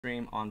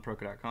stream on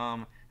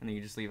Proko.com, and then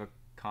you just leave a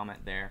comment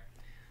there.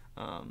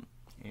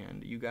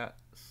 And you got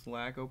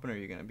Slack open, or are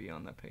you going to be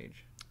on that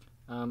page?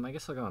 I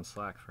guess I'll go on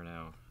Slack for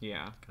now.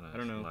 Yeah, Kind I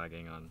don't know. of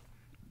lagging on.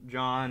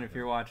 John, if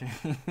you're watching,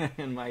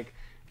 and Mike,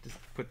 just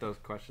put those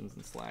questions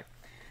in Slack.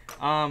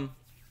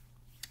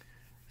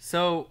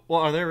 So,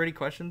 well, are there already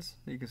questions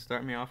that you can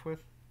start me off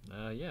with?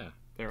 Yeah.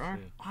 There are?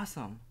 See.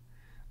 Awesome.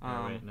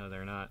 No, wait, no,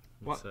 they're not.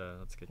 Let's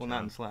get well,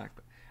 not in Slack.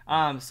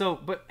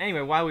 But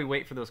anyway, while we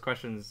wait for those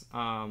questions,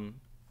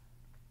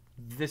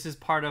 this is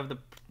part of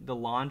the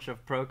launch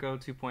of Proko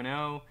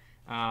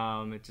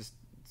 2.0. It's just,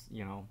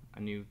 a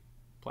new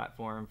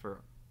platform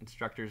for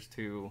instructors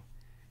to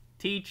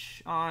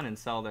teach on and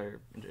sell their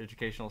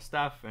educational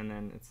stuff, and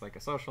then it's like a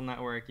social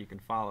network. You can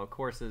follow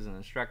courses and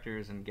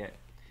instructors and get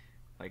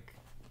like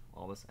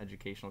all this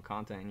educational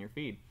content in your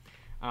feed.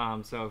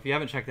 So if you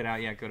haven't checked it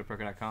out yet, go to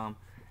Proko.com.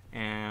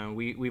 And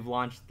we've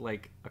launched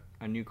like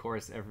a new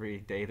course every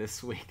day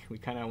this week. We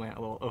kind of went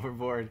a little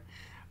overboard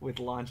with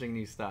launching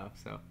new stuff.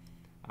 So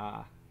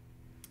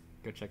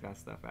go check that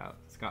stuff out.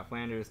 Scott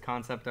Flanders'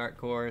 concept art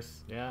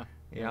course. Yeah.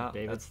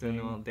 That's doing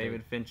well.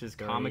 David Finch's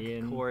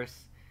comic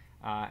course.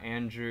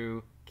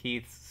 Andrew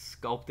Keith's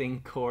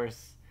sculpting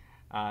course.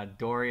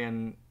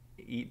 Dorian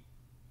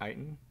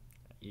Eaton.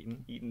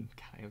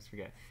 God, I always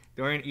forget.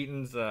 Dorian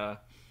Eaton's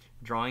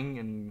drawing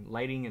and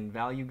lighting and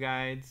value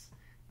guides.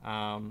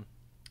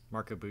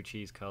 Marco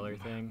Bucci's color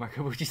thing.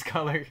 Marco Bucci's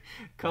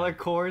color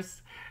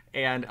course.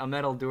 And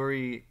Ahmed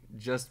Aldoori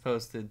just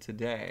posted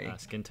today.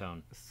 Skin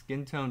tone.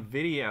 Skin tone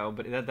video,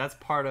 but that's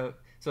part of...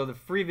 So the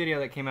free video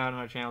that came out on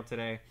our channel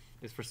today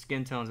is for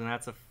skin tones, and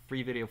that's a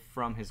free video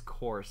from his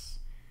course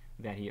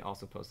that he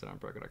also posted on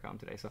Proko.com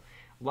today. So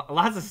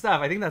lots of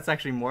stuff. I think that's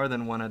actually more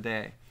than one a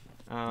day.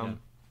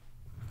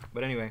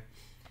 But anyway,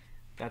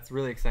 that's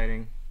really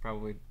exciting,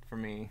 probably for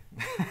me.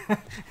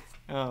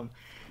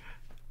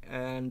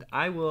 And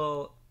I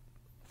will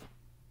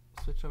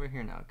switch over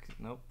here now.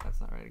 Nope,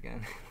 that's not right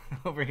again.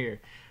 Over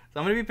here. So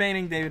I'm going to be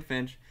painting David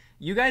Finch.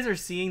 You guys are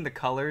seeing the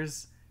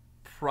colors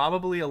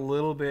probably a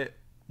little bit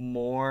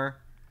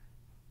more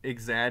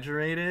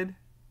exaggerated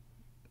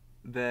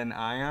than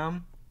I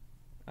am.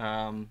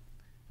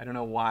 I don't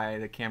know why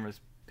the camera's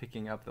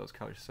picking up those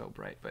colors so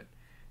bright, but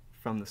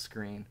from the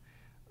screen.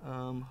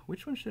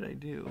 Which one should I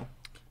do?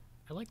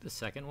 I like the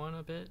second one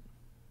a bit.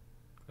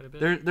 Quite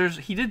a bit.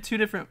 He did two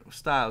different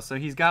styles. So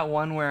he's got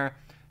one where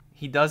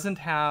he doesn't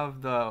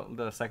have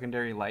the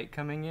secondary light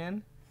coming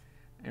in,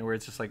 and where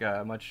it's just like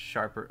a much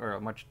sharper or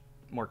a much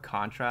more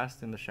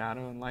contrast in the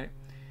shadow and light.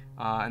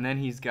 And then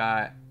he's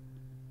got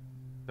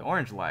the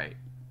orange light,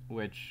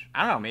 which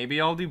I don't know. Maybe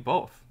I'll do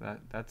both. That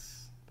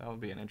would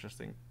be an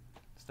interesting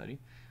study.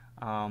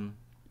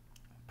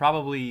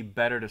 Probably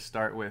better to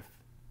start with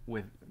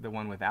the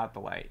one without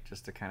the light,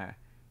 just to kind of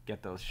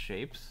get those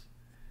shapes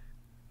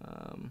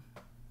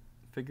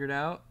figured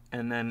out,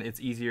 and then it's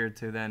easier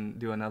to then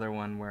do another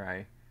one where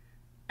I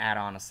add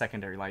on a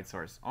secondary light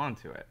source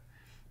onto it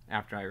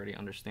after I already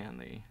understand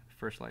the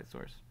first light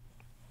source.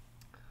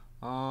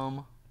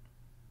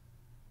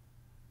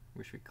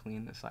 Wish we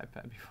cleaned this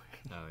iPad before.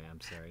 Oh yeah, I'm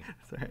sorry.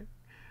 Sorry.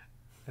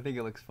 I think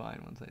it looks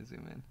fine once I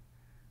zoom in.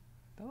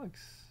 That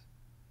looks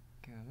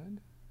good.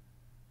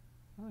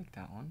 I like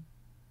that one.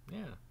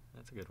 Yeah,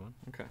 that's a good one.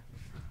 Okay.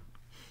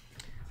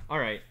 All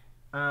right.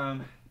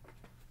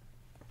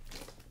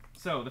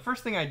 So the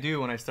first thing I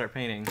do when I start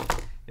painting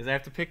is I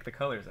have to pick the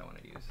colors I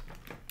want to use.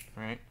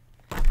 All right.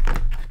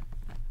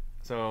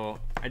 So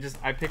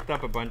I picked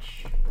up a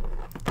bunch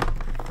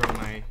from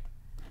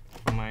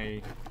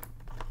my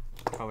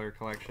color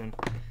collection.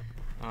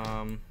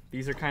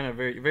 These are kind of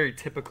very, very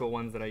typical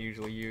ones that I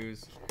usually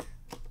use.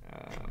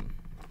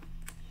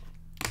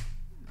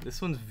 This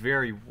one's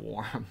very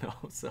warm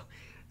though, so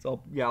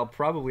I'll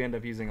probably end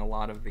up using a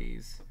lot of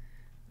these.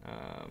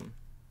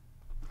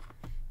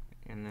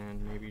 And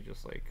then maybe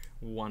just like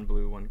one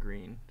blue, one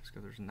green, just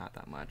because there's not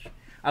that much.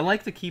 I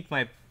like to keep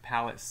my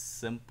palette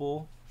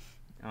simple,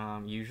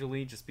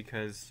 usually, just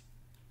because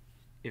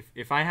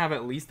if I have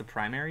at least the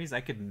primaries,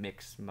 I could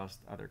mix most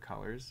other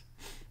colors.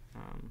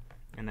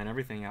 And then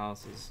everything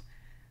else is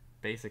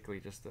basically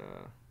just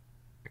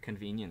a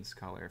convenience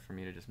color for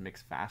me to just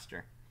mix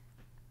faster.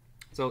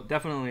 So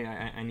definitely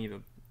I need a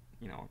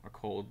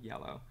cold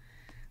yellow.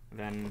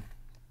 Then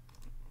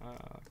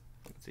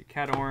let's see,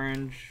 Cad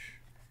Orange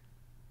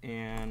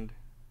and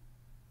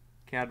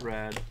Cad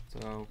Red,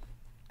 so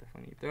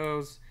definitely need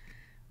those.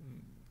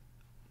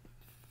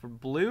 For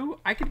blue,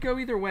 I could go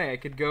either way. I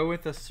could go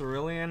with a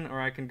cerulean or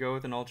I can go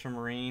with an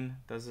ultramarine.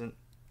 Doesn't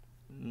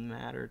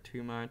matter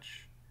too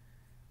much.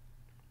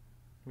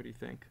 What do you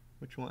think?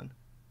 Which one?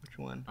 Which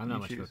one? I'm not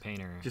much of a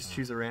painter. Just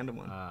choose a random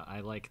one. I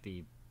like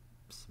the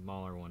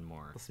smaller one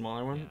more. The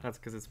smaller one? Yeah. That's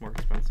because it's more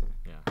expensive.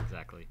 Yeah,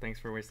 exactly. Thanks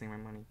for wasting my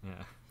money.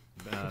 Yeah.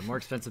 More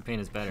expensive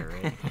paint is better,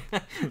 right?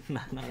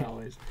 not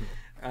always.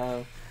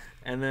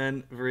 And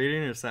then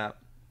Viridian or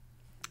Sap?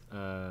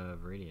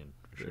 Viridian,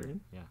 for sure. Viridian?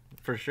 Yeah.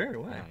 For sure.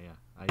 Why? Yeah.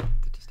 I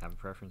just have a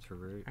preference for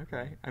root.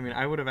 Okay. I mean,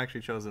 I would have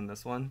actually chosen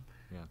this one.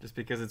 Yeah. Just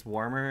because it's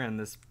warmer and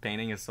this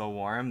painting is so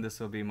warm, this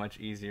will be much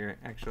easier.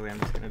 Actually, I'm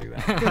just gonna do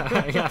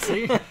that. Yeah,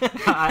 see?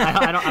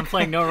 I'm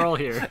playing no role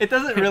here. It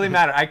doesn't really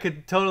matter. I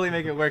could totally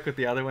make it work with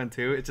the other one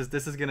too. It's just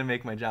this is gonna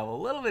make my job a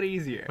little bit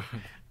easier.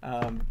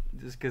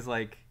 Just because,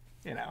 like,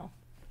 you know,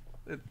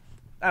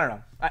 I don't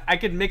know. I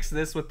could mix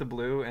this with the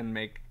blue and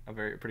make a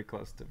pretty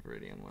close to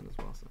Viridian one as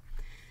well. So,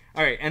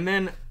 all right, and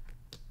then,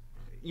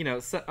 you know,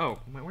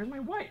 where's my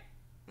white?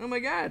 Oh my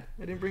God,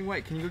 I didn't bring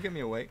white. Can you go get me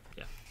a white?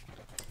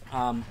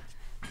 Yeah.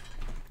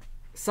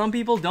 Some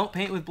people don't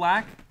paint with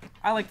black.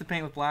 I like to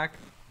paint with black.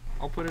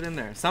 I'll put it in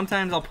there.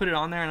 Sometimes I'll put it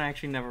on there and I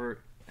actually never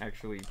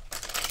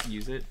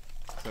use it.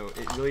 So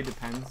it really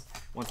depends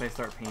once I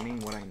start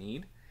painting what I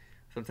need.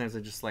 Sometimes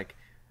I just like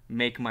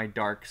make my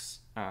darks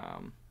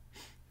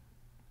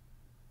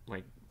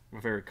like a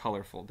very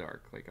colorful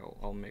dark. Like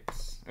I'll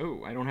mix.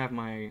 Oh, I don't have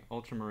my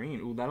ultramarine.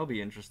 Ooh, that'll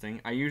be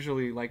interesting. I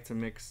usually like to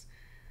mix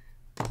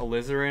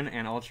alizarin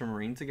and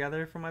ultramarine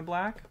together for my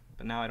black,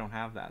 but now I don't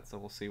have that, so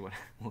we'll see how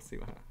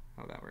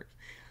that works.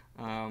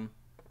 And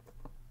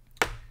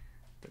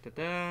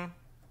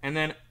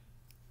then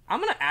I'm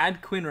gonna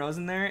add Quinn Rose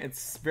in there.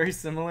 It's very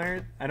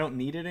similar. I don't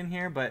need it in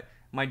here, but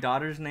my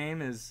daughter's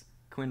name is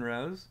Quinn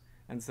Rose,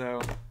 and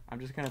so I'm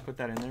just gonna put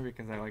that in there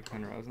because I like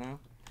Quinn Rose now.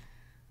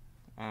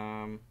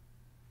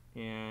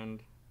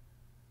 And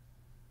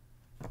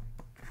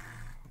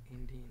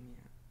Indian,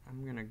 yeah.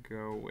 I'm gonna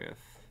go with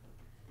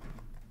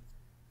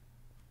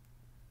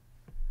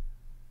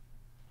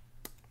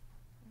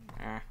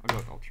I'll go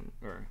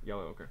with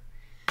yellow ochre.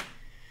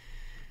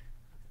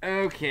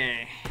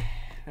 Okay,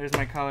 there's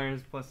my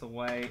colors plus the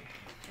white.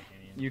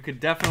 You could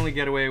definitely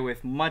get away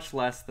with much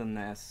less than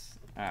this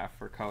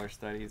for color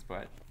studies,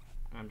 but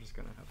I'm just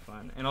gonna have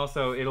fun. And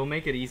also, it'll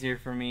make it easier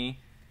for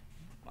me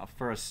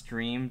for a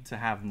stream to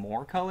have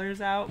more colors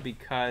out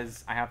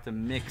because I have to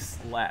mix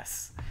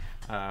less.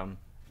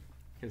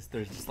 Because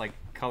there's just like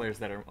colors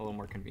that are a little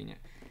more convenient.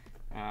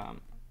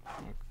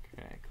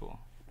 Okay, cool.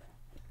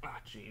 Oh,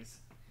 jeez.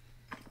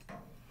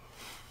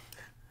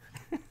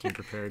 Came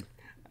prepared.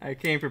 I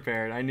came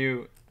prepared.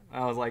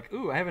 I was like,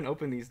 ooh, I haven't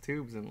opened these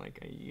tubes in like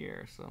a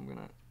year, so I'm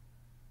gonna.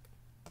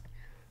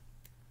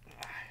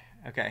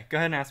 Okay, go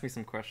ahead and ask me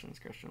some questions,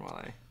 Christian, while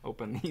I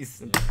open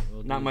these.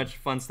 Yeah, not much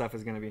fun stuff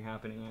is gonna be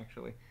happening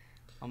actually.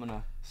 I'm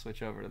gonna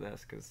switch over to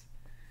this because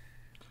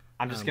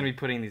I'm just gonna be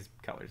putting these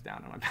colors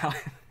down on my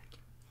palette.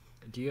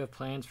 Do you have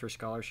plans for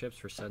scholarships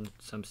for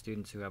some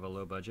students who have a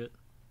low budget?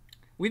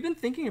 We've been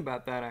thinking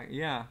about that.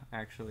 Yeah,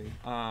 actually.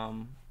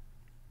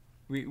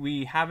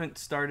 We haven't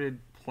started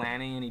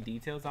planning any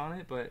details on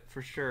it, but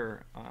for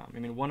sure. I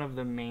mean, one of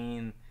the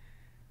main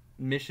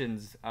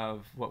missions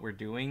of what we're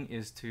doing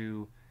is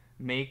to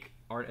make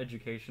art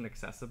education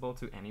accessible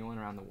to anyone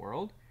around the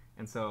world,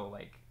 and so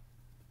like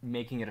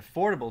making it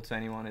affordable to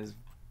anyone is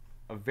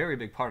a very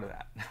big part of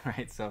that,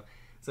 right? So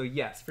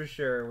yes, for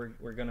sure,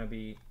 we're gonna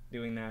be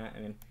doing that.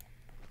 And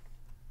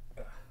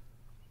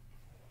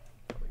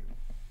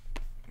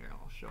here,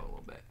 I'll show a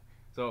little bit.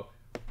 So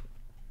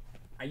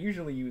I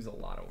usually use a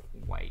lot of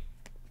white,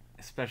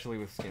 especially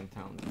with skin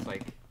tones. It's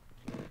like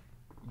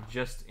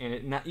just in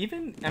it. Not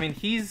even. I mean,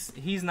 he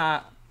doesn't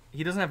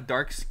have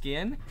dark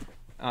skin,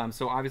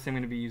 so obviously I'm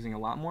going to be using a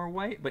lot more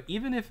white. But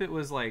even if it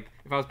was like,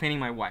 if I was painting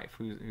my wife,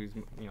 who's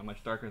you know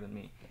much darker than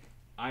me,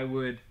 I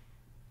would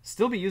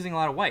still be using a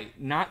lot of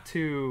white, not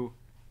to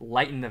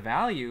lighten the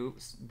value,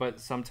 but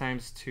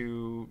sometimes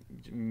to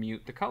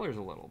mute the colors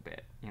a little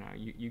bit. You know,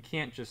 you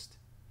can't just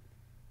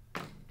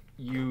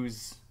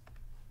use.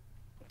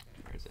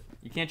 Where is it?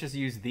 You can't just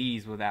use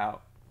these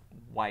without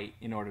white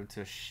in order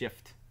to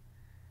shift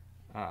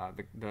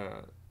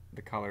the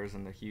colors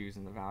and the hues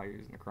and the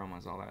values and the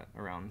chromas, all that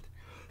around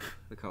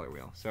the color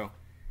wheel. So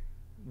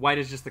white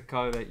is just the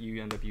color that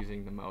you end up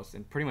using the most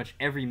in pretty much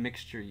every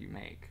mixture you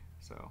make.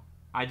 So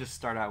I just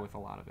start out with a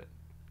lot of it.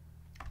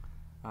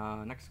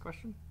 Next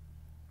question.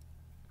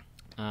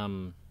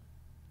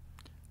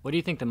 What do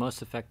you think the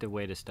most effective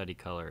way to study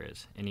color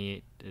is?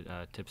 Any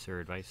tips or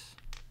advice?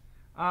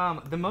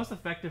 The most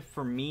effective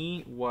for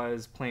me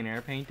was plein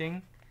air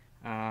painting.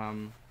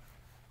 Probably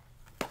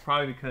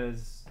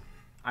because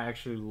I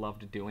actually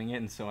loved doing it,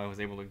 and so I was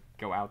able to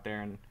go out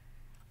there and,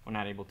 well,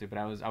 not able to, but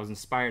I was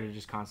inspired to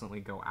just constantly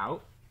go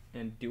out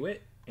and do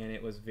it, and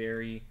it was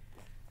very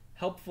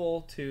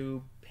helpful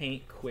to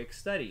paint quick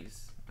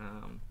studies.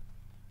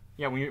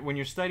 Yeah, when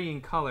you're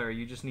studying color,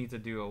 you just need to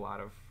do a lot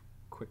of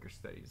quicker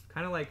studies.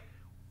 Kind of like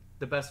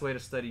the best way to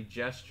study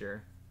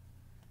gesture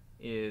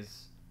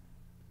is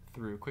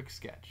through quick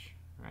sketch,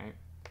 right?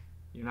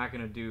 You're not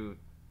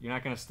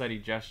gonna study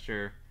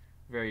gesture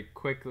very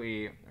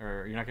quickly,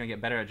 or you're not gonna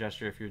get better at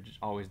gesture if you're just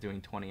always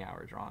doing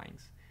 20-hour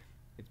drawings.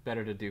 It's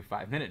better to do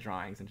 5-minute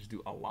drawings and just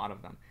do a lot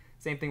of them.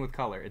 Same thing with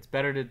color. It's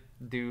better to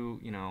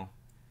do,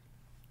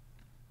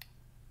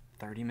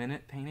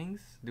 30-minute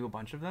paintings, do a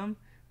bunch of them,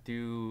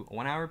 do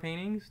 1-hour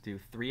paintings, do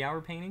 3-hour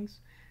paintings,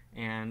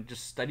 and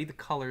just study the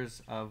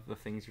colors of the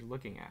things you're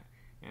looking at.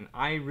 And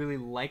I really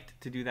liked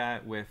to do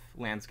that with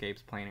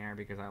landscapes, plein air,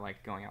 because I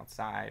liked going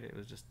outside.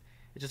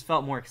 It just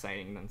felt more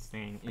exciting than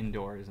staying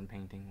indoors and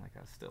painting like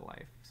a still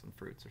life, some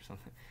fruits or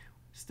something.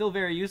 Still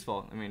very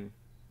useful. I mean,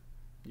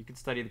 you could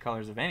study the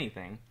colors of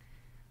anything,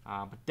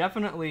 but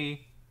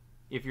definitely,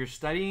 if you're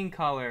studying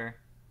color,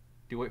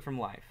 do it from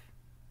life.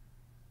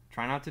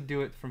 Try not to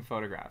do it from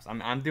photographs.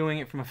 I'm doing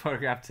it from a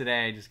photograph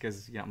today just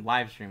because I'm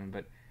live streaming,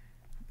 but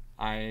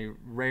I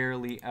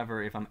rarely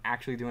ever, if I'm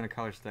actually doing a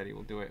color study,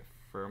 will do it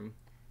from,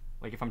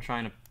 like if I'm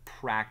trying to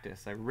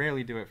practice, I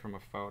rarely do it from a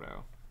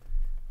photo.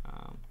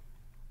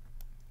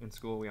 In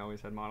school, we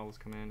always had models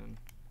come in and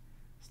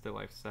still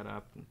life set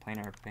up and plein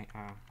air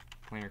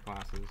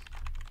classes.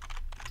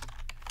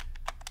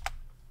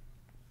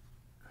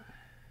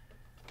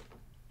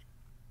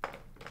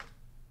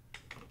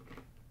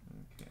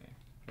 Okay,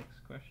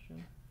 next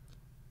question.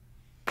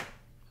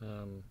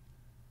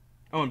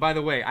 Oh, and by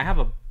the way, I have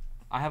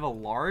a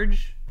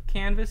large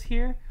canvas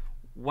here.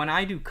 When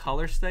I do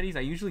color studies, I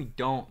usually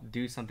don't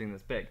do something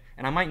this big,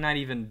 and I might not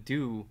even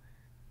do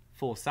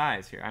full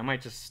size here. I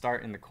might just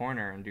start in the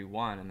corner and do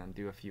one, and then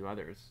do a few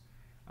others.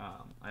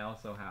 I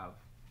also have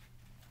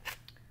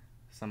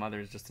some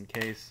others just in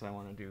case I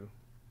want to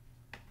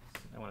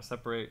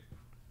separate.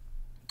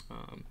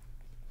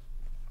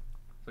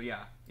 So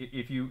yeah,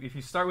 if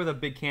you start with a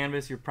big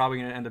canvas, you're probably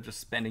going to end up just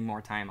spending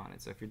more time on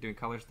it. So if you're doing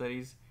color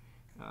studies,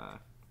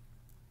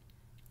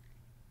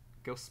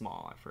 go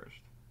small at first.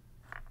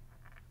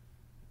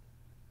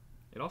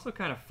 It also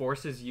kind of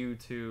forces you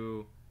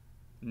to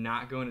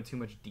not go into too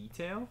much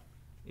detail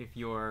if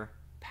your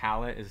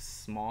palette is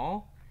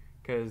small,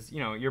 because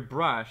your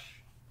brush,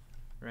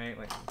 right?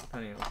 Like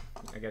depending on,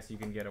 I guess you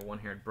can get a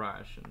one-haired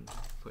brush and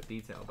put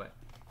detail, but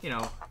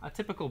a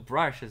typical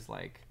brush is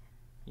like,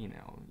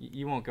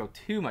 you won't go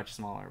too much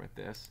smaller with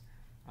this,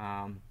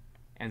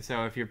 and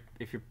so if your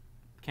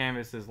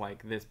canvas is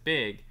like this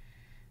big,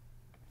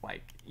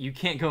 like you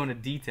can't go into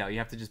detail. You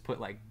have to just put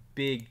like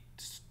big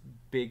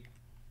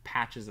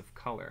patches of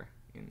color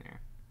in there.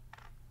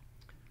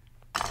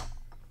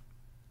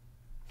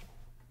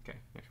 Okay,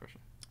 next question.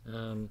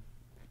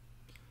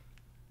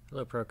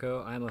 Hello,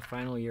 Proko. I'm a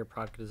final year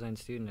product design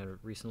student and have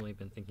recently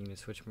been thinking to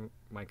switch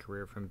my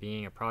career from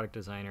being a product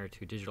designer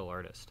to digital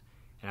artist,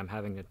 and I'm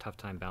having a tough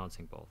time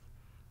balancing both.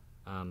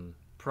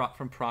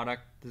 From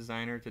product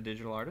designer to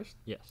digital artist?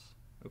 Yes.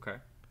 Okay.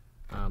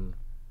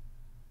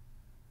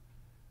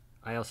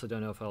 I also don't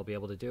know if I'll be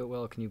able to do it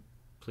well. Can you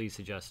please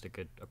suggest a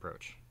good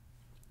approach?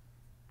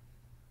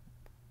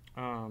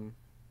 I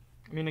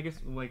mean, I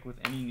guess like with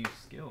any new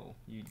skill,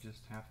 you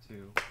just have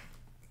to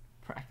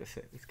practice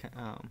it. It's kind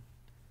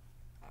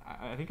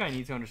I think I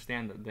need to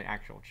understand the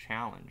actual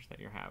challenge that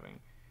you're having.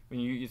 I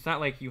mean, it's not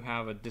like you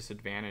have a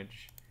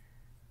disadvantage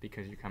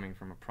because you're coming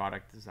from a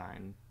product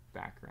design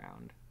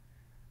background.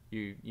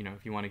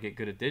 If you want to get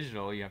good at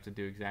digital, you have to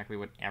do exactly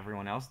what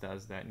everyone else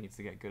does that needs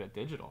to get good at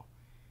digital.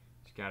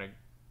 You gotta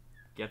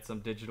get some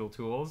digital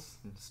tools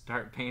and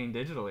start painting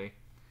digitally.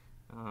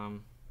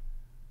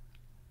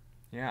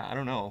 Yeah, I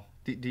don't know.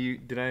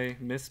 Did I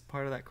miss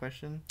part of that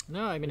question?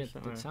 No, I mean it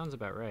sounds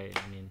about right.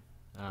 I mean,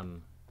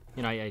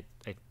 I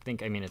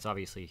think it's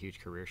obviously a huge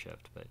career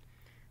shift, but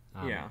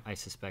yeah, I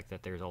suspect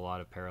that there's a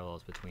lot of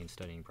parallels between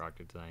studying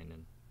product design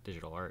and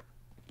digital art.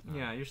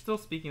 Yeah, you're still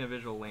speaking a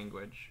visual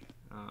language,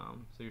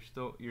 so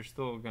you're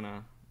still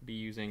gonna be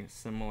using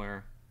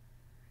similar.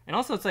 And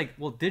also, it's like,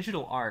 well,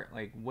 digital art,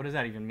 like, what does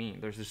that even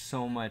mean? There's just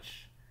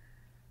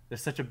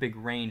there's such a big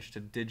range to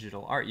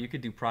digital art. You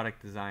could do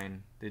product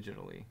design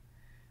digitally.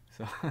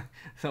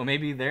 So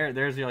maybe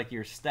there's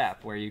your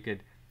step where you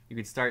could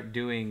start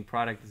doing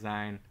product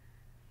design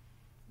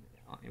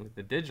with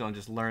the digital and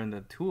just learn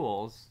the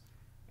tools,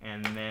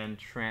 and then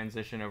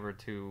transition over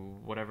to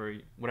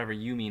whatever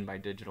you mean by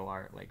digital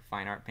art, like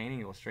fine art, painting,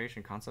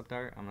 illustration, concept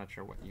art. I'm not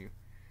sure what you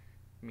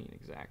mean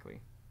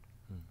exactly.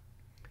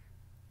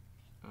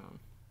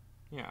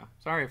 Yeah,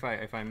 sorry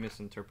if I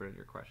misinterpreted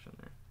your question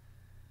there.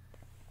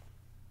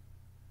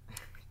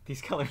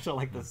 These colors are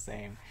like the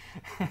same.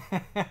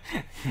 I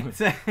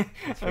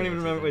don't even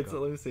remember. Wait,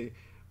 so let me see.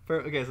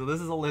 Okay, so this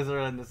is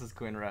alizarin and this is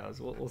Quinn Rose.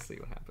 We'll see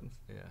what happens.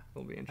 Yeah,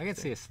 it'll be interesting. I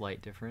can see a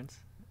slight difference.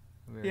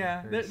 Very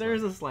there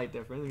is a slight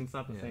difference. I mean, it's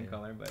not the same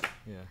color, but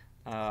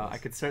I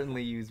could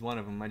certainly use one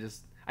of them.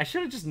 I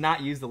should have just not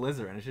used the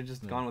alizarin. I should have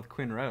just gone with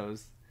Quinn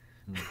Rose.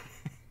 I'm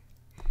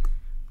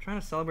trying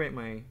to celebrate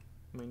my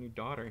new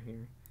daughter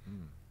here.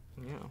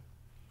 Yeah.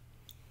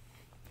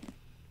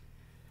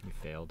 You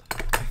failed.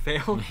 I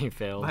failed? You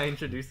failed. By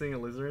introducing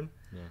alizarin?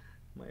 Yeah.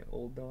 My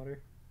old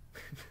daughter.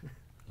 Yeah.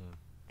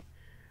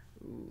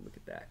 Ooh, look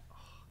at that. Oh,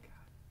 God.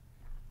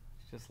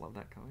 Just love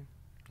that color.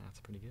 That's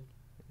pretty good.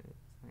 Yeah,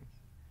 it's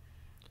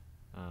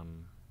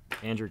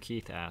nice. Andrew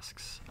Keith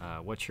asks,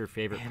 what's your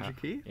favorite... Andrew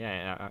Keith?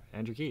 Yeah,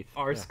 Andrew Keith.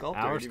 Our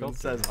sculptor. Our it even sculptor.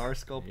 says our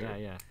sculptor. Yeah,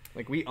 yeah.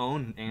 Like, we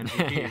own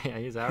Andrew Keith. Yeah,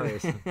 he's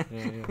ours.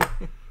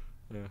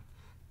 Yeah.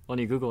 When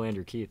you Google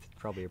Andrew Keith, it's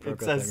probably a Proko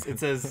thing. It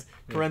says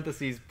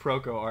parentheses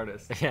Proko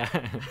artist. Yeah.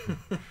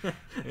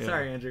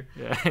 Sorry, Andrew.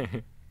 Yeah.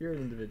 You're an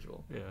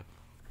individual.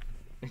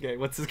 Yeah. Okay,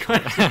 what's his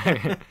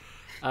question?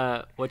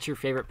 What's your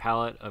favorite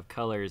palette of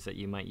colors that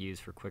you might use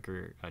for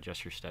quicker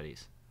gesture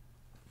studies?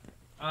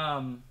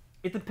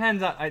 It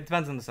depends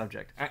on the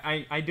subject.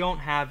 I don't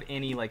have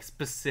any like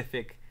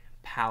specific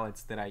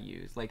palettes that I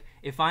use. Like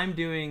if I'm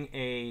doing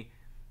a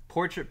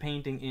portrait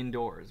painting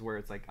indoors where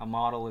it's like a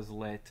model is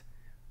lit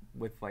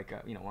with like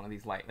a, you know, one of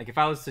these light, like if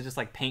I was to just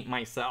like paint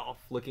myself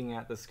looking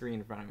at the screen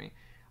in front of me,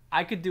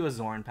 I could do a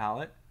Zorn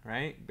palette,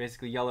 right?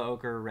 Basically yellow,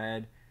 ochre,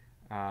 red,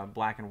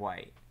 black and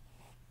white.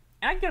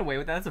 And I can get away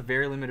with that. That's a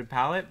very limited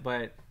palette,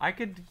 but I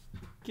could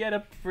get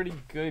a pretty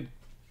good,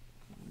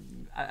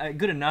 a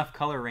good enough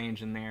color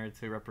range in there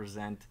to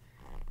represent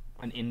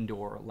an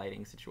indoor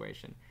lighting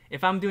situation.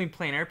 If I'm doing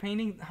plein air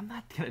painting, I'm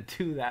not gonna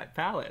do that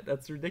palette.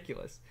 That's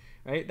ridiculous,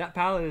 right? That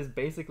palette is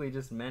basically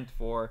just meant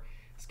for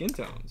skin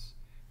tones,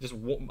 just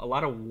a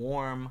lot of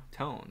warm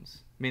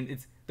tones. I mean,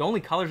 it's the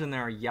only colors in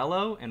there are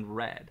yellow and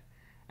red,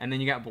 and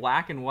then you got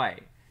black and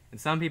white. And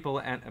some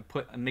people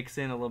mix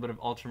in a little bit of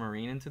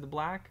ultramarine into the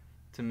black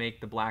to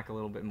make the black a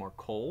little bit more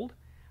cold,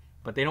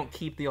 but they don't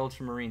keep the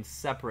ultramarine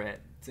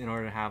separate in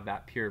order to have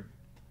that pure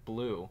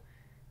blue.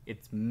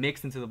 It's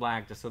mixed into the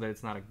black just so that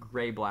it's not a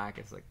gray black,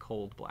 it's like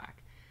cold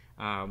black.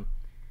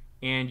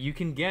 And you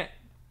can get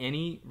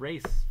any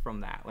race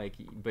from that, like,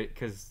 but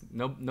because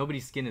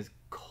nobody's skin is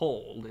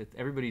cold,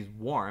 everybody's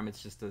warm,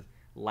 it's just a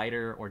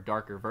lighter or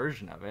darker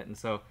version of it, and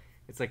so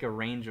it's like a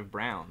range of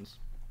browns.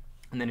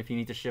 And then if you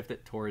need to shift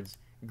it towards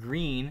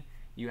green,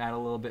 you add a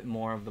little bit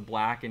more of the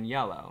black and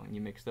yellow, and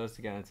you mix those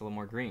together, it's a little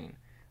more green.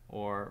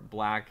 Or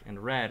black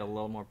and red, a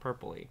little more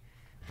purpley.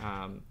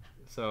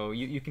 So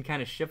you can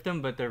kind of shift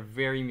them, but they're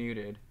very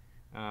muted.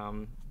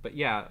 But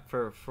yeah,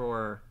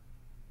 for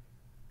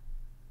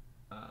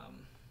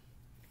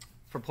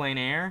plein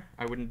air,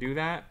 I wouldn't do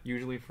that.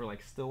 Usually for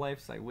like still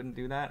lifes, I wouldn't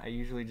do that. I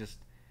usually just,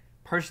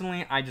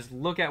 personally, I just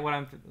look at what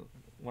I'm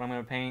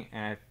gonna paint,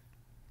 and I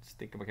just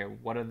think, okay,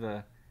 what are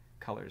the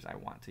colors I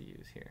want to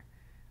use here?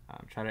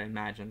 Try to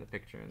imagine the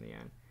picture in the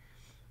end.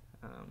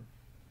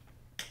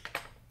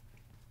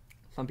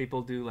 Some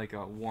people do like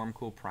a warm,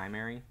 cool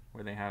primary,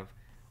 where they have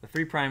the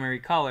 3 primary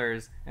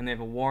colors, and they have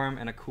a warm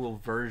and a cool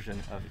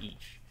version of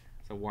each.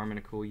 So warm and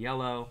a cool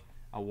yellow,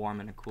 a warm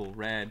and a cool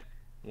red,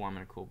 warm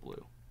and a cool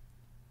blue.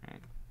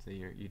 Right? So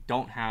you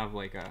don't have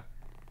like a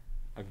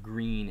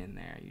green in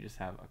there. You just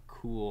have a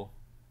cool,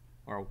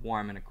 or a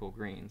warm and a cool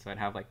green. So I'd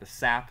have like the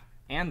sap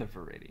and the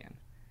viridian.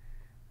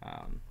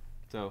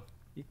 So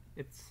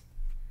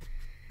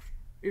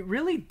it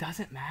really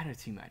doesn't matter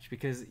too much,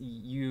 because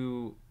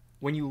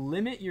when you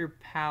limit your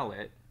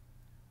palette,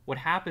 what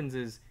happens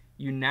is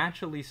you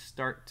naturally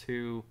start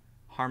to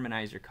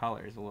harmonize your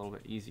colors a little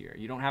bit easier.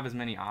 You don't have as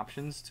many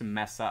options to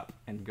mess up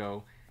and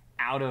go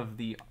out of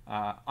the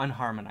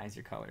unharmonize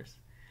your colors.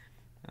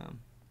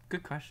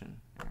 Good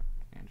question,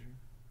 Andrew.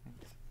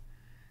 Thanks.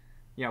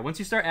 Yeah, once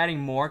you start adding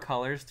more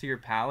colors to your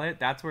palette,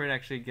 that's where it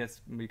actually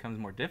becomes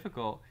more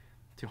difficult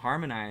to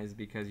harmonize,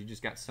 because you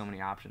just got so many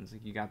options.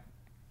 Like you got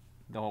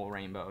the whole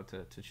rainbow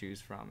to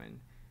choose from,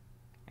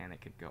 and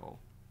it could go,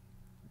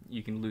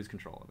 you can lose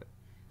control of it.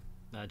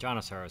 John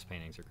Assaro's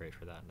paintings are great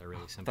for that. They're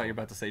really simple. I thought you were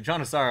about to say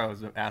John Asaro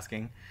was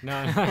asking.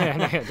 No, John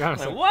Asaro.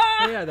 Like, what?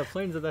 Oh, yeah, the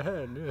planes of the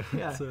head.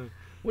 Yeah. So,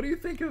 what do you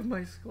think of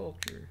my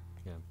sculpture?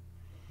 Yeah,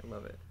 I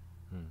love it.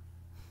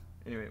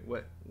 Anyway,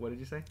 what did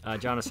you say?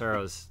 John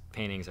Assaro's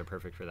paintings are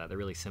perfect for that. They're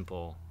really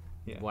simple,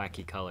 yeah,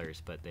 wacky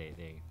colors, but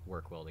they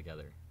work well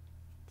together.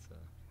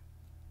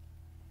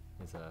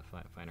 His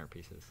fine art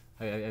pieces.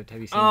 Have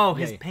you seen? Oh,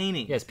 his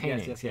paintings. Yeah, his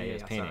paintings. Yes, yeah,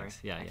 his paintings.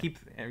 Sorry. Yeah, I keep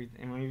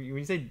everything. When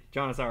you say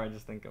John Asaro, I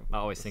just think of. I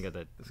always think of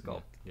the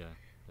sculpt.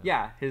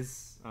 Yeah.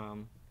 His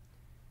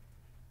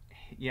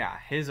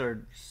his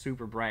are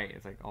super bright.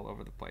 It's like all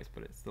over the place,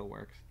 but it still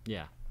works.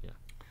 Yeah.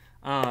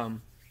 All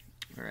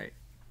right.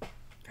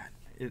 God,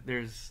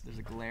 there's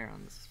a glare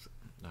on this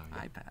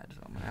iPad, so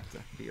I'm gonna have to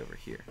be over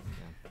here.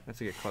 Yeah. Let's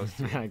get close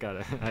to it. I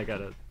gotta.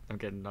 I'm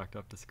getting knocked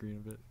off the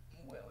screen a bit.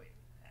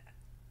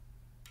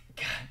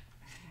 God.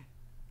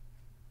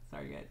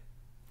 Sorry, guys.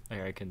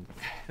 Here, I can.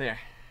 There.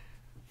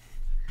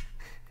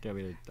 Get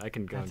me to. I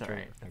can go. That's and all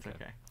try. right. That's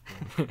okay.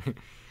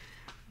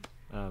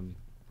 Do you want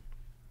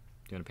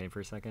to paint for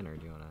a second, or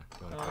do you want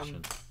a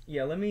question?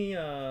 Yeah. Let me.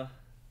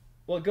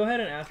 Well, go ahead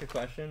and ask a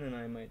question, and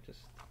I might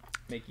just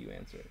make you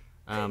answer it.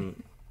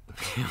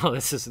 Well,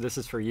 this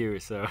is for you.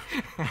 So.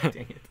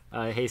 Dang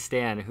it. Hey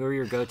Stan, who are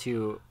your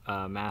go-to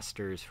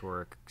masters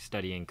for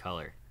studying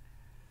color?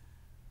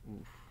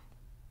 Oof.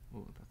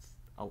 Ooh,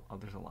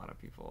 there's a lot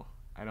of people.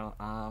 I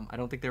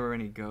don't think there were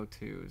any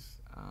go-tos.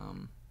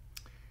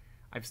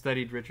 I've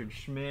studied Richard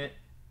Schmidt,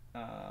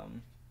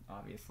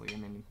 obviously. I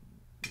mean,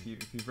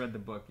 if you've read the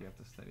book, you have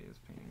to study his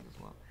paintings as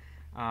well.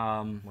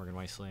 Morgan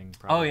Weissling.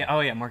 Probably.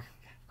 Oh yeah, Morgan,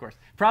 of course.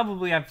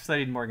 Probably I've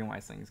studied Morgan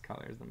Weissling's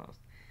colors the most.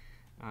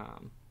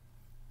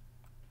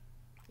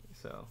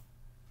 So,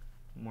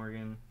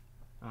 Morgan,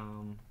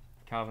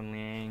 Calvin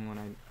Liang, when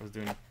I was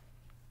doing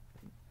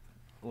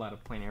a lot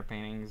of plein air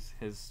paintings,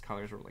 his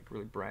colors were like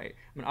really bright.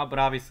 I mean, but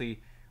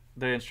obviously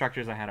the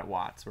instructors I had at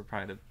Watts were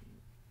probably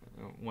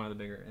one of the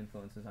bigger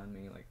influences on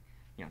me. Like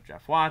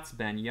Jeff Watts,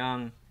 Ben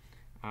Young,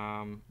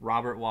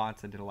 Robert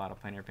Watts. I did a lot of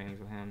plein air paintings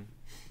with him.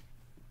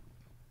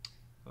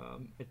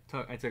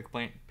 I took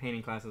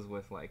painting classes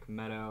with like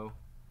Meadow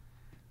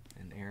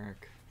and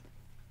Eric,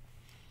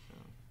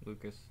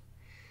 Lucas.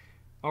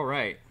 All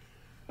right,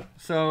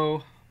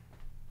 so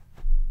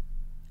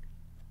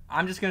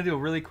I'm just gonna do a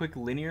really quick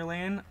linear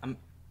land.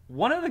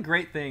 One of the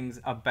things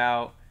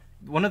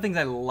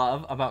I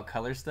love about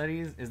color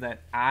studies is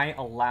that I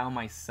allow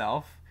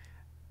myself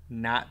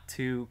not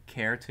to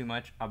care too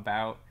much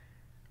about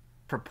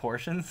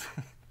proportions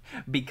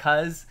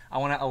because I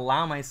want to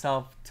allow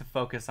myself to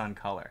focus on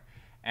color.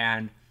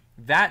 And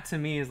that to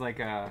me is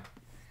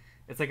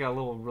it's like a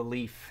little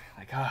relief.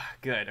 Like, oh,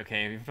 good.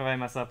 Okay, if I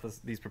mess up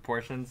these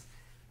proportions,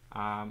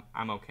 I'm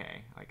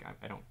okay. Like,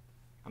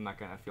 I'm not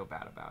gonna feel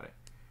bad about it.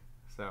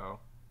 So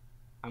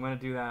I'm gonna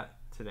do that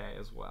today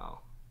as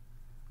well,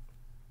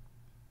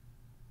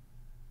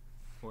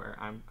 where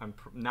I'm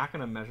not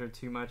gonna measure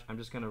too much. I'm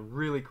just gonna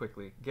really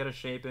quickly get a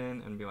shape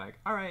in and be like,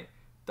 all right,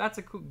 that's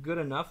a good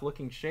enough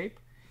looking shape,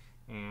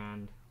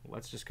 and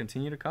let's just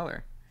continue to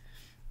color.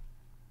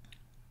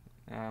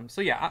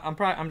 So yeah,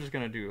 I'm just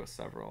gonna do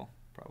several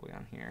probably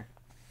on here.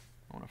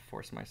 I want to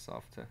force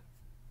myself to.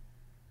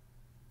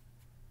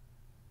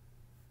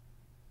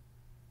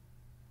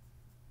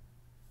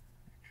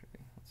 Actually,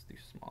 let's do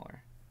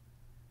smaller.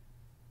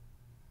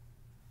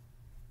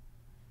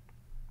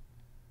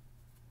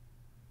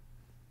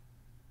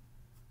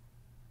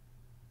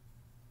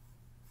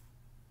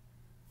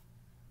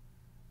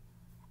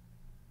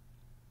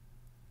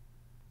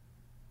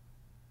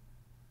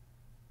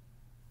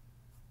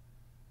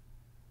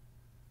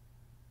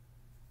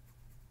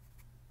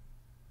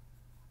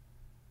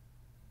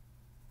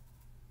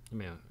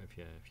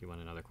 Yeah, if you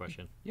want another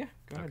question. Yeah,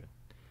 go ahead.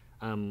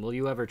 Will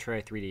you ever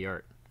try 3D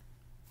art?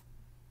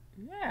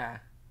 Yeah.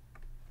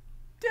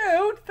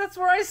 Dude, that's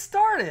where I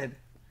started.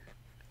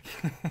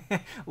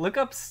 Look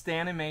up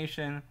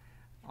Stanimation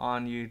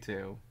on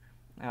YouTube.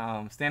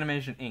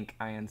 Stanimation Inc.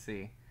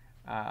 INC.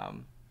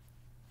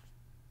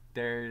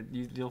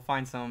 You'll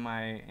find some of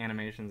my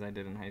animations I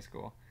did in high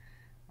school.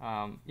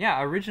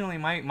 Yeah, originally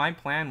my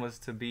plan was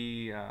to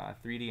be a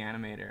 3D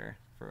animator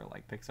for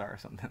like Pixar or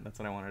something. That's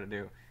what I wanted to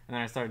do. And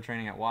then I started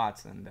training at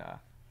Watts and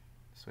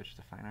switched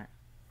to fine art.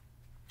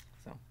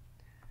 So,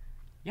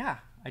 yeah,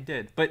 I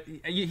did. But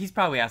he's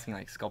probably asking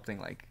like sculpting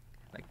like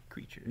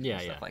creatures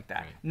and stuff like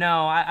that. Right.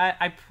 No,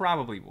 I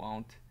probably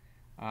won't.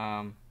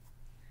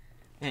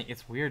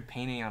 It's weird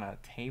painting on a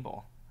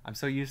table. I'm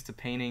so used to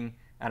painting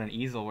at an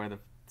easel where the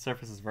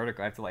surface is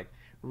vertical. I have to like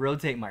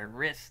rotate my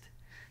wrist.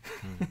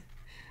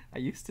 I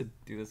used to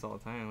do this all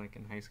the time, like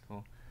in high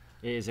school.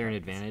 Is there an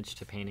advantage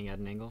to painting at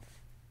an angle?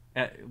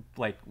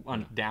 Like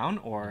down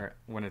or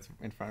when it's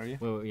in front of you?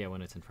 Well, yeah,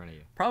 when it's in front of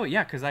you. Probably,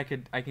 yeah, because I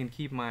can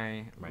keep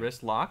my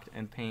wrist locked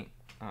and paint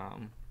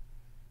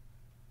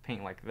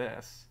like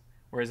this.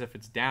 Whereas if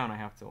it's down, I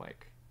have to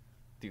like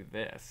do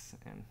this,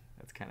 and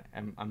that's kind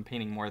of I'm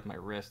painting more with my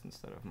wrist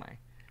instead of my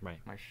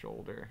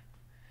shoulder.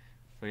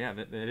 So yeah,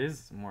 it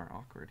is more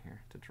awkward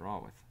here to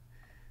draw with,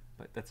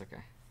 but that's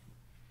okay.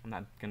 I'm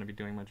not gonna be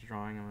doing much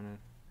drawing. I'm gonna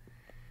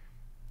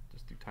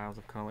just do tiles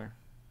of color.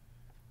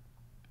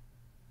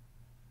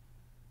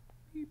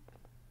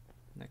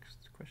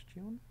 Next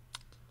question.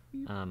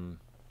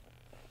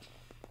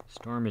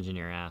 Storm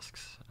Engineer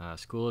asks,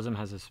 Schoolism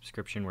has a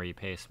subscription where you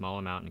pay a small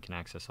amount and can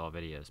access all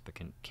videos, but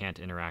can't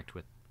interact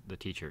with the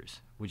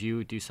teachers. Would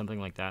you do something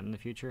like that in the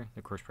future?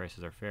 The course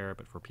prices are fair,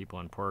 but for people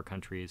in poorer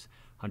countries,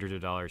 hundreds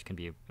of dollars can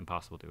be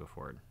impossible to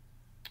afford.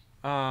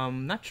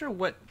 Not sure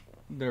what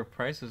their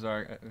prices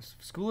are.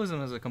 Schoolism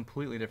has a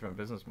completely different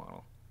business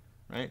model,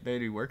 right? They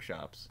do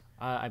workshops.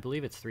 I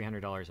believe it's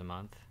 $300 a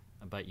month,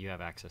 but you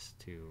have access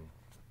to,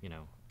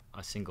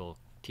 a single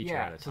teacher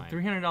at a time. So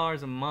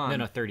 $300 a month.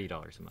 No, $30 a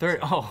month.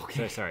 Oh,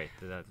 okay. Sorry.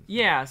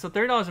 Yeah, so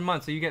 $30 a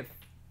month. So you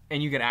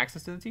get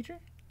access to the teacher?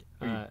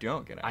 Or you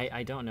don't get access?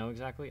 I don't know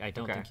exactly. I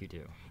don't think you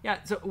do.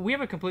 Yeah, so we have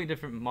a completely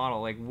different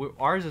model. Like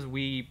ours is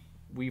we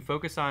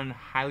focus on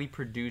highly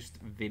produced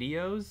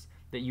videos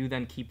that you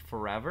then keep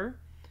forever,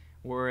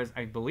 whereas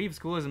I believe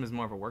Schoolism is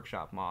more of a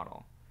workshop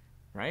model,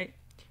 right?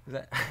 Is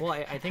that well,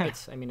 I think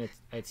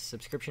it's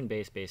subscription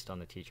based on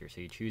the teacher.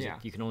 So you choose it.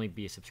 You can only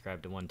be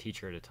subscribed to one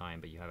teacher at a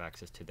time, but you have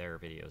access to their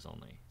videos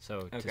only.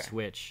 So to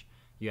switch,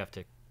 you have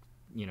to,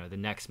 the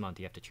next month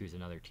you have to choose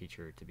another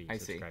teacher to be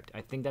subscribed.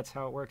 I think that's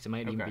how it works. It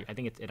might even be. I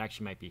think it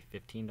actually might be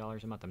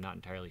 $15 a month. I'm not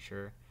entirely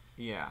sure.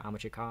 Yeah. How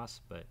much it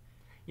costs, but.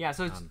 Yeah,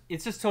 so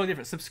it's just totally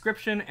different.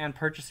 Subscription and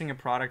purchasing a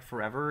product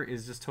forever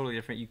is just totally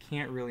different. You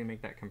can't really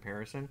make that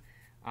comparison.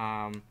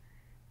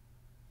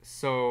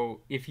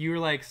 So if you're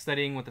like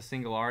studying with a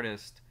single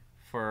artist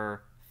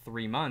for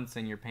 3 months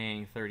and you're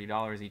paying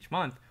 $30 each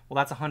month, well,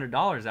 that's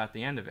 $100 at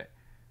the end of it.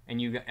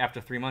 And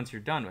after 3 months,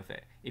 you're done with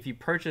it. If you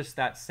purchase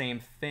that same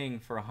thing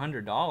for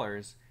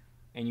 $100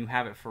 and you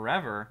have it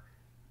forever,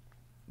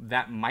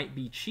 that might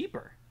be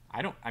cheaper.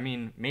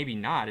 Maybe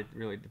not. It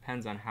really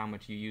depends on how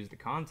much you use the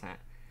content.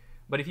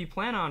 But if you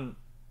plan on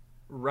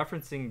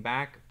referencing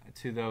back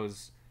to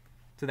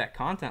that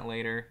content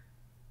later,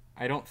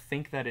 I don't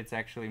think that it's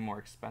actually more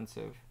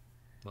expensive.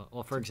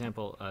 Well, for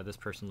example, this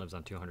person lives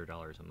on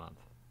 $200 a month.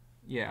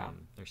 Yeah.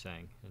 They're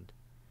saying,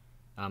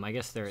 and I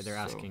guess they're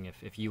asking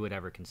if you would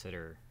ever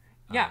consider.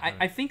 Yeah,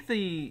 I think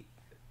the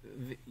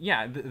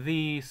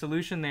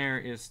solution there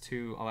is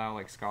to allow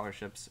like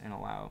scholarships and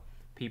allow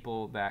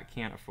people that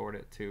can't afford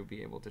it to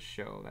be able to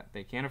show that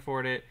they can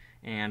afford it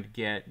and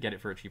get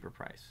it for a cheaper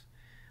price.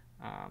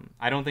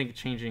 I don't think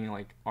changing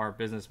like our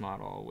business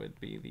model would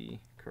be the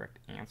correct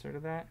answer to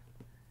that.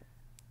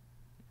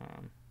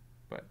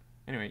 But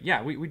anyway,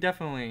 yeah, we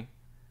definitely,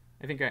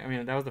 I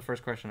mean, that was the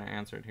first question I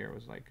answered here,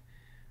 was like,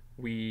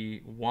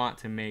 we want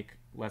to make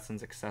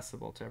lessons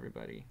accessible to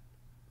everybody.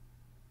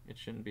 It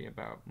shouldn't be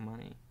about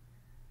money.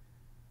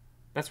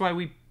 That's why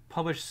we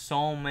publish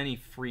so many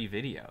free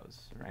videos,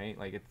 right?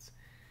 Like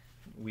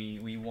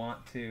we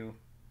want to,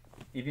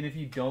 even if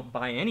you don't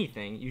buy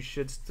anything, you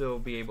should still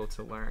be able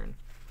to learn.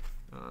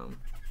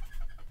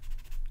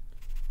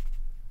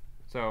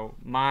 So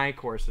my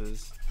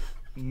courses,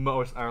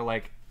 most are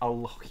like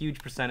a huge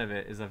percent of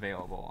it is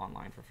available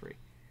online for free.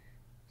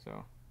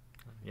 So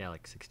yeah,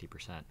 like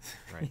 60%,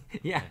 right?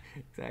 Yeah,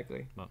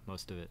 exactly.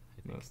 Most of it,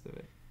 I think. Most of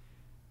it.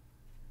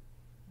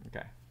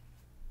 Okay.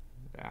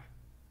 Yeah.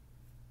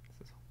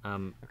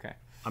 Okay.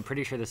 I'm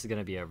pretty sure this is going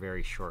to be a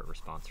very short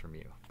response from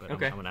you, but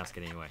okay. I'm going to ask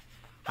it anyway.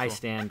 Hi,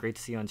 Stan. Great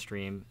to see you on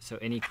stream. So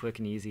any quick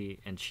and easy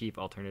and cheap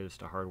alternatives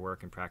to hard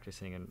work and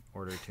practicing in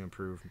order to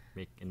improve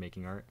in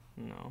making art?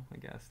 No, I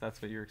guess.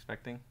 That's what you're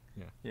expecting?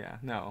 Yeah. Yeah.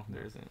 No,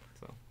 there isn't.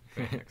 So,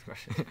 next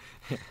question.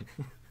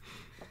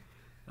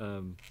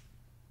 Let's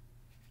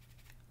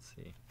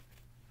see.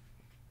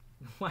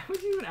 Why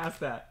would you even ask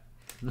that?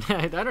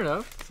 I don't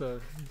know.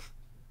 So,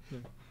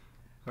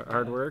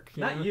 hard work?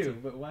 Not you,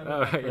 but why would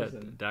that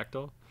person? Yeah,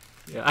 Dactyl?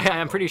 Yeah,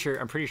 I'm pretty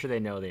sure they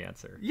know the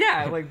answer.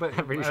 Yeah, like, but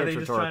I'm pretty are sure they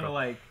it's just rhetorical. trying to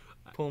like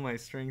pull my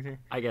strings here?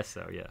 I guess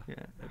so. Yeah. Yeah,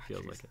 It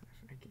feels like it.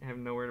 I have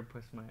nowhere to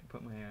put my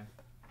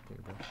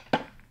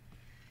brush.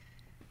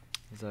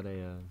 Is that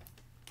a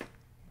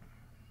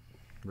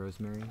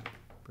rosemary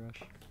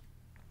brush?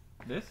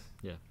 This?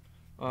 Yeah.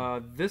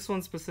 This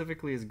one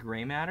specifically is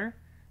Gray Matter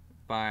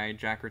by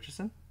Jack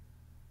Richardson.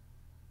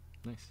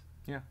 Nice.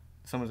 Yeah.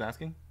 Someone's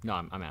asking? No,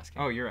 I'm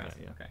asking. Oh, you're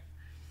asking. Yeah. Okay.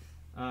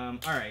 All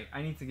right.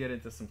 I need to get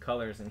into some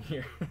colors in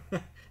here.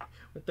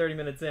 We're 30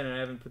 minutes in and I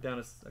haven't put down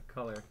a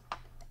color.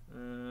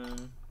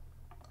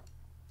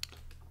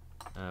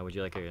 Would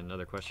you like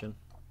another question?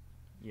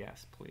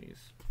 Yes,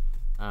 please.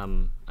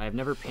 I've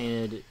never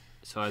painted,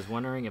 so I was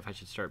wondering if I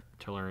should start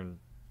to learn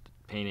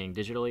painting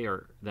digitally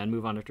or then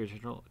move on to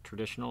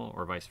traditional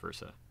or vice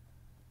versa.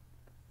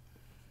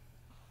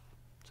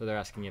 So they're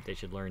asking if they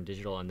should learn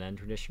digital and then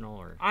traditional,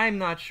 or? I'm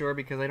not sure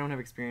because I don't have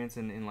experience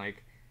in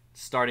like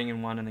starting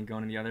in one and then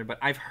going to the other, but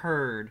I've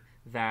heard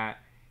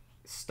that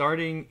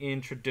starting in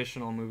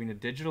traditional, moving to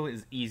digital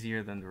is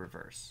easier than the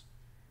reverse.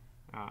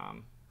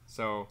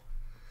 So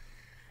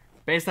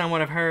based on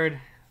what I've heard,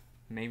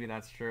 maybe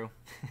that's true.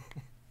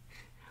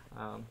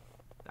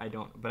 I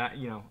don't, but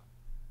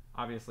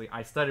obviously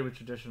I studied with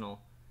traditional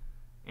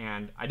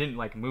and I didn't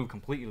like move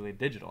completely to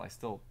digital. I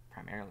still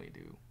primarily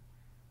do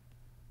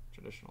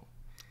traditional.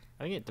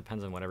 I think it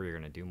depends on whatever you're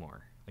going to do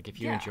more. Like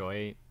if you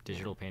enjoy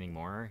digital painting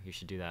more, you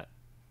should do that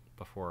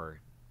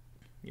before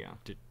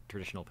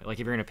traditional paint.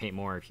 Like if you're going to paint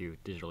more, if you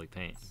digitally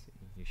paint,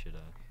 you should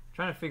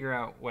trying to figure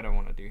out what I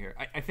want to do here.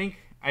 I think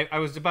I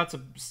was about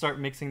to start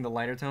mixing the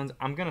lighter tones.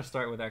 I'm going to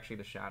start with actually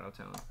the shadow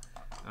tone.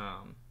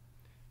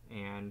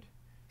 And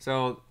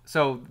so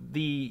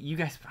you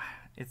guys,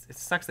 it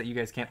sucks that you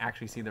guys can't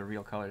actually see the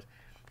real colors.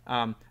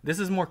 This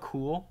is more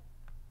cool.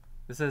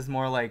 This is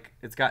more like,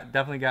 it's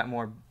definitely got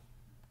more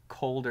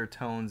colder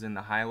tones in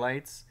the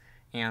highlights,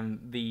 and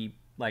the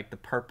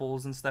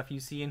purples and stuff you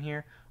see in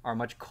here are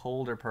much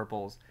colder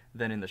purples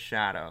than in the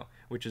shadow,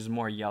 which is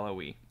more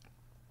yellowy.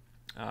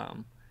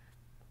 We'll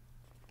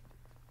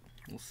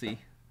see.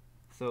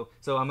 So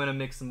I'm gonna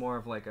mix some more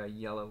of like a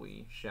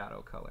yellowy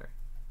shadow color,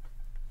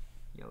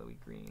 yellowy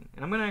green,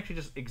 and I'm gonna actually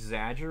just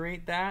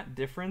exaggerate that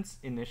difference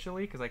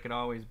initially because I could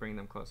always bring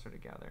them closer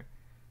together.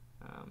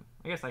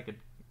 I guess I could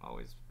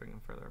always bring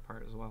them further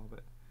apart as well,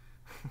 but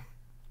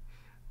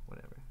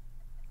whatever.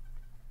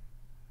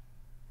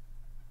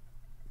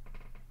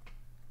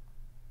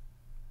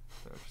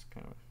 So just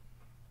kind of,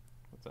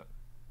 what's up?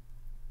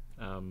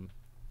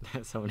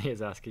 Somebody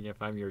is asking if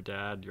I'm your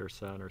dad, your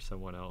son, or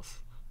someone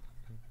else.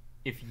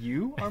 If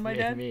you are my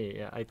dad? Me,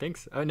 yeah, I think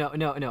so. Oh, no,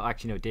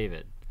 actually, no,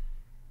 David.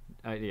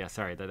 Yeah,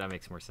 sorry, that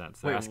makes more sense.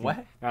 They're asking,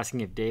 what? They're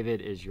asking if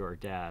David is your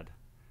dad.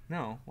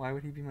 No, why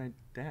would he be my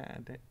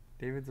dad?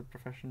 David's a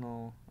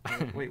professional.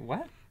 Wait,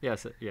 what?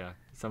 Yes, yeah.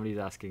 Somebody's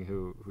asking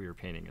who you're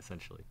painting,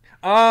 essentially.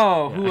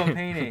 Oh, yeah. Who I'm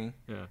painting?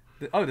 Yeah.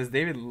 Oh, does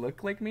David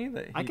look like me?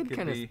 That I could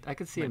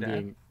see him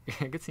being.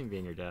 I could see him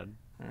being your dad.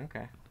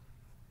 Okay.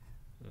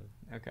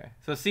 Yeah. Okay.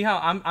 So see how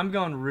I'm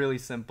going really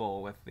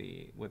simple with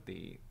the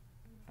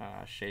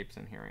shapes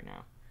in here right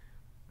now.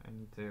 I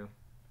need to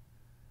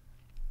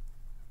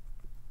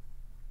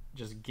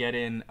just get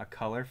in a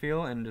color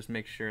feel and just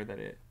make sure that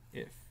it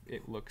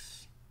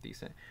looks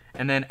decent.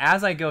 And then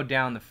as I go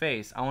down the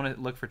face, I want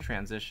to look for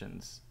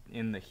transitions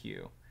in the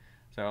hue.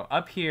 So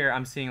up here,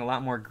 I'm seeing a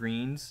lot more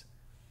greens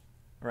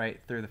right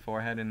through the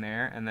forehead in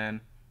there. And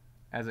then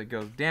as it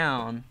goes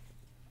down,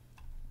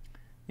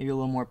 maybe a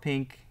little more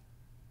pink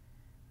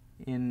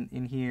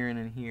in here and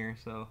in here.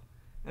 So,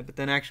 but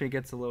then actually it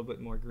gets a little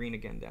bit more green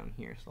again down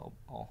here. So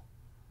I'll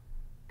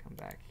come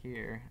back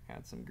here,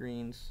 add some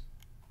greens.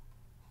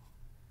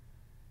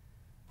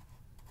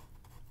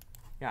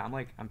 Yeah,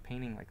 I'm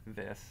painting like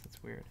this.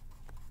 It's weird.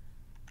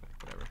 But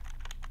whatever.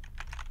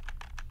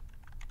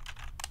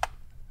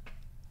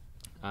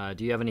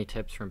 Do you have any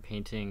tips from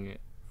painting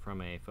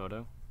from a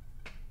photo?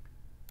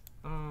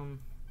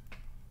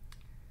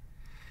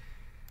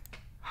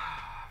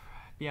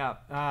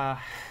 Yeah.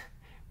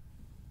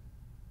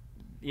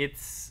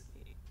 It's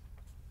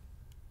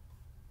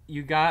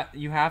you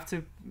have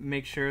to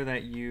make sure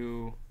that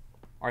you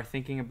are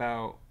thinking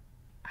about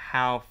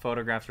how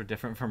photographs are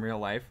different from real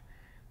life,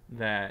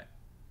 that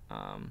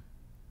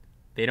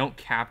they don't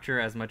capture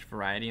as much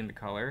variety in the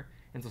color,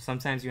 and so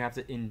sometimes you have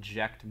to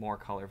inject more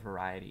color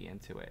variety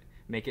into it,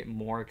 make it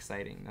more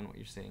exciting than what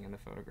you're seeing in the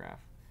photograph.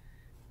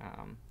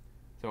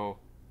 So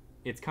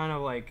it's kind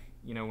of like,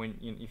 you know,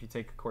 if you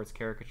take a Court's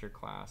caricature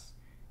class,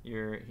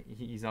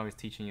 he's always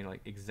teaching you to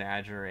like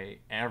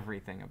exaggerate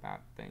everything about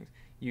things.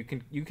 You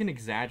can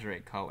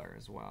exaggerate color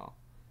as well,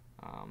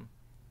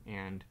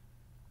 and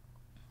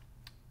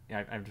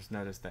yeah, I've just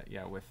noticed that,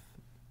 yeah, with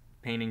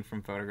painting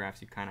from photographs,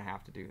 you kind of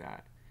have to do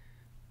that.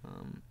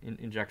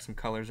 Inject some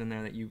colors in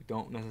there that you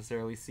don't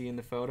necessarily see in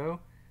the photo,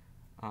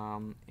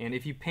 and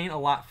if you paint a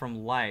lot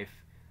from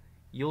life,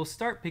 you'll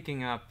start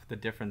picking up the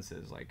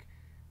differences, like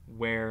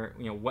where,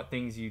 you know, what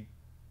things you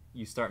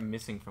start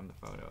missing from the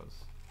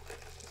photos.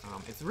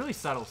 It's really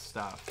subtle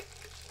stuff.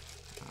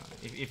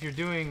 If you're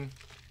doing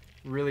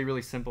really,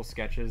 really simple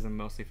sketches and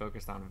mostly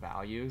focused on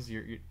values,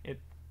 you're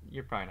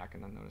probably not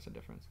going to notice a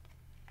difference.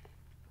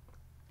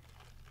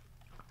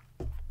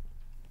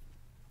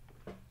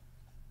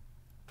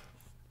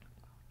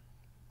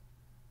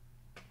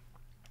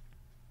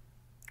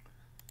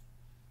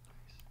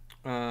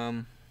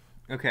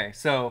 Okay,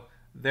 so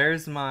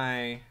there's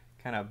my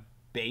kind of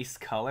base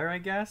color, I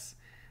guess.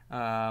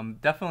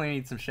 Definitely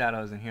need some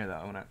shadows in here, though.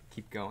 I'm going to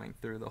keep going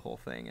through the whole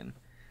thing.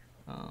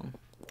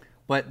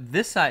 But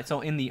this side, so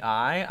in the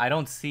eye, I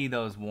don't see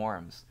those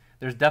warms.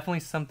 There's definitely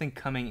something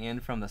coming in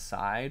from the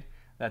side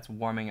that's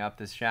warming up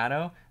this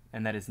shadow,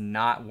 and that is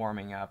not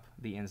warming up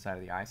the inside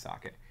of the eye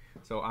socket.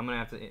 So I'm going to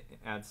have to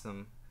add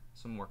some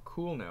more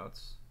cool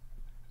notes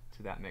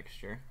to that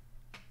mixture.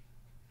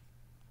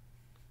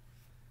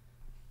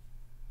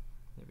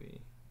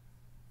 Maybe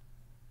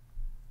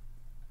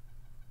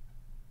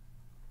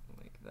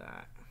like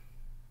that.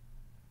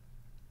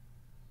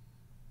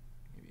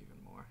 Maybe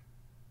even more.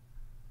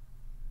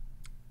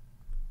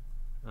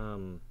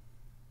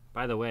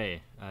 By the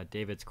way,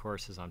 David's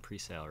course is on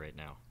pre-sale right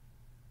now.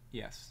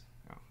 Yes.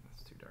 Oh,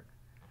 that's too dark.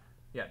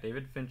 Yeah,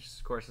 David Finch's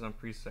course is on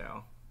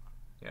pre-sale.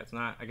 Yeah, it's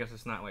not. I guess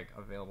it's not like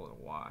available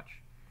to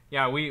watch.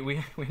 Yeah,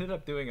 we ended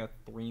up doing a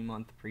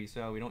 3-month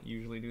pre-sale. We don't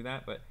usually do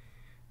that, but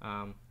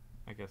I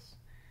guess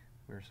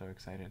we're so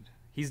excited.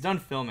 He's done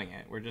filming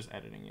it. We're just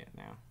editing it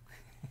now.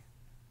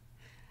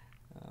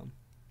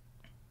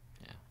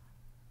 Yeah.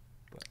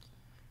 But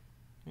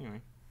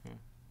anyway, yeah.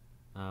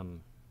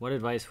 What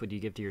advice would you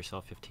give to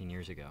yourself 15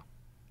 years ago?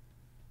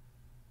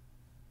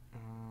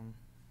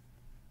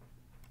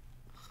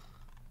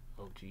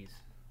 Oh, geez.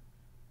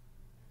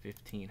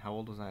 15. How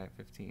old was I at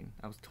 15?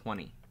 I was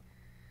 20.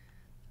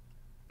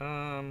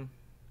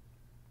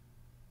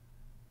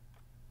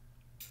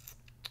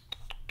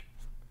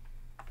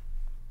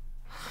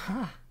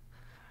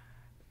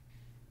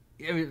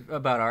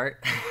 About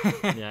art.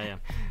 Yeah.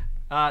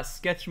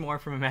 Sketch more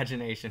from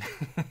imagination.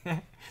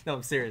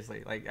 No,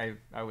 seriously. Like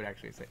I would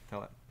actually say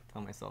tell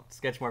myself,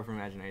 sketch more from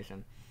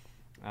imagination.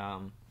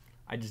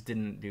 I just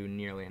didn't do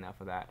nearly enough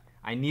of that.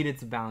 I needed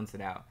to balance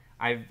it out.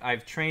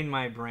 I've trained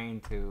my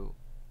brain to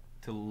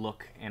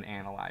look and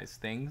analyze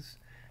things,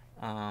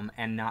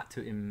 and not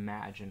to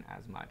imagine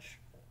as much.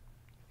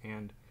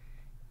 And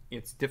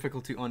it's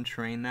difficult to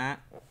untrain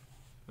that.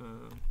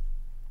 You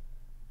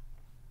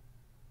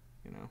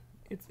know,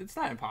 it's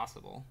not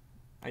impossible.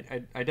 I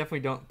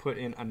definitely don't put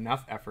in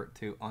enough effort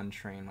to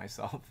untrain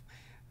myself.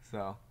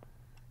 So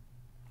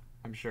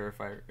I'm sure if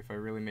I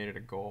really made it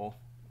a goal,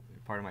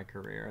 part of my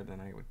career,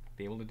 then I would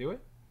be able to do it.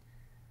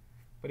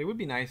 But it would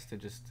be nice to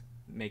just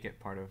make it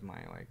part of my,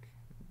 like,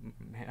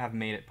 have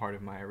made it part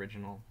of my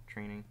original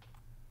training.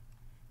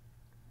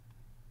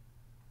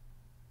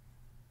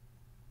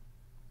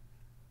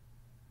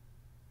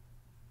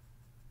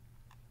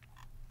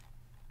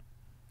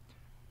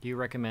 Do you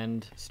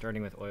recommend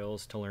starting with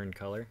oils to learn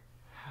color?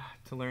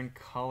 To learn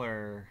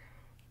color,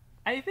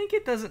 I think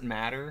it doesn't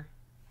matter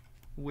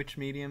which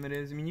medium it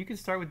is. I mean, you can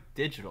start with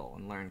digital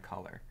and learn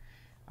color.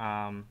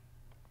 I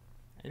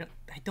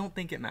don't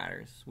think it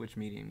matters which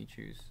medium you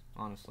choose,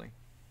 honestly.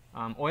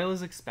 Oil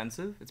is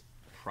expensive. It's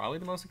probably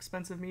the most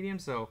expensive medium.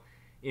 So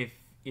if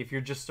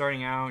you're just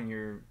starting out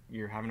and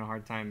you're having a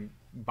hard time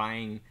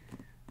buying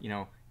you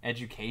know,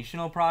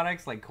 educational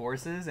products like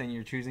courses, and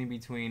you're choosing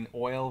between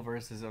oil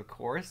versus a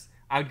course,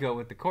 I would go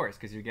with the course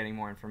because you're getting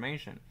more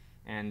information,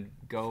 and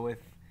go with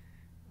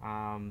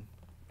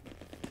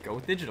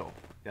digital.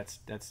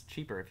 That's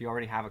cheaper. If you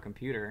already have a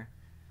computer,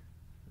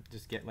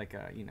 just get like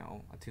a, you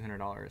know, a $200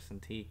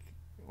 Cintiq,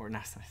 or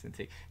not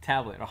Cintiq,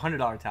 tablet, or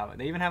 $100 tablet.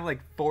 They even have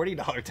like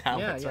 $40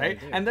 tablets, right?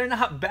 And they're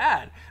not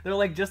bad. They're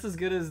like just as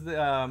good as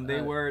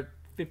they were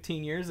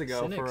 15 years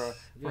ago. Sinix,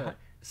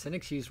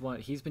 Sinix used one.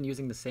 He's been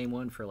using the same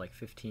one for like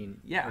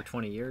 15 or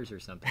 20 years or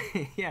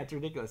something. Yeah, it's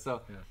ridiculous.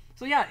 So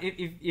yeah,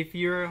 if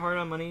you're hard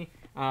on money,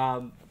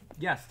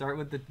 start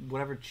with the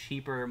whatever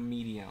cheaper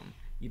medium.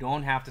 You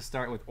don't have to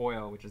start with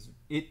oil, which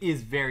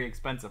is very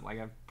expensive. Like,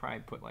 I've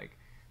probably put like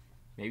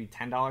maybe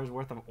 $10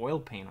 worth of oil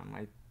paint on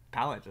my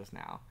palette just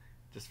now,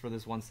 just for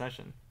this one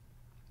session.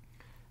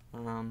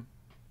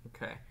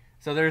 Okay,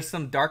 so there's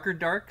some darker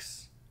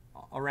darks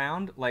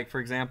around. Like, for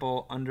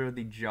example, under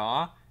the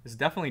jaw is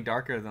definitely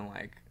darker than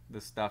like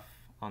the stuff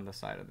on the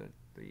side of the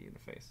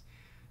face.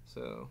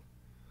 So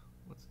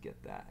let's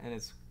get that, and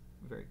it's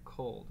very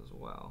cold as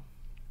well.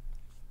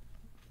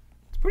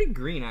 It's pretty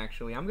green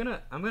actually. I'm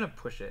gonna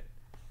push it.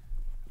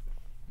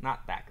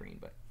 Not that green,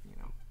 but you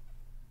know,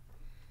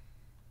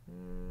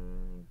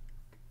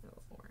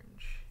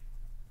 orange,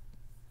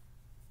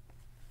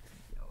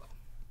 yellow.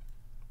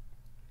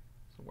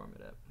 So warm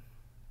it up.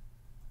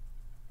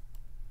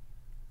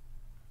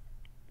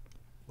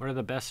 What are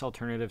the best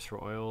alternatives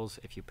for oils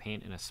if you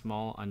paint in a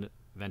small,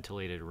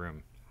 unventilated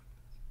room?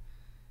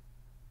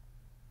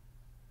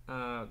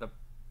 The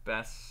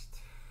best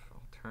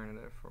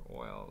alternative for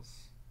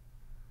oils.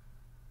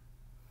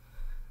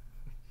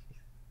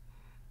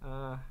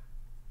 What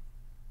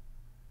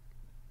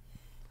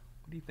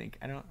do you think?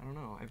 I don't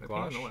know. I've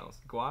painted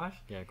oils. Gouache?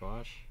 Yeah,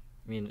 gouache.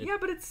 I mean, yeah,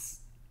 but it's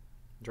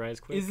dries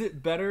quick. Is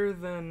it better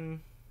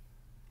than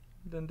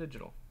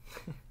digital?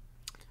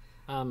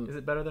 Is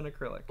it better than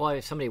acrylic? Well,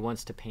 if somebody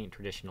wants to paint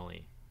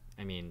traditionally,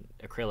 I mean,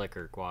 acrylic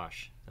or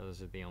gouache, those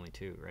are the only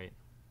two, right?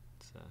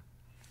 It's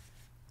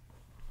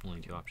only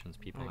two options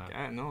people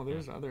have. No,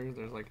 there's others.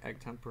 There's like egg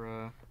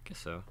tempera. I guess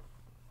so.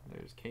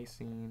 There's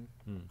casein.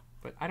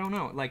 But I don't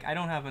know. Like, I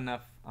don't have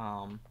enough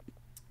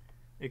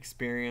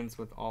experience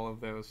with all of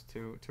those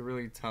to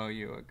really tell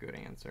you a good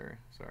answer.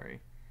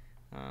 Sorry.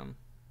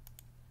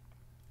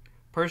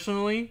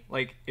 Personally,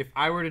 like, if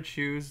I were to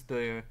choose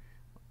the,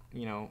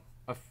 you know,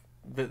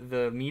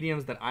 the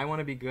mediums that I want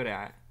to be good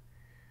at,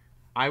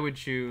 I would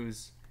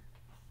choose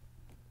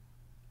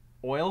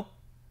oil,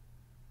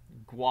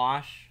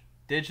 gouache,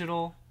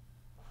 digital,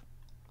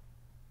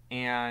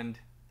 and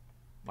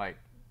like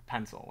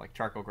pencil, like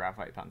charcoal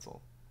graphite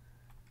pencil.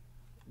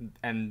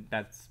 And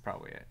that's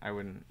probably it.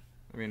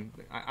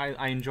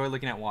 I enjoy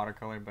looking at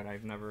watercolor, but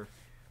I've never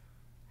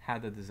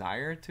had the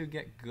desire to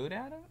get good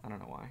at it. I don't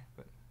know why,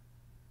 but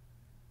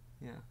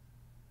yeah.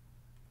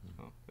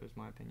 So there's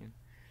my opinion.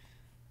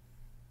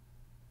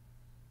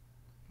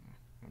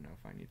 I don't know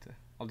if I need to.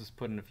 I'll just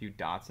put in a few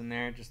dots in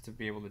there just to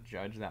be able to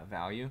judge that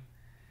value.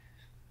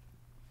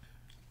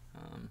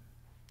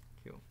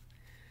 Cool.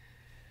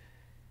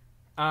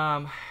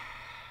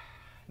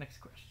 Next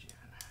question.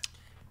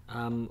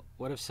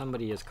 What if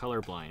somebody is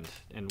colorblind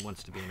and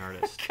wants to be an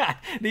artist? God,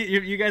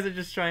 you guys are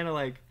just trying to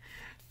like.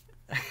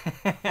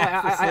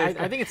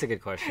 I think it's a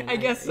good question. I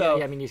guess so.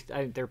 Yeah, I mean,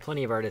 there are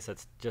plenty of artists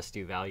that just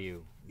do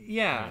value.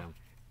 Yeah.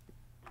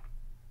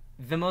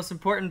 The most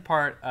important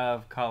part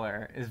of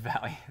color is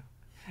value,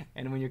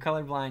 and when you're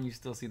colorblind, you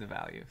still see the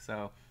value.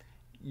 So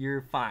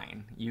you're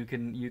fine. You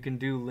can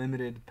do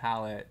limited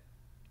palette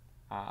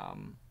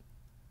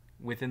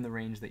within the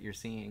range that you're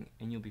seeing,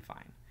 and you'll be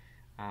fine.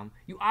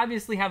 You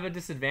obviously have a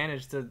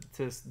disadvantage to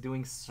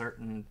doing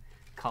certain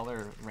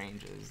color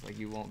ranges. Like,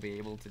 you won't be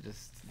able to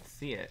just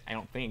see it, I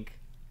don't think,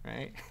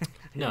 right?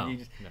 No.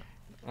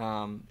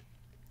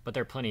 But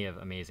there are plenty of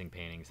amazing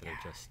paintings that are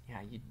just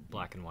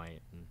black and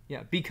white.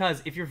 Yeah,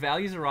 because if your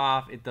values are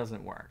off, it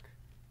doesn't work.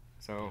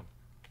 So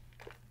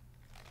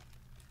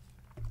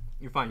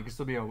you're fine. You can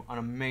still be an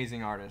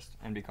amazing artist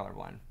and be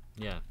colorblind.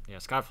 Yeah.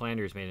 Scott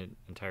Flanders made an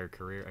entire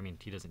career. I mean,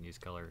 he doesn't use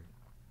color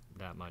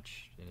that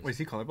much. Wait, is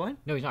he colorblind?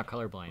 No, he's not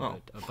colorblind.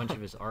 But a bunch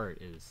of his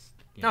art is.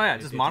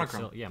 Just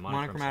monochrome.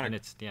 Monochromatic. And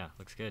it's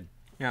looks good.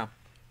 Yeah.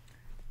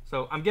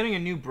 So I'm getting a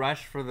new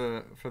brush for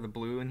the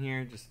blue in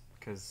here, just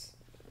because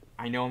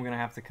I know I'm gonna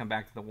have to come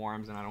back to the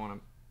warms, and I don't want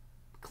to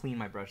clean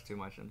my brush too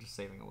much. I'm just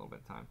saving a little bit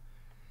of time.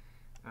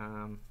 So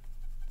I'm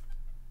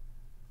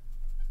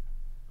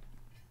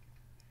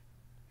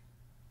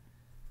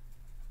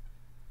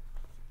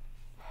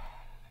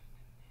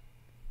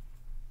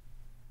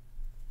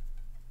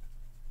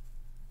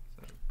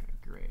gonna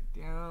gray it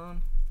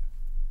down.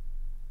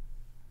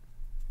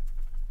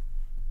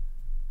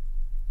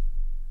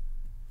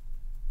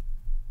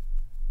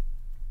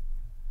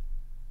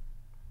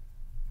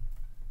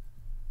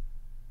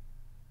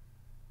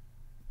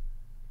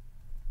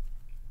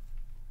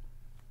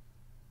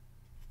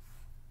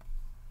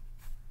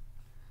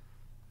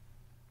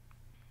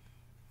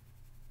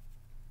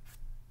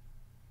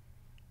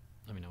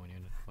 Let me know when you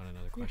want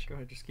another question. Go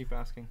ahead, just keep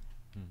asking.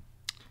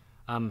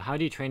 How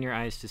do you train your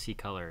eyes to see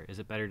color? Is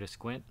it better to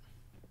squint?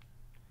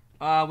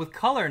 With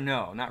color,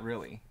 no, not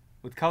really.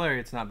 With color,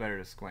 it's not better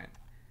to squint.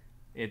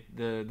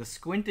 The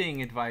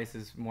squinting advice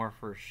is more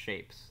for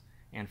shapes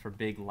and for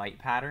big light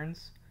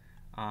patterns.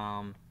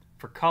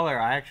 For color,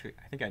 I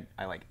think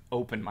I like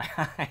open my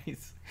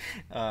eyes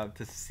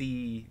to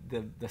see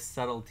the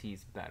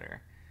subtleties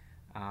better.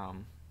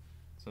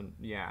 So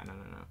yeah, no.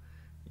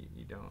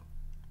 You don't.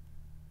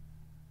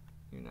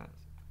 You're not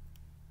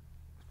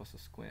supposed to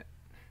squint.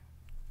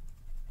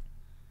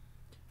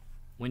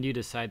 When do you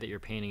decide that your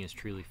painting is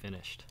truly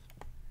finished?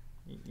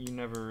 You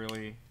never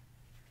really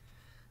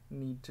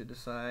need to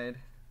decide.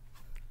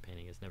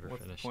 Painting is never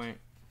finished. What's the point?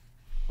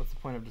 What's the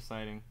point of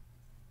deciding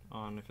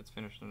on if it's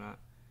finished or not?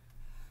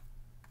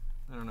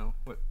 I don't know.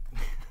 What?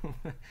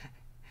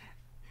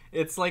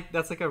 It's like,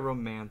 that's like a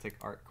romantic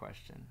art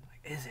question.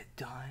 Like, is it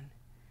done?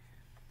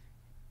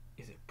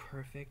 Is it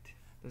perfect?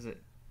 Does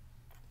it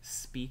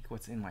speak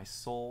what's in my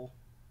soul?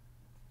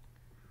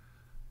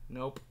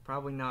 Nope,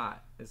 probably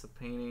not. It's a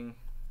painting.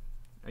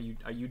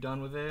 Are you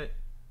done with it?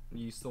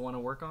 You still want to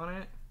work on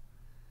it?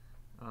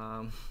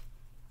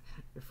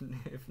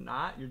 If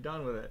not, you're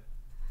done with it.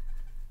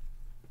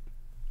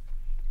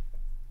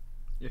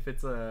 If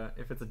it's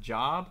a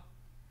job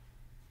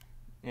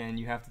and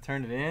you have to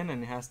turn it in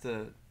and it has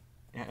to,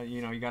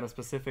 you got a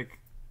specific,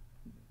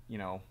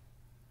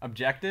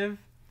 objective,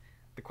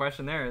 the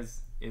question there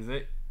is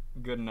it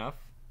good enough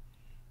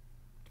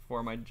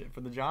for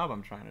the job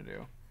I'm trying to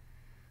do?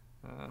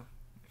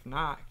 If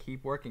not,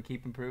 keep working,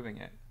 keep improving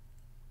it.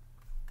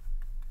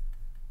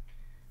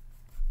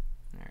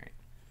 All right.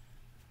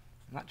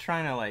 I'm not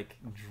trying to like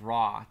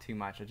draw too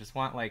much. I just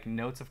want like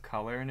notes of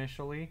color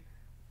initially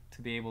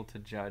to be able to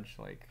judge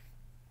like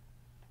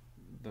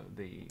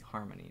the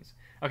harmonies.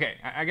 Okay,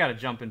 I gotta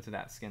jump into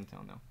that skin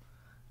tone though.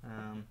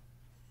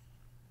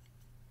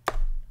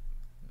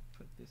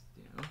 Put this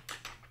down.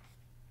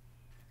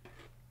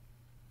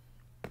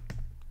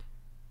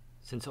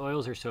 Since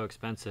oils are so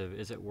expensive,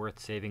 is it worth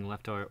saving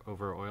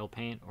leftover oil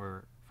paint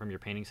or from your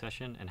painting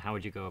session? And how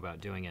would you go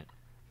about doing it?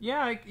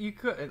 Yeah, you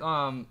could.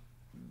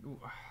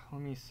 Let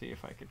me see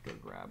if I could go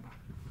grab.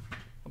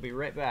 I'll be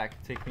right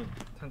back. Take me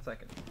 10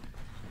 seconds.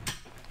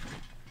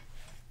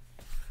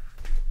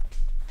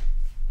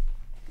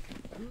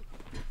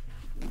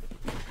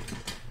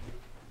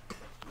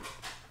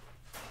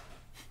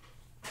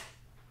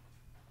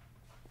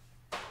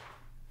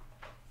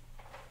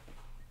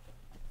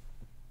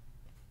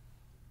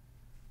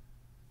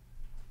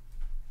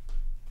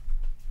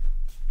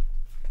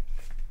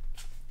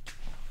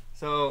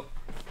 So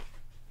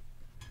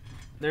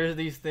there's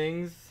these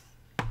things.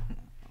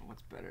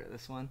 What's better,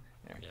 this one?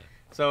 There. Yeah.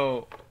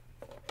 So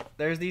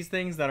there's these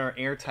things that are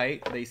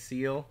airtight. They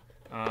seal.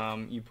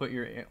 You put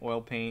your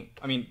oil paint.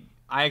 I mean,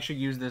 I actually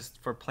use this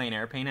for plein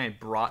air painting. I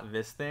brought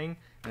this thing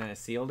and then I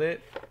sealed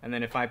it. And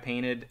then if I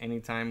painted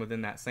anytime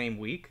within that same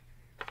week,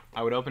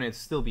 I would open it and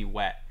still be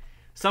wet.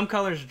 Some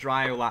colors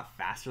dry a lot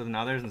faster than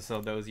others, and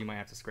so those you might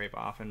have to scrape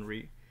off and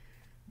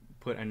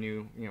put a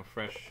new,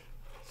 fresh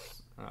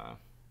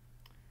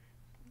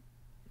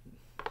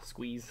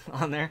squeeze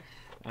on there.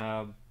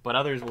 But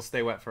others will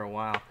stay wet for a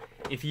while.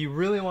 If you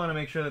really want to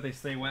make sure that they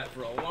stay wet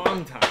for a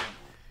long time,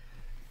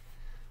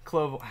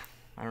 clove.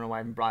 I don't know why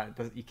I brought it,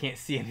 but you can't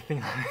see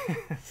anything on it.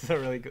 It's a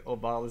really good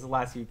old bottle. This will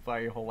last you for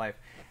your whole life.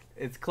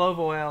 It's clove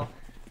oil.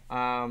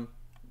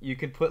 You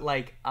can put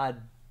like a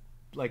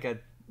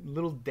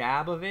little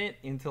dab of it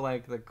into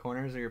like the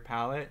corners of your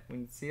palette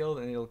when it's sealed,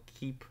 and it'll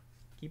keep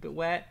it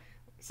wet.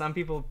 Some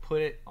people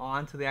put it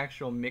onto the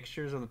actual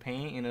mixtures of the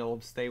paint, and it'll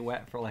stay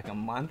wet for like a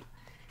month.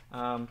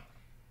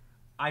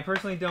 I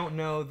personally don't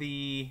know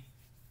the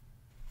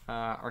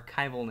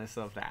archivalness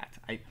of that.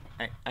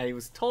 I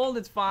was told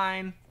it's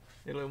fine.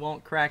 It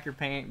won't crack your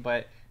paint,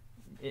 but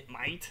it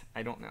might.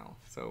 I don't know.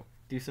 So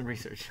do some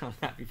research on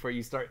that before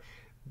you start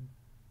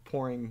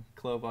pouring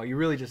clove oil. You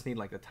really just need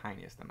like the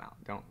tiniest amount.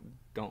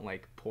 Don't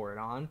like pour it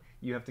on.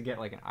 You have to get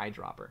like an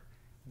eyedropper.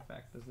 In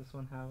fact, does this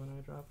one have an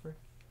eyedropper?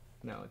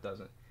 No, it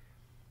doesn't.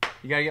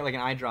 You gotta get like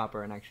an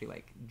eyedropper and actually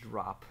like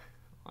drop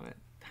on it,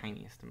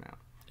 tiniest amount.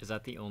 Is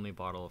that the only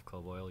bottle of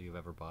clove oil you've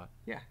ever bought?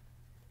 Yeah.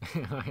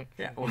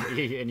 Yeah.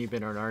 And you've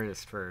been an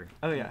artist for.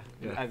 Oh yeah.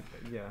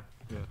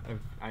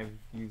 I've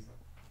used.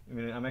 I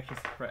mean, I'm actually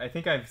surprised. I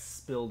think I've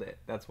spilled it.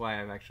 That's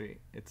why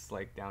it's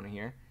like down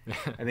here.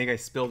 I think I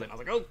spilled it. I was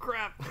like, oh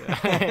crap.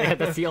 Yeah.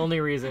 That's the only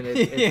reason.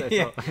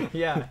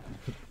 Yeah.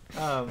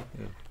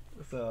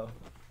 So,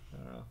 I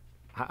don't know.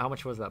 How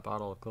much was that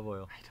bottle of clove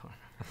oil? I don't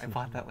remember. I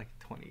bought that like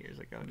 20 years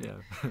ago. Dude.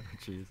 Yeah.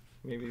 Jeez.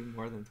 Maybe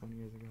more than 20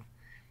 years ago.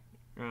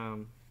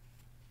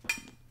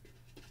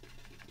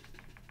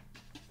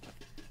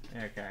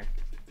 Okay.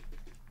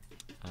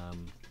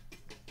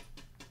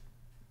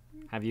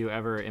 Have you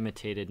ever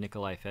imitated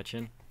Nikolai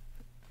Fechin?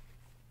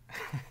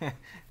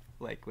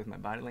 Like with my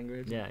body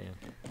language? Yeah.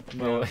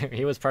 Well,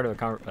 he was part of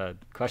a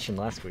question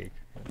last week.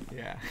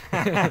 Yeah.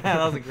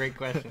 That was a great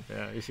question.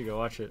 Yeah, you should go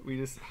watch it.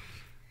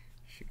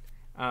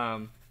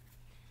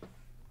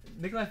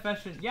 Nikolai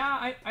Fechin.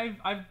 Yeah,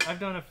 I've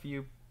done a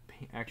few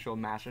actual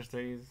master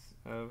studies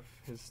of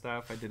his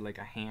stuff. I did like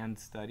a hand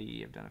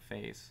study. I've done a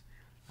face,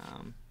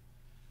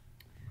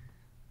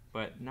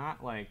 but not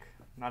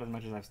as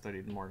much as I've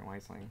studied Morgan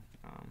Weisling.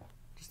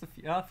 Just a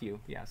few,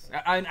 yes.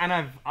 And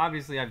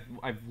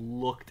I've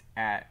looked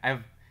at. I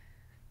have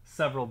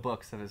several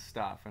books of his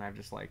stuff, and I've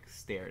just like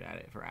stared at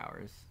it for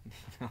hours,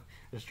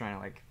 just trying to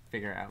like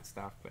figure out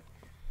stuff. But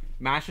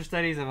master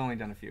studies, I've only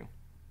done a few.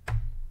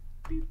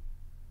 Beep.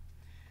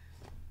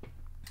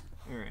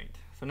 All right.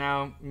 So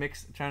now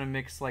trying to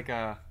mix like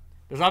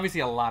there's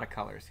obviously a lot of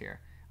colors here.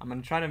 I'm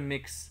gonna try to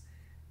mix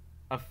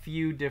a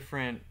few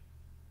different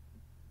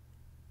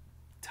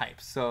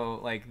types. So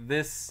like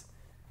this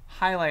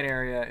highlight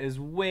area is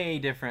way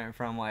different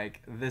from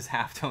like this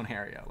halftone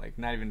area. Like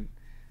not even,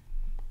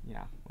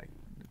 like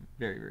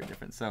very, very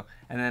different. So,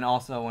 and then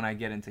also when I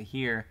get into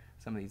here,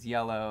 some of these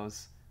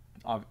yellows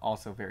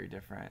also very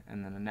different,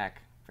 and then the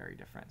neck very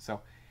different.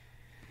 So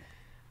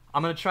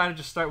I'm gonna try to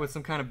just start with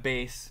some kind of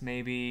base.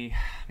 Maybe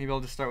I'll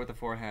just start with the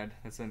forehead.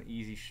 That's an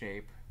easy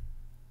shape.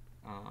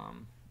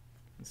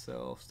 And so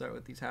I'll start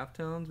with these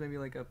halftones, maybe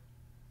like a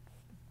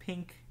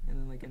pink and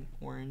then like an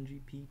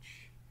orangey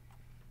peach.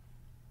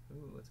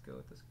 Ooh, let's go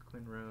with this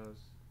Quinn Rose.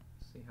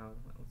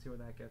 Let's see where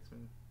that gets me.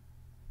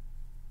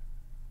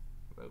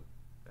 Whoa,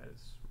 that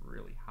is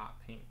really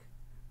hot pink.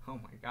 Oh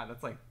my god,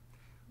 that's like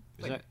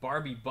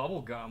Barbie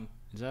bubble gum.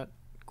 Is that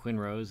Quinn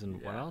Rose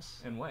and what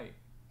else? And white.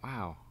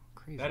 Wow,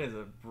 crazy. That is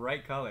a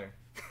bright color.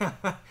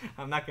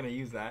 I'm not gonna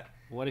use that.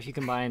 What if you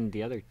combine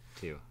the other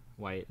two,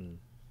 white and?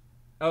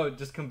 Oh,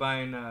 just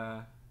combine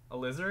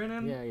alizarin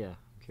in? Yeah, I'm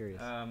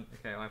curious.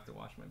 Okay, I'll have to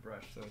wash my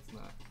brush so it's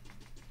not.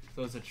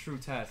 So it's a true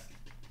test.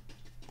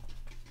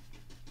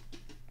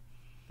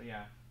 But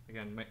yeah,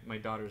 again, my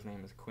daughter's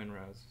name is Quinn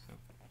Rose, so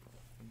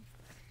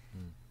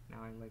now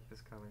I like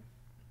this color.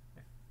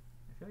 I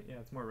feel like,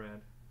 it's more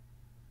red.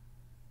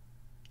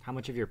 How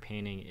much of your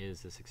painting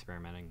is this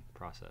experimenting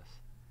process?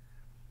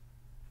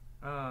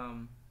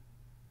 Of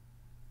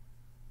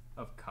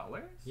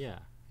colors? Yeah,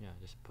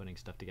 just putting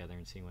stuff together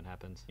and seeing what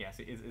happens. Yeah,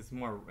 see, it's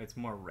more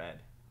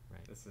red.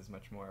 Right. This is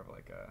much more of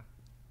like a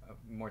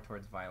more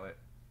towards violet.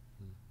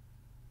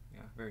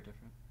 Yeah, very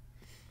different.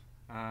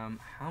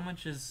 How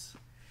much is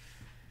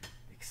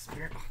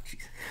experiment?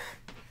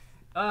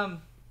 Oh,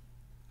 jeez.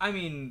 I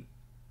mean,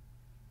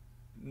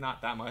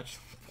 not that much.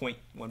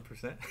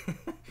 0.1%.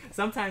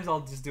 Sometimes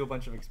I'll just do a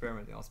bunch of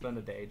experimenting. I'll spend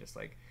a day just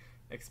like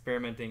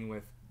experimenting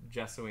with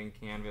gessoing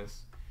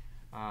canvas.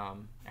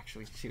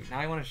 Actually, shoot. Now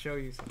I want to show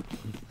you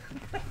something.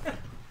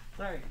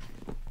 Sorry.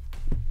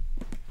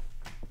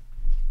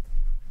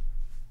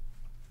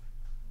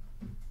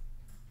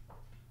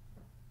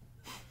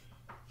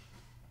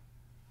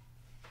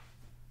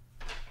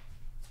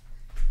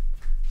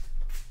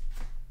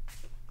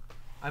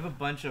 I have a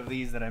bunch of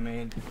these that I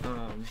made.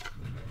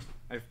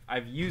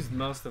 I've used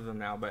most of them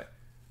now, but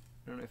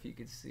I don't know if you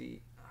could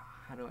see.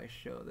 How do I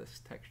show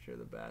this texture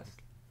the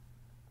best?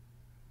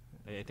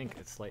 I think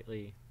it's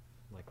slightly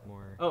like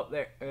more. Oh,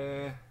 there.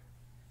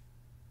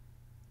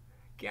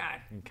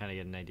 God. You can kind of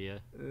get an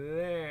idea.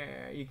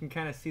 There, you can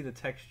kind of see the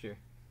texture.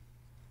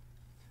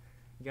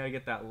 You gotta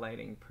get that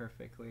lighting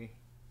perfectly.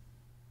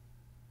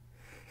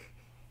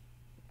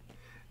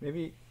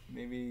 maybe.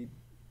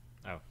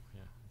 Oh,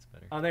 yeah, that's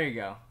better. Oh, there you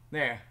go.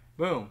 There,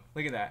 boom.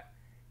 Look at that.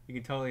 You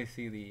can totally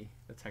see the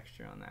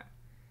texture on that.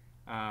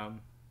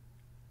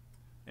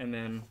 And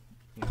then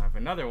I have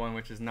another one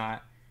which is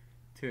not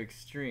too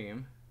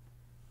extreme.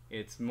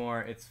 It's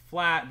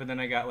flat, but then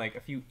I got like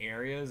a few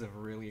areas of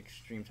really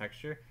extreme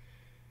texture.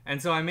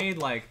 And so I made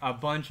like a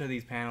bunch of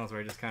these panels where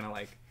I just kind of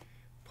like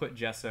put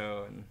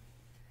gesso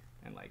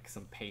and like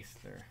some paste,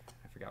 or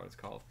I forgot what it's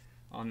called,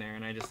 on there.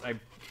 And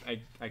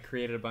I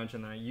created a bunch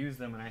and then I used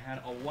them, and I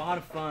had a lot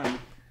of fun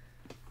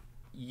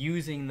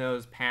using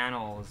those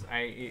panels.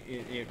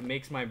 It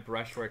makes my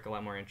brushwork a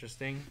lot more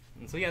interesting.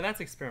 And so yeah,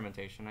 that's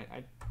experimentation.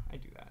 I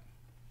do that.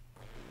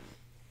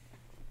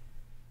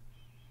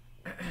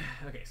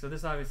 Okay, so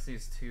this obviously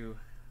is too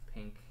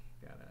pink.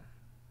 Gotta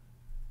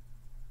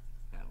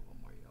add a little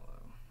more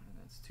yellow. And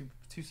that's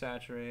too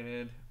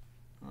saturated.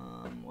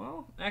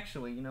 Well,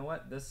 actually, you know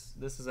what? This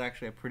is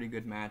actually a pretty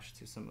good match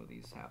to some of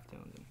these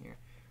halftones in here.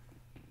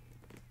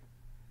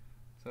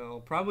 So I'll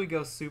probably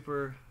go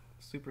super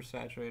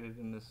saturated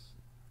in this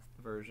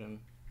version.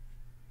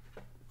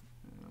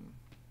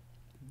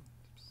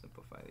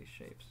 Simplify these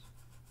shapes.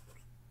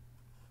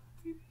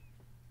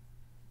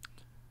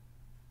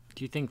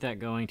 Do you think that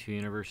going to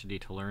university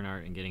to learn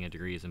art and getting a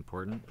degree is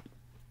important?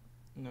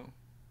 No.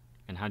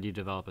 And how do you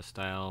develop a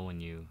style when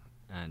you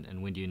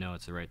and when do you know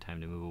it's the right time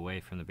to move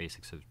away from the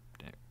basics of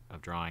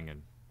drawing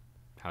and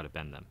how to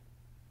bend them?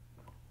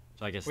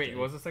 So I guess. Wait,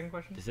 what was the second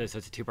question? So it's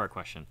a two-part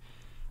question.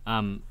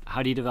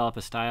 How do you develop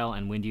a style,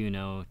 and when do you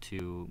know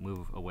to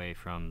move away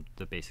from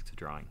the basics of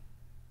drawing?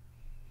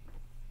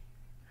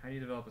 How do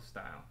you develop a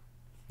style?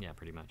 Yeah,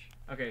 pretty much.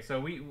 Okay,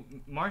 so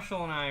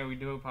Marshall and I, we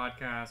do a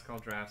podcast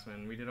called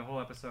Draftsman. We did a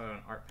whole episode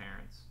on art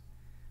parents.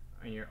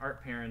 And your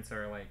art parents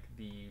are like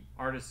the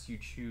artists you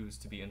choose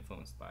to be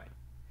influenced by.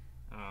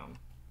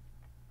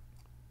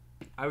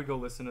 I would go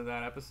listen to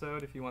that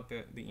episode if you want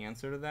the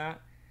answer to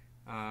that.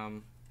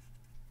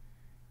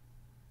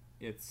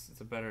 It's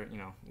a better, you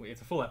know,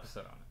 it's a full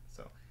episode on it.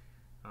 So,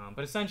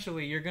 but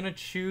essentially, you're gonna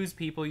choose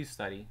people you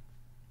study,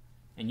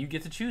 and you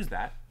get to choose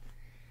that,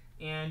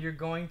 and you're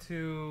going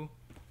to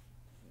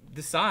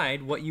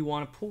decide what you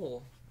want to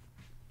pull,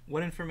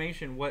 what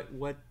information, what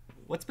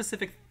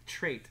specific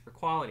trait or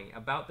quality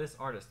about this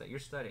artist that you're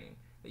studying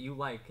that you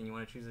like and you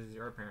want to choose as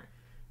your art parent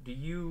do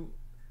you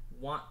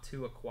want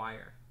to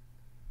acquire,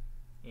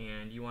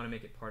 and you want to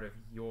make it part of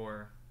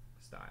your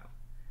style.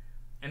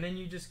 And then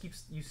you just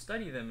you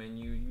study them, and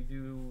you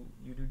do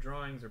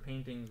drawings or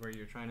paintings where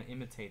you're trying to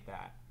imitate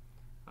that,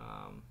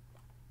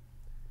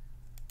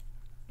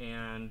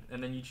 and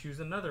then you choose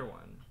another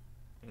one,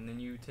 and then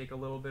you take a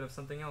little bit of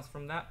something else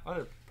from that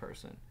other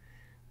person,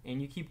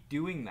 and you keep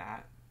doing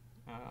that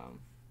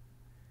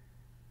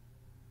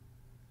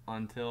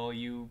until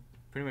you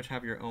pretty much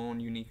have your own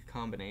unique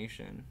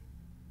combination.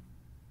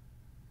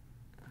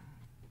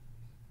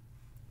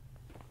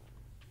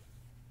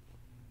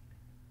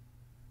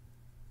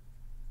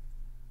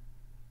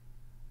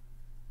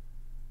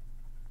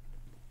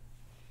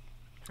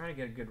 Trying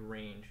to get a good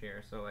range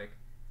here, so like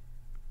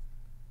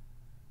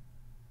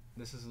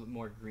this is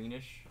more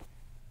greenish,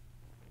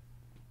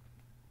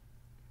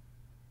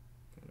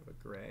 kind of a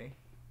gray.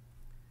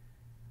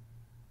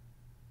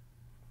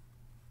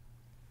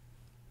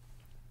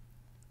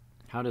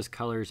 How does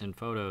color in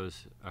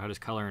photos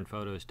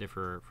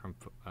differ from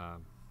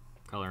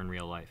color in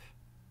real life?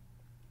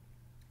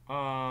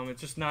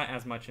 It's just not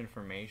as much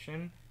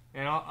information,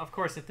 and of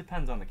course it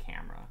depends on the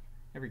camera.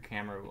 Every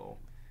camera will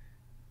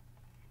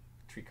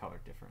treat color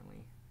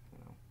differently, you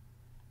know.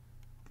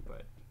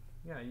 But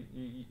yeah,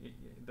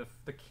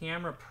 the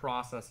camera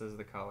processes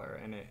the color,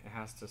 and it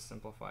has to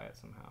simplify it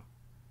somehow.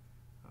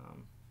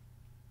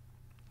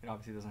 It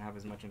obviously doesn't have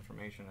as much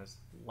information as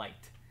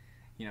light,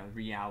 you know,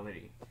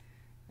 reality.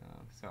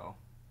 So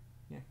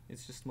yeah,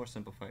 it's just more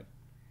simplified.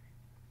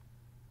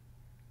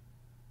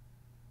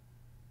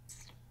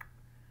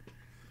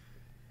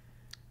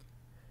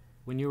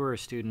 When you were a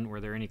student,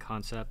 were there any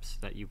concepts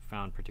that you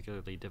found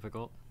particularly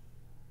difficult?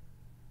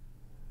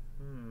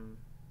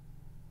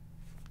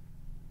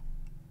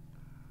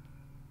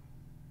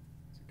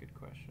 That's a good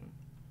question.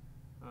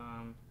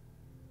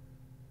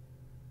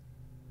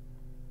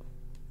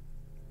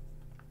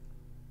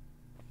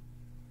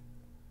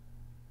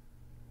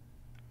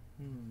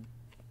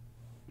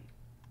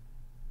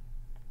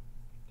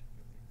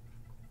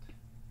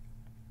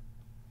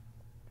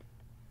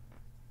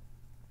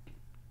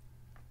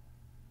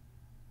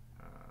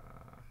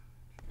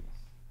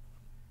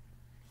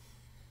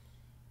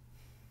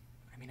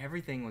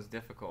 Everything was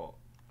difficult.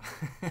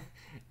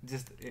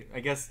 I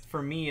guess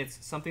for me,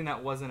 it's something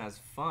that wasn't as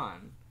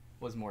fun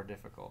was more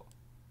difficult,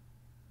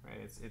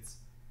 right?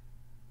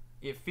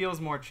 It feels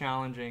more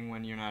challenging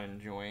when you're not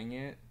enjoying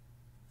it,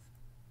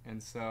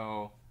 and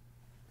so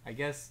I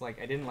guess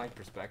like I didn't like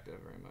perspective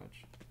very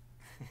much.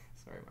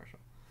 Sorry, Marshall.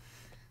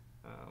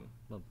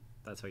 Well,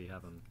 that's why you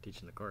have him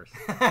teaching the course.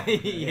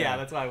 Yeah,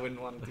 that's why I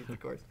wouldn't want to teach the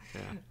course.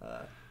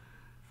 Yeah.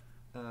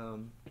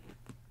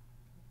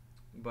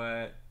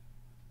 But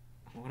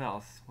what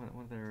else? What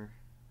other?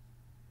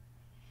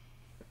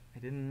 I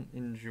didn't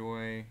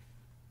enjoy.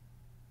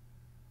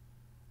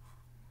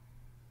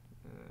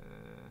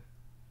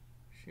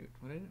 Shoot,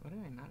 what did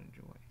I not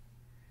enjoy?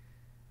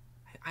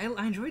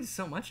 I enjoyed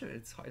so much of it.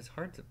 It's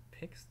hard to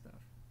pick stuff.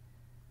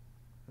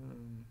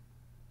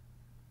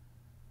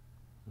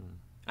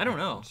 I don't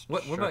know.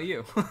 What about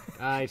you?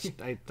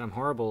 I'm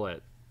horrible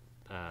at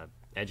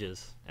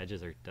edges.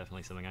 Edges are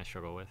definitely something I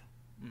struggle with.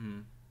 Mm-hmm.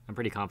 I'm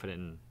pretty confident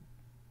in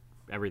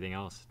everything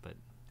else, but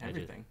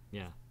everything.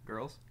 Edges, yeah.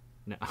 Girls?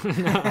 No.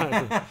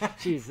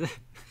 Jeez.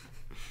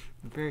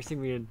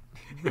 Embarrassing me.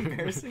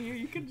 Embarrassing you?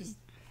 You could just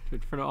in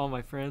front of all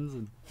my friends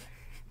and.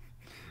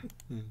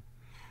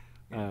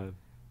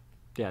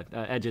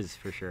 Edges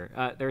for sure.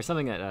 There was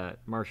something that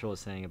Marshall was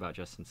saying about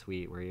Justin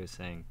Sweet, where he was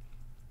saying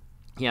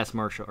he asked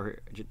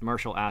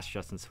Marshall asked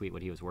Justin Sweet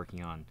what he was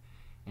working on,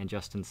 and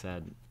Justin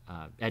said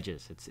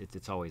edges.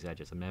 It's always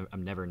edges.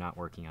 I'm never not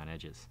working on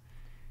edges.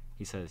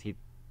 He says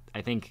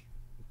I think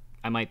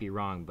I might be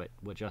wrong, but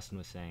what Justin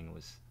was saying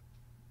was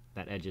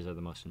that edges are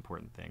the most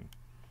important thing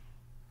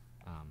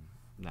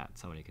that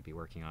somebody could be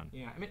working on.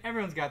 Yeah, I mean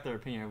everyone's got their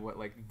opinion of what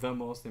like the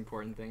most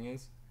important thing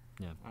is.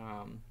 Yeah.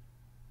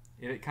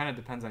 It kind of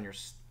depends on your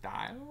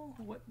style,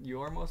 what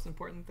your most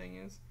important thing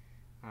is.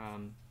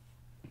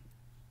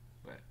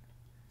 But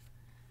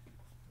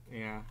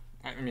yeah,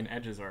 I mean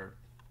edges are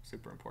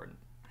super important.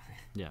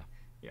 Yeah.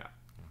 Yeah.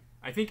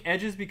 I think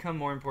edges become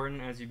more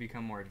important as you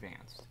become more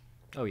advanced.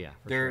 Oh yeah.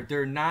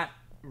 They're not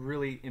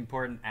really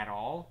important at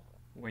all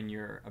when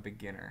you're a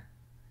beginner,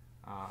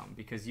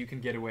 because you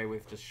can get away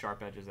with just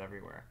sharp edges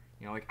everywhere.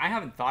 You know, like I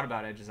haven't thought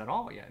about edges at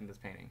all yet in this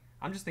painting.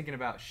 I'm just thinking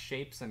about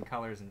shapes and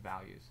colors and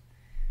values.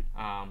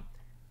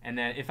 And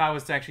then if I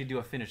was to actually do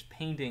a finished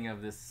painting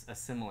of a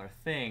similar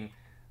thing,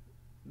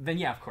 then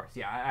yeah, of course,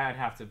 yeah, I'd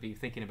have to be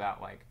thinking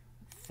about like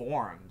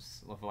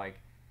forms of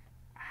like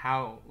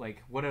how,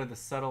 like, what are the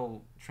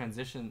subtle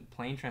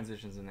plane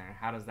transitions in there?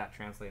 How does that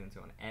translate into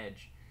an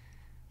edge?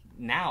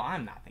 Now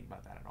I'm not thinking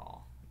about that at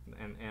all.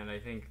 And I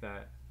think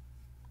that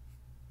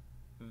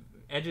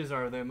edges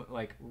are the,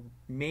 like,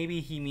 maybe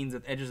he means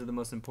that edges are the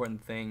most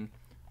important thing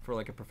for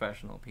like a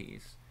professional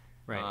piece.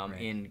 Right.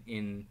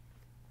 In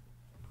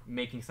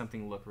making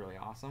something look really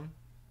awesome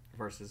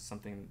versus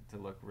something to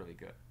look really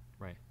good.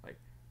 Right. Like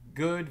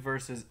good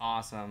versus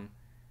awesome.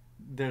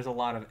 There's a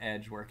lot of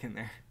edge work in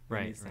there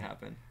that needs to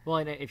happen. Well,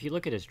 and if you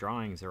look at his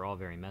drawings, they're all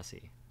very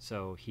messy.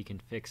 So he can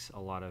fix a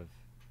lot of,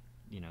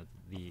 you know,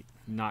 the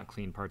not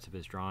clean parts of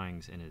his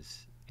drawings in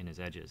his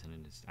edges and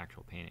in his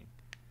actual painting.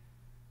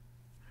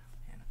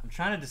 Man, I'm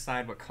trying to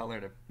decide what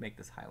color to make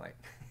this highlight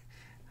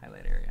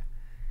area.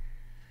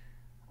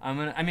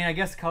 I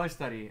guess color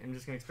study. I'm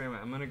just gonna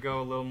experiment. I'm gonna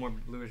go a little more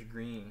bluish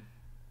green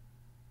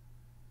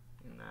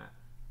in that.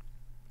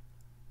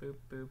 Boop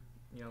boop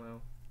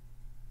yellow.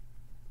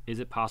 Is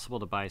it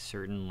possible to buy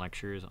certain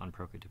lectures on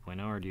Proko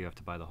 2.0, or do you have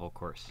to buy the whole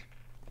course?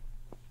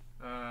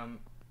 Right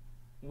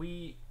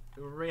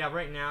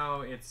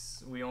now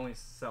we only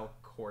sell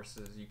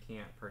courses. You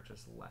can't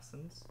purchase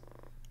lessons.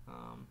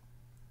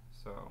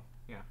 So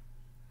yeah.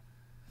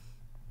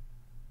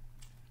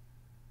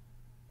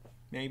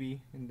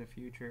 Maybe in the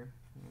future,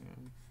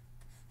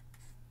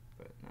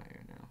 but not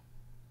right now.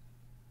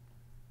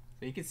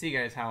 So you can see,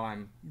 guys, how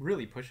I'm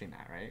really pushing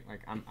that, right?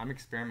 Like I'm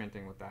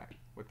experimenting with that,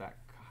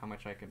 how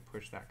much I can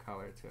push that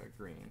color to a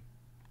green.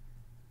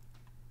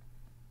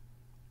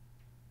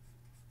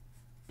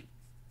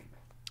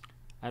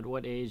 At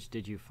what age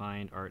did you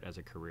find art as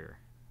a career?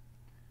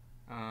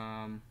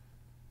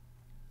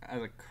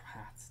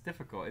 It's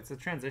difficult. It's a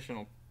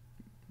transitional.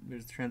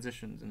 There's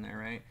transitions in there,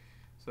 right?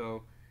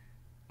 So,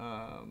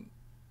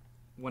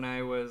 when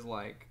I was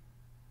a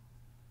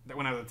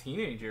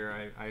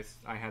teenager,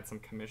 I had some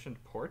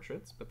commissioned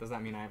portraits, but does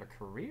that mean I have a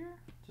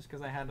career just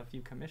because I had a few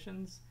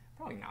commissions?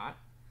 Probably not.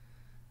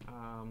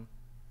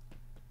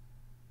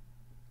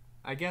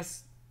 I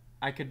guess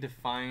I could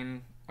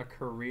define a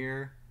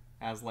career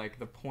as like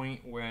the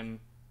point when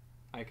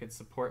I could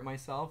support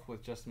myself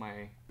with just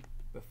the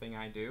thing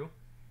I do,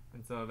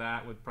 and so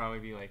that would probably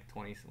be like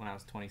when I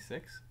was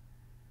 26.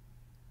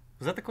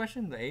 Was that the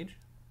question? The age?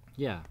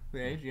 Yeah. The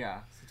age?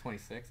 Yeah. So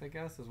 26, I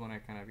guess, is when I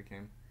kind of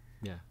became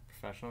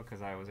professional,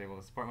 because I was able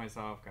to support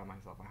myself, got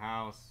myself a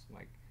house,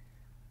 like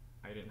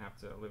I didn't have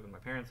to live with my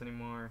parents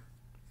anymore.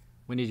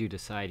 When did you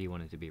decide you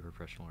wanted to be a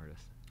professional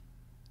artist?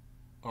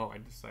 Oh, I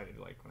decided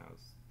like when I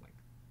was like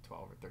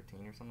 12 or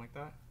 13 or something like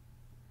that.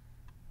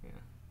 Yeah.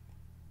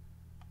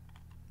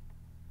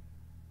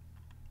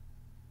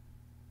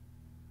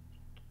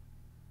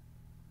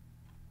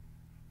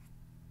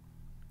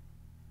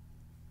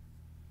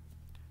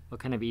 What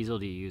kind of easel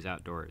do you use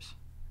outdoors?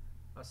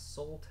 A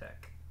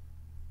Soltech.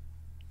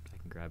 I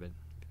can grab it.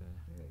 Yeah,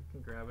 you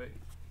can grab it.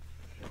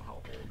 Show how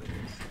old it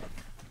is.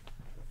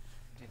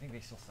 Do you think they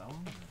still sell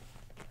them?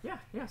 Yeah,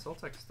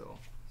 Soltech's still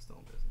in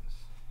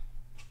business.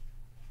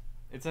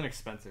 It's an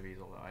expensive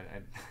easel though.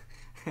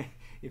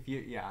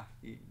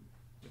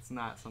 It's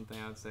not something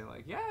I would say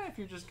like, if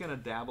you're just gonna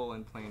dabble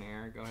in plein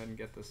air, go ahead and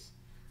get this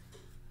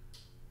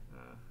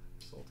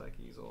Soltech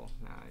easel.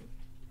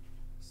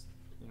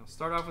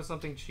 Start off with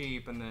something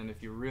cheap, and then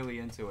if you're really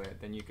into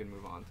it, then you can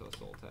move on to a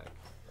Soltech.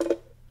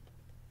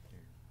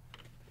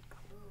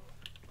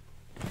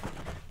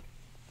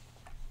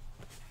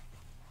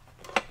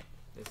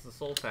 It's the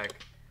Soltech.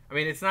 I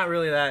mean, it's not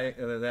really that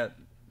what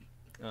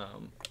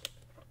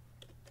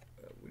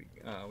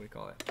do you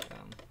call it?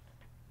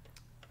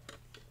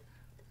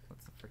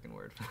 What's the freaking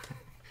word?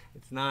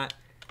 It's not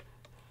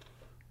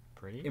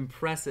pretty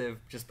impressive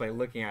just by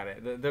looking at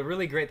it. The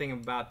really great thing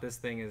about this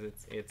thing is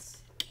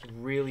it's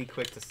really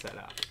quick to set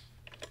up.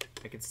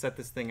 I could set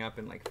this thing up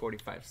in like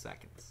 45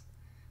 seconds.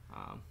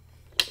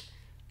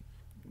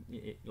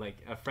 Like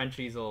a French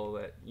easel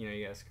that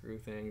you gotta screw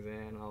things in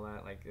and all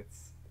that. Like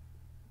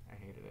I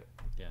hated it.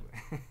 Yeah.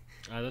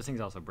 Those things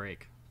also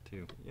break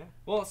too. Yeah.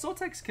 Well,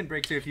 Soltex can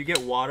break too. If you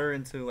get water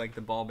into like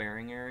the ball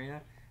bearing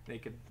area, they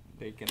can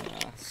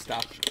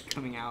stop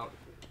coming out.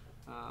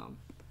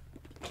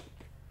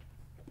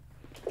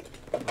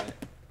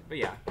 But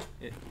yeah,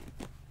 it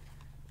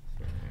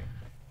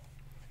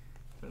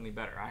certainly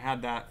better. I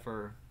had that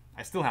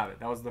I still have it.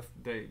 That was the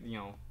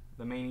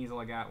main easel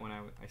I got when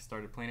I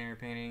started plein air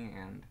painting,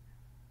 and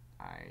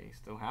I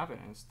still have it,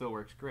 and it still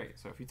works great.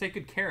 So if you take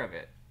good care of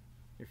it,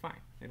 you're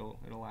fine. It'll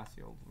last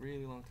you a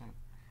really long time.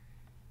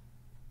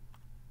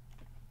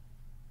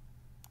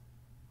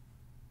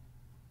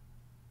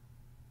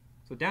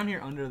 So down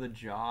here under the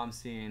jaw, I'm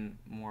seeing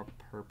more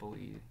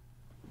purpley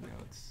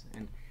notes,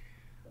 and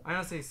I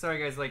honestly, sorry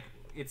guys, like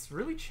it's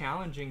really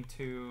challenging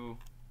to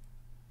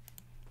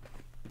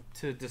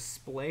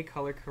display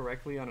color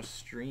correctly on a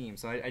stream.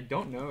 So I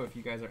don't know if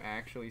you guys are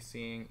actually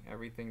seeing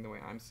everything the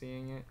way I'm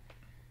seeing it.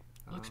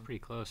 It looks pretty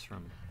close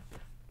from,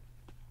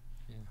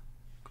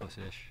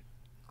 close-ish.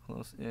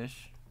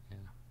 Close-ish.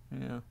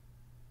 Yeah.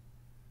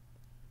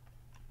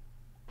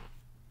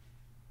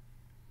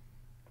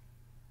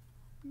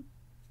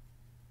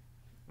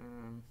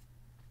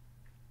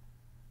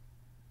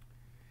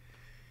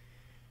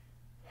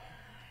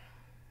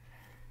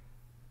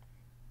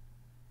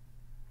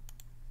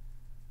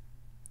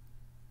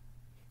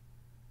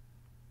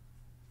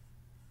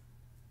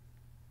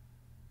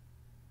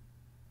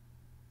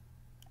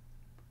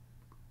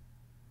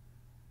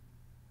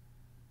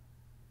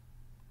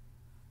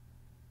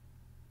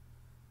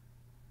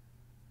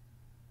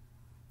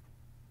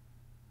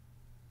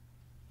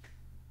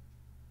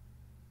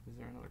 Is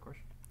there another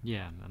question?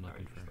 Yeah, I'm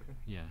looking for.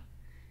 Yeah.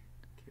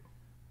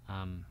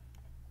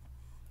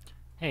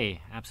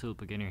 Hey, absolute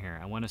beginner here.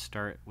 I want to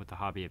start with the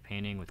hobby of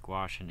painting with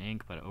gouache and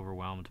ink, but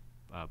overwhelmed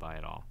by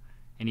it all.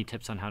 Any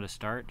tips on how to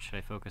start? Should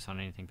I focus on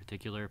anything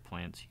particular?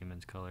 Plants,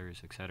 humans,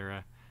 colors,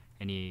 etc.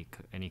 Any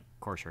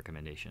course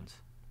recommendations?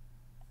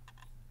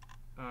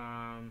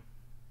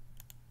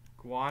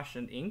 Gouache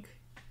and ink.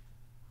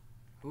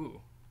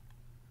 Ooh.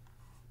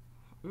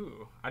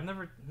 I've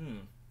never.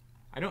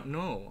 I don't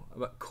know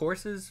about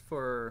courses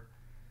for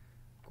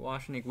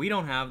gouache and ink. We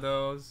don't have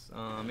those.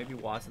 Maybe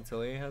Watts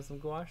Atelier has some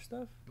gouache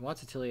stuff.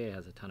 Watts Atelier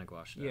has a ton of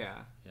gouache stuff.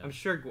 Yeah. I'm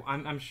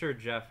sure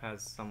Jeff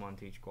has someone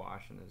teach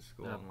gouache in his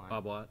school online.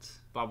 Bob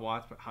Watts. But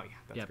oh yeah,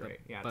 that's great.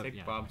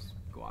 Take Bob's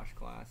gouache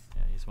class.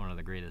 Yeah, he's one of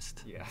the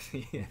greatest. Yeah.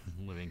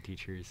 Living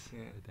teachers.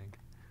 Yeah. I think.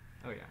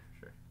 Oh yeah,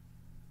 sure.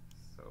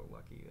 So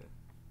lucky to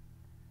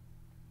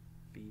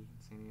be in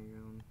San Diego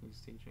and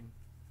he's teaching.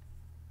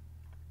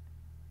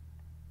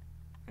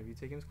 Have you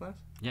taken his class?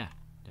 Yeah,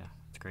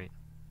 it's great.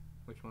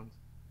 Which ones?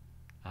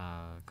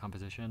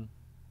 Composition.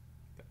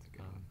 That's a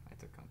good one. I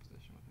took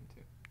composition with him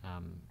too.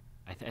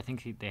 I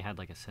think they had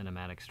like a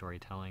cinematic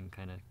storytelling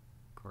kind of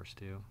course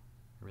too.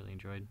 I really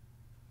enjoyed.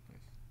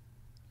 Nice.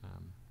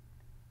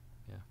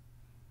 Yeah.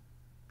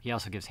 He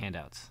also gives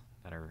handouts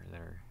that are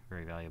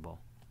very valuable.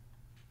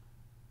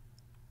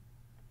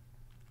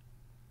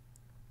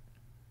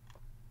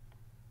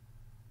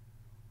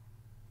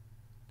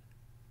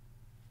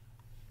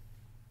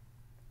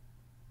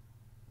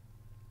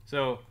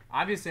 So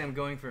obviously I'm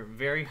going for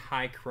very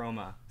high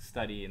chroma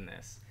study in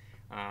this.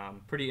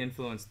 Pretty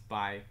influenced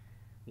by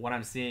what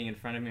I'm seeing in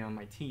front of me on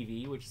my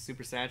TV, which is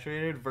super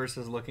saturated,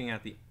 versus looking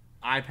at the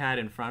iPad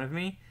in front of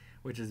me,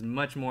 which is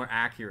much more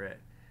accurate.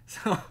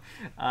 So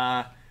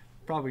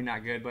probably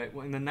not good, but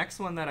in the next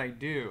one that I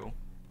do,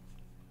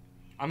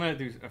 I'm going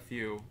to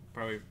do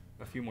probably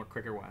a few more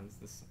quicker ones.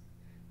 This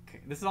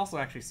is also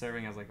actually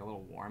serving as like a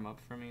little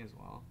warm-up for me as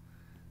well.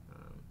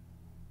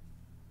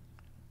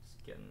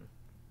 Just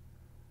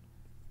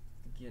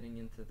getting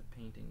into the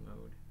painting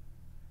mode.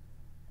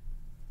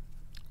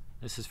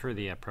 This is for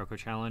the Proko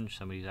challenge.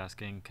 Somebody's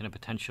asking, can a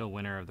potential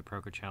winner of the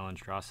Proko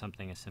challenge draw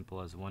something as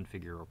simple as one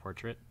figure or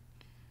portrait?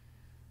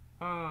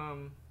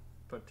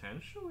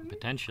 Potentially.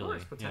 Potentially.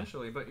 Of course,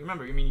 potentially. Yeah. But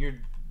remember,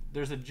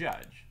 there's a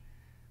judge.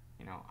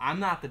 I'm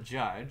not the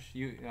judge.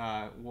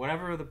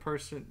 Whatever the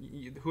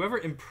person,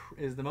 whoever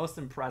is the most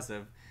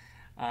impressive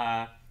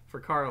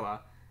for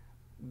Karla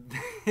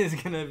is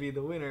gonna be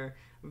the winner.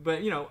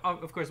 But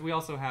of course, we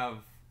also have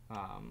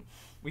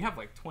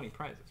like 20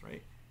 prizes,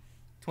 right?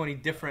 20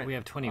 different. We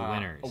have 20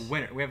 winners.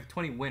 We have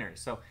 20 winners.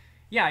 So,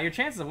 yeah, your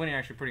chances of winning are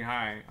actually pretty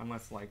high,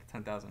 unless like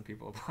 10,000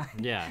 people apply.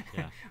 Yeah.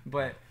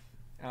 But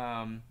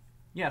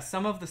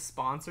some of the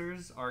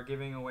sponsors are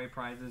giving away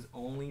prizes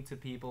only to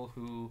people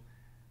who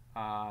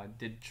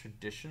did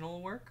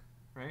traditional work,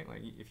 right?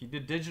 Like if you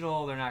did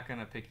digital, they're not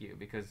gonna pick you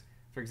because,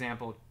 for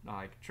example,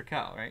 like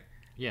Trekell, right?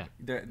 Yeah.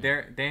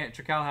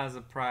 Trekell has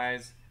a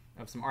prize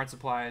of some art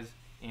supplies.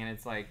 And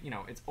it's like,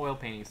 it's oil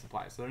painting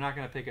supplies. So they're not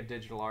going to pick a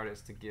digital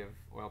artist to give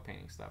oil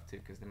painting stuff to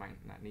because they might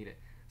not need it.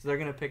 So they're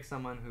going to pick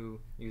someone who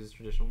uses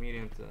traditional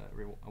medium to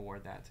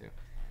award that to.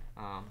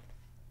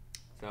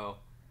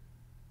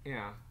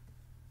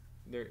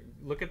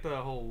 Look at the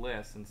whole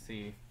list and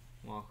see,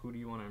 well, who do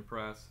you want to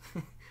impress?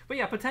 But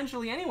yeah,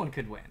 potentially anyone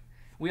could win.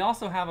 We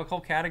also have a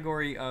whole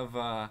category of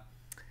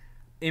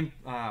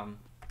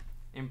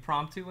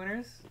impromptu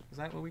winners. Is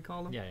that what we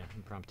call them? Yeah,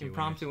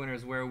 impromptu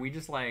winners where we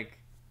just like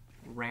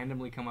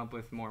randomly come up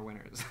with more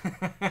winners.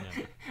 Yeah.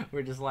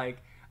 We're just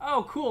like,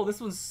 oh cool, this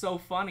one's so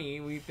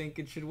funny, we think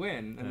it should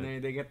win,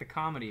 and they get the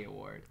comedy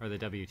award or the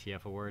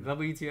WTF award.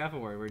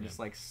 We're just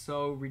like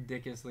so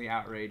ridiculously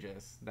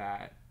outrageous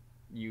that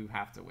you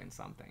have to win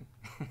something.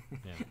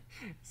 Yeah.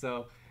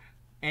 So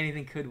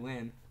anything could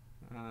win.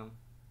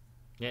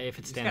 If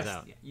it stands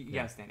out. You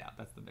gotta stand out.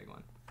 That's the big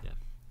one. Yeah.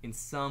 In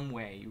some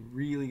way, you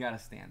really gotta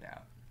stand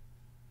out.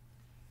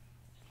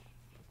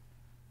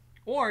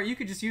 Or you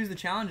could just use the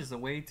challenge as a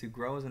way to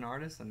grow as an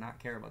artist and not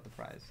care about the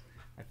prize.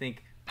 I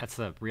think that's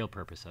the real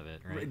purpose of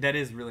it, right? That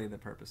is really the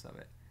purpose of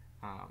it,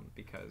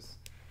 because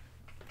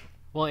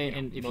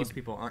if most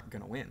people aren't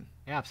going to win.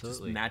 Yeah,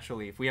 absolutely. Just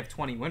naturally, if we have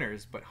 20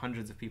 winners but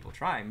hundreds of people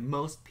try,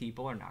 most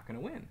people are not going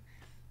to win.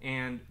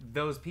 And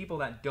those people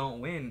that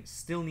don't win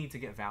still need to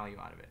get value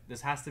out of it.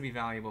 This has to be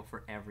valuable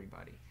for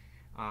everybody.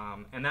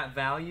 And that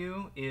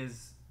value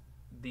is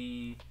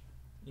the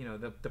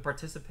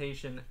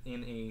participation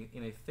in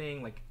a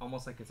thing, like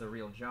almost like it's a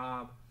real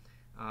job,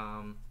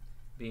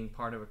 being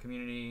part of a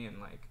community, and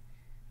like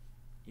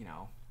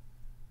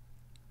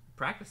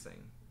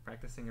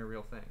practicing a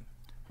real thing.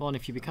 Well, and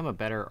if you become a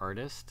better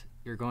artist,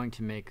 you're going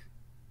to make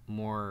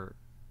more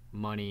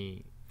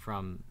money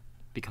from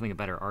becoming a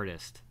better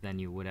artist than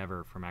you would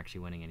ever from actually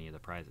winning any of the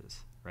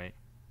prizes, right?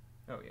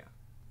 Oh yeah.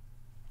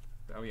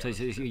 Oh yeah. So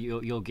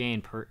you'll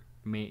gain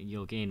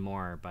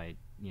more by,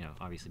 you know,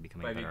 obviously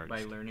becoming a better artist.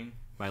 By learning.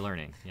 By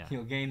learning, yeah.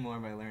 You'll gain more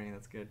by learning.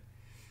 That's good.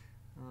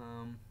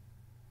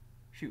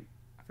 Shoot,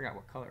 I forgot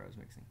what color I was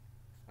mixing.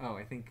 Oh,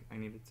 I think I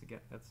needed to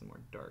add some more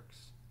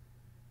darks.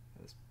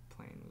 This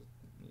plane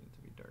needed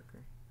to be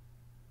darker.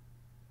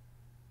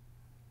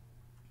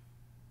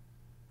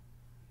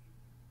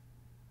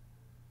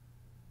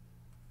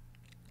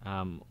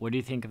 What do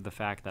you think of the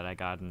fact that I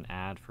got an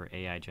ad for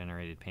AI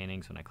generated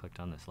paintings when I clicked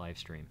on this live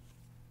stream?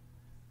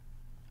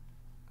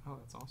 Oh,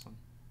 that's awesome.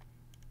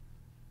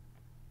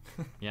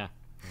 Yeah.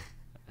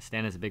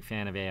 Stan is a big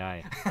fan of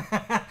AI.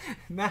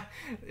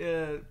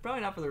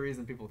 Probably not for the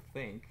reason people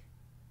think.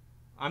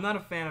 I'm not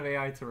a fan of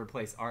AI to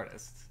replace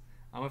artists.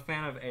 I'm a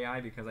fan of AI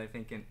because I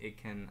think it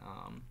can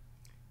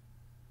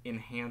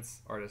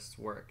enhance artists'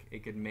 work.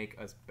 It could make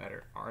us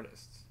better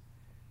artists.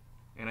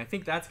 And I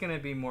think that's going to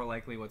be more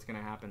likely what's going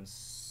to happen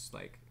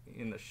like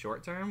in the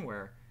short term,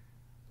 where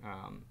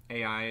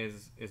AI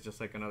is just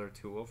like another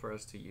tool for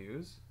us to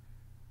use.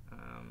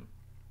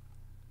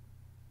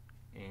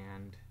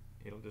 And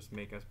it'll just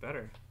make us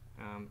better.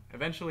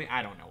 Eventually,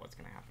 I don't know what's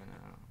going to happen.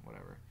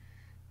 Whatever.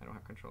 I don't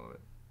have control of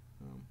it.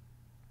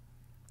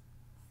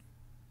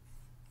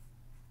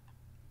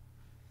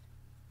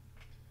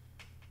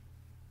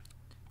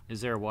 Is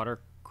there a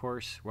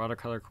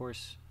watercolor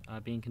course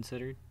being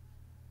considered?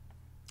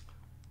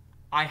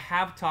 I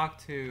have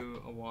talked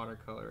to a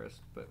watercolorist,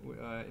 but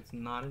it's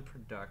not in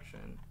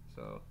production.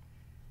 So,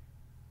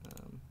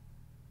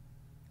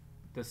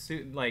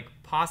 like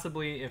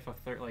possibly if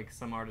like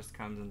some artist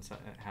comes and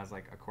has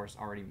like a course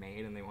already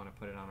made and they want to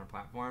put it on our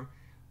platform,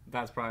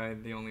 that's probably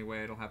the only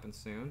way it'll happen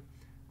soon.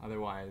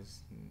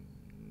 Otherwise,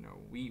 no,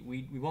 we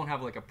won't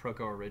have like a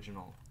Proko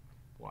original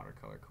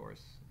watercolor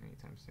course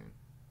anytime soon.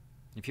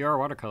 If you are a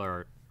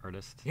watercolor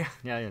artist, yeah,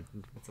 it's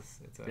a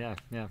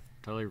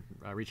totally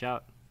reach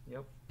out.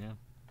 Yep. Yeah.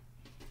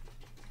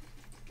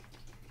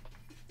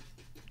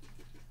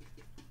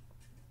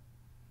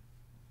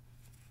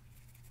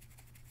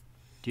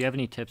 Do you have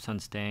any tips on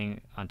staying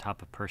on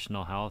top of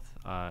personal health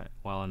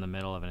while in the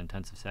middle of an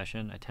intensive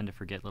session? I tend to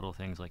forget little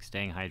things like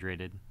staying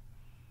hydrated.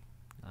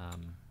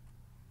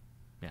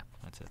 Yeah,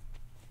 that's it.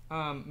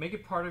 Make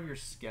it part of your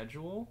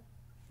schedule.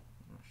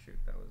 Oh shoot,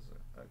 that was an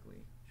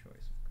ugly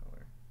choice of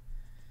color.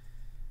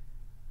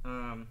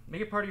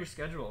 Make it part of your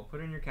schedule. Put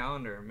it in your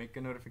calendar. Make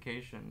a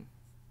notification.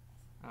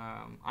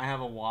 I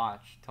have a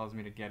watch, tells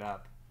me to get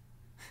up.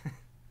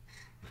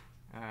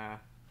 You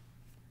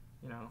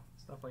know,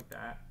 stuff like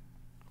that.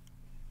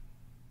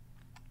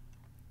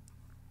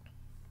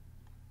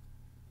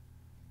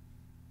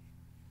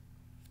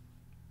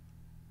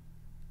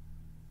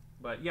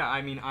 But yeah,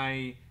 I mean,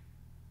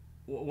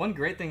 one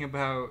great thing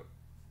about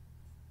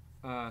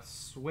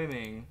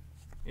swimming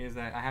is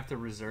that I have to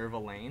reserve a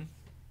lane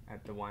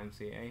at the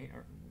YMCA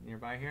or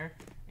nearby here,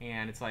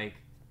 and it's like,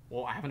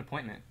 well, I have an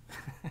appointment,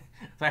 so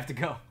I have to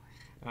go.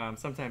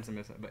 Sometimes I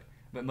miss it,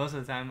 but most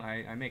of the time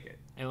I make it.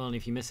 And well, and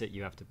if you miss it,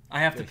 you have to.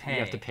 I have to pay. You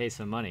have to pay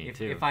some money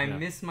too. If I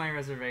miss my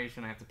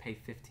reservation, I have to pay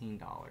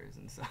 $15,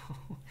 and so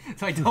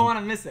I don't want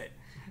to miss it.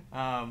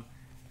 So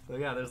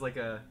yeah, there's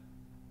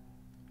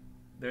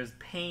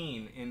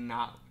pain in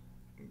not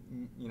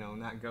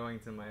going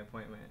to my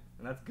appointment,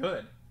 and that's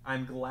good.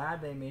 I'm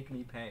glad they make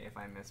me pay if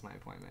I miss my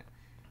appointment.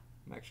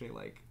 I'm actually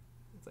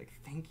it's like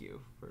thank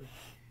you for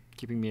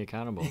keeping me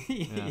accountable.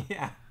 Yeah.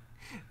 Yeah,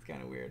 it's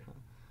kind of weird, huh?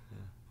 Yeah.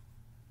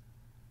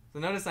 So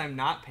notice I'm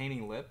not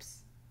painting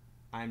lips.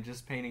 I'm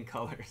just painting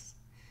colors.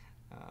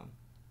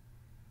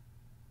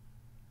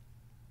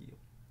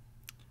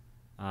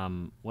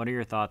 What are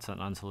your thoughts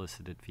on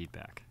unsolicited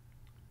feedback?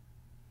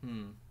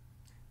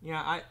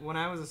 Yeah, when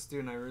I was a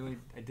student,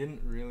 I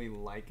didn't really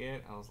like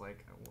it. I was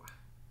like,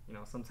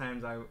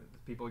 sometimes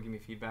people would give me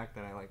feedback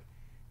that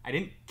I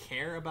didn't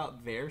care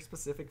about their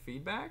specific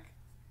feedback.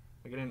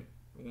 Like I didn't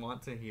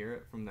want to hear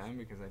it from them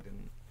because I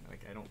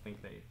don't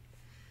think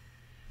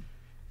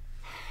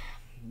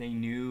they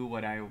knew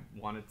what I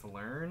wanted to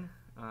learn.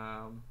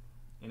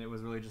 And it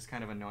was really just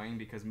kind of annoying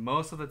because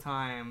most of the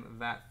time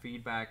that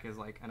feedback is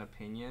like an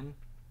opinion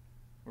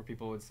where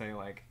people would say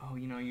like, oh,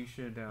 you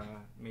should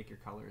make your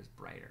colors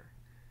brighter.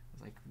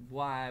 Like,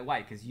 why?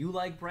 Because you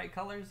like bright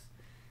colors?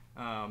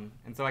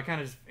 And so I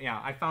kind of just,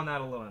 I found that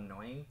a little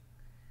annoying.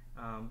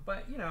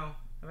 But,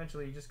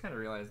 eventually you just kind of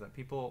realize that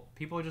people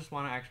just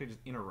want to actually just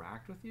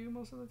interact with you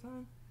most of the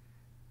time.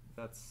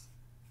 That's,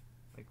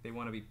 like, they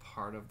want to be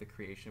part of the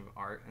creation of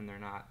art, and they're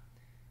not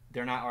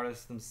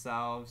artists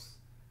themselves.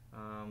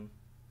 And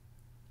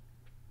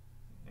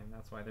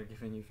that's why they're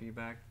giving you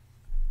feedback.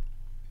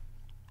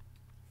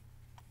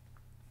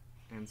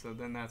 And so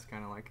then that's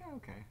kind of like, oh,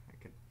 okay,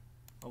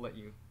 I'll let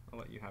you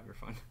have your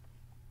fun.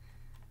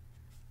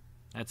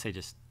 I'd say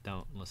just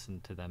don't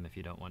listen to them if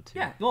you don't want to.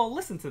 Yeah, well,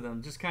 listen to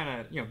them. Just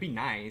kind of, be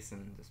nice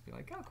and just be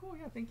like, oh, cool,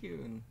 yeah, thank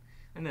you. And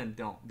and then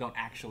don't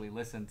actually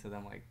listen to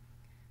them, like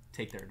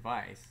take their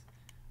advice.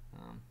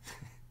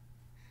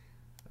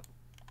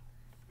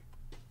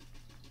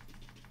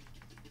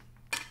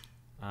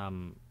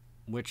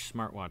 Which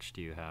smartwatch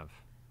do you have?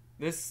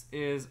 This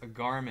is a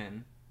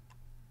Garmin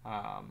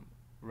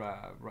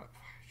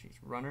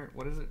runner.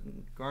 What is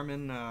it?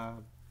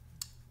 Garmin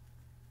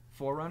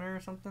Forerunner or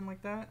something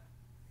like that.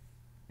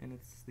 And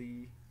it's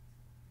the,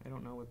 I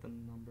don't know what the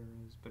number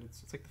is, but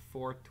it's like the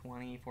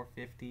 420,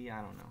 450.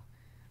 I don't know.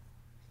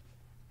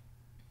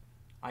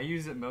 I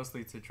use it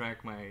mostly to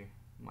track my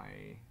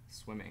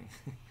swimming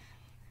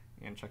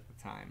and check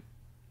the time.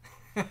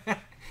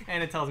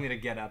 And it tells me to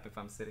get up if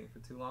I'm sitting for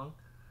too long,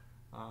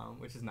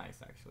 which is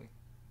nice actually.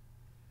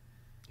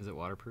 Is it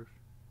waterproof?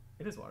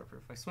 It is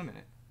waterproof. I swim in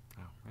it.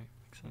 Oh, right.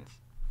 Makes sense.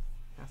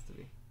 Yeah. Has to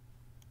be.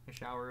 I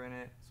shower in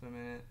it, swim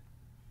in it,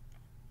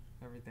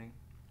 everything.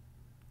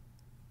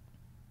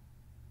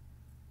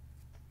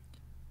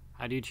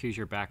 How do you choose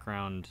your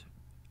background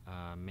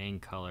main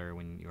color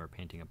when you are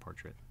painting a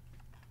portrait?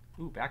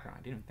 Ooh, background.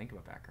 I didn't even think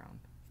about background.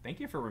 Thank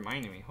you for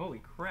reminding me. Holy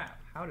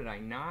crap. How did I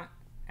not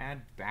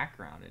add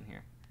background in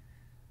here?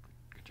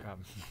 Good job.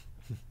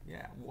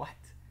 Yeah, what?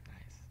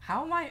 Nice.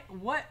 How am I?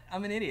 What?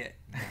 I'm an idiot.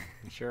 Yeah,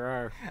 you sure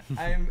are.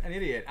 I'm an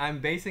idiot. I'm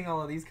basing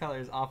all of these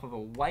colors off of a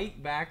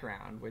white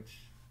background, which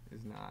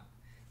is not.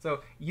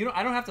 So,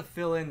 I don't have to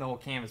fill in the whole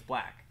canvas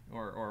black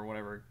or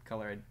whatever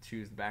color I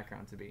choose the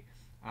background to be.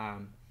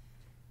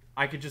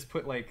 I could just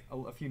put like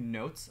a few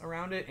notes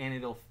around it, and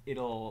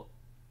it'll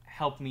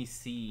help me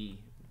see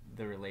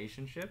the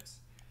relationships.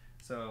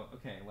 So,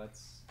 okay,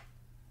 let's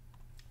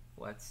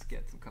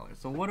get some colors.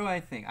 So, what do I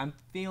think? I'm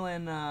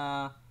feeling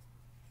a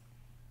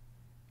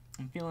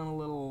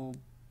little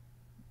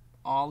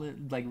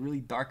olive, like really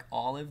dark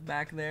olive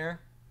back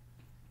there.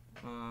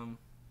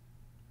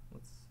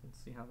 Let's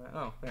see how that.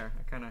 Oh, there.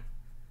 I kind of.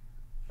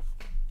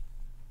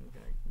 I'm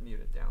gonna mute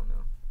it down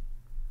though.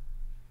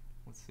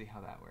 Let's see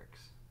how that works.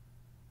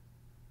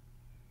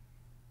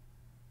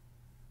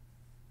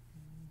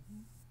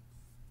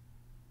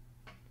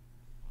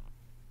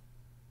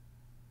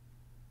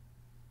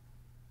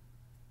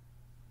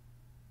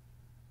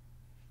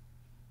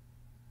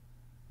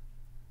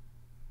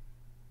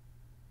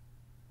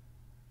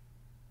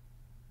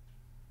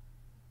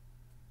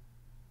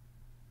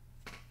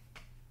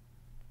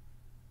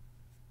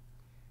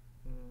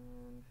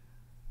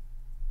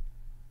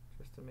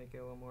 To make it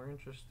a little more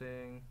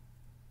interesting,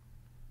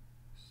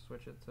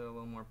 switch it to a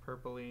little more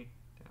purpley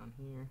down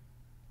here.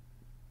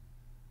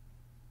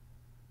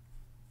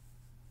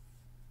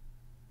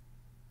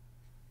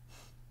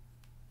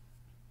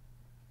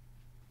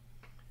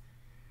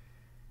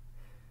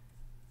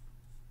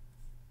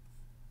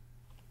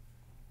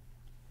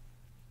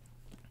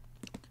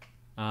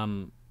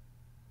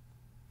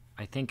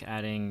 I think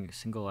adding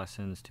single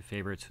lessons to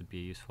favorites would be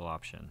a useful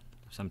option.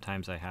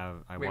 Sometimes Wait,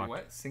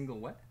 what? Single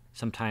what?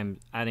 Sometimes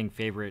adding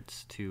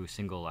favorites to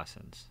single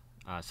lessons.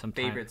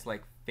 Favorites,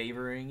 like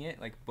favoring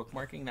it, like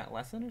bookmarking that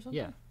lesson or something?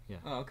 Yeah, yeah.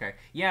 Oh, okay.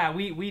 Yeah,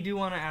 we do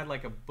want to add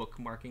like a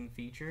bookmarking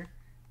feature.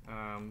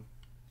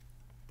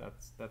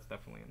 That's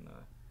definitely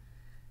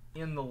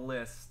in the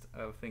list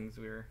of things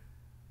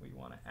we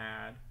want to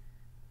add.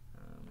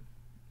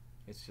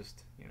 It's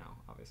just,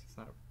 obviously it's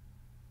not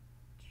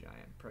a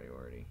giant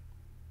priority.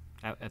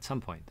 At some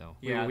point, though.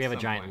 Yeah, we have a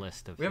giant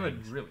list of things. We have a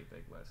really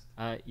big list.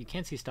 You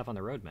can't see stuff on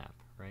the roadmap,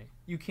 right?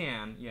 You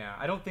can, yeah.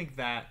 I don't think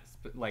that,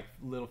 like,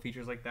 little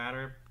features like that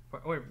are...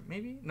 Or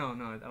maybe? No,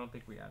 I don't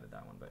think we added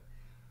that one. But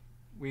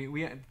we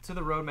to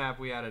the roadmap,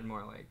 we added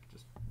more, like,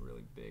 just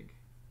really big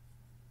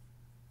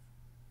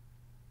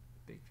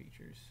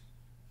features.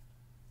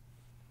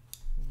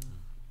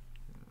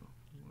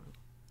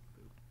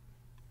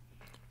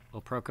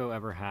 Will Proko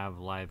ever have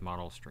live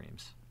model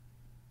streams?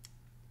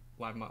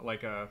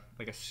 Like a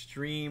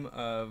stream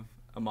of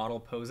a model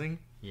posing?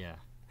 Yeah.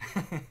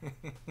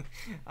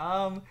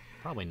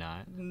 Probably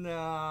not.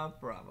 No,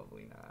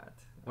 probably not.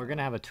 We're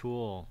gonna have a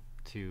tool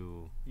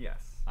to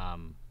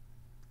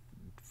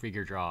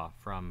figure draw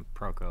from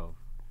Proko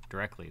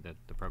directly, the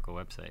Proko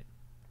website.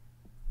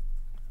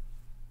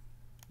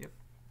 Yep.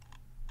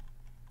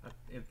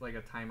 It's like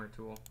a timer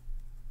tool.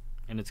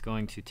 And it's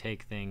going to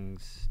take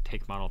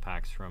model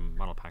packs from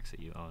model packs that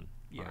you own.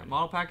 Yeah, already.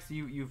 Model packs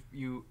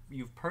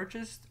you've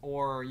purchased,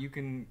 or you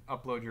can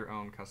upload your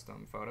own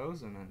custom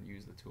photos and then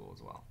use the tool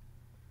as well.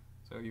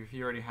 So if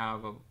you already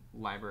have a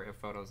library of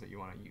photos that you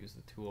want to use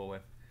the tool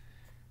with,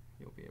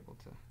 you'll be able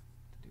to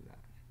do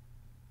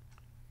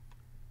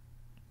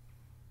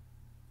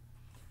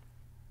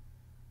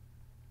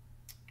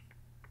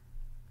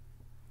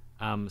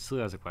that.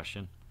 SLEW has a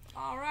question.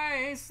 All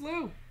right, hey,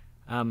 SLEW.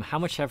 How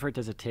much effort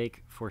does it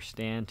take for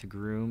Stan to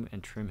groom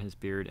and trim his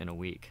beard in a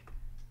week?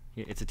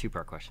 It's a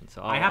two-part question.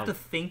 So I have to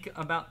think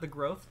about the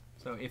growth.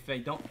 So if I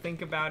don't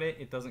think about it,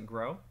 it doesn't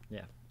grow.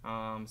 Yeah.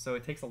 So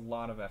it takes a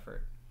lot of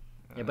effort.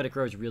 Yeah, but it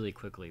grows really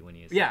quickly when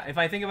he is. Yeah, if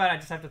I think about it, I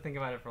just have to think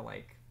about it for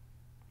like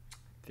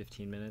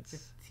 15 minutes.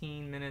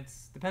 15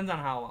 minutes. Depends on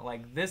how.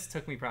 Like this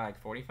took me probably like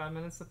 45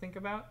 minutes to think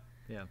about.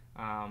 Yeah.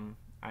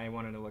 I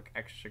wanted to look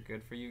extra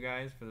good for you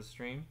guys for the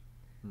stream.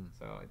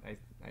 So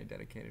I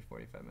dedicated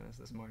 45 minutes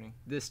this morning.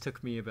 This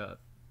took me about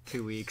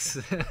 2 weeks.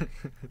 Nice.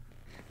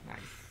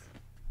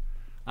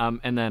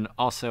 And then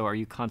also, are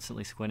you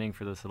constantly squinting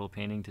for this little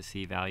painting to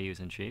see values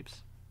and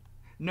shapes?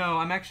 No,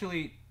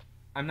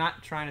 I'm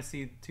not trying to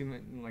see too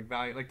much like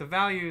value. Like the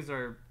values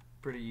are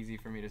pretty easy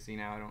for me to see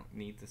now. I don't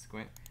need to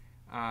squint.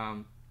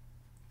 I'm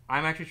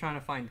actually trying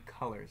to find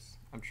colors.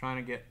 I'm trying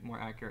to get more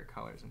accurate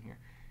colors in here.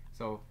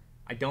 So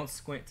I don't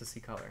squint to see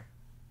color.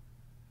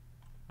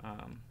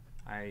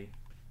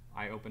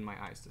 I open my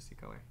eyes to see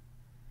color.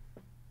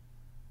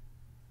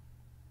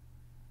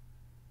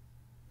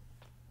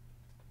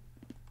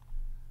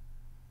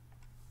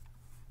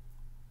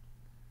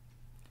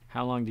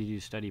 How long did you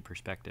study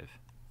perspective?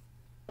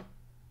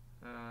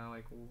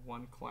 Like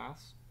one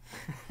class.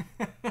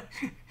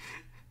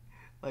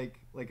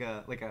 like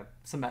a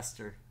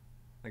semester.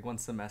 Like one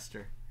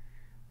semester.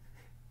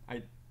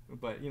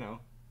 But you know,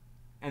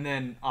 and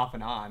then off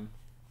and on,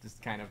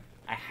 just kind of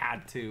I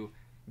had to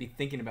be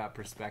thinking about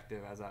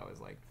perspective as I was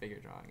like figure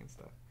drawing and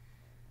stuff.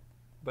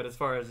 But as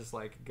far as just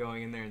like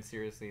going in there and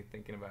seriously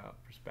thinking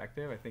about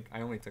perspective, I think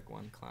I only took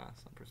one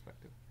class on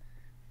perspective.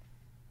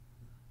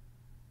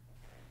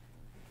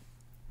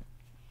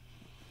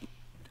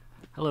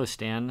 Hello,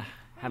 Stan.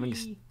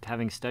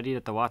 Having studied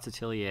at the Watts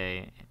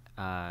Atelier,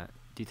 what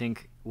do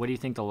you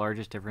think the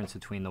largest difference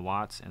between the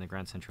Watts and the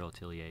Grand Central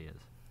Atelier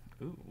is?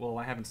 Ooh, well,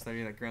 I haven't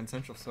studied at Grand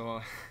Central, so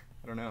I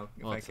don't know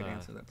if I can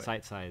answer that. But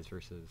site size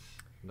versus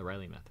the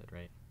Riley method,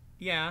 right?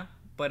 Yeah,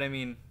 but I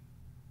mean,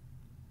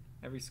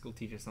 every school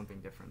teaches something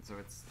different. So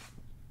it's,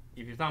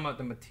 if you're talking about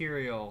the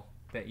material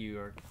that you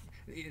are,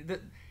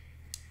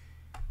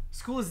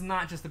 school is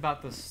not just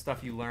about the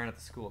stuff you learn at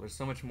the school. There's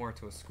so much more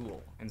to a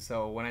school. And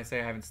so when I say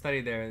I haven't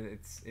studied there,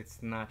 it's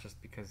not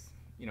just because,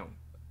 you know,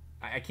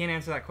 I can't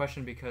answer that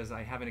question because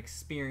I haven't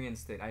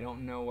experienced it. I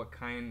don't know what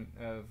kind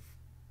of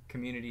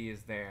community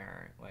is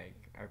there. Like,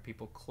 are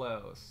people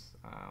close?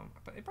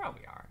 But they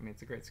probably are. I mean,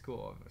 it's a great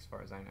school as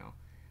far as I know.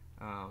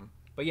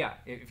 But yeah,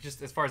 if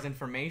just as far as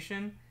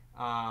information,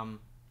 yeah,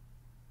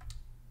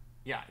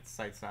 it's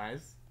site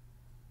size.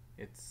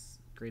 It's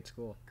great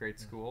school. Great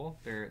school.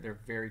 They're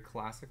very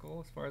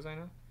classical as far as I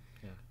know.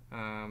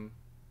 Yeah.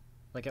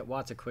 Like at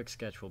Watts, a quick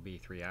sketch will be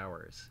 3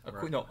 hours.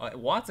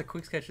 Watts, a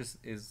quick sketch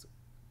is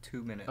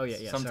 2 minutes. Oh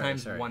yeah.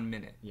 Sometimes sorry. 1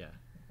 minute. Yeah.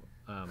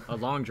 A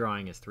long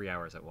drawing is 3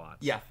 hours at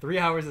Watts. Yeah, 3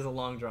 hours is a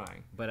long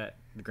drawing. But at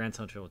the Grand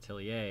Central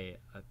Atelier,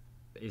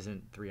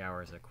 isn't 3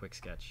 hours a quick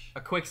sketch?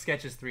 A quick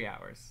sketch is 3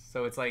 hours.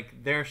 So it's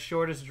like their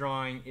shortest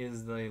drawing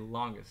is the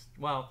longest.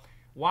 Well,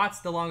 Watts,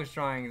 the longest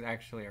drawings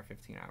actually are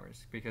 15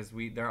 hours because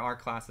there are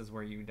classes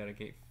where you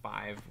dedicate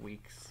 5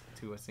 weeks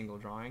to a single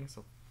drawing,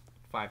 so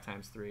 5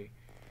 times 3.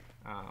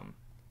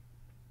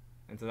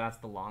 And so that's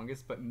the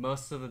longest, but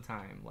most of the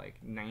time,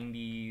 like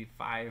 95%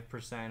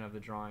 of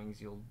the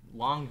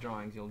long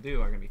drawings you'll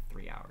do are going to be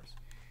 3 hours.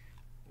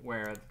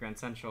 Where at Grand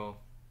Central,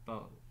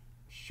 the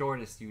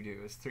shortest you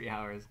do is 3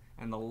 hours,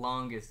 and the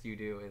longest you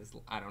do is,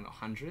 I don't know,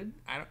 100?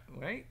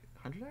 Right?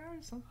 100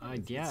 hours?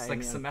 Something? Yeah. It's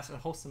like a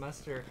whole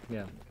semester.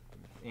 Yeah.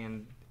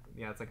 And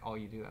yeah, it's like all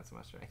you do that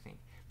semester, I think.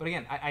 But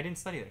again, I didn't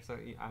study there, so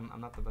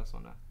I'm not the best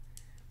one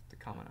to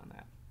comment on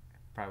that.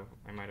 Probably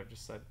I might have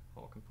just said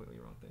all completely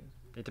wrong things.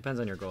 It depends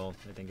on your goal.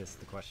 I think is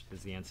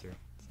the answer.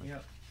 Like,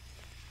 yep.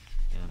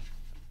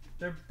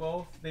 Yeah.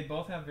 They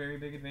both have very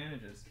big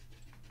advantages.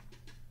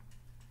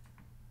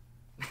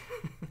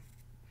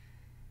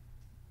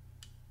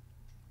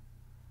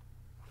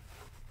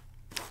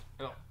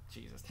 Oh,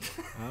 Jesus.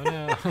 Oh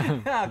no.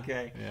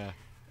 Okay. Yeah.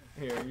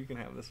 Here, you can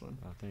have this one.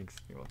 Oh, thanks.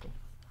 You're welcome.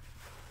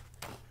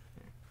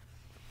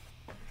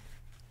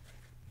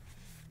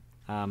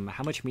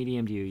 How much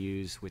medium do you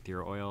use with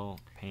your oil,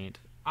 paint?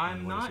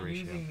 I'm not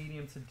using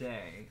medium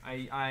today.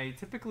 I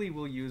typically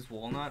will use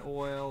walnut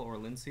oil or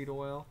linseed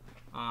oil.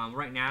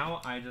 Right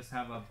now, I just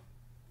have a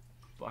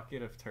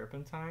bucket of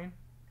turpentine.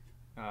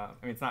 I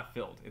mean, it's not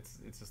filled. It's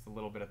just a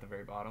little bit at the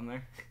very bottom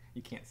there.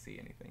 You can't see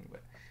anything,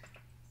 but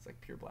it's like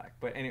pure black.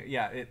 But anyway,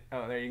 yeah.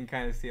 There you can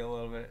kind of see a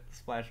little bit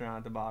splash around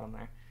at the bottom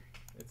there.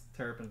 It's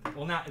turpentine.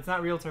 Well, it's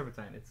not real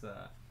turpentine. It's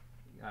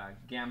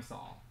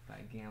Gamsol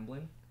by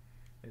Gamblin.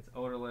 It's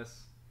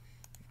odorless.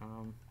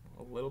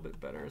 A little bit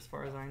better as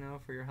far as I know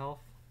for your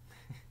health.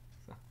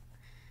 So.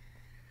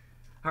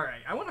 All right,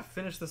 I want to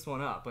finish this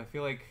one up. I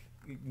feel like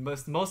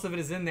most of it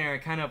is in there. I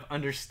kind of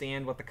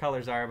understand what the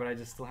colors are, but I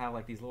just still have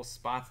like these little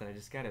spots that I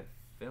just got to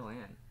fill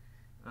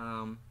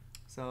in.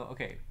 So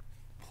okay,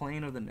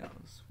 plane of the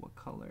nose. What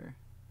color?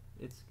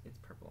 It's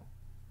purple.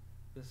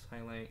 This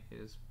highlight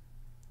is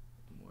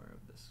more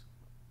of this.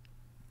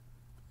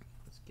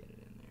 Let's get it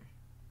in there.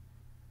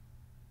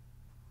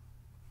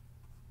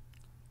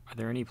 Are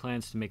there any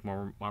plans to make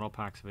more model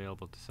packs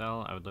available to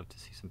sell? I would love to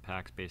see some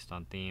packs based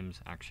on themes,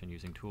 action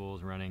using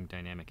tools, running,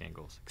 dynamic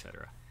angles,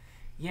 etc.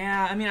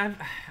 Yeah, I mean,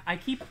 I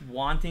keep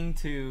wanting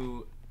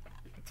to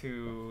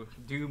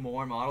do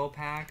more model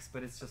packs,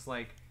 but it's just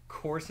like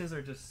courses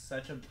are just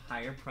such a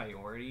higher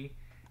priority,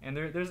 And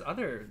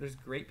there's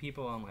great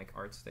people on like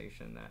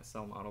ArtStation that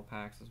sell model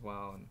packs as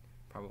well, and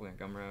probably on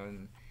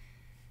Gumroad,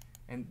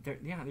 and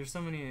there's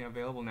so many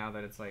available now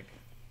that it's like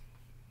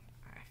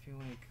I feel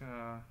like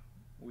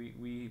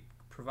we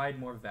provide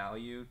more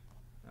value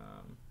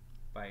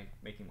by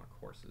making more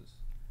courses.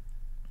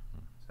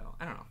 So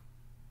I don't know.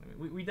 I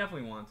mean, we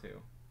definitely want to.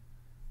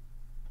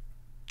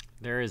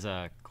 There is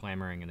a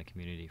clamoring in the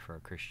community for a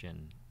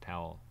Christian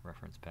towel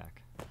reference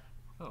pack.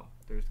 Oh,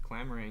 there's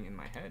clamoring in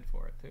my head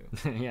for it too.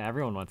 Yeah,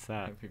 everyone wants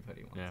that.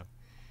 Everybody wants. Yeah.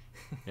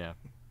 Yeah.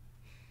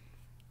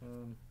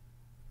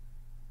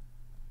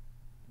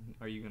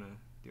 Are you gonna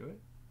do it?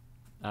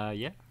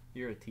 Yeah.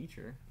 You're a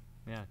teacher.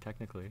 Yeah,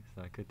 technically,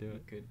 so I could do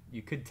it.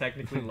 You could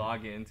technically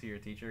log into your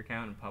teacher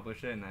account and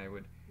publish it, and I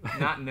would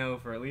not know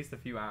for at least a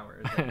few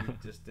hours that you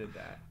just did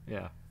that.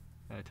 Yeah,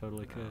 I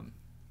totally could.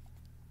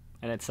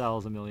 And it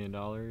sells $1 million.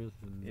 And,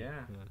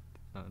 yeah.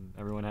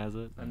 Everyone has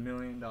it. $1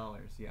 million.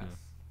 Yes. Yeah.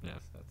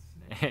 Yes, that's.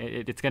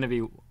 It's gonna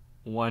be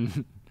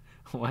one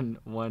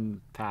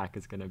pack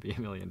is gonna be $1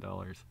 million.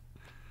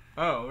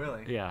 Oh,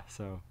 really? Yeah.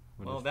 So.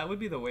 Well, that would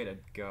be the way to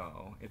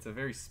go. It's a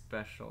very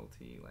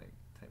specialty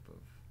type of.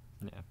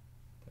 Yeah.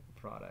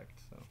 Product,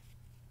 so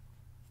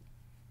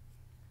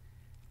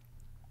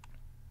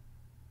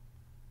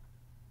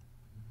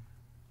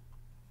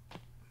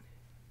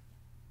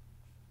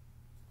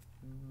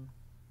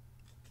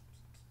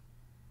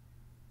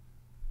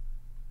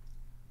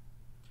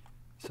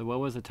So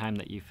what was the time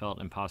that you felt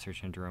imposter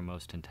syndrome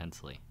most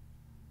intensely?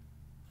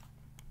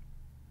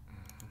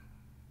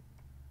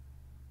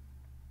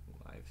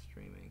 Live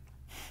streaming.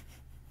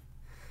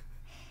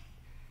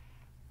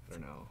 I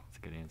don't know. That's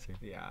a good answer.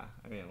 Yeah,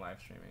 I mean, live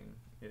streaming,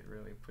 it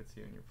really puts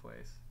you in your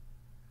place.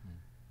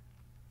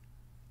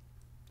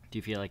 Do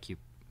you feel like you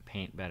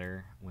paint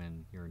better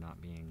when you're not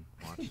being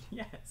watched?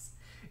 Yes.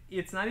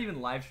 It's not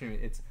even live streaming.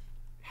 It's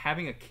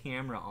having a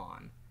camera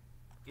on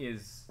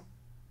is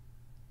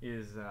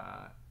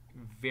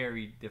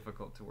very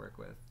difficult to work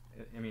with.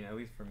 I mean, at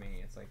least for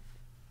me, it's like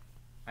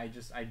I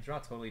draw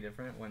totally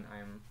different when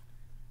I'm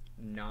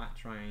not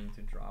trying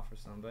to draw for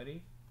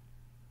somebody.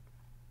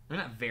 I'm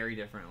not very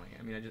differently.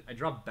 I mean, I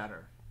draw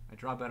better.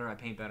 I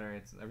paint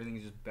better.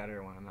 Everything's just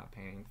better when I'm not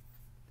painting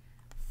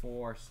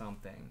for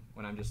something.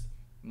 When I'm just,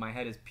 my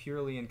head is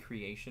purely in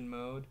creation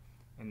mode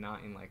and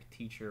not in like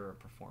teacher or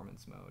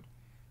performance mode.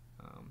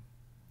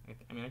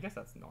 I mean, I guess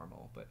that's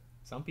normal, but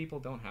some people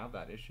don't have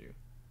that issue.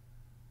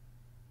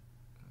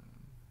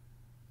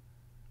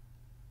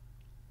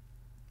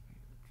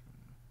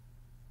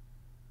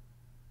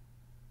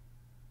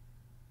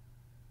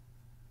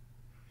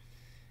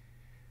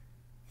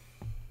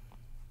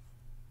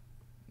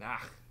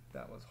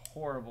 That was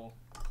horrible.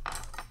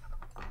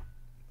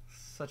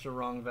 Such a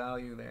wrong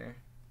value there.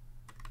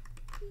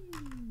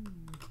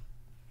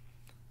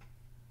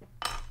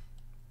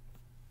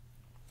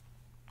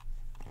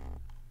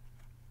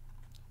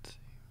 Let's see.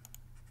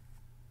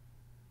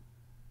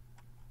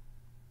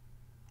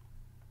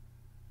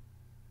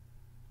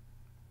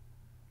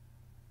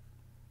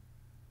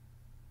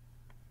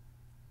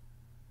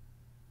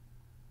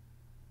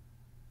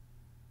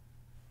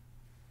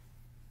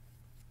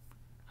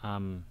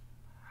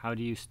 How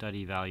do you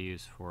study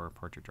values for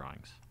portrait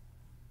drawings?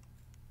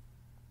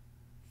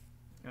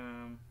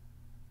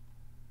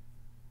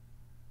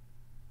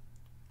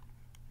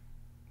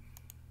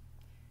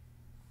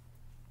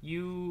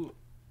 You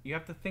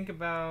have to think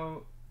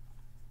about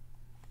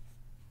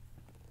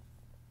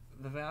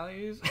the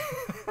values.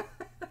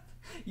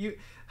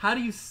 How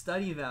do you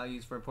study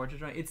values for a portrait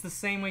drawing? It's the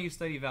same way you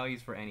study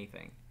values for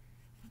anything.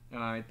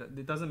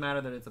 It doesn't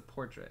matter that it's a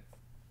portrait.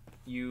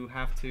 You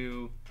have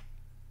to.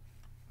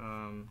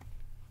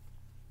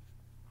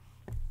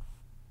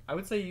 I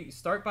would say you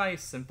start by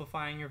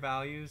simplifying your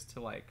values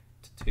to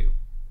 2,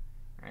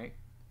 right?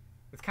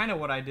 It's kind of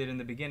what I did in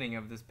the beginning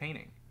of this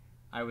painting.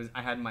 I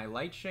had my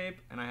light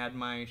shape and I had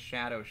my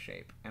shadow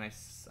shape, and I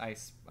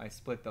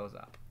split those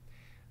up.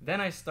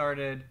 Then I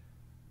started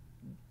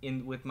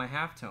with my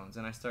halftones,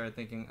 and I started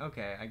thinking,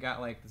 okay, I got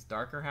like this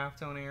darker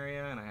halftone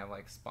area, and I have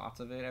like spots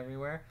of it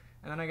everywhere,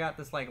 and then I got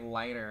this like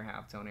lighter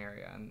halftone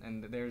area,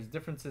 and there's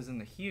differences in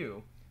the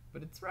hue,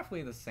 but it's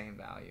roughly the same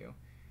value.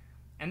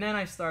 And then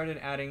I started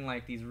adding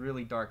like these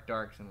really dark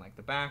darks in like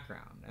the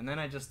background, and then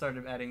I just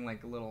started adding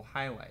like little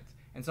highlights.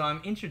 And so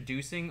I'm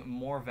introducing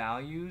more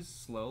values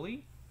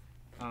slowly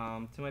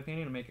to my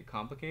painting to make it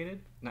complicated.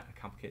 Not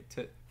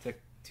complicated,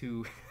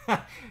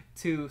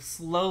 to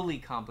slowly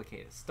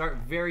complicate it. Start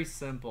very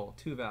simple,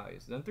 2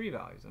 values, then 3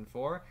 values, and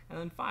 4, and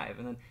then 5.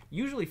 And then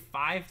usually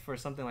 5 for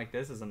something like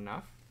this is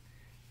enough.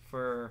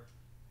 For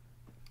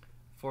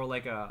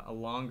like a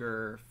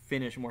longer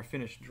more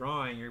finished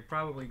drawing, you're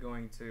probably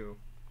going to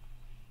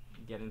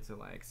get into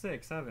like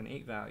 6, 7,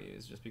 8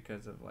 values, just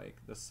because of like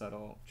the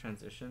subtle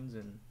transitions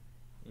in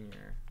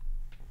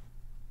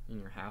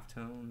your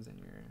halftones and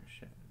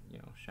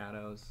your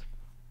shadows.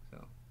 So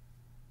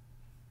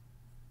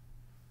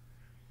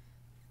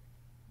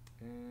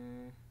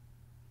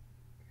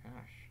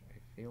gosh, I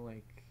feel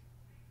like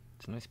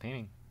it's a nice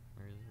painting.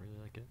 I really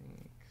like it.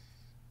 Thanks.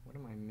 what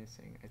am I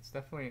missing? It's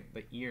definitely,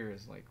 the ear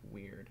is like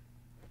weird.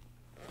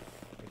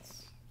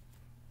 It's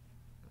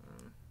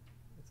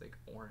like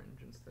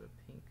orange instead of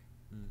pink.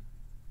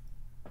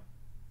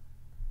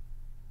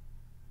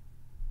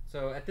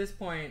 So at this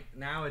point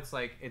now it's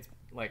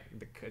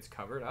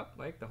covered up,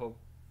 like the whole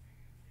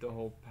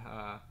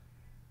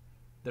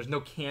there's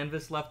no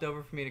canvas left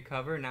over for me to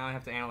cover. Now I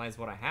have to analyze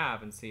what I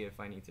have and see if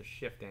I need to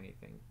shift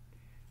anything.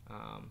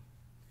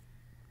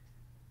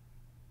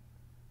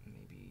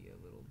 Maybe a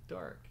little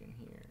dark in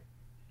here.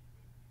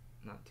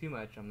 Not too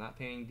much. I'm not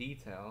paying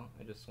detail.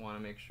 I just want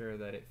to make sure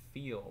that it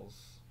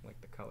feels like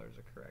the colors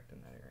are correct in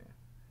that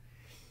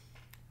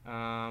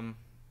area.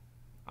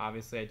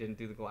 Obviously I didn't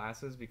do the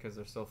glasses because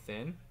they're so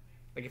thin.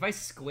 Like if I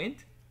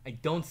squint, I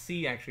don't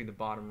see actually the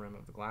bottom rim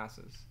of the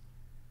glasses.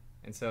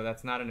 And so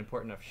that's not an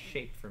important enough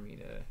shape for me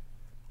to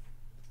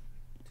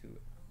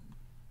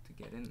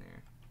get in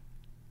there.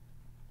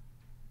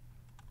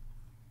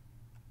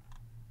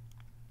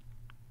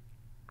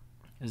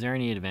 Is there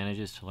any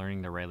advantages to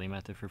learning the Riley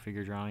method for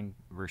figure drawing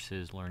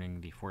versus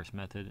learning the force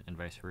method and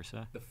vice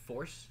versa? The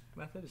force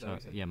method? Is that so, what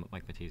you said? yeah,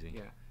 Mike Matizzi.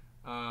 Yeah.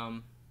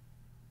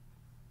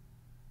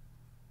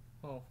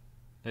 Well,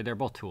 they're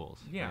both tools.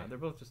 Yeah, right? They're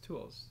both just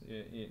tools.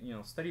 You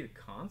know, study the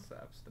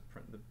concepts,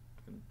 the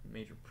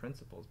major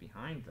principles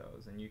behind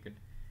those, and you could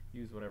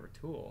use whatever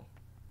tool.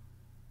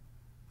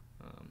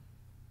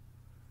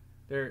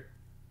 They're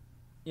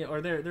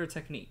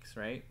techniques,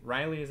 right?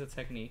 Riley is a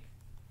technique.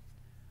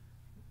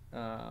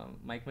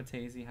 Mike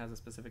Matizzi has a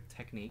specific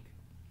technique,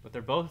 but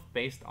they're both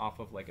based off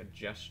of like a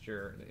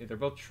gesture. They're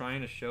both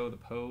trying to show the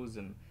pose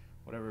and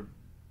whatever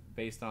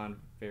based on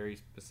very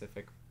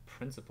specific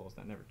principles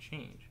that never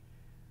change.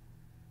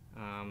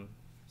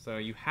 So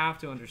you have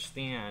to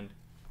understand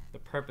the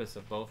purpose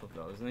of both of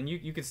those, and then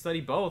you could study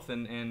both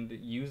and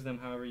use them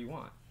however you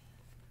want.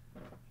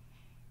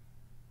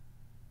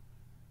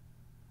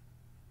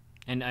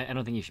 And I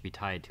don't think you should be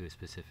tied to a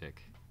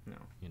specific, no,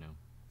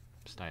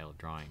 style of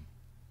drawing.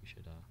 You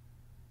should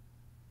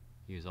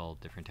use all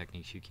different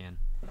techniques you can.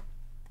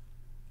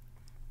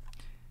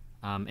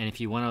 And if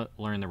you want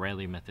to learn the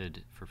Riley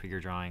method for figure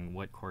drawing,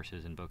 what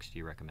courses and books do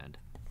you recommend?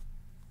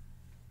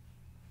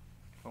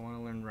 If I want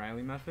to learn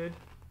Riley method,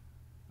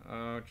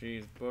 oh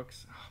geez,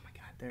 books. Oh my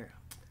God, there.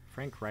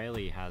 Frank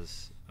Riley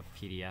has a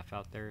PDF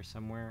out there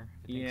somewhere.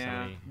 I think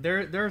yeah,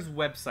 there's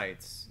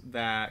websites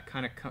that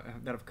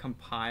that have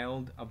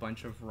compiled a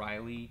bunch of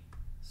Riley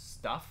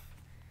stuff.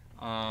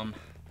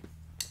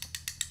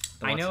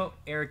 I know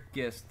Eric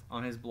Gist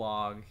on his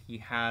blog. He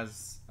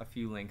has a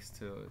few links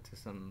to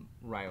some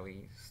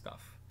Riley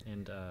stuff.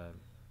 And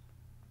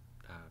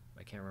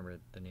I can't remember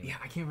the name. Yeah,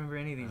 I can't remember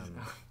any of these.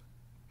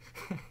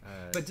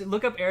 But to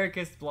look up Eric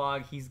Gist's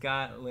blog. He's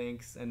got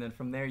links, and then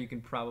from there you can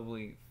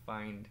probably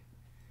find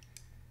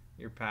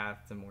your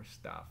path to more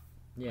stuff.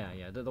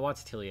 Yeah. The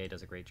Watts Atelier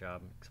does a great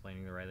job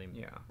explaining the Riley.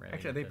 Yeah, Riley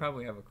actually, method. they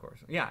probably have a course.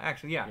 Yeah,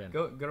 actually, yeah.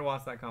 Go to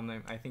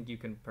Watts.com. I think you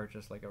can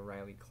purchase like a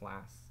Riley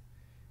class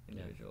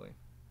individually. Yeah.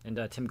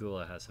 And Tim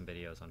Gula has some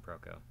videos on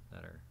Proko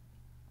that are,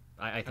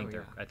 I think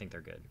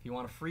they're good. If you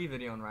want a free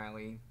video on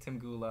Riley, Tim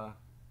Gula,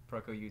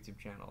 Proko YouTube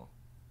channel,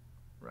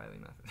 Riley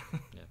method.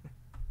 Yeah.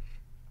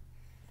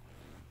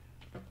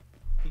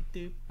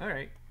 All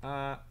right.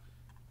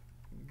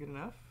 Good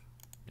enough?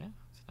 Yeah,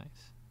 it's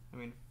nice. I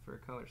mean, for a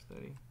color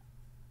study,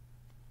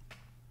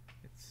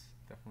 it's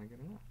definitely good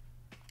enough.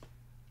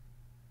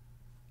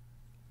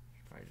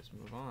 Should probably just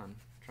move on.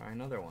 Try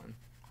another one.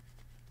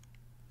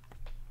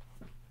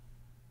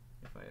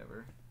 If I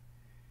ever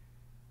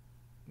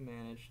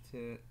manage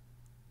to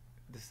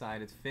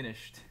decide it's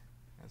finished,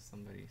 as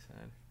somebody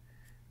said.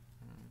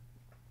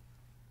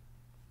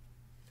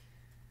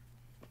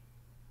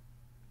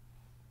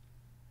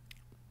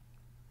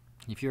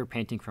 If you were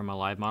painting from a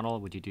live model,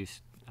 would you do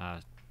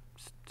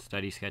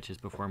study sketches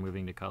before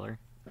moving to color?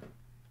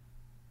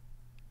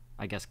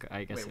 I guess.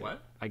 Wait,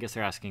 what? I guess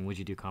they're asking, would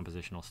you do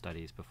compositional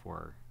studies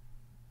before?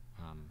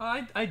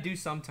 I do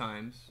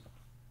sometimes.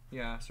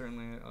 Yeah,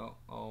 certainly.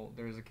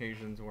 There's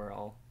occasions where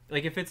I'll,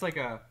 like, if it's like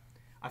a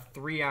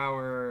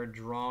 3-hour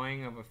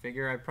drawing of a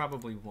figure, I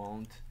probably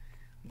won't.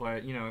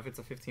 But if it's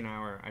a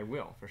 15-hour, I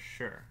will for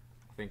sure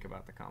think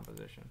about the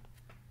composition.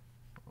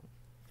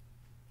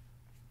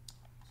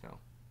 So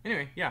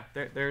anyway, yeah,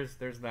 there's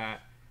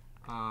that.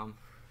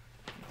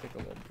 Take a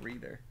little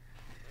breather.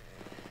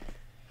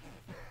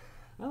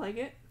 I like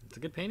it. It's a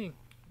good painting.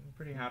 I'm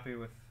pretty happy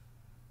with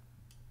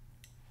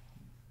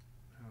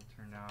how it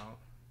turned out.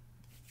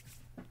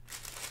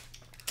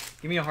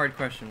 Give me a hard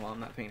question while I'm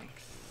not painting.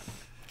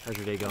 How's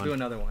your day going? I'll do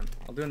another one.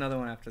 I'll do another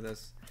one after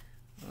this.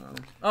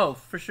 Oh,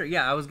 for sure.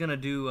 Yeah, I was gonna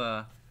do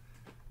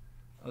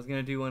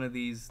one of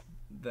these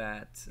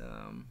that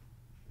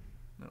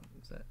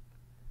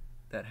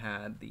that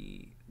had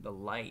the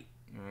light,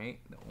 right?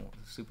 The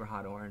super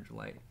hot orange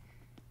light.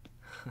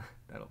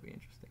 That'll be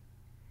interesting.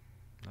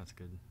 That's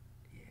good.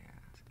 Yeah,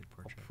 it's a good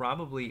portrait.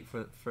 Probably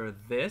for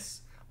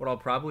this, what I'll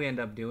probably end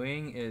up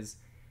doing is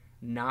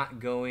not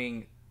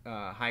going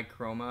high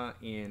chroma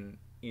in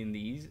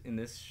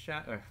this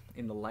shot, or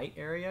in the light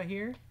area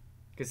here,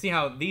 Because see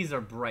how these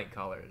are bright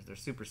colors. They're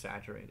super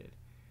saturated.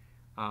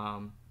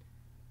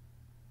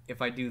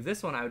 If I do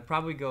this one, I would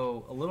probably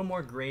go a little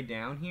more gray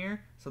down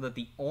here so that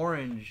the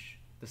orange,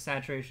 the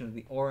saturation of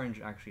the orange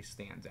actually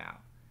stands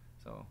out.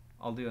 So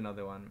I'll do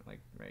another one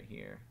like right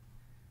here.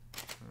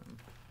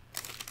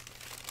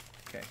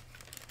 Okay.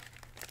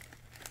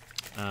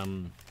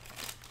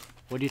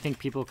 What do you think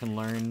people can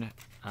learn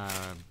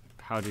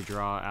how to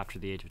draw after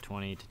the age of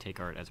 20 to take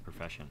art as a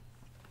profession?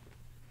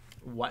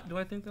 What do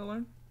I think they'll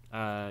learn?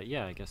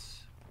 Yeah, I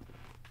guess.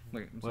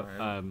 Wait, I'm sorry.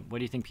 What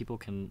do you think people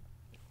can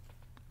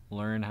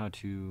learn how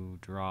to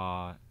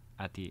draw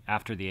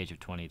after the age of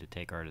 20 to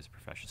take art as a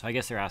profession? So I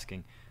guess they're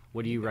asking,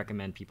 what do you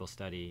recommend people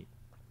study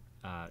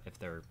if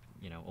they're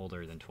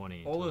older than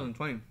 20? Older than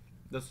 20.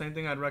 The same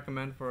thing I'd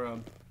recommend for a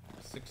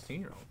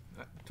 16-year-old.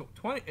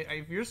 20.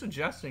 If you're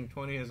suggesting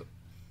 20 is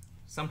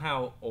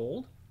somehow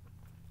old,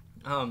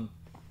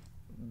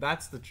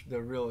 that's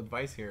the real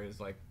advice here. Is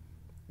like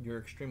you're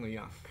extremely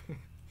young.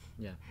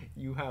 Yeah.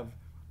 You have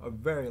a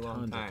very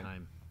long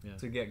time yeah.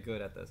 to get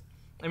good at this.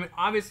 I mean,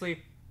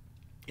 obviously,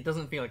 it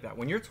doesn't feel like that.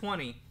 When you're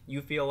 20,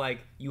 you feel like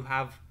you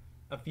have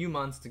a few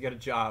months to get a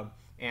job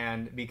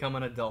and become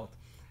an adult.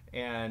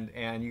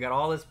 And you got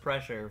all this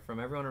pressure from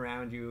everyone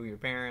around you, your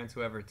parents,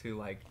 whoever, to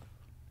like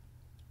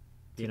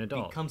be an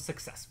adult, become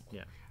successful.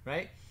 Yeah.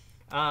 Right?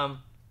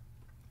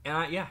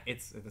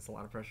 It's a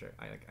lot of pressure.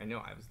 I know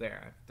I was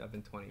there. I've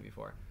been 20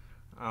 before.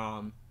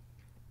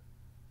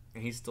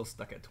 And he's still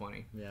stuck at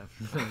 20. Yeah.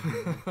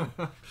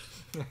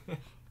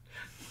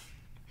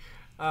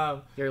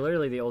 You're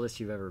literally the oldest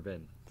you've ever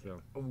been.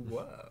 So.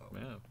 Whoa.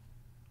 Yeah.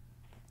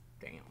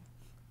 Damn.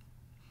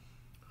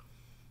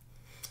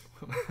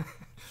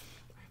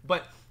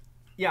 But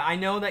yeah, I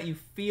know that you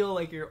feel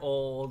like you're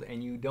old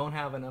and you don't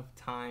have enough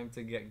time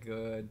to get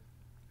good,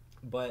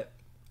 but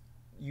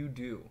you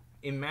do.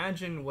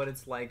 Imagine what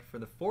it's like for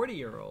the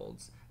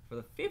 40-year-olds, for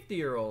the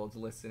 50-year-olds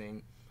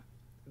listening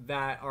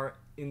that are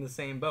in the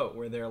same boat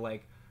where they're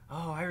like,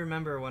 oh, I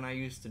remember when I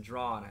used to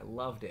draw and I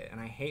loved it and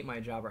I hate my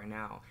job right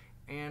now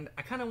and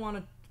I kind of want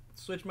to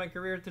switch my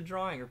career to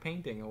drawing or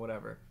painting or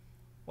whatever.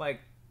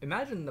 Like,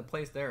 imagine the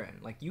place they're in.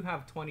 Like, you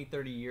have 20,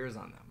 30 years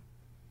on them,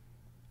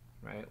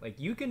 right? Like,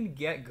 you can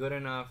get good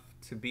enough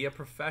to be a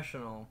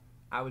professional,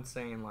 I would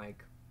say, in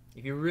like,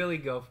 if you really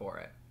go for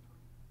it,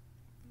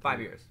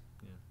 5 years.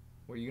 Yeah.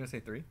 Were you going to say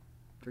 3?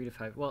 3 to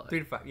 5. Well, 3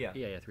 to 5, yeah.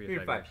 Yeah, 3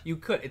 to 5 years. You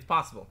could. It's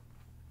possible.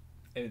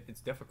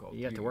 It's difficult.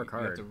 You have to work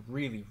hard. You have to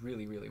really,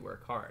 really, really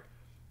work hard.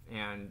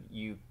 And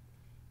you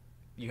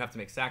have to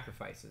make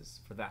sacrifices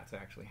for that to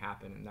actually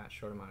happen in that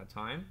short amount of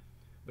time.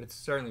 But it's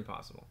certainly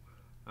possible.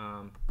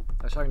 I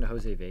was talking to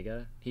Jose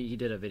Vega. He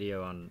did a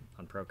video on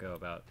Proko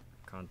about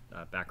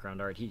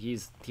background art. He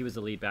was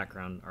the lead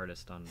background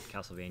artist on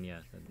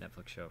Castlevania, the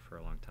Netflix show, for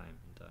a long time.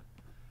 And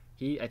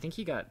I think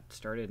he got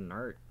started in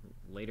art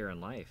later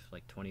in life,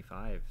 like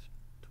 25,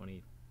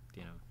 20,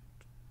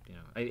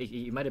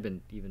 he might have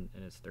been even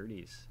in his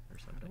 30s or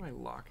something. How do I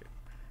lock it?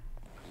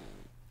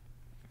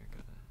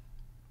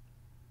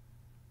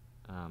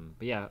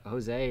 But yeah,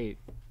 Jose.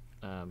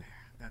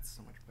 That's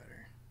so much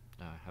better.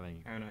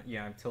 Having. I don't know.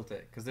 Yeah, I'm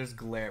tilted because there's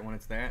glare when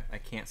it's there. I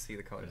can't see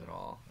the colors at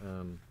all.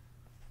 Does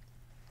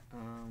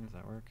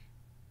that work?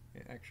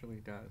 It actually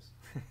does.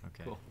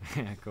 Okay. Cool.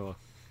 Yeah, cool.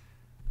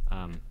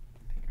 Paint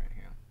right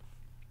here.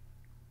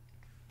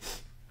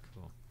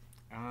 Cool.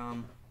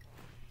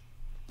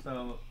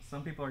 So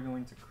some people are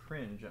going to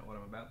cringe at what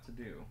I'm about to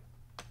do.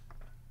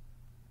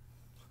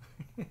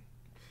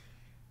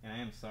 And I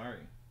am sorry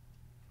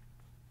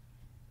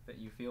that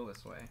you feel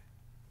this way.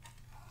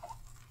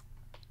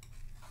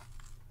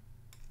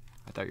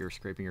 I thought you were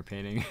scraping your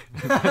painting.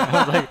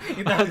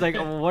 I was like,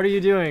 oh, what are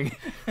you doing?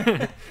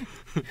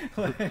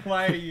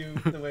 Why are you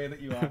the way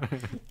that you are?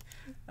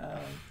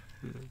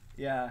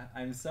 Yeah,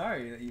 I'm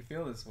sorry that you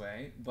feel this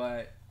way,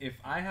 but if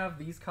I have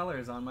these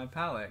colors on my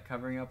palette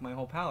covering up my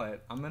whole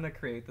palette, I'm going to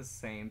create the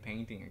same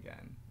painting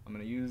again. I'm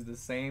going to use the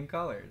same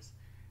colors.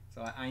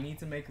 So I need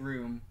to make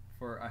room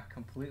for a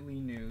completely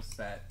new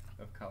set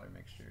of color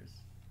mixtures.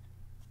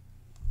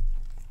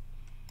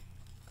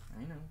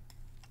 I know.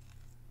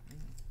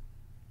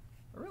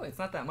 But really, it's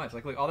not that much.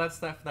 Like, look, all that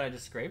stuff that I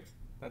just scraped,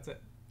 that's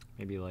it.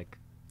 Maybe like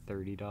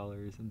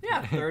 $30.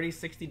 Yeah, $30,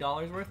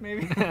 $60 worth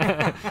maybe.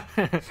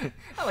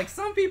 Like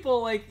some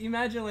people, like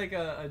imagine like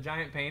a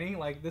giant painting.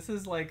 Like this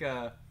is like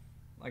a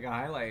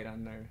highlight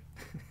on there.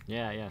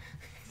 Yeah,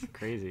 it's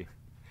crazy.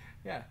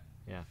 Yeah,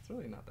 it's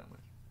really not that much.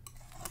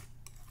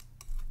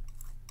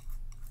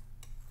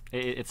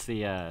 It's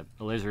the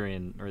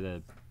alizarin or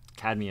the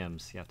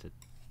cadmiums you have to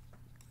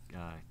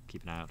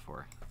keep an eye out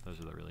for. Those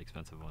are the really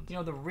expensive ones. You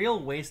know, the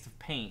real waste of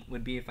paint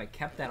would be if I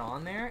kept that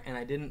on there and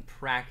I didn't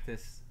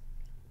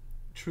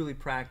truly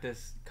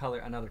practice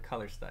another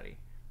color study,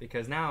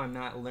 because now I'm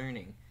not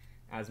learning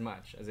as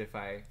much as if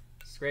I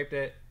scraped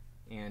it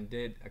and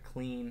did a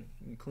clean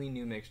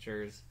new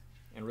mixtures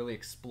and really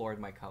explored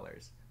my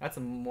colors. That's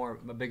a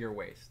bigger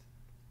waste.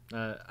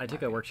 I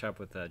took a workshop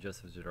with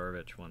Joseph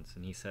Zadorovich once,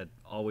 and he said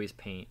always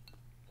paint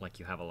like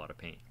you have a lot of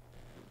paint.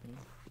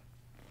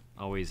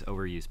 Always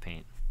overuse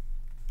paint.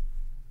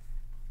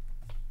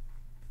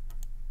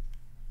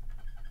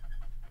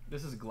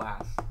 This is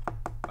glass,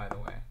 by the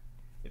way.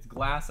 It's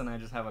glass, and I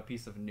just have a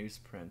piece of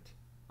newsprint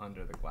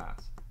under the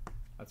glass.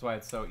 That's why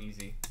it's so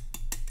easy.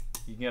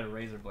 You can get a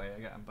razor blade.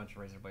 I got a bunch of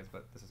razor blades,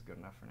 but this is good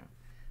enough for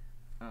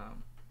now.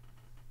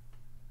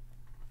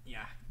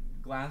 Yeah,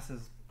 glass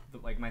is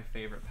like my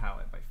favorite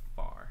palette by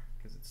far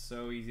because it's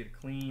so easy to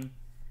clean,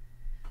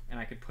 and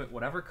I could put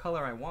whatever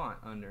color I want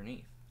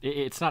underneath.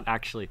 It's not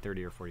actually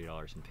 $30 or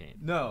 $40 in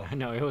paint. No,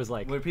 no, it was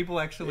like. Were people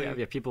actually?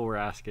 Yeah, people were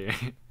asking.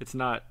 It's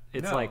not.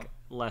 It's No. like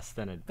less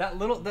than a.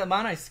 The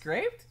amount I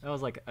scraped. That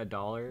was like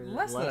 $1.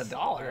 Less than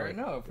 $1. Like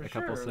No, for a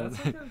sure. couple cents.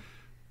 That's like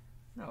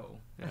no,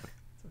 Yeah.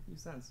 it's a few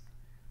cents.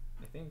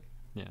 I think.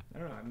 Yeah. I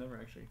don't know. I've never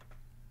actually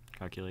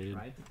Calculated.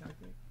 tried to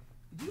calculate.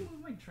 Did you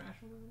move my trash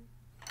over there?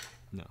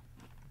 No.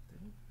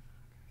 Didn't?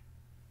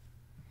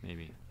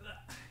 Maybe.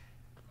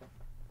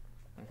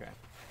 Okay.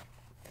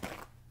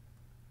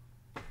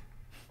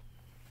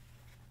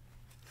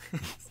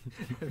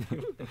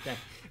 Okay.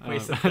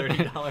 Wasted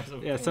 $30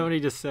 of Yeah, somebody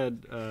just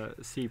said,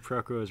 see,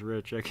 Proko is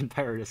rich. I can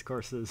pirate his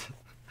courses.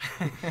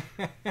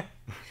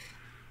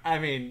 I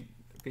mean,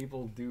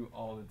 people do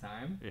all the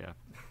time. Yeah.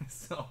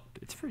 So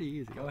It's pretty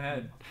easy. go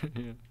ahead.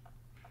 Yeah.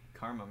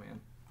 Karma, man.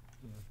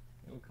 Yeah.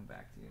 It will come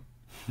back to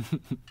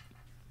you.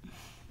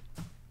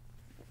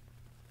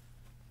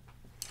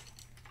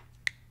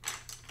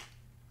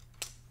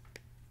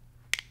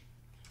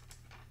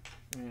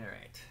 All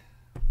right.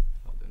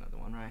 I'll do another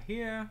one right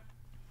here.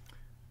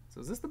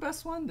 So is this the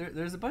best one?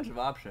 There's a bunch of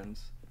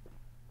options.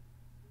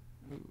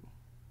 Ooh.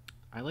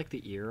 I like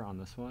the ear on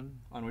this one.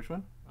 On which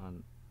one?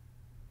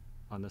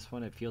 On this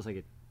one, it feels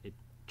like it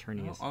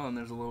turning his. Oh, and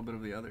there's a little bit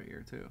of the other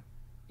ear too.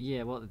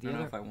 Yeah, well, I don't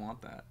know if I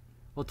want that.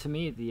 Well, to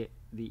me, the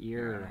Yeah,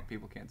 ear. I don't know,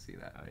 people can't see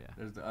that. Oh, yeah.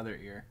 There's the other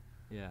ear.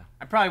 Yeah.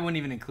 I probably wouldn't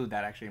even include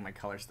that actually in my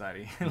color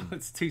study.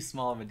 It's too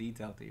small of a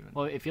detail to even.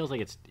 Well, it feels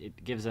like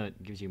it gives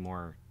you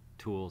more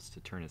tools to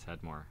turn his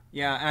head more.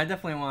 Yeah, and I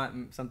definitely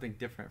want something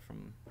different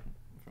from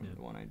Yeah.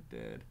 the one I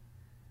did.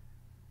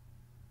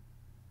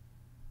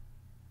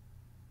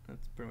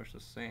 That's pretty much the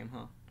same,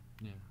 huh?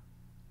 Yeah.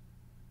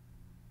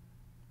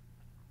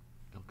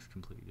 It looks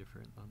completely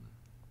different on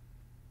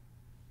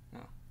the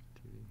Oh.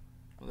 TV.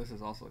 Well, this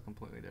is also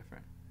completely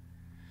different.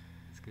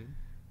 It's good.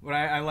 But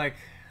I like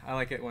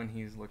it when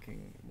he's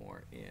looking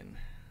more in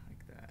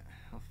like that.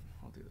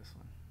 I'll do this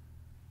one.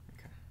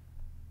 Okay.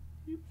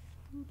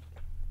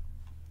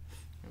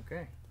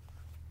 Okay.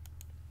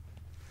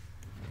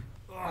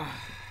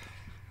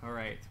 All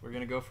right, we're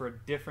gonna go for a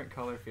different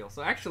color feel.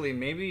 So actually,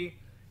 maybe,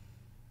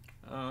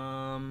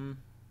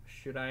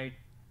 should I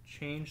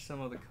change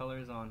some of the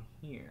colors on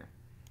here?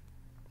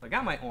 So I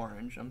got my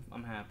orange.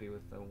 I'm happy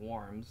with the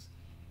warms.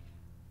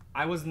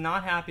 I was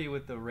not happy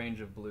with the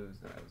range of blues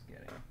that I was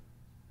getting.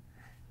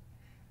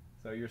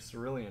 So your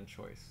cerulean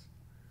choice.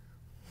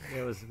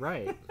 It was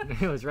right.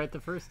 It was right the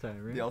first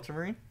time, right? The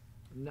ultramarine?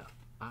 No.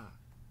 Oh,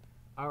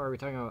 are we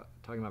talking about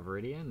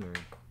Viridian or?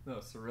 No,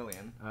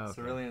 cerulean. Oh, okay.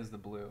 Cerulean is the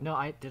blue.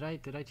 No, did I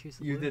choose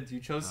the blue? You did. You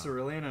chose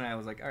cerulean, and I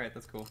was like, all right,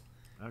 that's cool.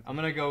 Okay. I'm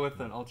gonna go with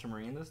an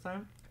ultramarine this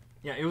time.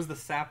 Yeah, it was the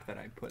sap that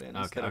I put in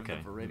instead of the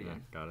Viridian. Okay,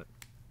 got it.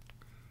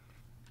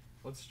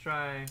 Let's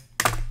try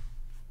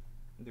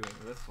doing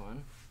this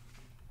one.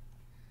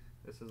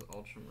 This is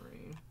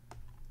ultramarine.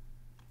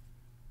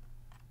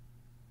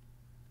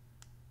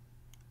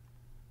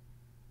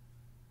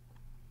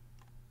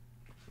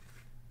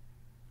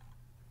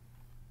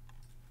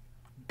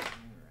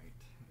 Alright,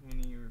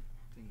 anything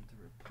to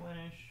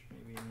replenish,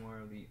 maybe more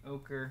of the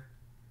ochre.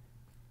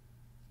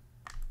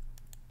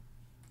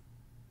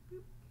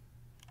 Boop.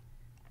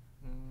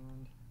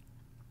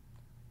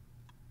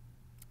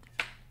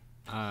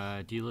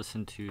 And Do you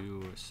listen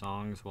to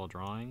songs while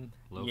drawing?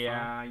 Lo-fi?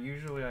 yeah,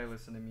 usually I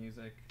listen to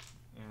music,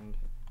 and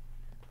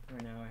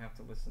right now I have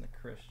to listen to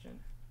Christian.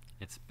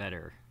 It's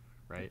better,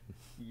 right?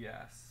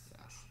 Yes.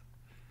 Yes.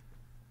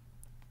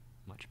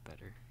 Much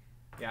better.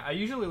 Yeah, I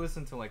usually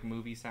listen to like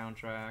movie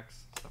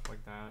soundtracks, stuff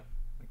like that,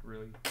 like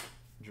really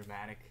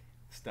dramatic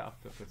stuff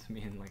that puts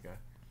me in like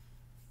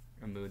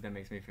a mood that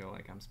makes me feel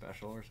like I'm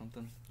special or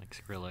something. Like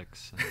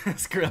Skrillex.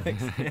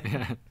 Skrillex.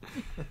 Yeah.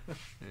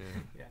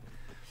 Yeah.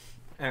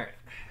 All right.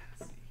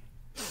 Let's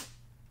see.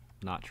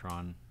 Not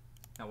Tron.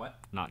 Now what?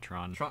 Not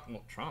Tron.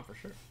 Well, Tron for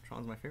sure.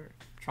 Tron's my favorite.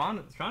 Tron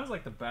is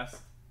like the best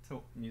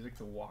music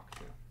to walk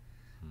to.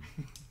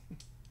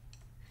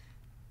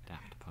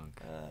 Daft Punk.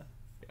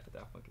 Yeah,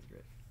 Daft Punk is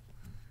great.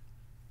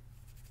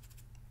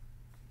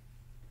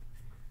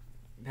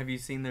 Have you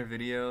seen their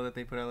video that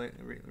they put out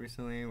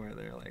recently where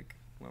they're like,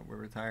 well, we're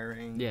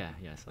retiring? Yeah,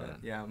 I saw that.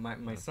 Yeah,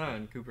 my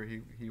son, Cooper,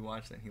 he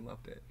watched it and he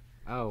loved it.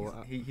 Oh.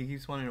 He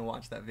keeps wanting to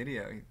watch that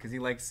video because he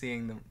likes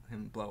seeing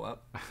him blow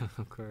up.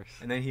 Of course.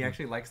 And then he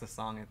actually likes the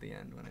song at the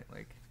end when it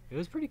like... It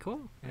was pretty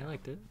cool. Yeah. I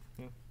liked it.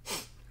 Yeah.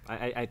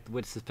 I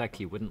would suspect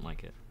he wouldn't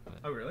like it. But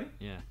Oh, really?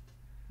 yeah.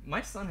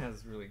 My son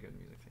has really good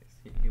music taste.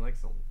 He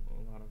likes a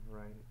lot of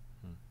variety.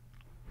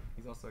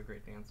 He's also a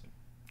great dancer.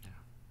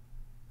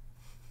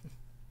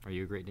 Are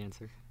you a great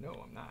dancer? No,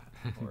 I'm not.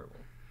 I'm horrible.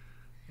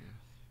 Yeah.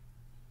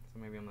 So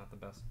maybe I'm not the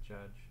best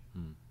judge.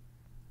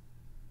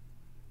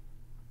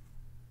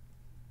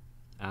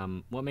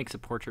 What makes a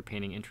portrait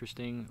painting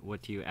interesting?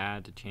 What do you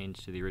add to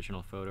change to the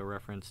original photo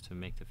reference to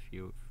make the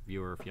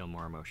viewer feel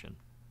more emotion?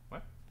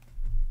 What?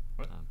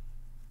 What?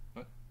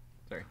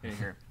 Sorry, didn't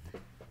hear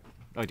it.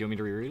 Oh, do you want me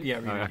to reread it? Yeah,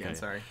 read it again,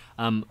 sorry.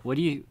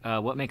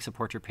 What makes a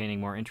portrait painting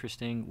more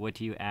interesting? What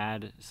do you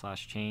add /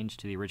 change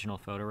to the original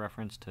photo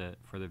reference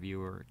for the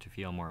viewer to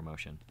feel more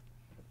emotion?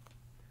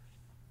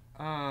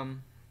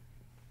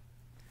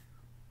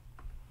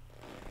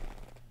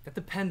 That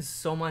depends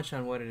so much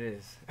on what it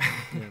is.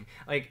 Yeah.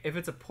 Like, if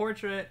it's a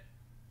portrait,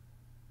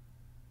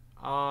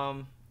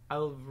 I'll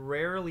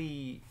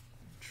rarely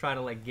try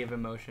to like give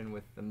emotion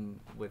with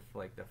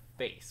like the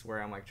face,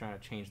 where I'm like trying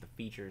to change the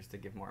features to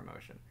give more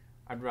emotion.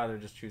 I'd rather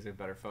just choose a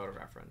better photo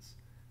reference.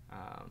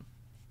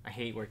 I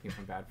hate working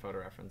from bad photo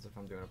reference if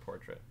I'm doing a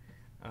portrait.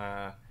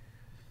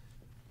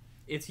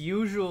 It's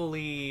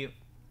usually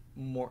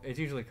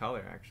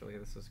color, actually.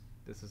 This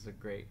is a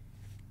great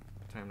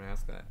time to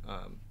ask that.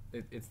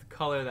 It's the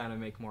color that I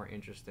make more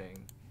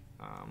interesting.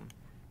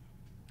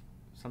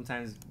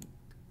 Sometimes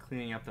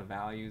cleaning up the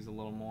values a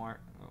little more.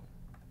 Oh,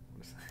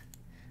 what is that?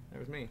 That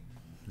was me.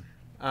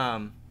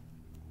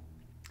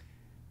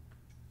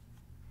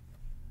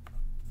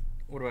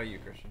 What about you,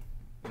 Christian?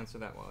 Answer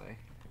that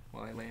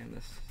while I land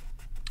this.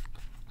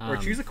 Or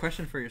choose a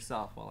question for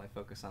yourself while I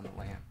focus on the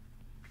lamp.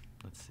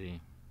 Let's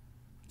see.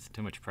 It's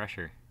too much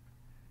pressure.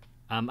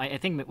 I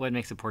think what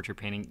makes a portrait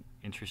painting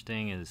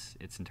interesting is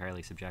it's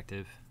entirely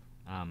subjective.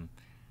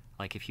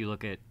 Like if you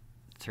look at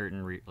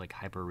certain like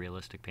hyper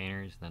realistic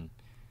painters, then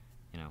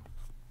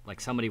like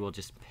somebody will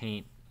just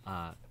paint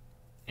an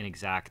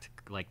exact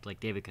like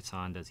David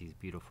Casson does these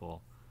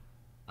beautiful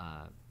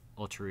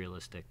ultra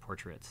realistic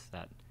portraits.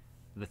 That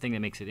the thing that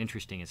makes it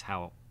interesting is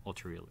how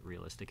ultra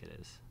realistic it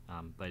is.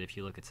 But if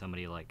you look at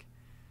somebody like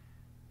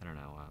I don't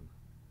know,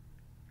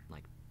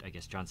 like I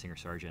guess John Singer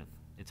Sargent,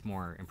 it's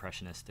more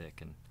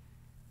impressionistic and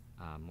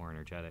more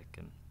energetic.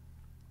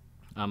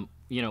 And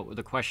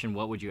the question,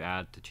 what would you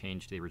add to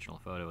change the original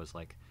photo, is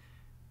like,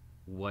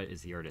 what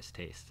is the artist's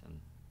taste? And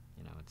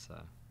it's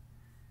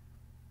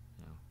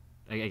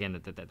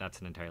again that's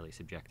an entirely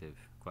subjective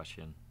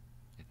question,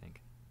 I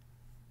think.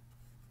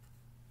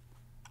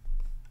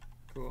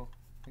 Cool.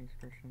 Thanks,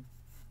 Christian.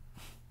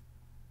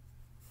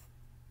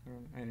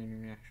 I didn't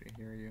even actually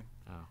hear you.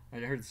 Oh. I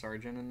heard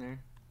Sargent in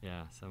there.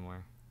 Yeah,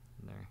 somewhere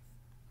in there.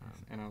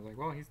 And I was like,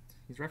 well, he's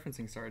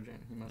referencing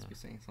Sargent. He must be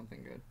saying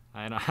something good.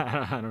 I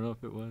don't know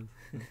if it was.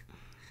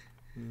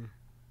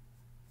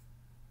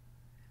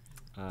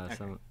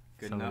 Okay.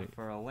 Good enough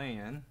for a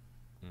land.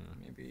 Yeah.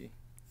 Maybe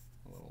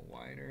a little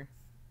wider.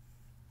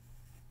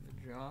 The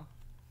jaw.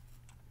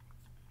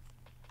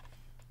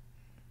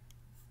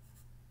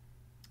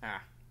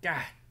 Ah,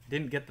 God,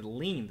 didn't get the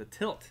lean, the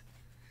tilt.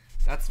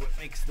 That's what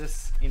makes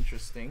this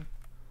interesting.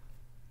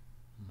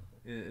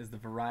 Is the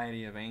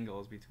variety of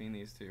angles between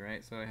these two,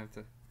 right? So I have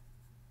to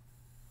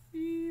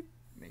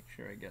make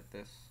sure I get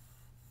this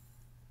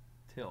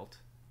tilt.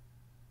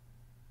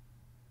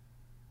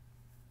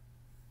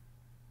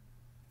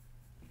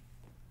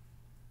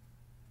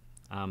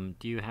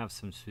 Do you have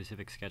some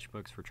specific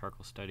sketchbooks for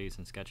charcoal studies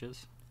and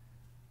sketches?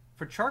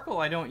 For charcoal,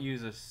 I don't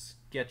use a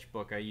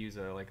sketchbook. I use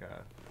a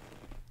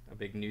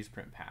big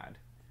newsprint pad.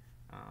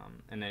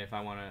 And then if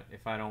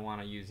I don't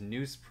want to use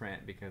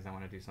newsprint because I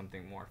want to do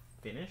something more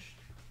finished,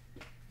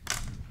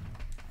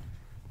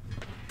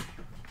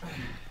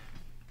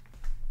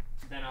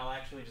 then I'll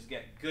actually just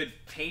get good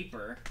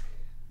paper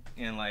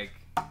and like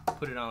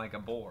put it on like a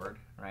board,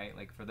 right?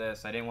 Like for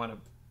this, I didn't want to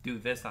do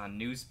this on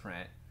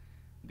newsprint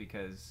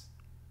because,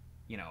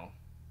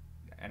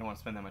 I don't want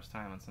to spend that much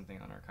time on something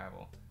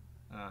unarchival.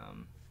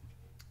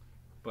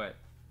 But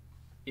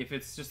if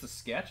it's just a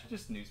sketch,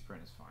 just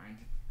newsprint is fine.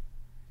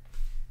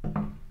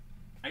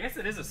 I guess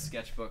it is a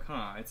sketchbook,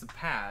 huh? It's a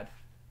pad.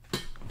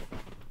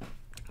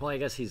 Well, I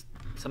guess he's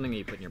something that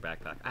you put in your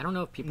backpack. I don't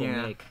know if people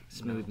make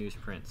smooth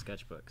newsprint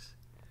sketchbooks.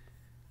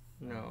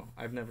 No,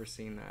 I've never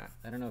seen that.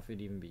 I don't know if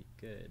it'd even be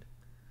good.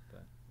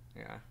 But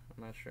yeah,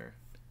 I'm not sure.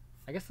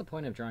 I guess the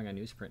point of drawing on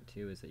newsprint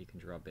too is that you can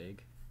draw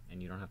big,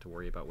 and you don't have to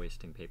worry about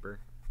wasting paper.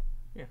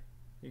 Yeah,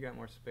 you got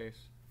more space.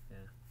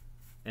 Yeah,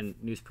 and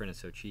newsprint is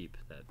so cheap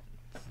that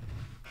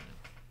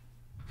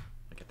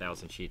like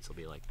 1,000 sheets will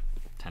be like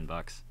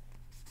 $10.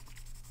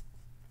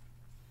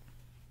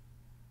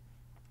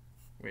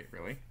 Wait,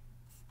 really?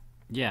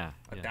 Yeah.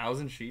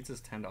 1,000 sheets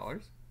is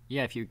 $10?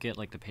 Yeah, if you get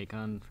like the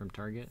Paycon from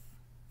Target.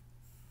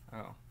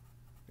 Oh,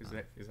 is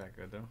that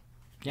good though?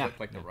 Yeah. Is that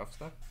like the rough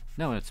stuff?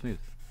 No, it's smooth.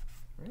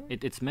 Really?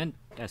 It's meant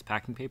as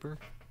packing paper,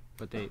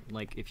 but they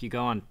like if you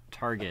go on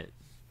Target,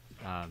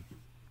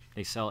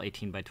 they sell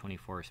 18 by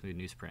 24 smooth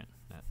newsprint.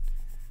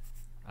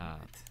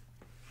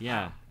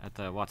 At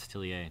the Watts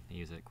Atelier they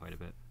use it quite a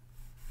bit.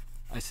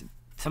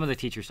 Some of the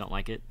teachers don't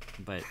like it,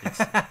 but it's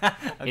okay.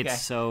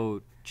 It's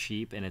so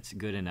cheap and it's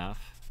good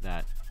enough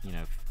that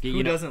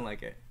Who doesn't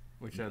like it?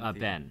 Which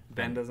Ben.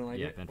 Ben doesn't like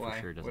it. Yeah, Ben Why?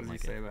 for sure doesn't like it. What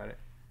does he say about it?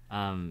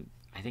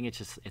 I think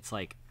it's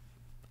like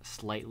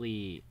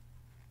slightly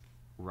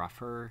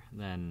rougher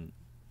than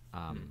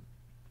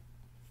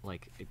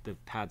the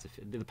pad's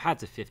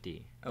a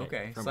 50.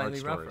 Okay, from slightly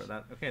Art rougher.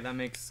 Stores. That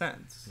makes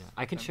sense. Yeah,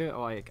 I can show.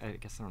 Oh, I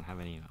guess I don't have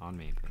any on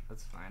me. But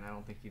that's fine. I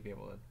don't think you'd be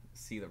able to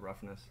see the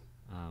roughness.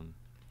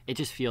 It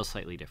just feels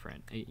slightly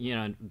different. You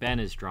know, Ben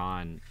is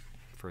drawn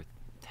for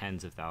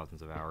tens of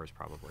thousands of hours,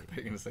 probably.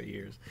 You're gonna say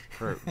years.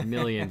 For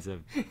millions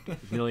of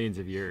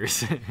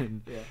years.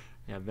 And,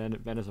 yeah.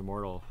 Ben is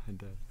immortal.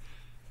 And,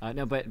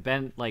 no, but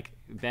Ben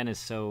is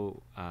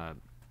so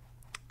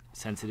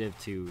sensitive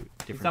to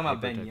different. You're talking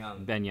about Ben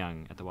Young. Ben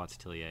Young at the Watts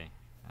Atelier.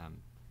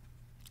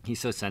 He's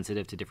so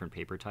sensitive to different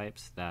paper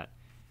types that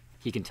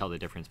he can tell the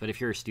difference. But if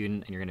you're a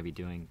student and you're going to be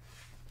doing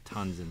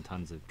tons and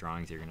tons of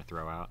drawings you're going to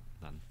throw out,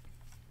 then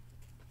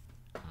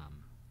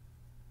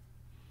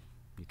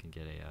you can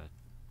get a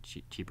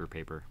cheaper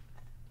paper.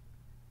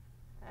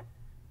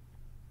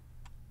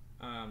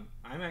 I'm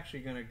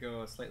actually going to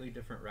go a slightly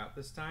different route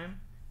this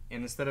time.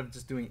 And instead of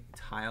just doing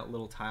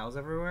little tiles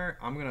everywhere,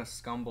 I'm going to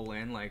scumble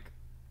in like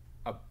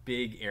a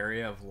big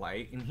area of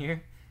light in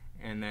here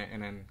and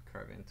then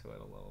carve into it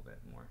a little bit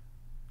more.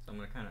 So I'm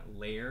going to kind of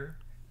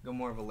go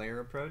more of a layer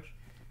approach.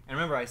 And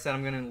remember, I said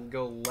I'm going to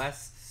go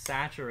less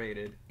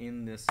saturated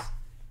in this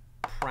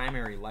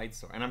primary light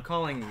source. And I'm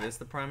calling this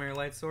the primary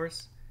light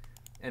source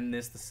and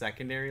this the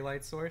secondary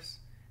light source.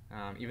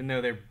 Even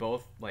though they're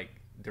both like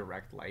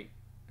direct light.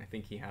 I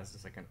think he has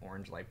just like an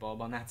orange light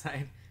bulb on that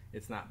side.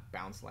 It's not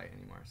bounce light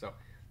anymore. So,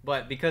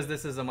 but because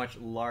this is a much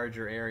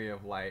larger area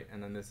of light,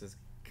 and then this is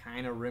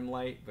kind of rim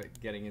light, but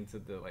getting into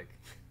the like,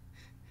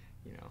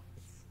 you know,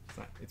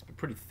 it's a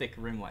pretty thick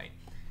rim light.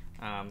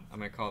 I'm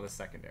gonna call this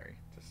secondary,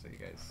 just so you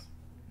guys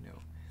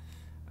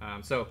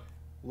know. So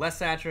less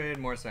saturated,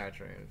 more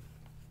saturated,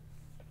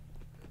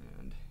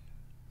 and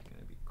it's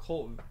gonna be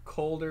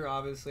colder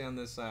obviously on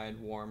this side,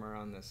 warmer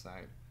on this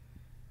side.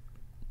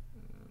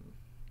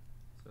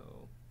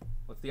 So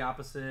what's the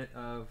opposite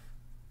of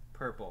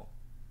purple?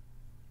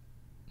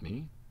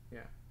 Me? Yeah.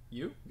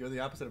 You're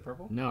the opposite of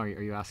purple? No, are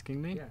you asking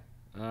me?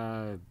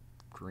 Yeah.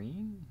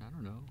 Green? I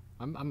don't know.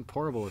 I'm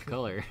horrible with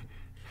color.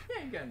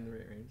 Yeah, you got in the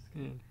right range.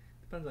 Yeah.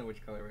 Depends on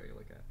which color you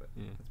look at, but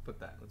yeah.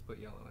 Let's put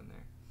yellow in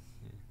there.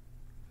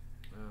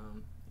 Yeah.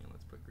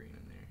 Let's put green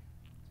in there.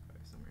 It's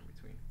probably somewhere in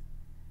between.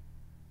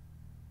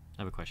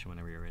 I have a question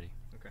whenever you're ready.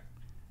 Okay.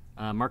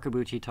 Marco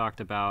Bucci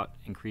talked about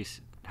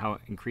how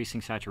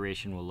increasing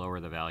saturation will lower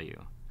the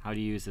value. How do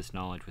you use this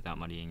knowledge without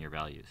muddying your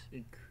values?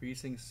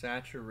 Increasing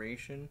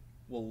saturation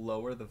will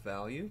lower the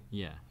value?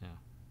 Yeah.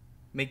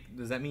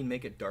 Does that mean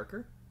make it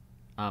darker?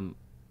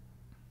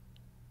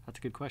 That's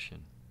a good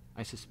question.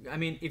 I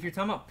mean, if you're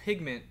talking about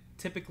pigment,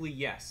 typically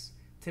yes.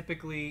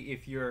 Typically,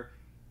 if you're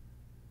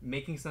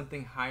making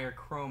something higher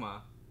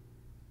chroma,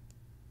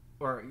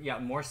 or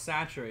more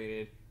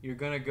saturated, you're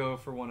gonna go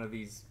for one of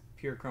these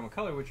pure chroma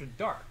color, which are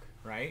dark,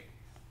 right?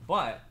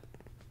 But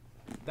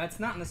that's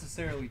not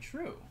necessarily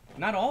true.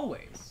 Not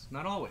always,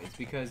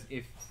 because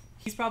if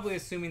he's probably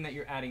assuming that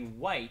you're adding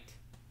white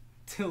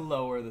to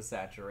lower the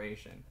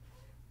saturation,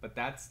 but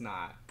that's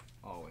not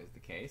always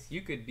the case.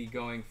 You could be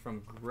going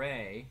from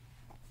gray,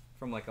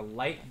 from like a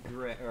light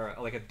gray or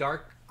like a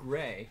dark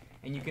gray,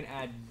 and you can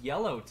add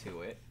yellow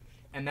to it,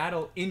 and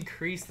that'll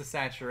increase the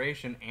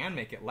saturation and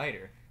make it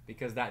lighter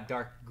because that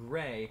dark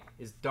gray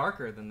is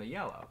darker than the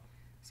yellow.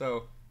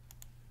 So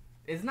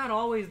it's not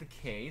always the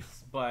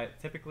case, but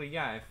typically,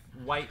 if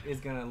white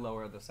is going to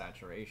lower the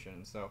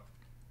saturation. So,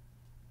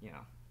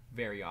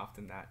 very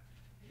often that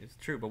is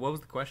true. But what was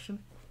the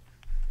question?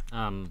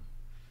 How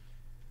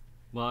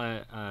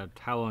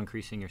will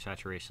increasing your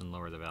saturation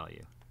lower the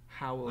value?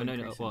 How will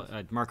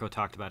Marco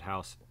talked about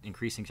how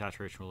increasing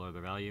saturation will lower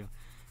the value.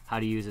 How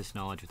do you use this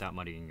knowledge without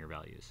muddying your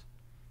values?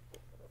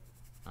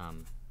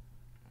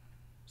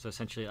 So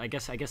essentially, I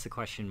guess the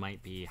question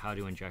might be how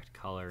to inject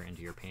color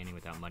into your painting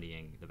without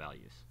muddying the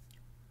values.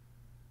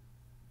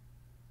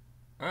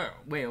 Oh,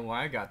 wait, well,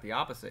 I got the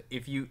opposite.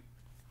 If you...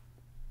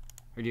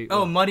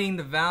 Oh, muddying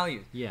the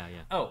values. Yeah.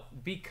 Oh,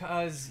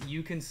 because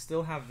you can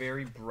still have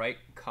very bright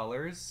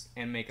colors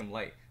and make them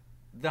light.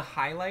 The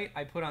highlight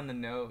I put on the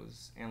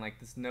nose and like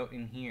this note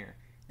in here,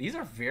 these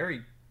are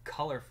very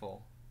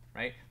colorful,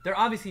 right? They're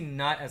obviously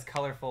not as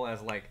colorful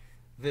as like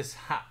this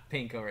hot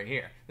pink over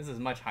here. This is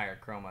much higher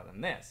chroma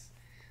than this.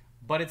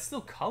 But it's still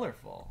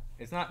colorful.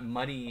 It's not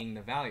muddying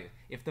the value.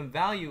 If the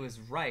value is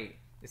right,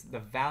 the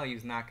value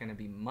is not going to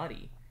be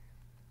muddy.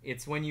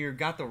 It's when you've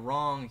got the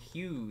wrong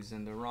hues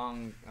and the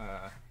wrong,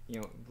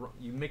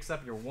 you mix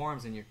up your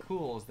warms and your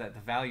cools that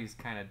the values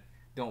kind of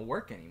don't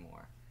work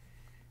anymore.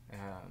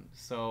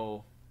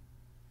 So,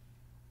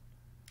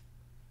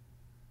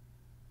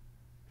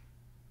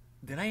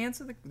 did I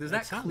answer is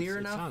that clear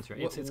enough? It sounds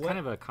right. It's kind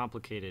of a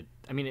complicated,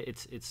 I mean,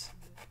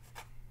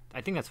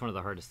 I think that's one of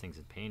the hardest things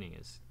in painting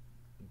is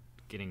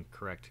getting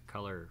correct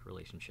color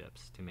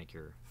relationships to make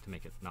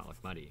it not look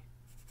muddy.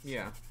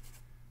 Yeah.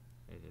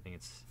 I think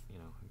it's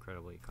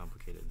incredibly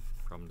complicated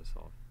problem to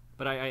solve,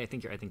 but I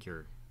think your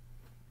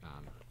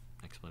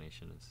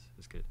explanation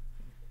is good.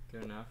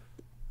 Good enough.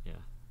 Yeah.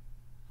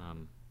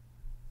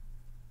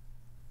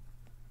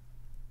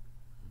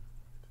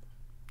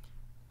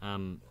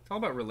 It's all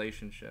about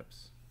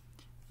relationships.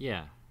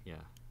 Yeah, yeah.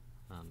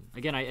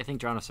 Again, I think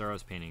John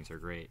Assaro's paintings are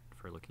great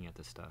for looking at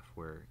this stuff,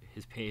 where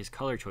his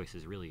color choice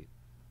is really,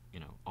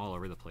 all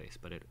over the place.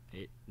 But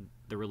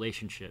the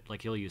relationship,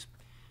 like he'll use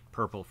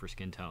purple for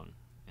skin tone,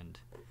 and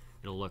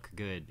it'll look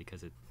good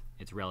because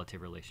its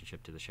relative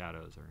relationship to the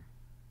shadows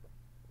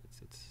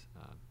it's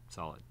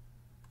solid.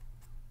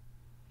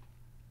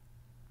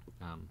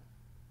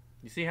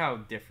 You see how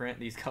different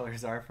these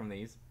colors are from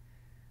these,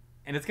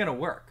 and it's gonna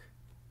work.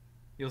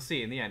 You'll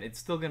see in the end, it's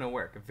still gonna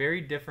work. A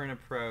very different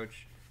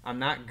approach. I'm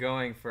not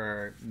going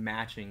for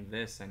matching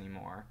this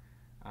anymore.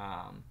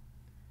 I'm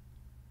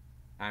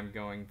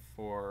going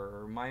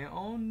for my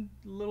own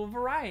little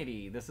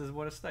variety. This is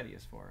what a study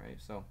is for, right?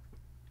 So,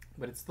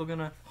 but it's still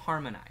gonna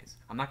harmonize.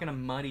 I'm not gonna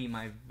muddy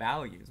my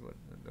values,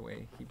 the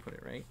way he put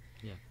it, right?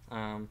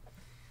 Yeah.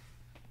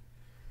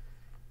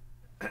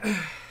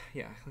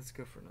 Yeah. Let's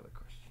go for another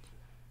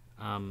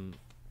question.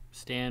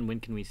 Stan, when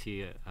can we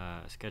see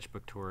a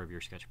sketchbook tour of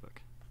your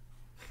sketchbook?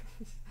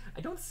 I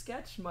don't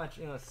sketch much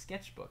in a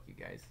sketchbook, you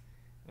guys.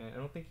 I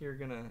don't think you're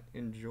gonna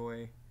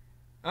enjoy.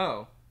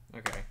 Oh,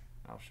 okay.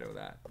 I'll show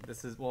that.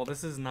 This is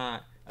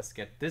not a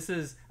sketch. This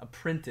is a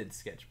printed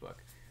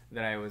sketchbook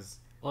that I was.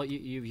 Well,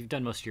 you've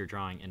done most of your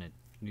drawing in a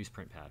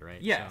newsprint pad,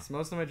 right? Yes, so.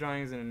 Most of my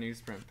drawing is in a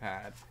newsprint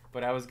pad.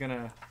 But I was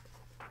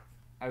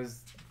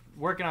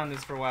working on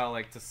this for a while,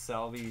 like to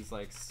sell these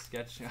like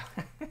sketch.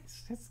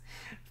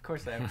 Of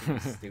course, I have to be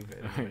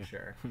stupid for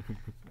sure.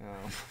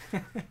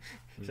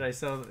 Should I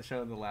show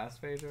the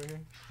last page over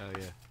here? Oh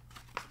yeah.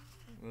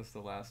 This is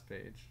the last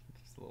page.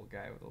 Just a little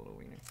guy with a little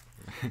wiener.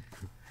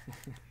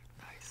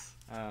 Nice.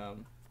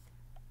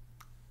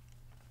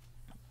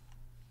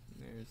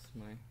 There's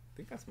I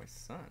think that's my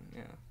son.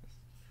 Yeah.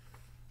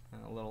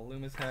 Little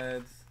Loomis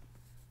heads.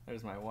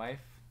 There's my wife.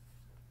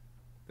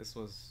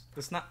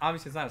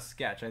 Obviously it's not a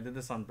sketch. I did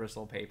this on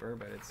bristle paper,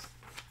 but it's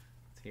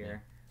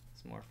here. Yeah.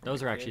 It's more.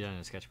 Those are actually done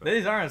in a sketchbook.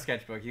 These are in a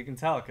sketchbook. You can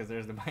tell because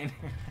there's the binder.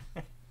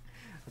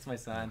 That's my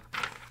son.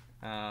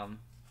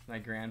 My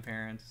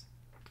grandparents.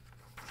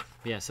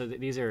 Yeah. So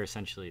this is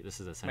essentially your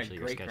sketchbook.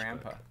 My great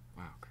grandpa.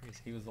 Wow, crazy.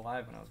 He was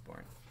alive when I was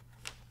born.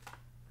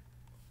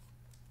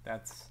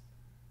 That's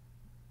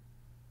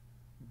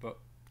you.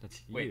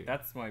 Wait,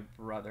 that's my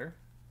brother,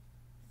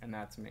 and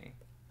that's me.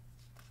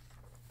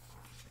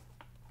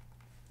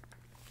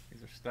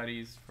 These are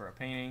studies for a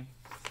painting.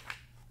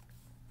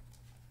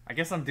 I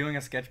guess I'm doing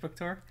a sketchbook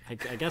tour. I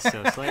guess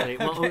so, slightly.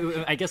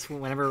 Well, I guess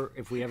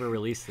if we ever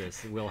release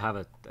this, we'll have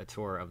a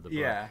tour of the book.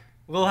 Yeah,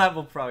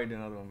 we'll probably do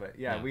another one, but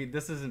yeah.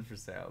 This isn't for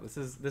sale. This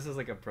is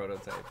like a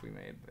prototype we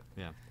made. But,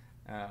 yeah.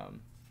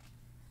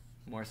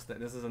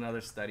 This is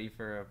another study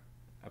for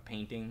a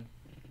painting.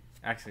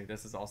 Actually,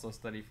 this is also a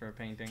study for a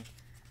painting.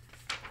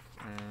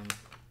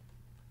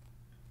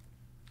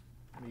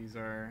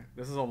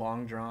 This is a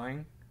long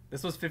drawing.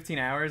 This was 15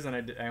 hours,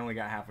 and I only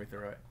got halfway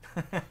through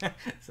it.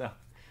 So,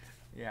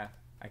 yeah,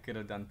 I could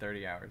have done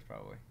 30 hours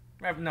probably.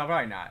 No,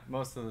 probably not.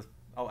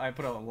 I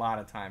put a lot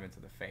of time into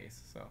the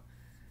face, so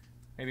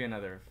maybe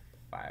another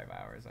 5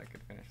 hours I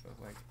could finish those,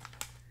 like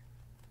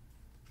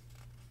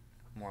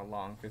more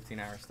long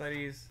 15-hour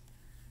studies.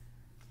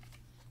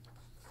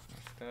 More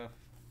stuff.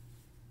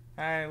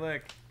 Hi,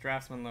 look,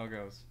 Draftsman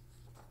logos.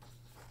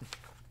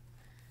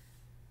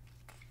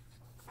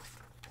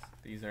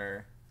 These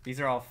are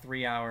all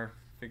 3-hour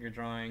figure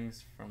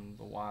drawings from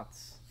the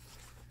Watts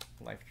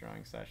life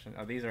drawing session.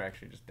 Oh, these are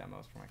actually just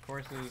demos for my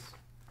courses.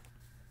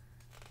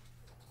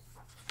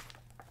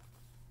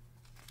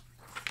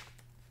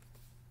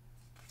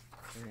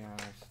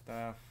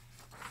 Stuff.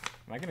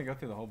 Am I gonna go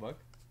through the whole book?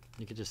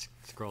 You could just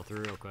scroll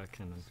through real quick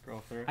and then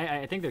scroll through.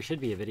 I think there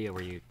should be a video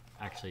where you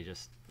actually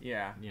just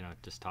yeah,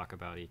 just talk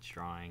about each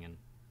drawing and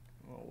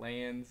little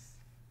lay-ins.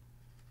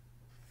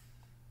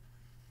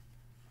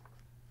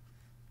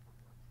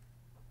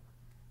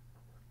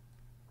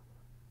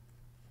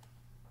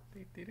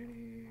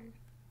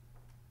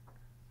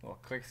 Little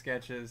quick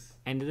sketches.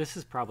 And this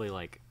is probably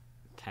like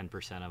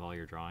 10% of all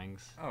your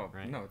drawings. Oh,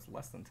 right? No, it's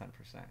less than 10%.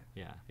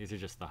 Yeah, these are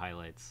just the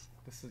highlights.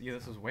 This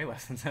is way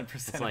less than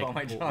 10% of like all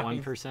my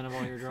drawings. 1% of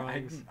all your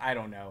drawings. I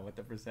don't know what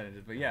the percentage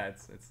is, but yeah,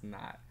 it's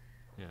not.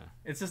 Yeah.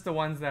 It's just the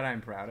ones that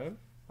I'm proud of.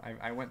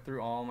 I went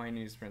through all my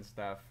newsprint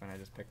stuff and I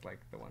just picked like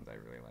the ones I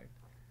really liked.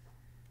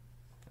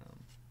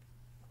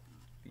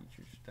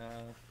 Feature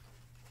stuff.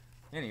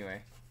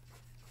 Anyway,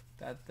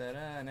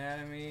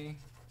 anatomy.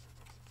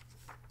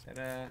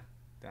 Done.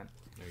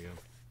 There you go.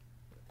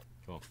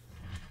 Cool.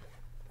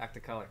 Back to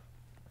color.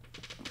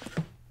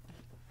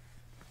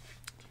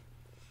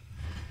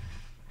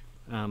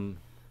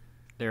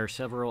 There are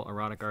several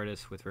erotic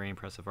artists with very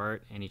impressive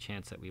art. Any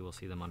chance that we will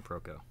see them on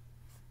Proko?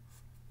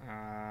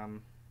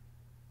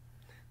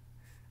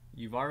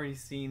 You've already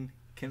seen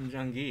Kim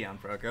Jung-gi on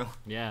Proko.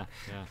 Yeah.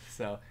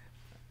 So,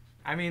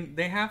 I mean,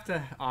 they have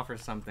to offer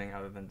something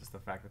other than just the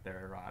fact that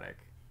they're erotic.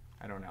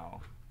 I don't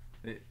know.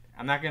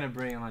 I'm not going to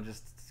bring them on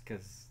just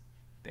because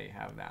they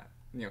have that.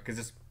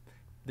 Because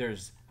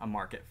there's a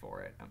market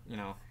for it.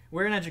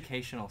 We're an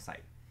educational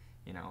site.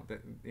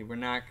 We're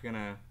not going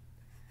to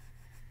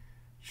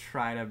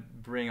try to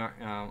bring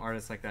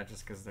artists like that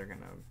just because they're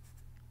gonna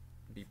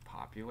be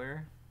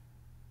popular.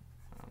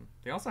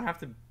 They also have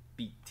to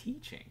be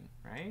teaching,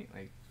 right?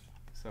 Like,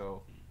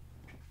 so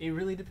it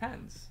really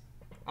depends.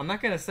 I'm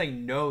not gonna say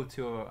no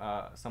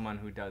to someone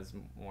who does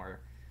more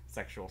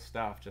sexual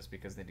stuff just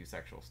because they do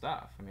sexual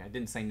stuff. I mean, I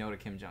didn't say no to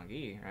Kim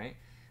Jong-il, right?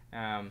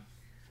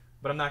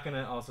 But I'm not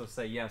gonna also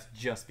say yes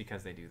just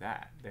because they do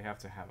that. They have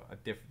to have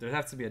there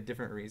has to be a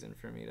different reason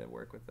for me to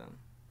work with them.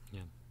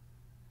 Yeah.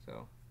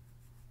 So,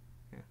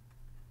 yeah.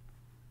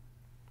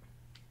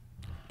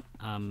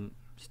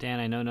 Stan,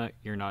 I know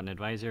you're not an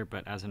advisor,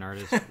 but as an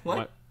artist,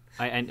 what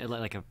I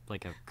like a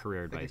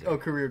career advisor.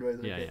 Career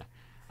advisor. Yeah, okay.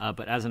 Yeah.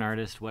 But as an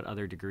artist, what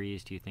other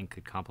degrees do you think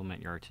could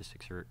complement your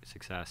artistic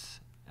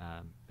success?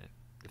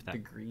 If that...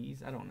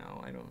 Degrees? I don't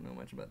know. I don't know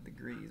much about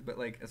degrees, but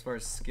like as far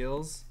as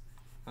skills,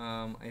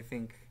 I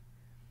think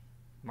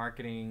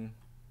marketing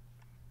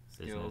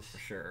skills for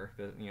sure.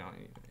 You know,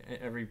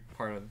 every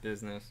part of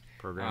business,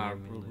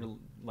 programming,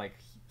 like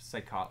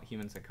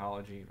human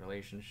psychology,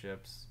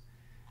 relationships,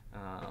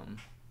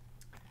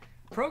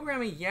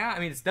 programming. Yeah, I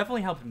mean, it's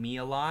definitely helped me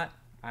a lot.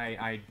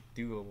 I've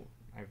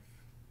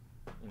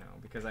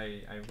because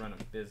I run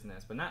a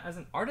business, but not as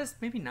an artist.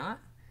 Maybe not.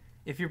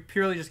 If you're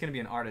purely just gonna be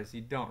an artist,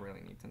 you don't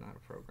really need to know how to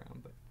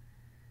program. But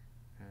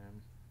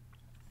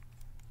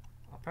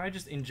I'll probably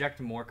just inject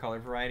more color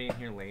variety in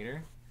here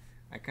later.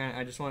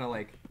 I just want to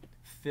like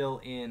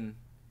fill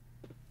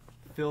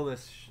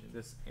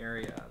this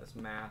area, this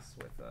mass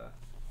with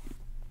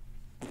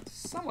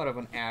somewhat of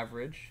an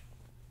average.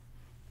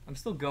 I'm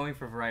still going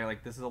for variety.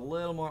 Like this is a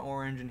little more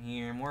orange in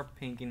here, more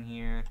pink in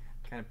here,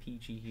 kind of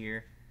peachy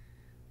here,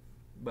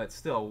 but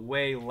still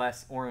way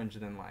less orange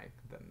than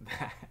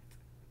that.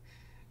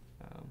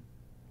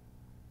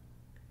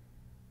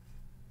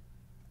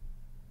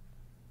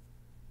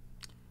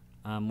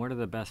 What are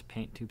the best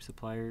paint tube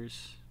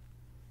suppliers?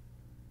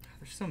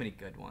 There's so many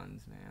good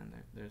ones, man.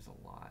 There's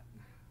a lot.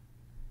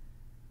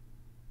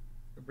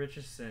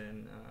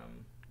 Richardson.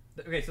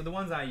 Okay, so the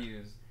ones I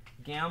use: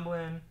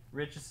 Gamblin,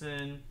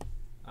 Richardson,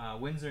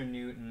 Winsor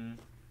Newton.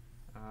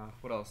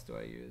 What else do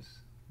I use?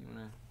 You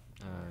wanna?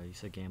 You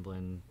said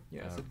Gamblin.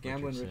 Yeah, I said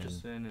Gamblin,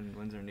 Richardson, and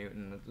Winsor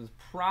Newton. This is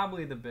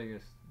probably the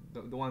biggest,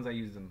 the ones I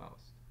use the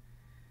most.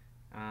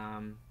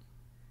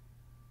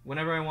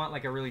 Whenever I want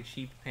like a really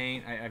cheap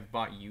paint, I've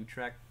bought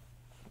Utrecht.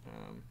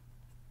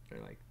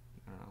 They're like,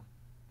 I don't know,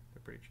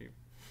 they're pretty cheap.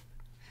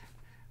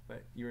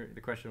 But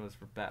the question was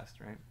for best,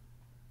 right?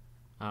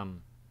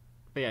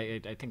 But yeah,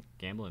 I think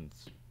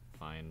Gamblin's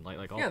fine.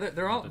 Like all. Yeah,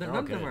 they're all none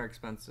of them are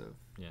expensive.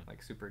 Yeah.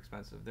 Like super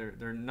expensive.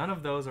 They're none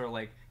of those are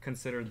like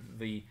considered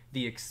the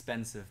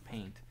expensive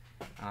paint.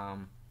 I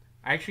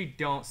actually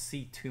don't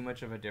see too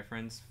much of a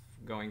difference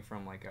going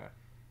from like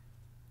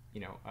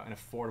an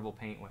affordable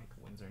paint like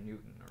Winsor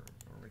Newton or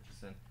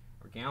Richardson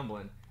or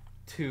Gamblin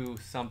to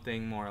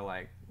something more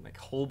like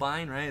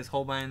Holbein, right? Is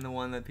Holbein the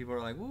one that people are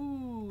like,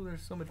 "Ooh,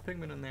 there's so much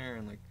pigment in there,"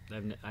 and like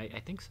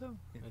I think so.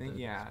 I think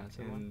yeah.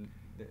 And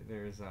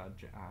there's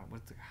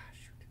what's the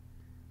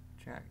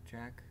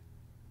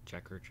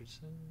Jack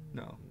Richardson?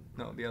 No,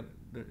 the other.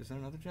 Is there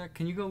another Jack?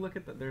 Can you go look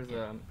at the? There's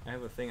I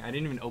have a thing. I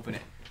didn't even open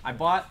it. I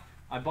bought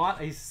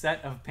a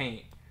set of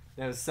paint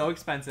that was so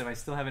expensive. I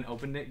still haven't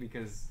opened it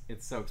because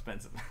it's so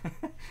expensive.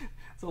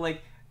 So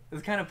like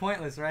it's kind of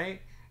pointless,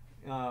 right?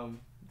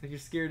 Like you're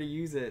scared to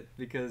use it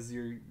because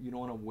you don't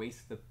want to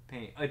waste the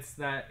paint. It's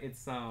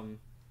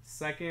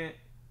second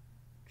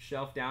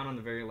shelf down on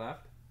the very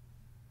left.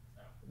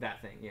 Oh.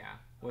 That thing, yeah.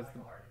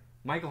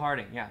 Michael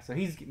Harding, yeah. So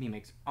he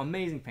makes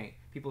amazing paint.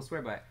 People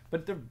swear by it,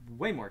 but they're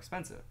way more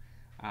expensive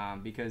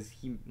because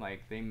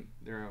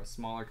they're a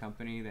smaller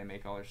company. They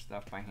make all their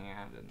stuff by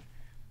hand, and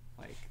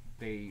like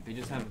they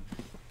just have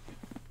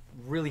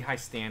really high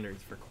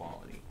standards for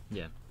quality.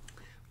 Yeah.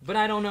 But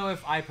I don't know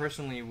if I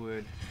personally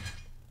would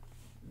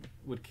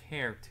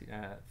care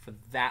for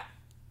that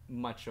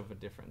much of a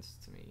difference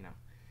to me,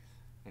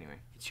 Anyway,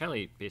 it's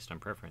surely based on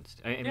preference.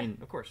 I mean,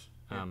 of course.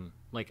 Yeah.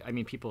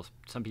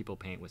 Some people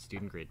paint with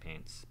student grade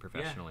paints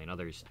professionally, and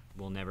others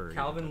will never.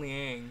 Calvin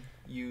Liang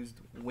used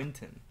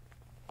Winton,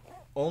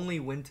 only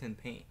Winton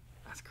paint.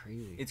 That's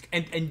crazy.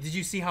 And did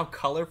you see how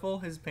colorful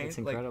his paint? It's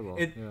incredible.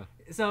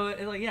 So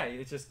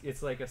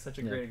it's like such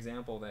a great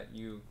example that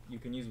you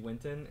can use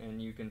Winton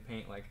and you can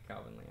paint like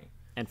Calvin Liang.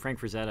 And Frank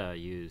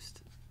Frazetta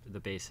used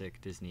the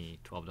basic Disney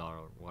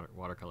 $12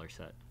 watercolor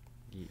set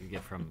you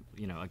get from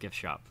a gift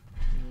shop.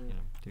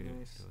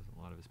 Nice.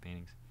 A lot of his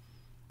paintings.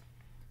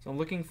 So I'm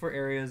looking for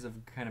areas of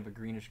kind of a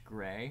greenish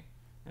gray.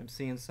 I'm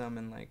seeing some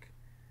in like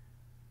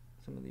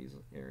some of these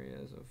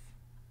areas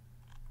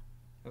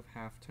of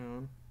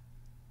halftone.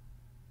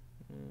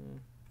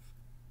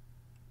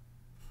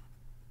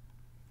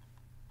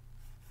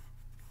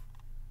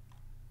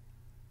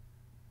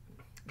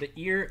 The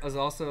ear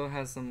also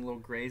has some little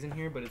grays in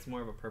here, but it's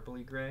more of a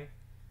purpley gray.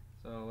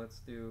 So let's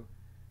do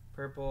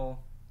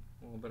purple,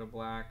 a little bit of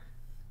black,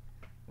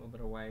 a little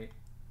bit of white.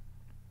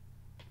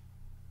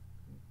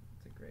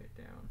 Let's gray it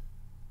down.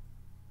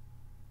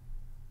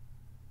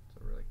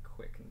 It's a really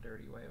quick and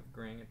dirty way of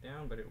graying it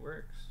down, but it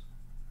works.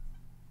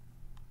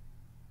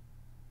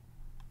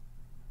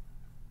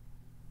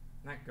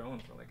 not going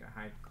for like a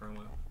high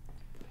chroma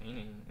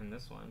painting in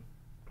this one.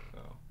 So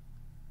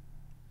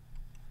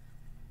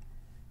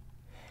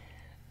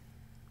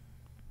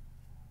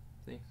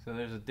see, so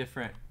there's a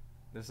different.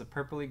 There's a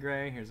purpley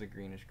gray. Here's a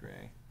greenish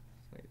gray.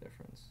 Slight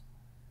difference.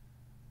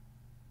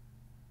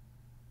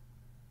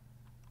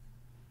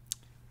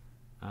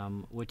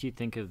 What do you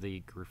think of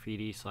the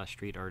graffiti /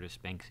 street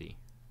artist Banksy?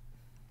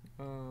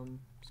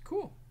 It's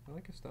cool. I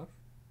like his stuff.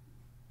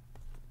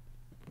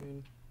 I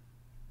mean,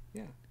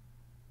 yeah.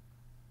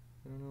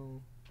 I don't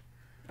know.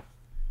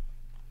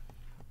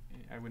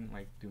 I wouldn't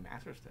like do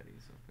master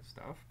studies of his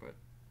stuff, but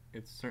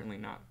it's certainly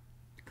not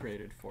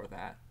created for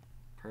that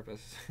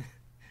purpose,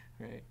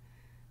 right?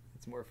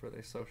 It's more for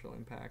the social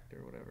impact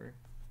or whatever,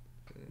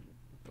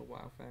 the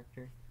wow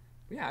factor.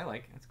 But yeah, I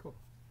like it. It's cool.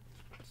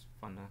 It's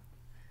fun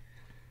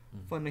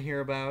to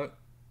hear about.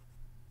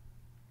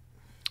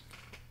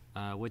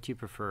 What do you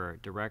prefer,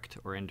 direct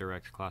or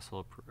indirect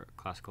classical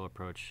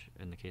approach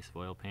in the case of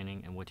oil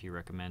painting, and what do you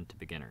recommend to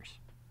beginners?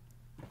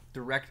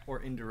 Direct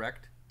or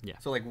indirect? Yeah.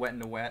 So like wet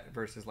into wet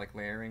versus like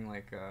layering,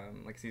 like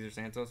Cesar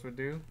Santos would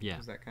do. Yeah.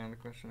 Is that kind of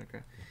the question?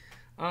 Okay.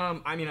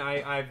 I mean,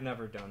 I've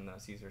never done the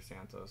Cesar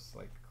Santos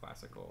like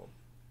classical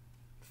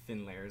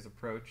thin layers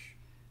approach.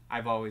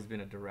 I've always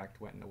been a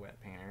direct wet into wet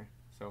painter,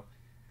 so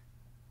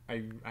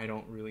I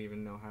don't really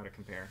even know how to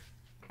compare.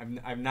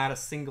 I've not a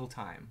single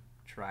time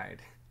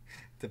tried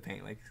to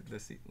paint like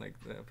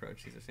the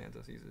approach Cesar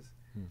Santos uses.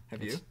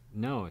 Have you?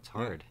 No, it's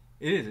hard. Yeah.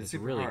 It is. It's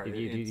super really hard.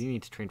 You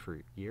need to train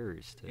for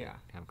years to Yeah.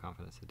 have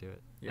confidence to do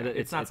it. Yeah,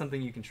 it's not something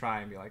you can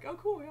try and be like, oh,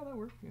 cool, yeah, that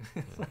worked.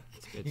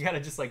 You gotta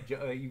just like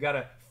you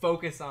gotta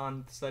focus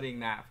on studying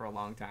that for a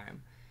long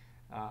time.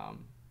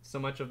 So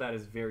much of that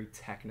is very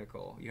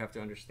technical. You have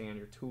to understand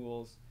your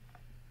tools,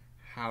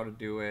 how to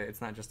do it.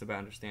 It's not just about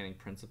understanding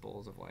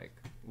principles of like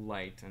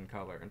light and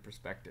color and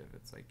perspective.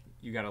 It's like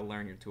you gotta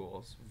learn your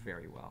tools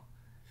very well.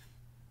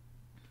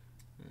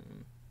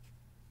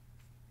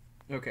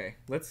 Okay,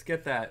 let's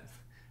get that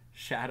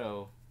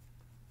shadow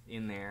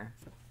in there.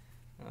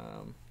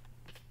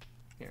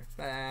 Here,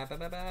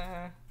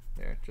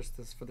 there. Just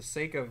this, for the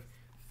sake of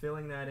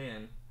filling that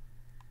in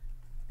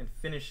and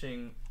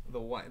finishing the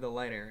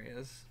light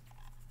areas.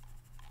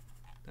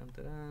 Dun,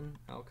 dun, dun.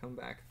 I'll come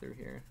back through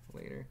here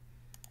later.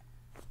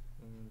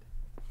 And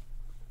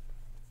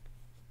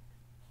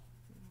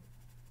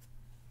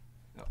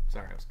oh,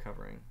 sorry, I was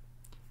covering.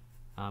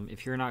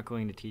 If you're not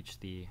going to teach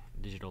the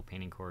digital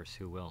painting course,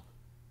 who will?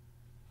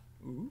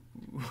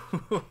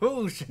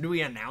 Ooh, should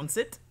we announce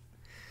it?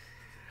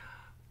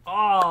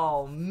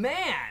 Oh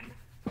man,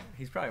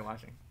 he's probably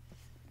watching.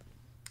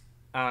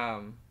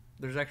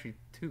 There's actually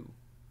 2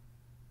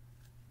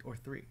 or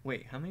 3.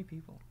 Wait, how many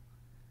people?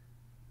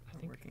 I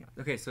think.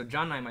 Okay, so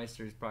John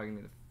Nymeister is probably gonna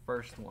be the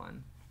first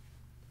one.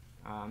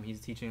 He's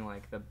teaching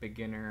like the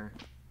beginner,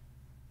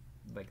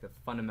 like the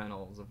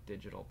fundamentals of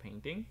digital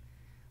painting.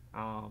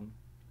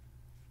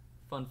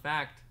 Fun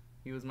fact: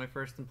 he was my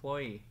first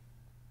employee.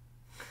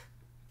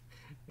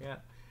 Yeah,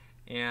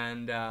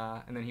 and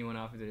then he went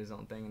off and did his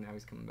own thing, and now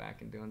he's coming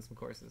back and doing some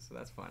courses, so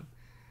that's fun.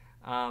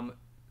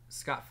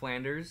 Scott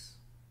Flanders is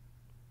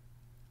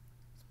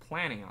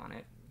planning on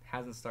it,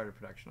 hasn't started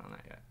production on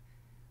that yet.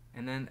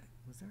 And then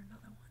was there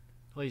another one?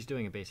 Well, he's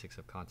doing a basics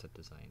of concept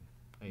design.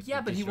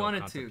 Yeah, but he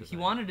wanted to. He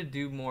wanted to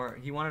do more.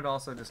 He wanted to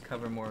also just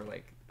cover more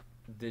like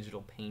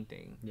digital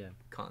painting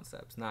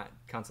concepts, not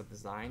concept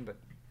design, but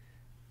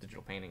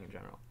digital painting in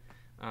general.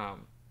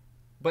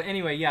 But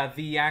anyway, yeah,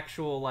 the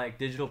actual like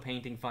digital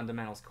painting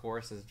fundamentals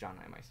course is John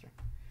Nymeister.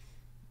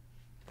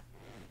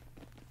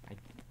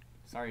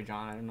 Sorry,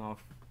 John, I don't know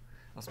if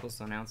I was supposed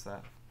to announce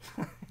that.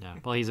 Yeah,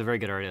 well, he's a very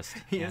good artist.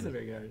 He is a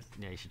very good artist.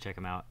 Yeah, you should check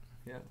him out.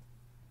 Yeah.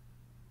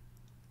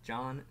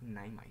 John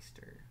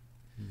Nymeister.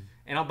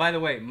 And by the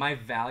way, my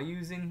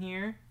values in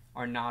here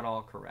are not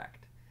all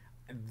correct.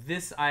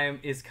 This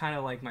is kind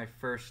of like my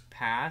first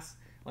pass.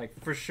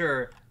 Like for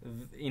sure,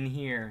 in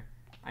here,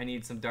 I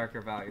need some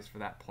darker values for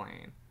that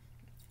plane.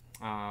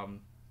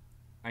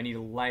 I need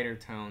lighter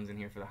tones in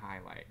here for the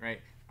highlight,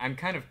 right? I'm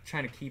kind of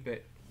trying to keep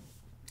it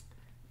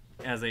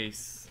as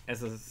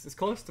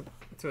close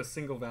to a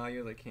single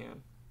value as I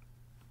can.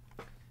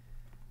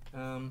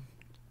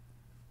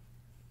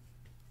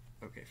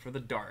 Okay, for the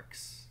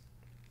darks,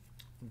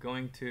 I'm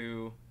going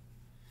to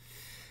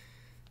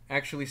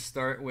actually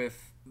start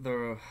with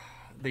the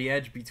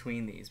edge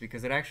between these,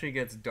 because it actually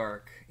gets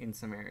dark in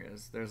some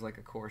areas. There's like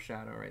a core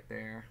shadow right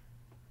there.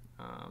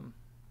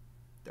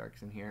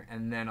 Darks in here,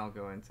 and then I'll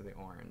go into the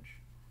orange.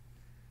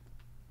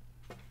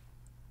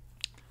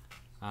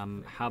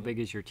 How big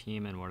is your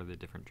team, and what are the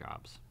different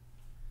jobs?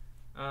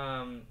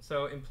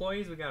 So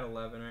employees, we got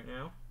 11 right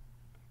now.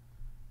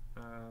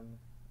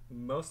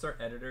 Most are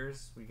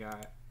editors. We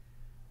got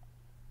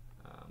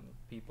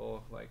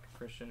people like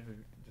Christian who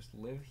just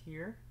live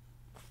here.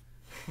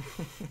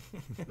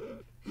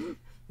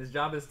 His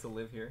job is to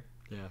live here.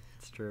 Yeah,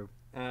 it's true.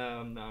 No,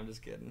 I'm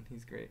just kidding.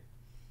 He's great.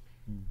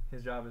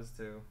 His job is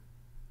to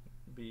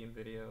be in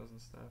videos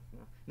and stuff.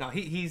 No,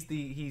 he's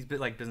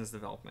like business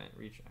development.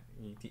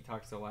 He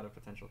talks to a lot of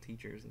potential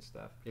teachers and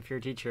stuff. If you're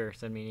a teacher,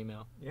 send me an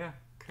email. Yeah,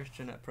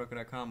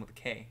 Christian@proko.com with a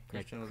K.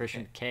 Christian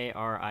Kristian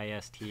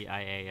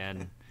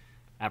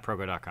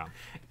 @proko.com.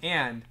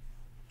 And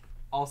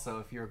also,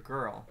 if you're a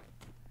girl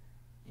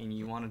and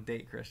you want to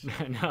date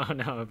Christian,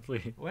 no,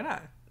 please. Why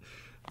not?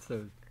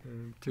 So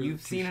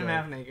you've seen him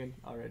half naked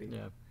already.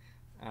 Yeah.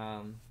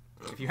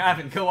 If you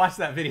haven't, go watch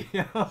that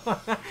video.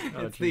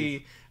 It's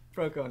geez. the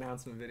Proko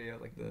announcement video,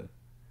 like the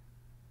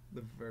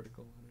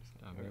vertical one or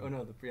something.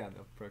 The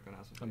Proko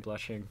announcement video. I'm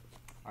blushing.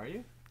 Are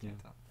you? Yeah.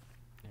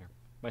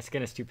 My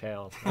skin is too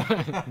pale.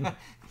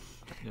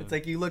 It's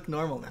like you look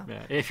normal now.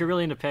 Yeah. If you're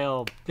really into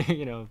pale,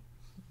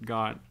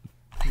 gaunt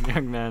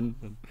young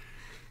men.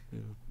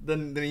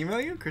 Then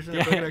email you, Christian.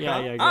 Yeah,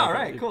 exactly. All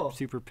right, cool.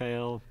 Super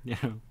pale,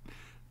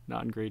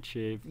 not in great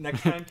shape.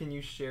 Next time, can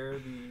you share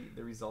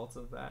the results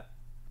of that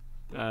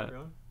with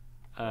everyone?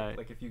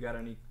 Like if you got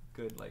any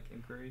good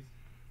inquiries.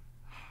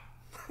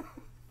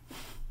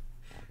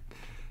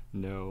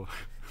 No.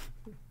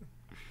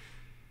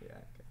 Yeah.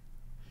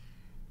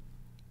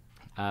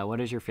 Okay.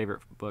 What is your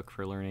favorite book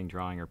for learning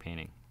drawing or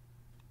painting?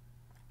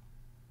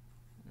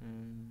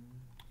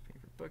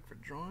 Favorite book for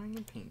drawing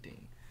and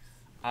painting.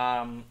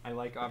 I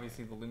like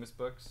obviously the Loomis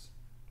books.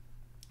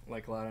 I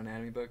like a lot of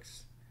anatomy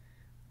books.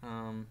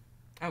 Oh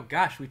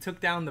gosh, we took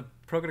down the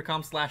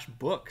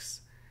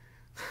Proko.com/books.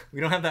 We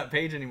don't have that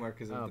page anymore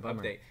because of the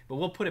update, but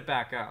we'll put it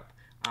back up.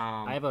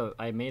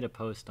 I made a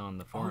post on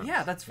the forums. Oh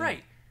yeah, that's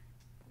right.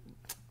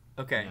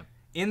 Okay.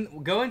 Yeah.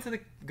 Go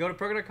to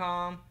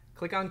Proko.com,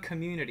 click on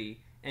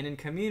community, and in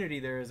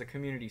community there is a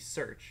community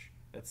search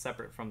that's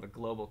separate from the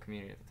global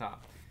community at the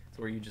top.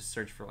 So where you just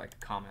search for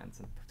comments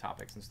and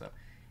topics and stuff.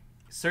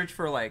 Search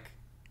for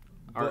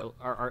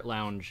art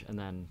lounge and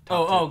then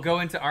go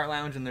into art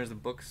lounge and there's a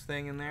books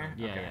thing in there.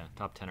 Yeah,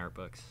 top 10 art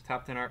books.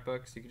 Top 10 art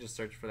books. You can just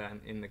search for that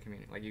in the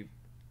community. Like you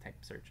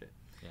search it.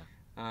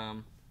 Yeah.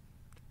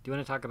 Do you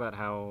want to talk about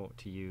how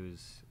to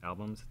use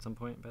albums at some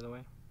point, by the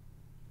way?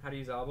 How to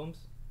use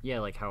albums? Yeah,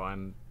 like how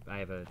I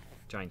have a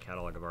giant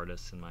catalog of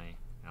artists in my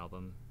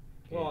album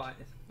page. Well, I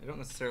don't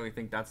necessarily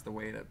think that's the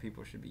way that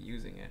people should be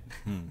using it.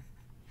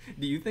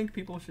 Do you think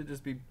people should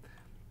just be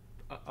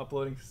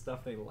uploading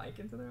stuff they like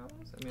into their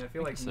albums? I mean, I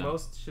feel like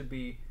most should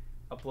be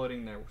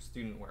uploading their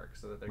student work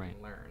so that they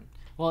can learn.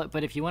 Well,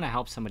 but if you want to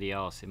help somebody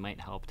else, it might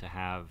help to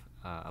have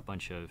a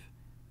bunch of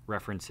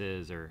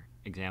references or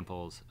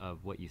examples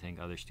of what you think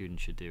other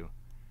students should do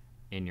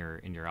in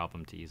your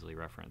album to easily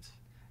reference.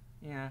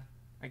 Yeah,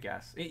 I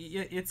guess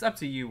it's up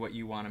to you what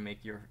you want to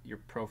make your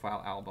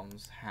profile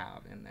albums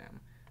have in them.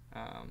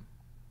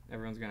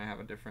 Everyone's gonna have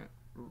a different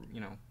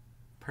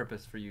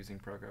purpose for using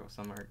Proko.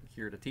 Some are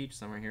here to teach,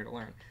 some are here to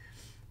learn.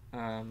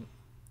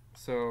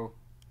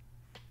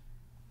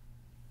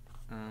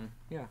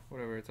 Yeah,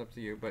 whatever, it's up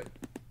to you, but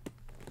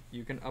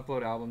you can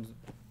upload albums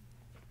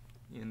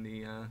in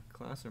the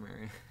classroom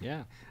area.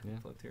 Yeah.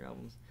 Upload to your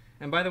albums.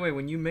 And by the way,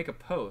 when you make a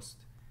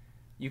post,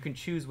 you can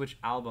choose which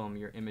album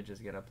your images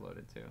get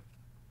uploaded to.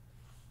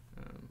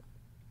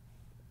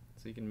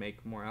 So you can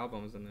make more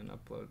albums and then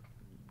upload,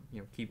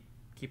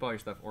 keep all your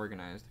stuff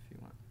organized if you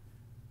want.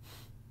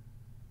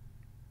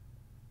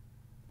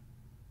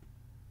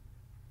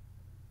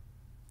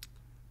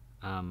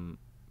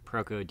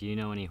 Proko, do you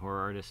know any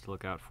horror artists to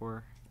look out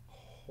for?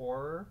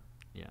 Horror?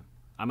 Yeah.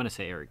 I'm going to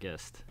say Eric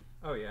Gist.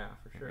 Oh, yeah,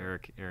 for sure.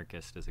 Eric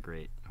Gist is a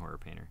great horror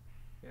painter.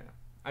 Yeah.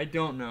 I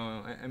don't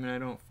know. I mean, I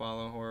don't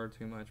follow horror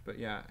too much, but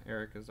yeah,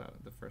 Eric is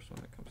the first one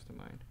that comes to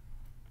mind.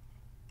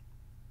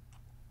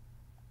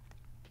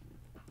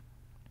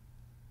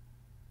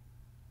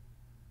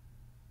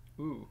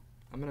 Ooh,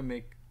 I'm going to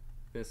make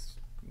this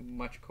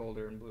much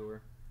colder and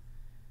bluer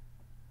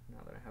now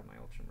that I have my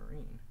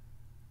ultramarine.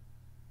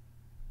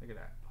 Look at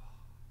that. Oh,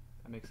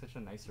 that makes such a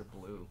nicer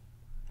blue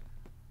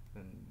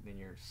than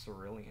your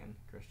cerulean,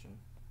 Christian.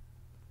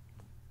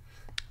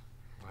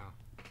 Wow.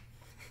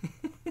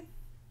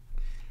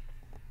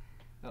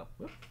 Oh,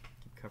 whoop.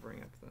 Keep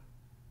covering up the...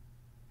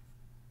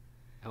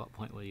 At what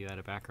point will you add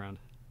a background?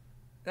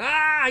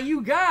 Ah,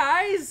 you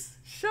guys!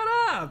 Shut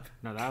up!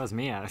 No, that was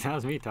me. That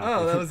was me talking.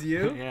 Oh, that was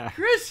you? Yeah.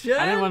 Christian!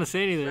 I didn't want to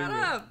say anything. Shut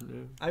up!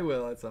 Yeah. I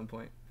will at some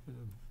point.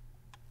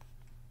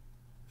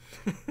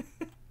 I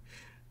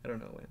don't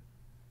know when.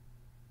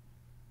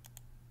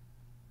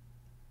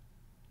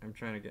 I'm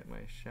trying to get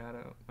my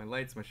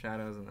lights, my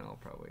shadows, and then I'll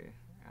probably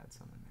add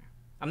some in there.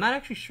 I'm not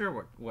actually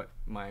sure what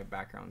my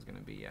background's going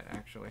to be yet,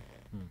 actually.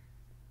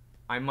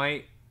 I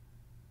might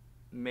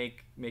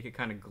make it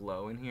kind of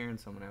glow in here, and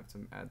so I'm going to have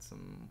to add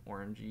some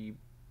orangey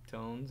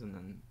tones and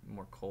then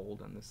more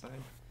cold on this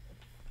side.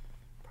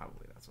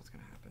 Probably that's what's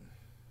going to happen.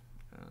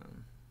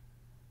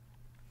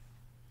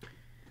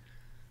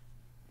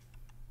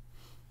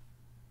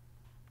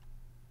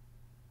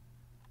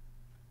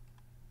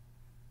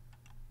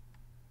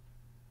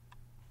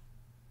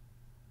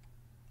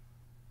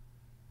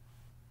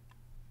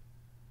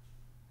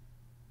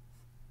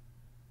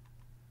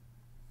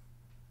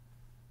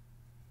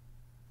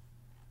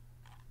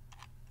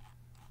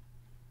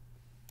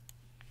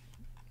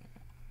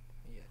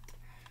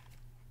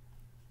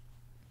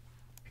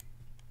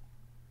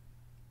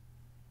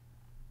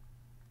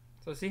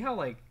 So see how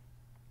like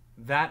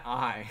that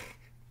eye,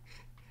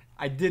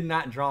 I did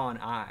not draw an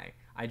eye.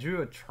 I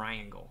drew a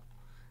triangle,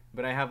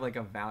 but I have like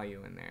a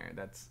value in there.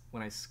 That's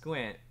when I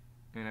squint,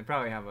 and I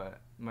probably have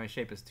my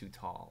shape is too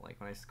tall. Like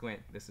when I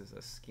squint, this is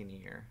a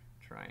skinnier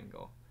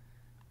triangle.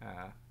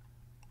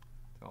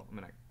 So I'm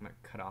gonna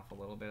cut off a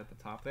little bit at the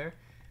top there,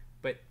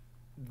 but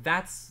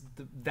that's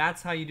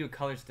how you do a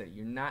color study.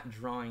 You're not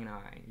drawing an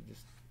eye. You're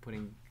just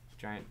putting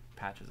giant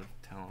patches of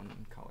tone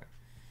and color.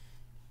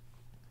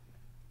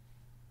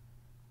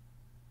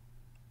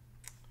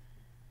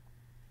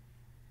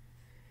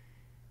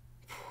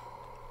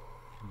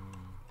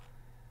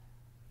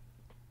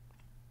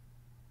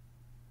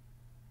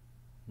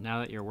 Now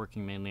that you're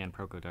working mainly on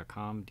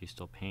Proko.com, do you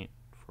still paint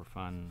for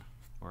fun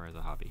or as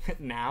a hobby?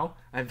 Now?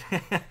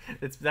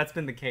 That's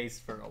been the case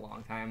for a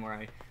long time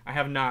where I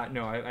have not,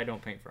 no, I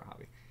don't paint for a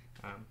hobby.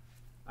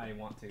 I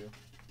want to.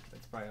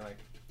 It's probably like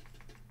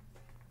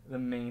the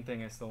main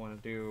thing I still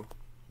want to do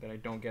that I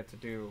don't get to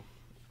do.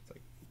 It's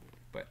like,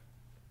 but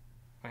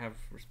I have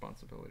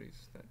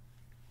responsibilities that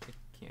I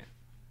can't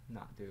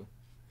not do.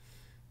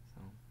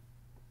 So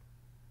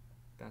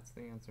that's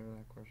the answer to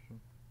that question.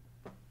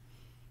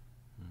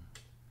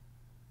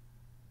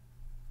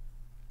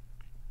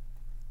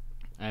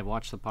 I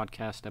watched the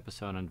podcast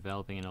episode on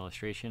developing an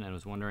illustration and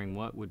was wondering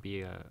what would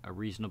be a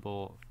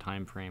reasonable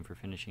time frame for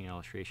finishing an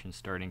illustration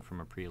starting from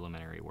a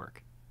preliminary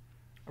work.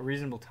 A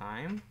reasonable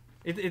time?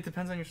 It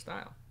depends on your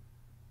style.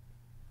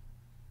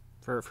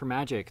 For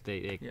Magic,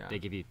 they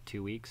give you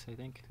 2 weeks, I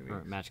think, 2 for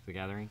weeks. Magic the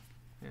Gathering.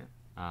 Yeah.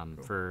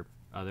 Cool. For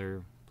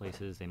other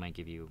places, they might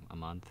give you a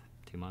month,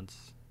 2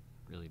 months.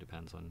 Really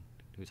depends on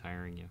who's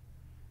hiring you.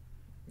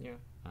 Yeah.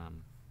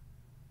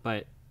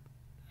 But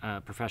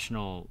a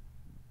professional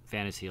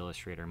fantasy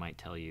illustrator might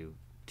tell you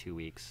 2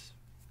 weeks.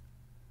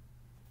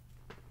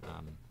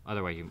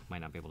 Otherwise, you might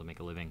not be able to make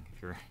a living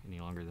if you're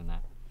any longer than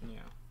that. Yeah.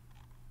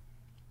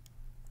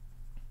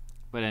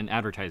 But in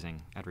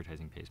advertising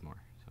pays more.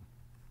 So.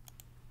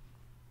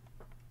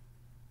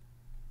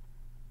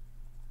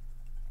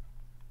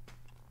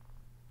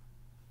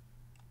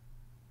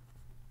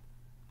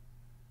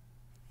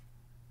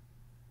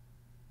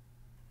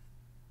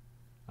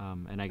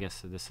 And I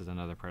guess this is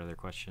another part of their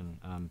question.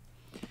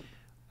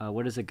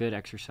 What is a good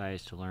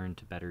exercise to learn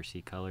to better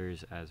see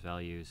colors as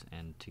values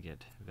and to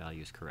get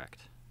values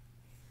correct?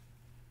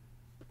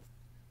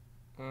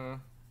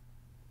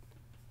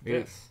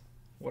 This.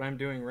 What I'm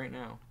doing right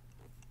now.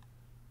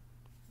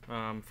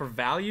 For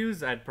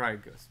values, I'd probably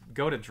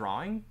go to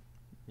drawing.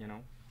 You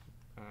know,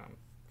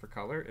 for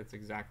color, it's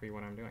exactly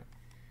what I'm doing.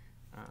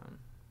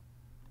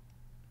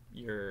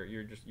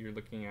 You're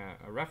looking at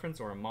a reference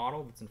or a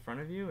model that's in front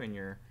of you, and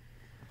you're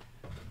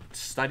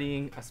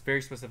studying a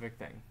very specific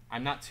thing.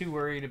 I'm not too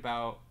worried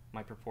about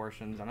my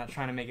proportions. I'm not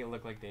trying to make it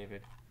look like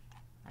David.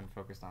 I'm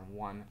focused on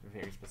one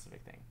very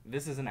specific thing.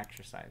 This is an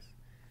exercise.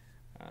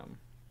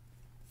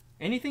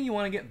 Anything you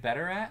want to get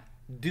better at,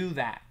 do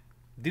that.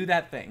 Do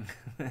that thing.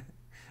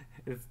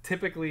 It's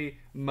typically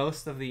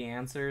most of the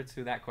answer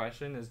to that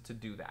question is to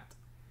do that.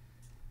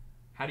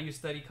 How do you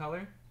study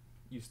color?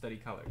 You study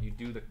color.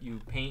 You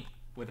paint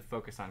with a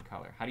focus on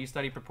color. How do you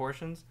study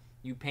proportions?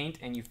 You paint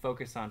and you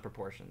focus on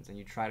proportions and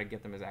you try to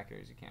get them as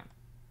accurate as you can.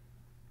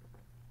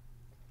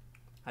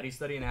 How do you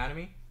study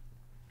anatomy?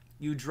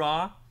 You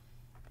draw,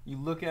 you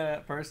look at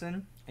a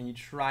person, and you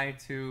try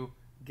to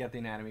get the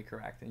anatomy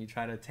correct, and you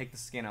try to take the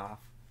skin off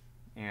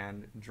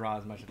and draw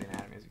as much of the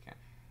anatomy as you can.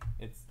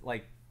 It's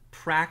like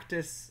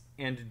practice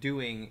and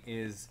doing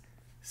is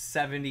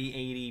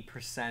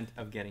 70-80%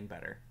 of getting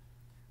better.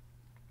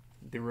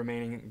 The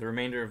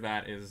remainder of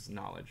that is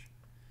knowledge.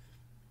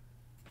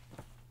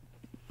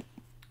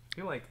 I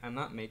feel like I'm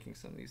not making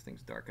some of these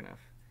things dark enough.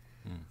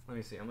 Let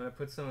me see. I'm going to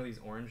put some of these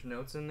orange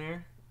notes in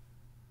there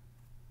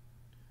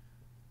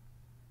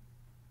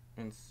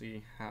and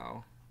see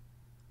how.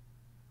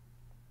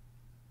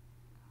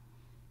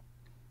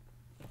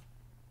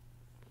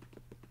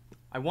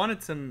 I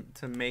wanted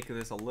to make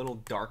this a little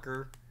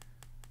darker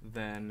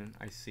than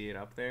I see it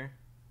up there.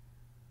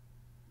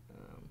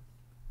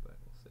 But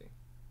we'll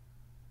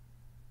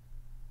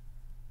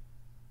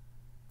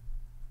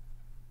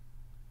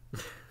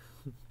see.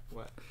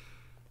 What?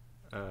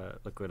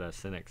 Look what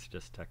Sinix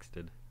just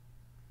texted.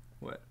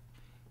 What?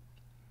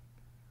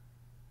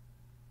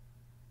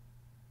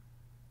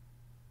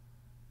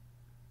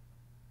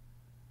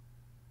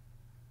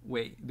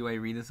 Wait, do I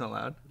read this out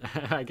loud?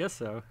 I guess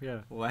so,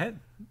 yeah. What?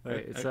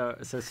 Wait, so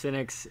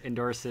Sinix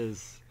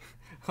endorses...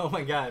 Oh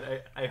my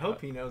god, I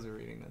hope he knows we're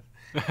reading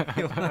this.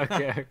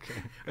 Okay.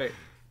 Wait.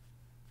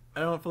 I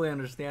don't fully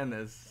understand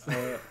this.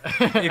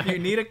 If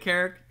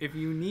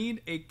you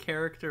need a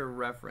character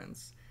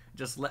reference,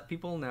 just let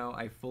people know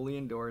I fully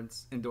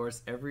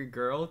endorse every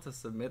girl to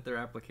submit their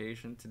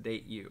application to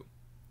date you.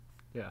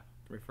 Yeah.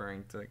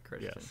 Referring to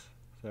Christian. Yes.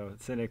 So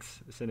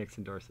Sinix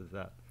endorses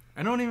that.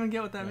 I don't even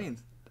get what that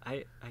means.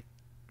 I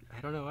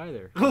don't know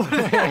either.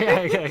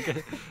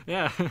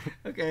 Yeah.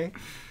 Okay.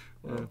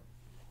 Well,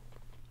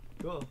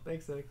 cool.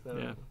 Thanks, Sinix.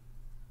 Yeah.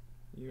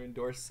 You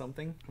endorse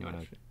something? You want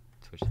to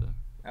switch the...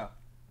 Oh.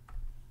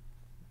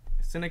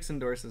 Sinix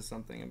endorses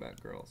something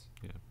about girls.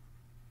 Yeah.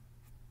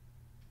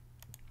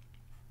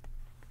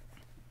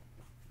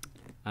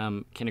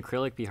 Can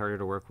acrylic be harder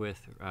to work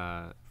with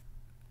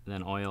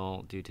than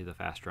oil due to the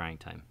fast drying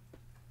time?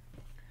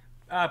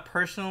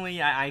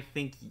 Personally, I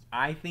think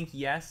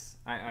yes.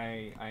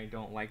 I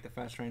don't like the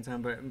fast drying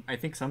time, but I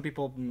think some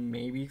people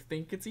maybe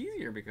think it's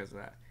easier because of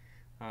that.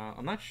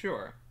 I'm not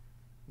sure,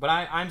 but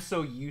I'm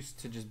so used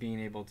to just being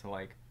able to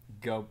like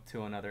go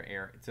to another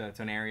area, to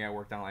an area I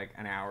worked on like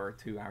an hour,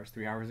 2 hours,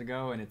 3 hours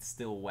ago, and it's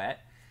still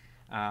wet.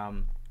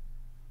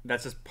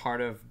 That's just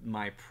part of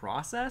my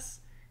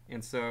process,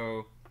 and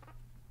so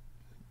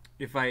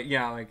if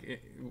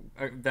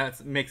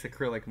that makes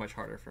acrylic much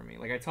harder for me.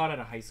 Like I taught at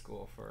a high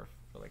school for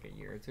like a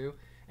year or two,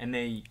 and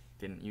they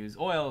didn't use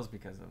oils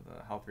because of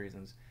the health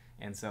reasons,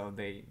 and so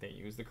they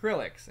used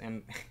acrylics,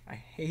 and I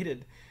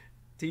hated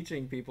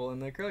teaching people in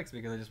the acrylics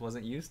because I just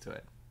wasn't used to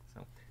it.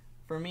 So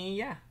for me,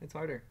 yeah, it's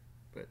harder,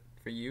 but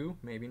for you,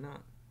 maybe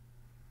not.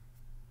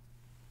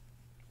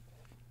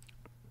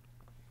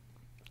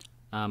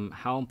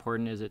 How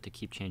important is it to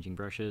keep changing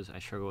brushes? I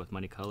struggle with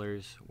muddy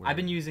colors. I've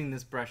been using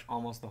this brush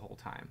almost the whole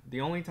time.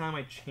 The only time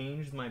I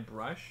changed my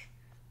brush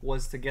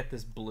was to get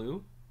this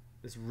blue,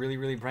 this really,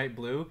 really bright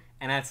blue,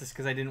 and that's just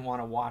because I didn't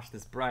want to wash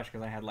this brush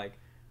because I had like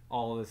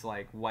all this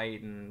like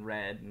white and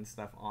red and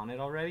stuff on it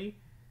already.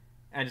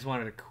 I just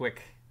wanted a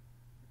quick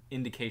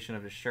indication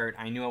of the shirt.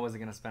 I knew I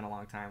wasn't going to spend a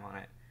long time on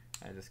it.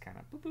 I just kind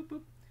of boop, boop,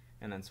 boop,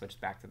 and then switched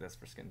back to this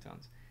for skin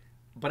tones.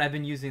 But I've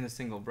been using the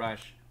single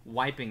brush,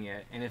 wiping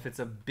it, and if it's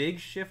a big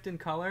shift in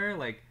color,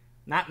 like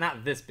not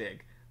this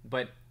big,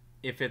 but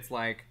if it's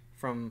like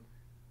from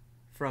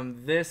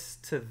this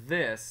to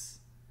this,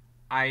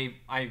 I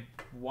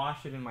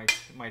wash it in my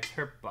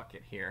terp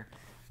bucket here,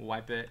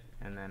 wipe it,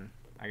 and then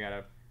I got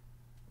a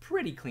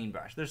pretty clean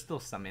brush. There's still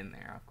some in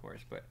there, of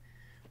course, but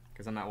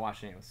because I'm not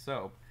washing it with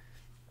soap.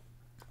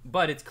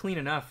 But it's clean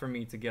enough for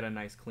me to get a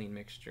nice clean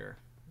mixture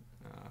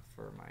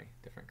for my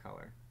different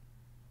color.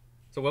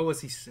 So what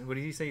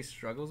did he say he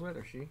struggles with,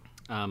 or she?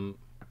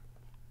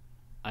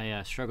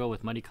 I struggle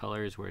with muddy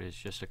colors where it's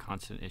just a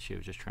constant issue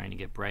of just trying to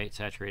get bright,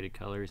 saturated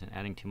colors and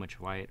adding too much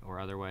white, or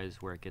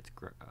otherwise where it gets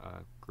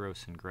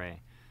gross and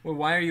gray. Well,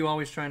 why are you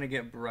always trying to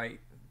get bright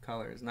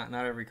colors? Not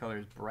every color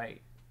is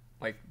bright.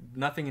 Like,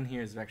 nothing in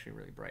here is actually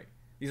really bright.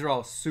 These are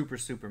all super,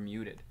 super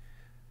muted.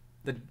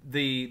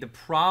 The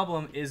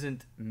problem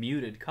isn't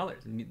muted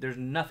colors. There's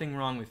nothing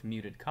wrong with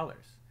muted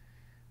colors.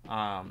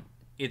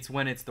 It's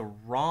when it's the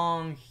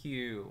wrong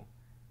hue,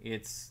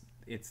 it's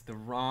the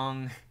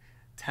wrong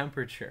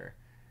temperature,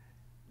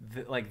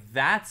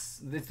 it's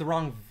the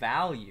wrong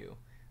value.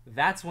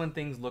 That's when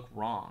things look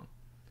wrong.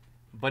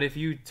 But if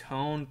you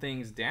tone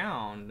things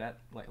down, not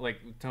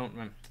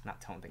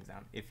tone things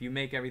down. If you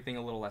make everything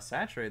a little less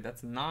saturated,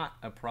 that's not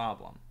a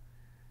problem.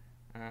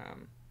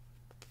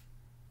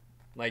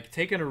 Like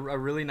taking a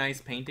really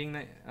nice painting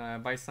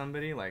that, by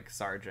somebody like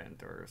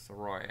Sargent or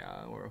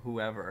Soroya or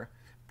whoever,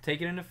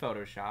 take it into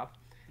Photoshop,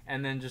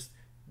 and then just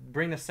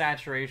bring the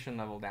saturation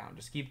level down.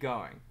 Just keep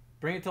going.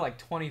 Bring it to like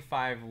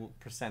 25%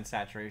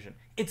 saturation.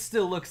 It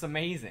still looks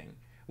amazing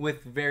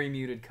with very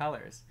muted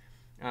colors,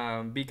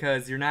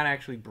 because you're not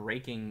actually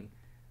breaking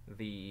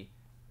the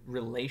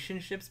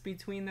relationships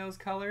between those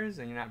colors,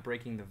 and you're not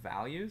breaking the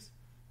values.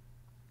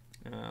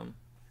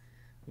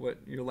 What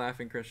you're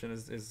laughing, Christian,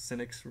 is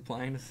Sinix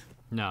replying?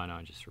 No,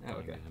 just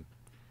replying to him.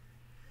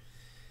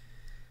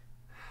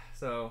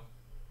 So,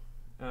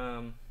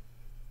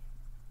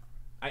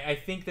 I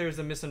think there's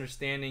a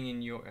misunderstanding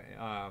in your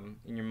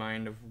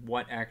mind of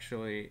what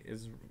actually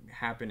is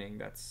happening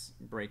that's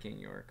breaking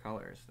your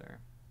colors there,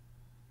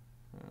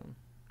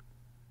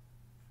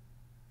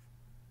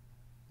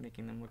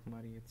 making them look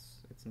muddy.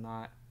 It's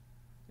not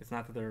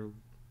that they're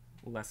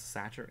less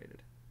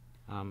saturated.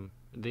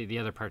 The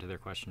other part of their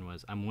question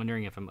was, I'm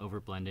wondering if I'm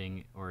over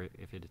blending or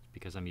if it's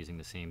because I'm using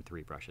the same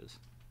 3 brushes.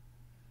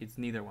 It's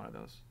neither one of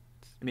those.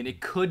 I mean, it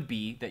could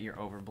be that you're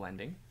over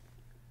blending.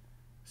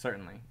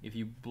 Certainly, if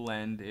you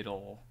blend,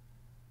 it'll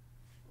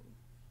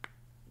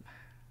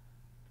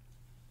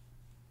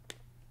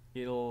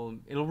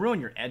ruin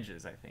your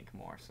edges, I think,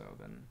 more so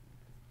than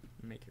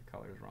make your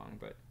colors wrong.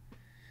 But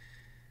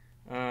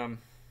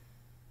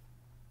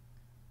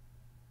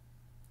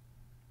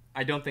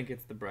I don't think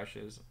it's the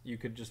brushes. You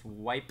could just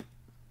wipe.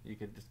 You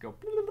could just go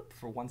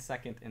for 1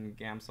 second in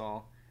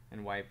Gamsol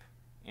and wipe,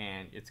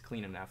 and it's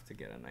clean enough to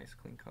get a nice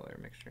clean color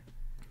mixture.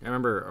 I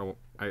remember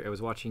I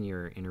was watching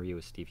your interview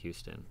with Steve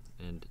Houston,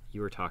 and you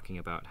were talking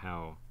about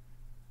how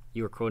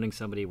you were quoting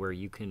somebody where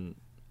you can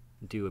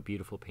do a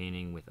beautiful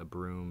painting with a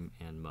broom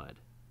and mud.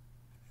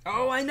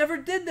 Oh, I never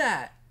did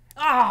that.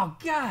 Oh,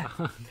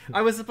 God.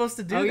 I was supposed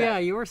to do that. Oh, yeah,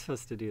 you were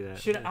supposed to do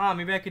that.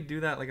 Maybe I could do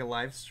that like a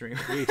live stream.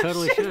 You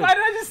totally Shit, should. why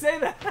did I just say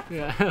that?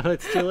 Yeah,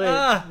 it's too late.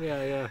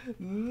 Yeah.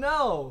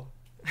 No.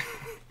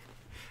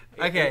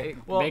 Okay,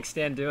 well, make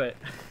Stan do it.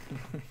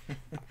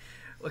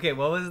 Okay,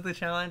 what was the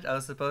challenge? I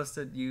was supposed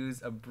to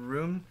use a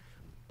broom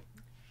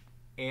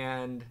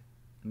and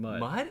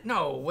mud?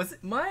 No, was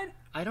it mud?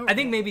 I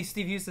think maybe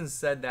Steve Houston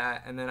said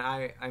that, and then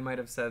I might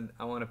have said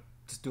I want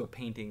just do a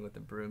painting with a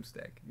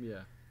broomstick.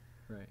 Yeah,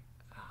 right.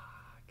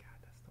 Ah, God,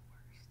 that's the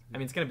worst. I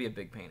mean, it's gonna be a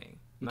big painting.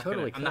 I'm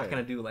not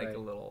gonna do like a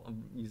little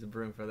use a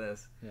broom for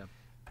this. Yeah.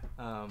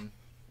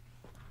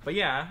 But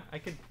yeah, I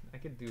could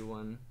do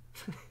one.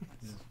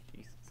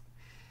 Jesus.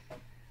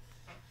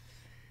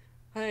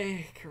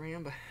 Hey,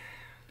 caramba.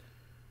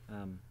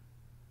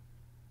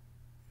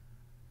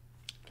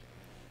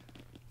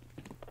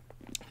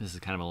 This is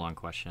kind of a long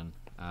question.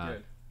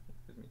 Good.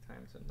 Gives me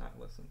time to not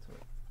listen to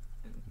it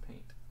and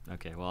paint.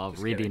 Okay, well, I'll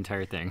Just read kidding. the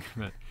entire thing.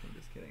 I'm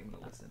just kidding. I'm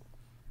gonna listen.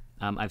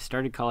 I've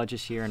started college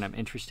this year, and I'm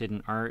interested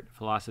in art,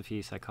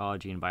 philosophy,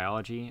 psychology, and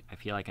biology. I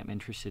feel like I'm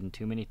interested in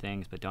too many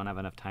things, but don't have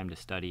enough time to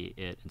study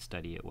it and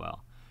study it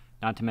well.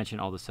 Not to mention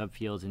all the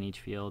subfields in each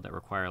field that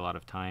require a lot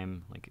of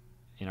time. Like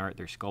in art,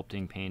 there's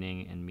sculpting,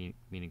 painting, and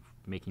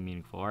making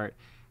meaningful art.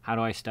 How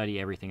do I study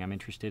everything I'm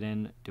interested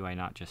in? Do I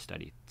not just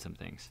study some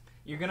things?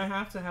 You're gonna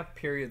have to have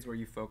periods where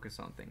you focus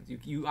on things.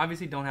 You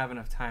obviously don't have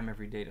enough time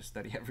every day to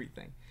study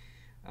everything,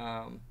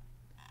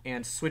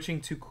 and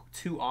switching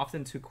too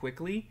often too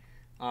quickly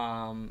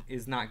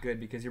is not good,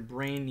 because your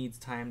brain needs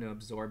time to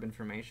absorb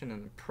information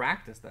and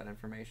practice that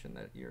information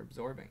that you're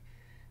absorbing.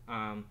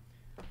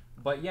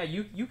 But yeah,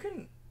 you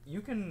can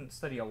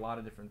study a lot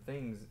of different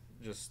things.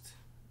 Just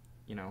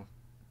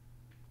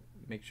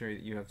make sure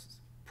that you have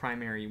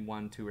primary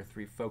 1, 2, or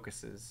 3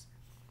 focuses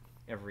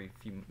every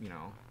few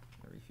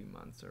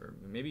months, or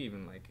maybe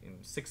even like in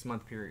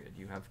 6-month period.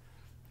 You have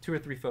 2 or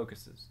 3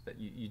 focuses that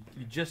you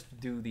just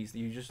do these.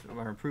 You just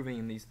are improving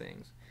in these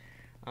things.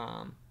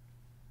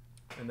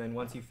 And then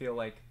once you feel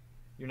like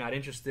you're not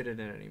interested in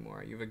it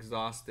anymore, you've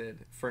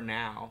exhausted for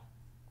now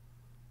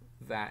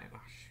that, oh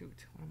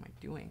shoot, what am I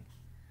doing?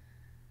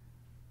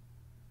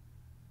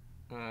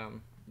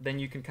 Then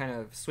you can kind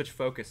of switch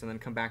focus and then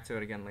come back to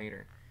it again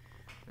later.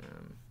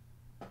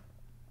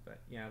 But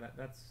yeah,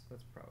 that's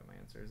probably my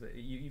answer, is that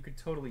you could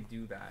totally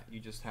do that.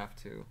 You just have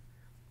to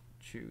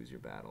choose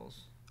your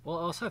battles. Well,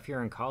 also, if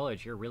you're in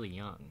college, you're really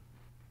young.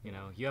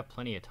 You have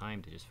plenty of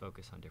time to just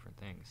focus on different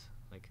things.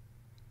 Like,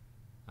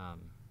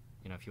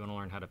 if you want to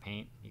learn how to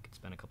paint, you could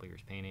spend a couple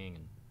years painting,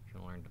 and if you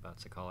want to learn about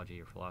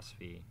psychology or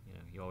philosophy,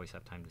 you always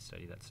have time to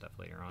study that stuff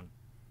later on.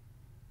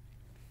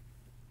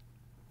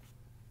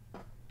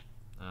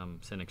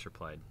 Sinix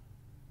replied.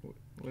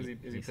 Is he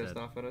pissed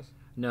off at us?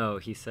 No,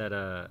 he said,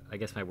 I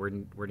guess my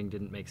wording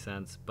didn't make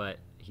sense, but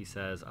he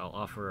says, I'll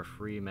offer a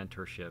free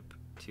mentorship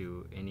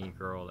to any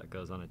girl that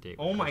goes on a date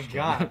with Oh my Christian.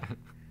 God.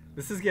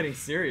 This is getting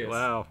serious.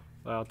 Wow,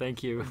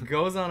 thank you.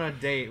 Goes on a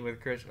date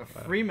with Christian. A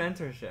free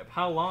mentorship.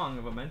 How long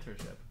of a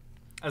mentorship?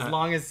 As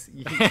long as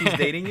she's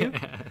dating you?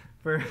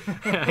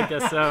 I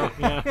guess so,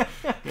 yeah.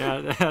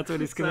 Yeah, that's what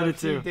he's committed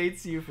to. to. He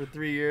dates you for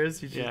 3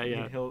 years.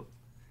 Yeah. He'll...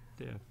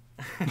 Yeah.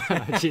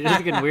 Gee, this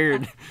is getting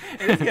weird.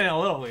 It is getting a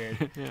little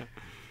weird. Yeah.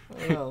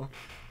 Oh.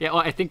 Yeah,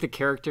 well, I think the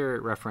character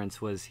reference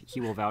was,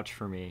 he will vouch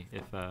for me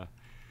if, What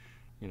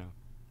do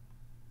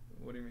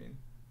you mean?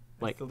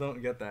 Like, I still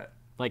don't get that.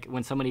 Like,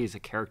 when somebody uses a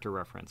character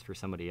reference for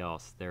somebody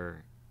else,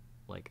 they're,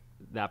 like,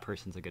 that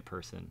person's a good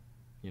person,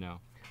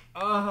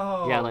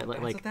 Oh, yeah, that's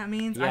what that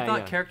means? Yeah, I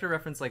thought character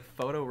reference, like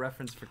photo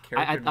reference for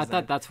character I design.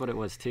 thought that's what it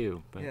was,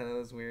 too. But, yeah, that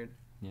was weird.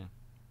 Yeah.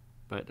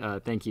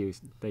 But thank you,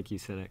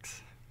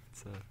 Sinix.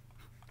 It's,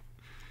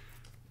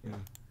 yeah.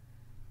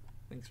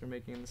 Thanks for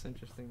making this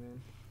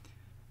interesting,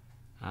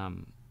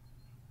 man.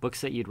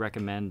 Books that you'd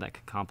recommend that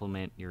could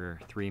complement your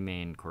 3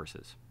 main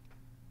courses.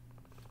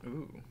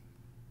 Ooh.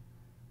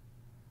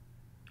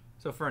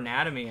 So for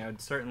anatomy, I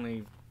would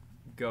certainly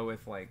go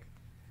with like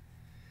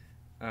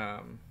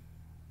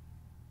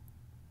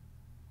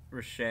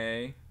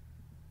Richet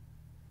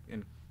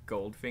and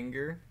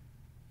Goldfinger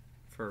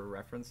for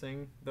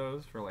referencing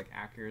those for like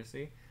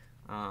accuracy.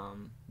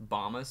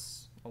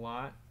 Baumas a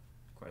lot,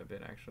 quite a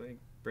bit actually.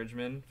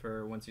 Bridgman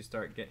for once you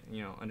start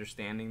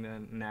understanding the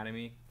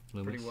anatomy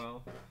pretty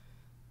well.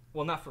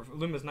 Well, not for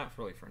Loomis, not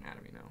really for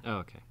anatomy, no. Oh,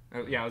 okay.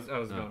 Yeah, I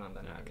was going on the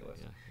anatomy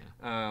list.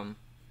 Yeah.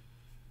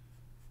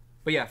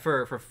 But yeah,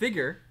 for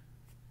figure,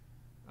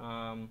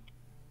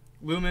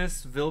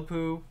 Loomis,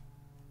 Vilpu,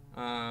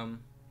 who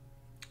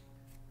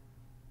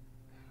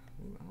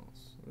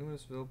else?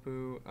 Loomis,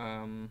 Vilpu.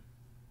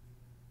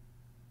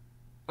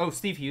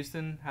 Steve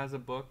Houston has a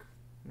book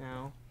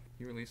now.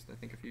 He released, I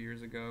think, a few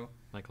years ago.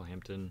 Michael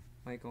Hampton.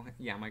 Michael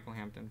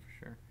Hampton for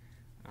sure.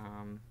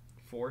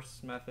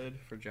 Force method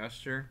for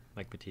gesture.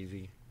 Mike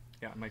Matese.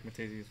 Yeah, Mike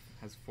Matese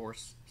has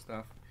force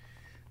stuff.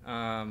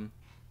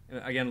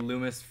 Again,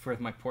 Loomis for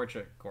my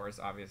portrait course.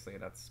 Obviously,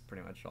 that's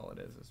pretty much all it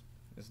is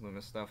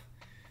Loomis stuff.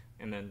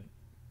 And then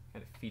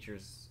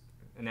features,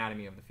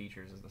 anatomy of the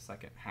features is the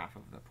second half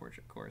of the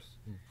portrait course.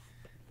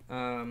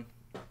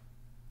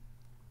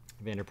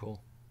 Vanderpool.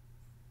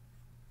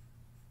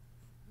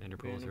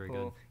 Vanderpool is very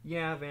good.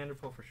 Yeah,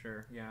 Vanderpool for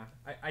sure. Yeah,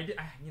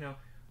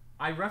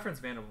 I reference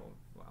Vanderpool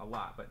a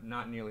lot, but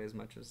not nearly as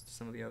much as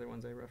some of the other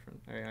ones I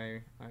reference.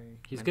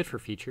 He's good for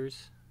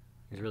features.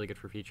 He's really good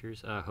for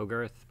features.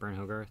 Bern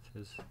Hogarth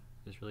is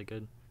really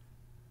good.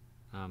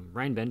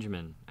 Ryan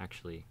Benjamin,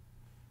 actually.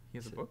 He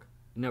has a book?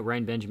 No,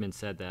 Ryan Benjamin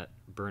said that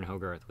Bern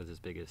Hogarth was his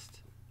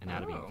biggest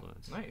anatomy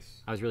influence.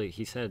 Nice.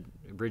 He said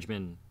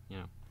Bridgman,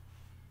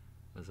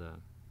 was a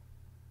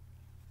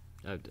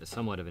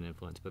somewhat of an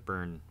influence, but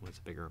Byrne was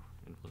a bigger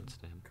influence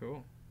to him.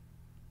 Cool.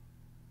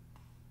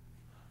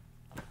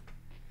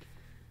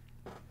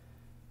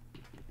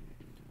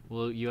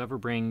 Will you ever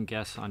bring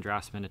guests on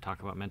Draftsman to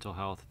talk about mental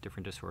health,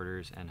 different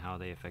disorders, and how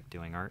they affect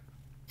doing art?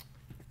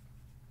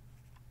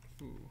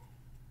 Ooh.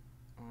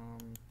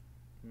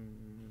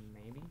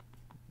 Maybe.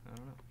 I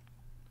don't know.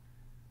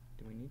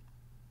 Do we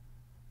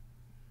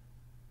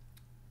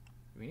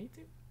need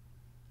to?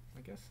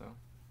 I guess so.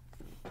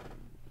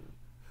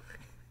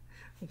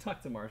 We'll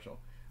talk to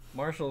Marshall.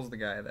 Marshall's the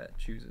guy that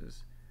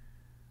chooses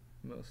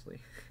mostly.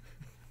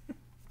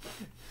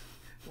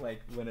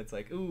 Like when it's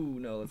like, ooh,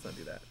 no, let's not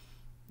do that.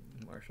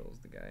 Marshall's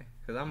the guy,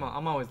 because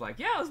I'm always like,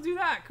 yeah, let's do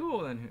that,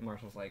 cool. And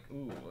Marshall's like,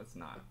 ooh, let's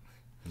not.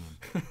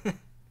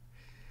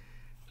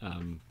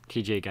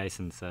 TJ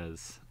Geisen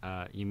says,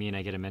 you mean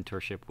I get a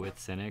mentorship with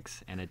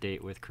Sinix and a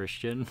date with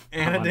Christian?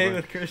 And a date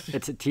with Christian.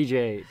 It's a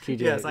TJ.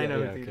 Yes, I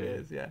know who TJ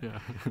is. Yeah.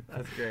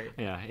 That's great.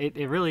 Yeah,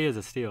 it really is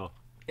a steal.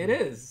 It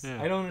is.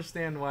 Yeah. I don't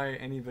understand why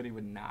anybody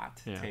would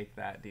not take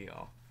that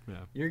deal. Yeah.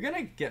 You're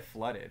gonna get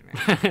flooded,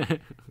 man.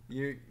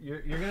 you're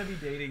gonna be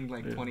dating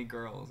like 20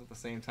 girls at the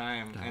same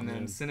time, and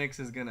then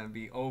Sinix is gonna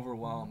be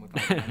overwhelmed with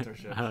all the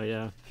mentorship. Oh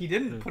yeah. He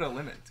didn't put a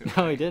limit to it.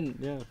 No, he didn't.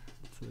 Yeah.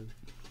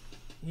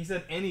 He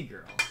said any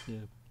girl.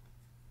 Yeah.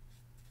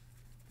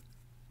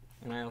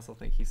 And I also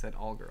think he said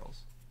all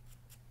girls.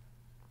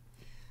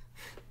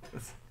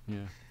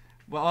 Yeah.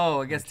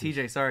 Well, I guess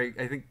TJ. Sorry,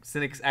 I think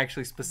Sinix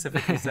actually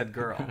specifically said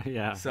girl.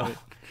 Yeah. So.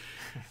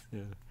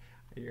 Yeah.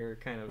 You're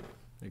kind of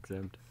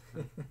exempt.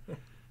 Yeah,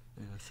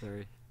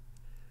 sorry.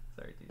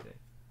 Sorry, TJ.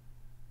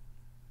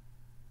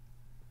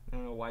 I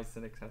don't know why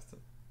Sinix has to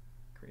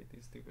create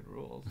these stupid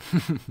rules.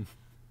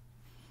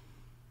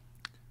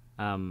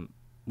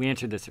 We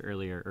answered this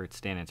earlier, or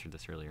Stan answered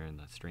this earlier in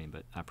the stream,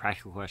 but a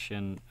practical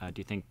question, do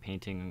you think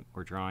painting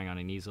or drawing on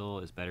an easel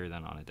is better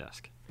than on a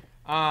desk?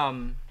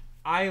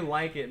 I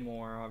like it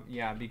more,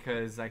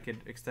 because I could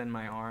extend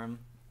my arm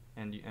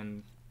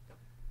and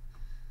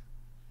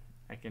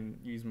I can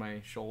use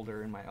my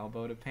shoulder and my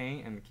elbow to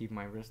paint and keep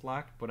my wrist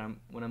locked. But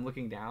when I'm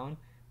looking down,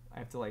 I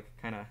have to like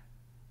kind of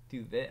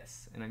do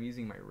this, and I'm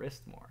using my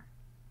wrist more.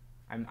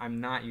 I'm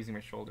not using my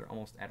shoulder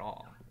almost at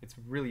all. It's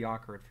really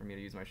awkward for me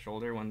to use my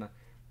shoulder when the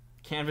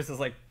canvas is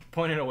like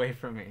pointed away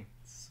from me.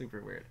 It's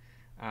super weird.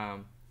 I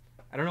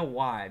don't know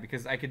why,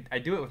 because I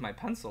do it with my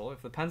pencil.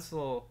 If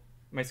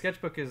my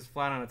sketchbook is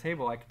flat on a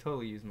table, I could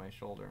totally use my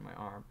shoulder and my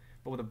arm.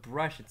 But with a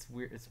brush, it's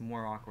weird. It's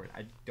more awkward.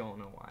 I don't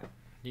know why.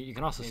 You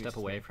can also step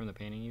away from the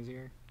painting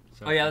easier.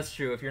 So oh yeah, that's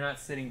true. If you're not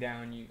sitting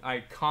down,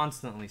 I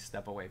constantly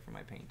step away from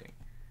my painting.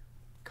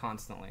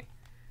 Constantly.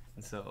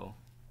 And so,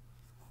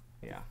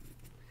 yeah.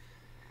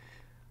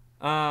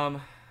 I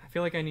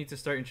feel like I need to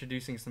start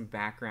introducing some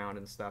background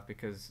and stuff,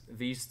 because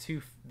these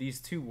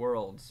two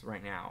worlds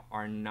right now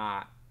are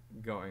not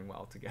going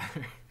well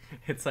together.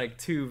 It's like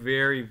two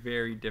very,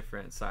 very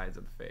different sides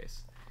of the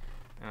face.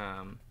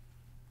 And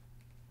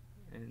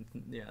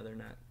yeah, they're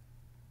not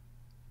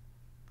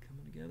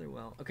coming together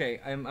well. Okay,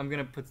 I'm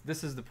gonna put,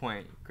 this is the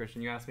point,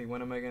 Christian. You asked me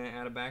when am I gonna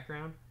add a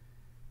background?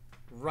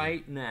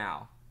 Right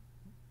now.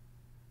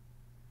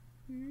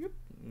 Yep.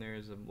 And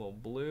there's a little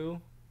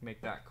blue.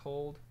 Make that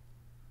cold.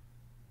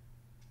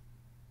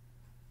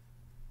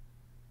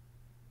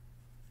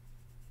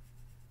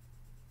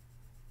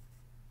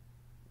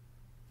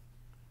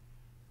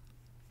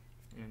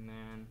 And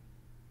then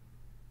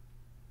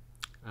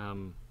a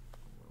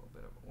little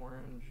bit of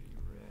orangey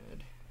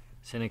red.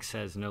 Sinix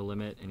says no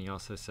limit, and he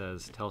also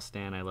says, tell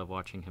Stan I love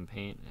watching him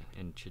paint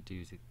and should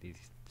do these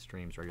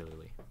streams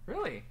regularly.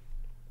 Really?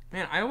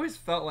 Man, I always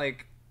felt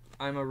like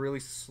I'm a really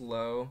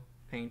slow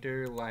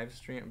painter live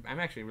stream. I'm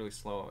actually really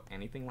slow at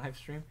anything live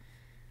stream.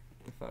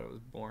 I thought it was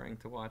boring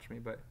to watch me,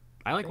 but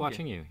I like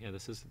watching you. Yeah,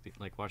 this is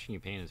like watching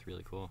you paint is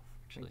really cool.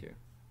 Actually. Thank you.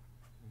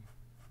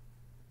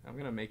 I'm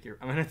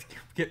gonna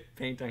get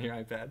paint on your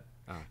iPad.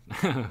 Oh.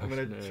 I'm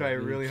gonna try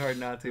really hard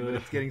not to, but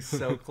it's getting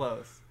so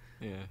close.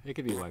 Yeah, it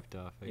could be wiped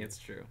off. Yeah, it's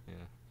true.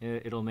 Yeah,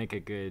 it'll make a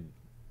good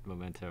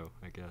memento,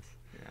 I guess.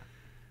 Yeah.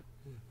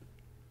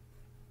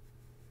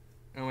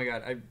 Oh my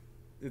god,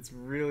 it's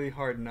really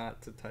hard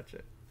not to touch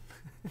it.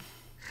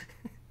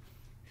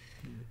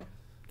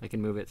 I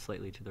can move it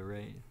slightly to the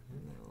right.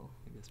 No.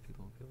 I guess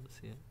people won't be able to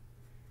see it.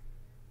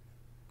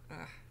 Oh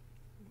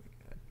my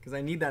god, because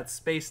I need that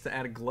space to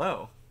add a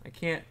glow. I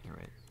can't. All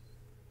right.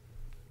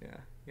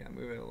 Yeah,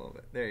 move it a little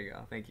bit. There you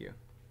go. Thank you.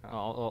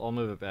 I'll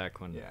move it back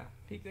when. Yeah,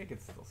 they can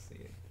still see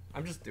it.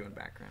 I'm just doing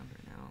background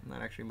right now. I'm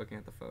not actually looking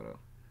at the photo.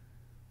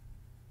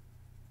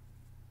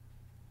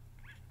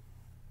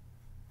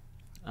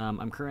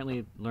 I'm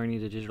currently learning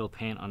to digital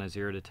paint on a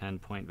 0 to 10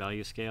 point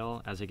value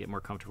scale. As I get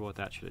more comfortable with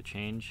that, should it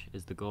change?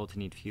 Is the goal to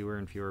need fewer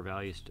and fewer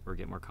values or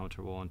get more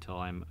comfortable until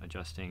I'm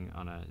adjusting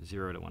on a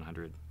 0 to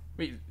 100?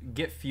 Wait,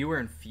 get fewer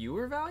and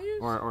fewer values?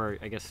 Or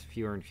I guess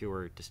fewer and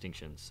fewer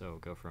distinctions. So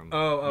go from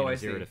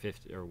 0 to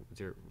 50, or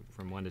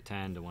from 1 to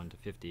 10 to 1 to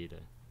 50 to.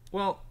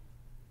 Well,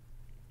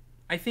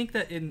 I think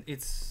that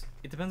it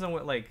depends on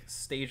what like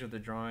stage of the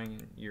drawing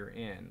you're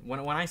in. When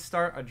I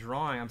start a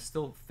drawing, I'm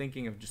still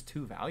thinking of just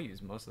 2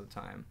 values most of the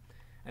time,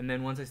 and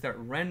then once I start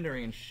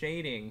rendering and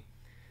shading,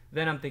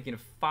 then I'm thinking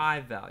of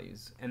 5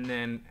 values, and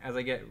then as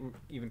I get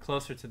even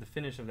closer to the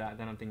finish of that,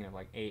 then I'm thinking of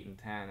like 8 and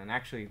 10. And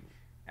actually,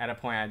 at a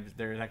point,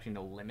 there's actually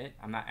no limit.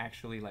 I'm not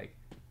actually like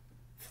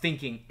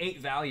thinking 8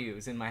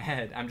 values in my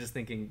head. I'm just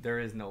thinking there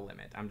is no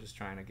limit. I'm just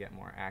trying to get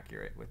more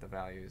accurate with the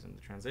values and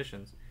the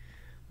transitions.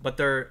 But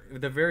they're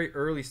the very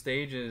early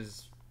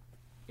stages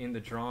in the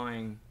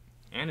drawing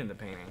and in the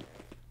painting.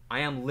 I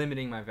am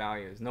limiting my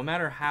values. No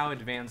matter how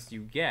advanced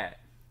you get,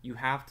 you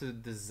have to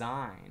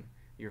design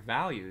your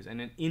values.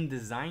 And in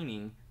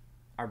designing,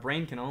 our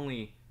brain can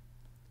only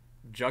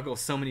juggle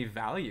so many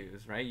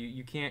values, right?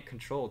 You can't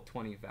control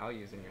 20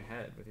 values in your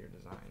head with your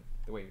design,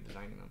 the way you're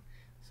designing them.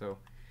 So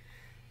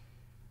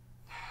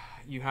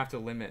you have to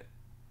limit.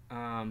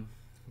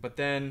 But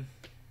then,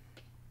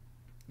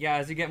 yeah,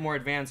 as you get more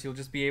advanced, you'll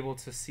just be able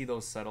to see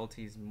those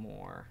subtleties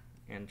more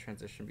and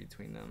transition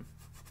between them.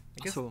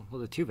 I guess, so, well,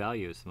 the 2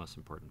 value is the most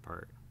important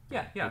part.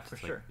 Yeah, yeah, for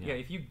sure. Yeah,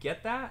 if you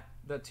get that,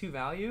 the 2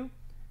 value,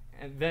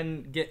 and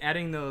then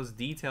adding those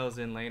details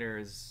in later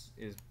is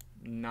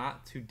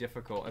not too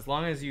difficult, as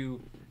long as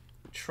you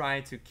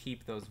try to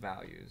keep those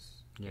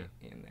values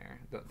in there.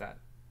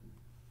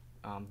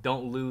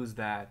 Don't lose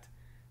that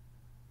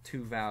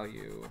 2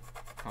 value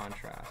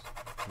contrast.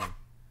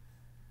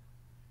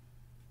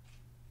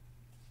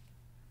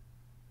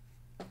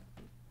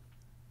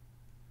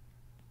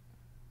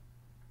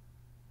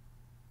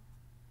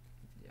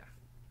 Yeah.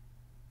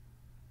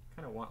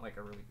 Kind of want like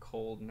a really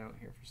cold note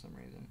here for some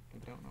reason. I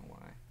don't know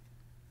why.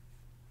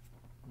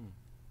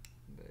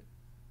 But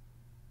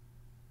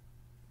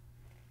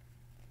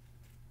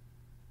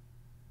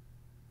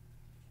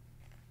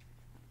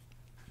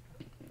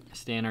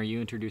Stan, are you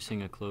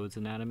introducing a clothes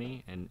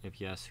anatomy? And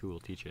if yes, who will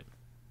teach it?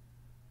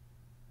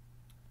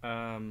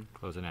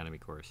 Clothes anatomy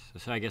course.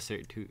 So I guess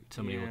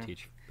somebody will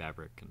teach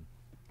fabric. And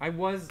I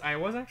was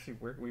actually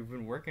we've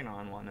been working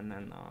on one, and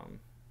then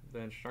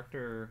the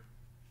instructor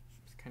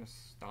just kind of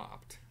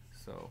stopped.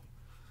 So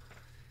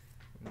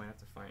we might have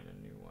to find a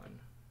new one.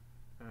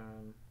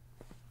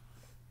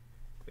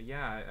 But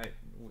yeah,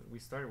 we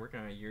started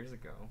working on it years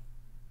ago,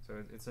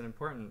 so it's an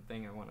important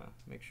thing I want to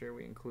make sure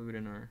we include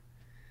in our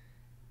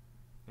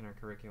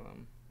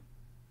curriculum.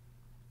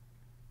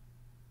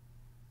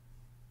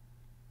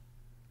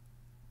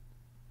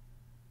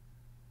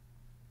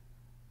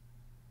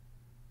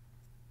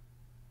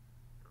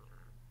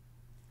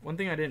 One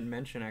thing I didn't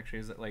mention actually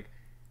is that like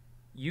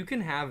you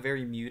can have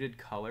very muted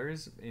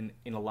colors in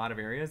a lot of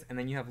areas, and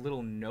then you have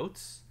little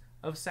notes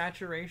of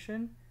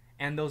saturation,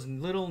 and those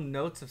little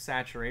notes of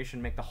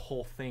saturation make the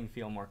whole thing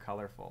feel more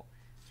colorful.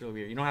 It's really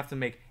weird. You don't have to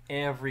make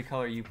every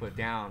color you put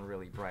down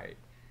really bright.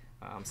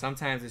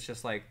 Sometimes it's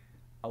just like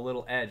a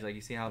little edge, like you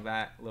see how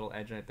that little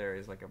edge right there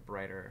is like a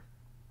brighter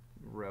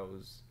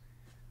rose.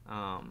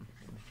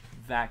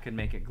 That could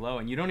make it glow,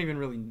 and you don't even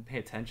really pay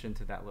attention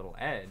to that little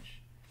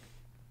edge.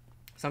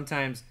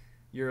 Sometimes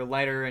your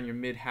lighter and your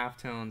mid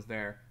halftones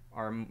there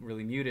are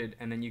really muted,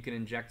 and then you can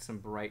inject some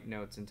bright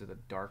notes into the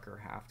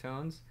darker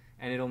halftones,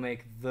 and it'll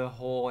make the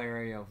whole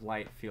area of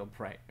light feel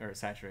bright or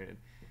saturated.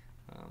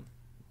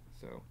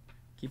 So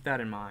keep that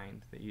in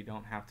mind, that you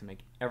don't have to make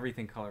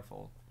everything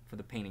colorful for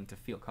the painting to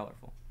feel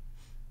colorful.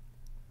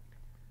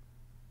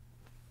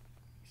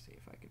 Let me see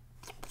if I can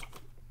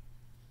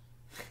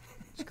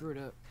screw it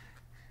up.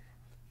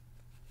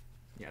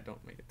 Yeah,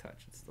 don't make it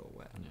touch. It's still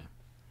wet. Yeah.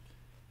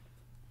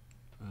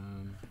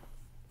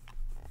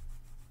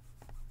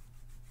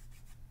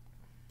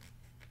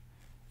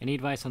 Any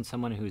advice on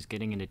someone who's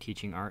getting into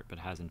teaching art but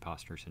has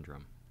imposter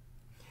syndrome?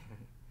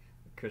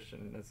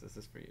 Christian, this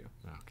is for you.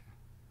 Oh, okay.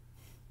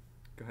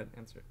 Go ahead and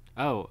answer it.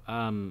 Oh,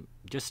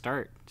 just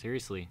start.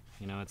 Seriously.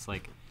 You know, it's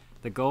like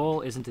the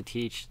goal isn't to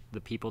teach the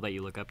people that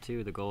you look up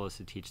to. The goal is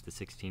to teach the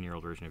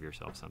 16-year-old version of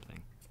yourself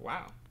something.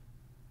 Wow.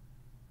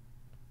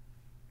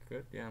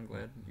 Good. Yeah, I'm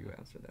glad you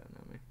answered that,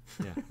 not me.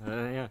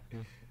 Yeah.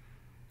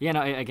 Yeah,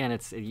 no, again,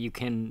 you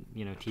can,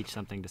 teach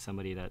something to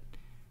somebody that,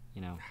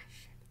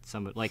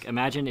 like,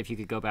 imagine if you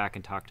could go back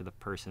and talk to the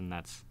person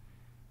that's,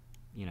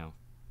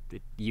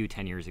 you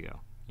 10 years ago.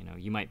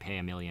 You might pay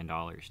 $1 million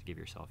to give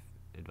yourself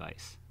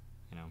advice,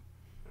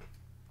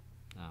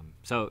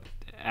 So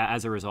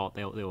as a result,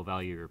 they will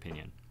value your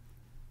opinion.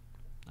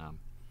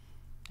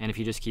 And if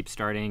you just keep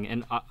starting,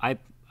 and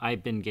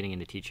I've been getting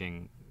into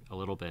teaching a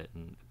little bit,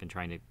 and I've been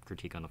trying to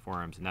critique on the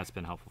forums, and that's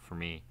been helpful for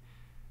me,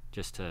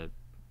 just to,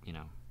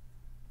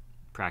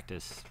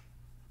 practice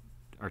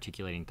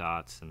articulating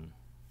thoughts and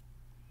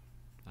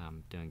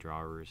doing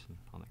drawers and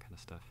all that kind of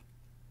stuff.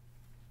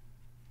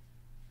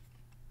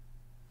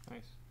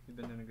 Nice. You've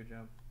been doing a good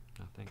job.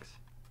 Oh, thanks.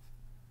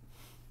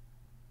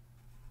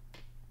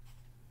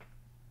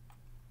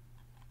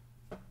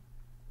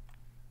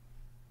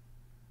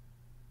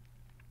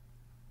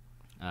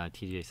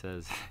 TJ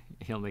says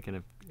he'll make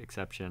an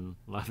exception.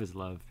 Love is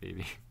love,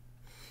 baby.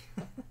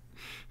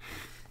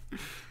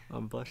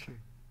 I'm blushing.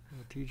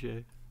 Oh,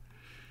 TJ.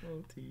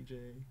 Oh, TJ.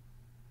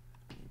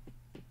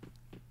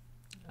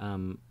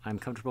 I'm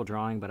comfortable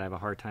drawing, but I have a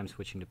hard time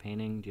switching to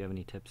painting. Do you have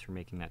any tips for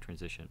making that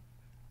transition?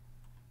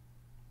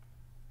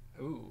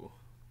 Ooh.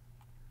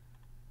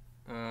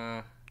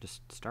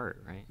 Just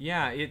start, right?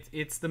 Yeah,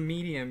 it's the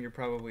medium you're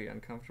probably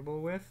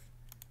uncomfortable with.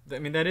 I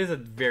mean, that is a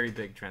very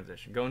big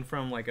transition. Going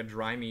from like a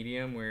dry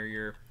medium where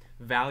your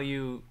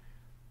value,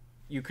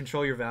 you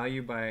control your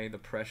value by the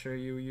pressure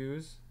you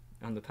use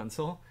on the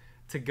pencil,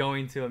 to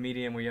going to a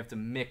medium where you have to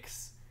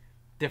mix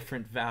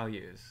different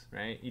values,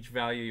 right? Each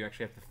value you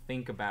actually have to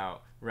think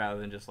about rather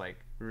than just like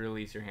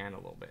release your hand a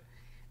little bit.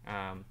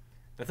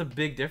 That's a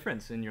big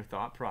difference in your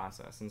thought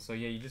process. And so,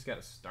 yeah, you just got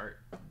to start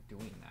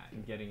doing that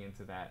and getting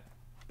into that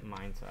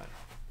mindset.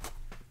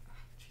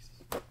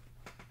 Jesus.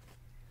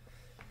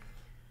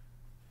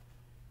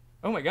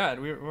 Oh my God,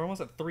 we're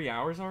almost at 3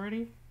 hours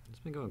already? It's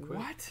been going quick.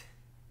 What?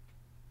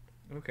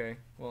 Okay,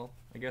 well,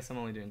 I guess I'm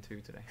only doing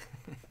 2 today.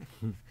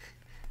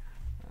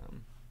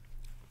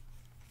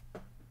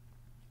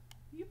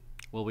 Yep.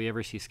 Will we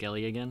ever see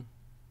Skelly again?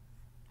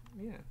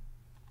 Yeah.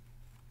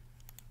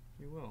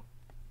 You will.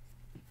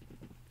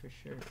 For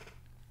sure.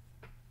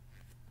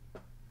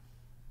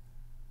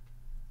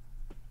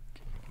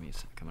 Give me a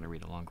sec. I'm going to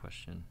read a long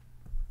question.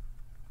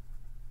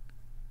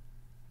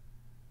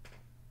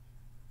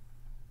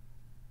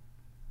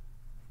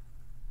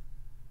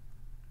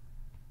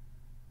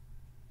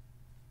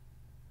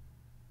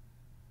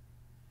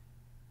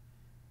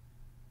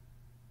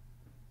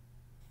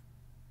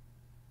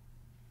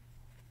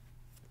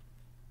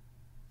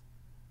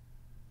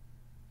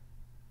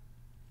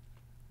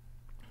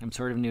 I'm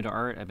sort of new to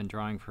art. I've been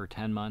drawing for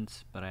 10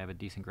 months, but I have a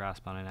decent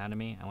grasp on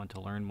anatomy. I want to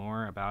learn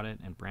more about it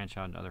and branch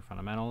out into other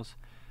fundamentals.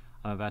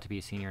 I'm about to be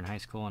a senior in high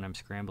school, and I'm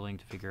scrambling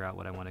to figure out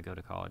what I want to go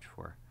to college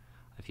for.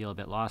 I feel a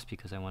bit lost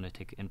because I want to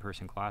take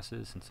in-person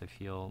classes since I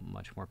feel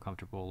much more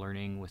comfortable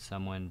learning with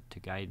someone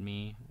to guide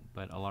me,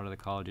 but a lot of the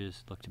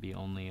colleges look to be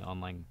only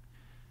online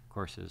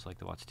courses like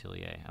the Watts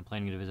Atelier. I'm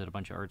planning to visit a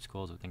bunch of art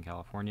schools within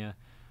California.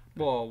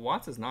 Well,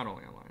 Watts is not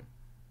only online.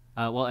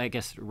 Well, I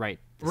guess right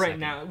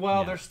now. Well,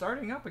 yeah. They're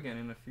starting up again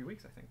in a few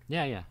weeks, I think.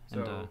 Yeah.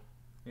 So,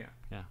 yeah.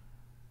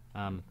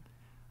 I'm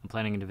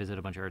planning to visit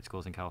a bunch of art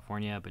schools in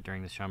California, but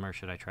during the summer,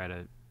 should I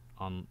try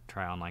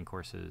online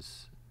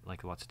courses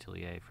like the Watts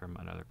Atelier from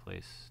another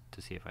place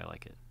to see if I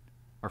like it,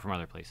 or from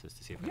other places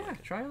to see if I like it? Yeah,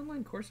 try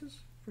online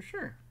courses for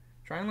sure.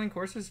 Try online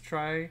courses.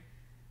 Try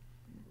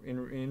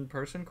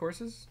in-person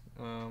courses.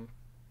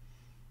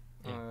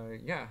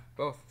 Yeah,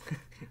 both.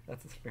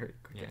 That's very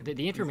quick. Yeah,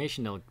 the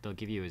information they'll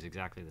give you is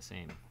exactly the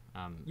same.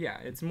 Yeah,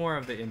 it's more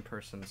of the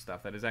in-person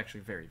stuff that is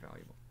actually very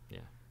valuable. Yeah.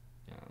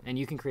 And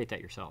you can create that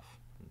yourself.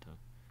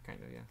 Kind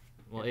of, yeah.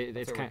 Well, yeah,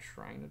 it's what kind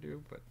we're trying to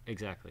do, but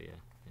exactly,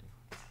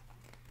 yeah.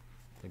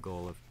 The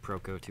goal of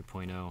Proko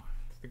 2.0.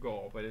 It's the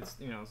goal, but it's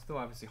still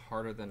obviously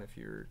harder than if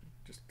you're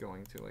just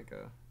going to like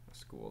a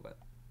school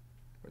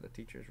where the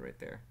teacher's right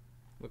there,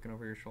 looking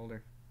over your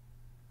shoulder.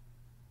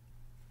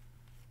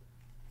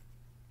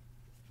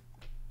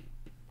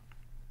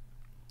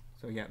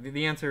 So yeah,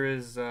 the answer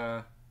is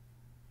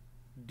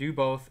do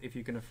both if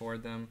you can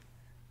afford them.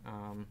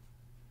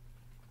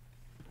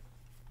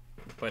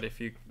 But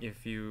if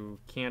you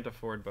can't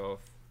afford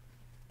both,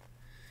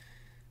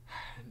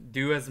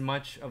 do as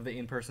much of the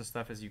in-person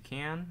stuff as you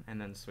can, and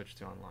then switch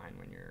to online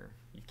when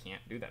you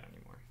can't do that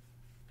anymore.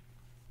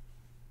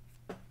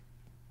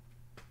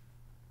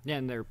 Yeah,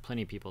 and there are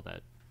plenty of people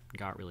that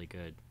got really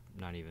good,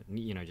 not even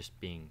just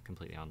being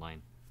completely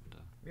online.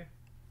 Yeah,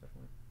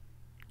 definitely.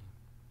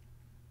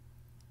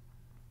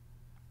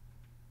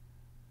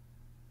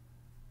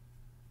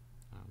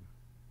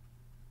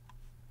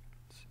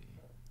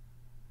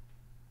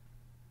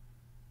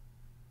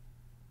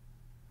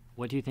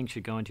 What do you think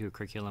should go into a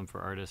curriculum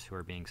for artists who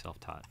are being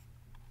self-taught?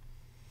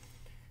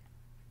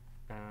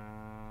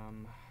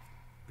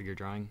 Figure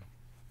drawing?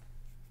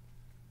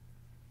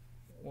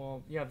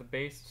 Well, yeah,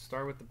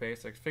 start with the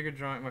basics.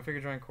 My figure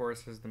drawing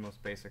course is the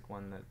most basic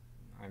one that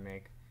I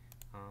make.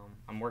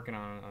 I'm working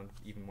on an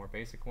even more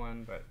basic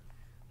one, but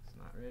it's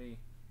not ready.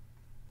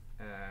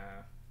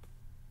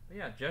 But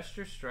yeah,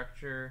 gesture,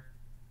 structure,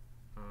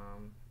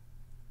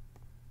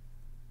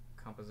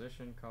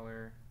 composition,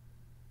 color,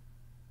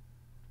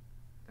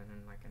 and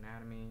then like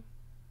anatomy.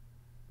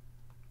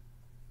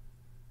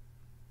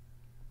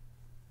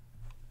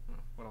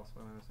 What else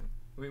am I missing?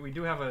 We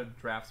do have a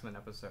draftsman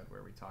episode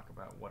where we talk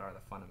about what are the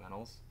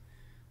fundamentals.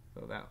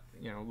 So that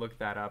look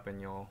that up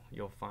and you'll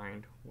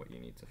find what you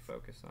need to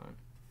focus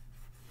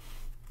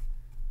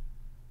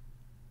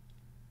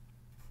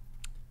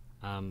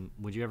on.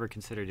 Would you ever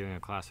consider doing a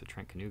class with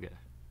Trent Kanuga?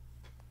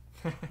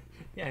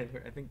 Yeah,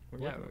 I think we're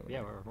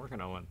working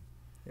on one.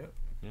 Yep.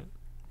 Yeah.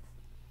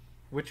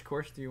 Which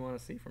course do you want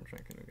to see from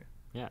Trent Kanuga?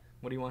 Yeah.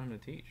 What do you want him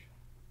to teach?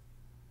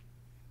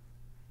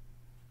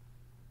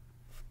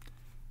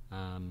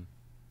 Orange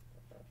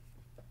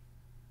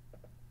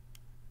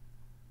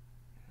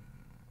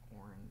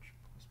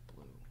plus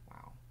blue.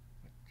 Wow.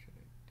 What should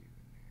I do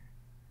in there?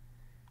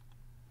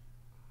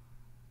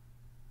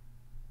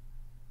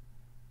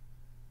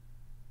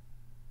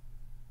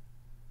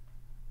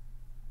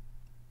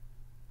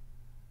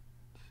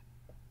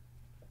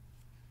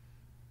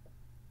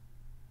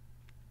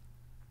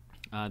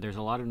 There's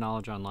a lot of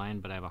knowledge online,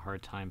 but I have a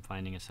hard time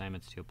finding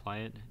assignments to apply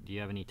it. Do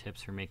you have any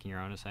tips for making your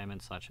own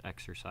assignments /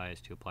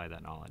 exercise to apply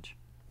that knowledge?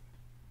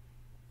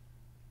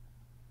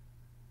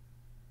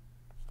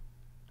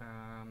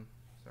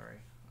 Sorry.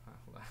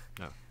 Hold on.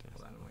 No.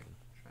 Hold on. I'm like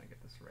trying to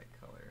get this right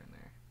color in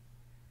there.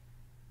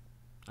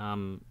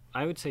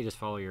 I would say just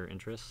follow your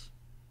interests.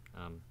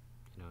 You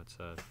know, it's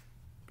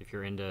if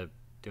you're into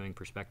doing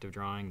perspective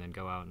drawing, then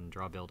go out and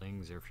draw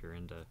buildings. Or if you're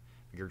into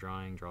figure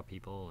drawing, draw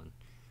people.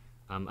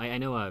 And I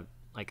know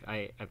like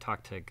I've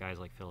talked to guys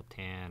like Philip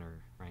Tan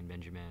or Ryan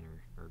Benjamin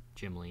or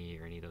Jim Lee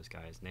or any of those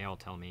guys, and they all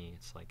tell me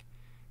it's like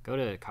go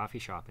to a coffee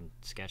shop and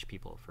sketch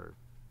people for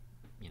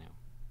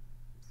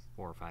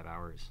 4 or 5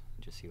 hours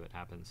and just see what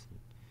happens.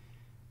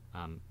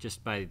 And,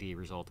 just by the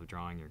result of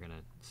drawing, you're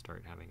gonna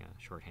start having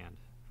a shorthand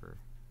for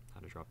how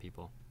to draw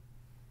people.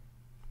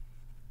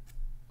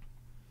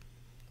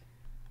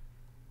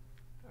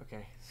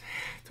 Okay,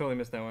 totally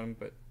missed that one,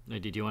 but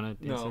Did you want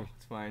to answer? No,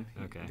 it's fine.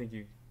 Okay. I think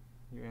you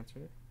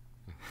answered it.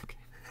 Okay.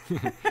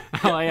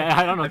 Oh,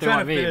 I don't know if they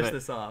want me. I'm trying to finish but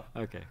this off.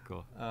 Okay,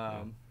 cool.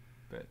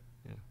 But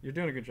yeah. You're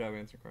doing a good job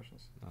answering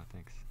questions. Oh,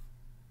 thanks.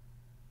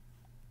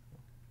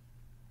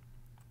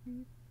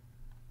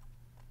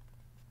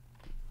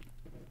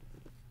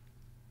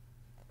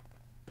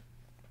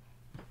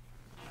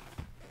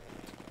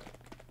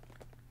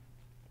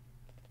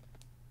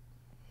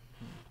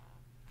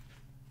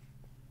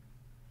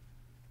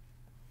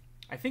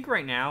 I think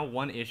right now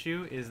one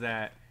issue is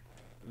that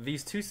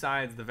these two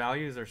sides, the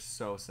values are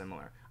so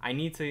similar. I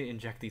need to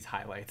inject these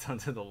highlights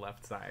onto the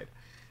left side.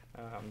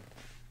 So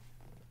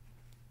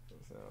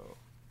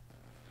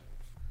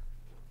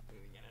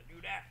we're gonna do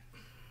that.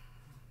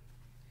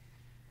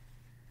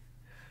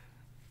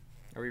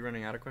 Are we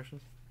running out of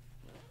questions?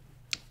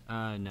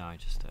 No, I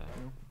just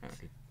No?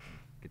 Okay.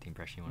 get the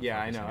impression you want.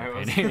 Yeah, I know.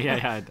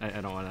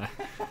 I don't want to.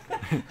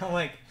 I'm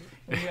like,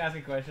 when you ask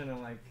a question,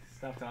 I'm like,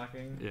 stop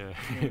talking. Yeah.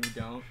 And then you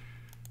don't.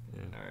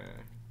 Yeah.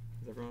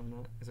 Is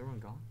everyone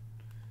gone?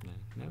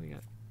 No, we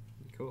got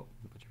Cool.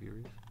 a bunch of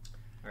viewers.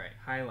 All right,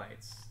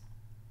 highlights.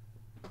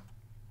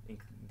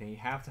 They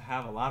have to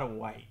have a lot of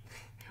white,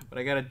 but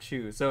I gotta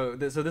choose. So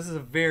this is a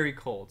very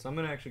cold. So I'm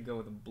gonna actually go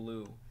with a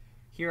blue.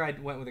 Here I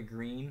went with a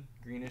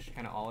greenish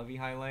kind of olivey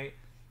highlight.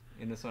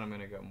 In this one I'm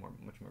gonna go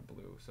much more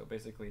blue. So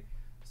basically,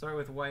 start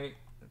with white,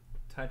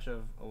 a touch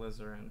of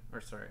alizarin,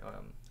 or sorry,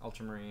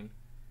 ultramarine.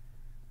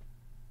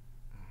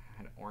 I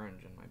had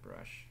orange in my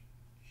brush.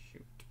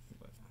 Shoot,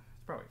 but it's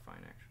probably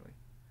fine actually.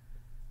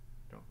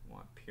 Don't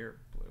want pure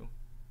blue.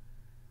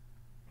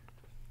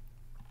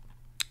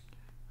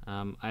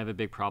 I have a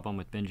big problem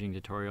with binging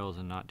tutorials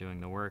and not doing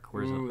the work.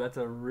 Ooh, that's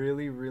a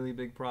really, really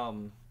big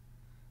problem.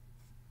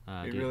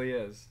 It really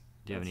is.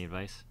 Do you have any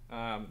advice?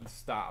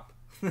 Stop.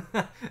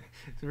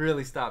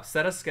 Really stop.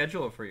 Set a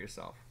schedule for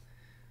yourself.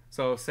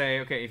 So say,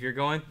 okay, if you're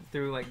going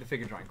through like the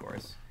figure drawing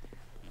course,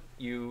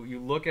 you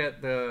look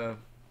at the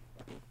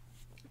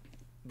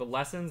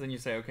lessons and you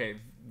say, okay,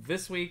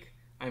 this week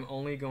I'm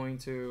only going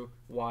to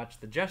watch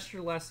the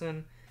gesture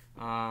lesson,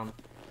 and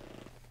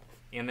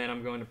then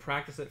I'm going to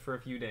practice it for a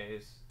few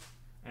days,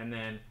 and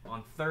then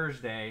on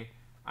Thursday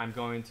I'm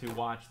going to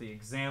watch the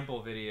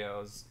example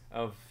videos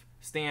of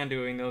Stan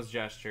doing those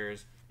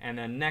gestures, and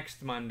then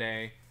next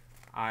Monday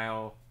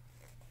I'll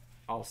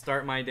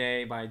start my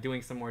day by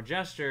doing some more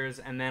gestures,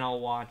 and then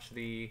I'll watch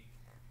the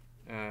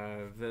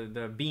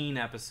bean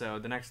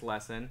episode, the next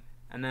lesson,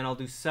 and then I'll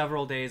do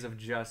several days of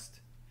just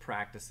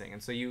practicing.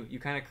 And so you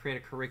kind of create a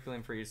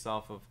curriculum for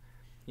yourself of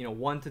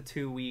 1 to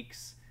 2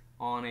 weeks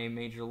on a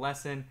major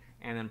lesson,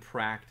 and then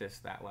practice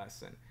that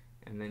lesson.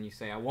 And then you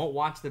say, I won't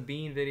watch the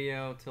bean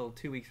video till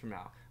 2 weeks from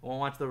now. I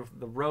won't watch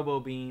the robo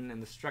bean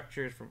and the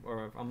structures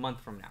or a month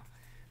from now.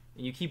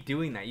 And you keep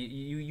doing that.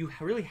 You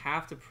really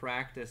have to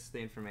practice the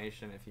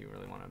information if you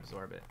really want to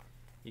absorb it.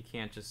 You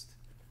can't just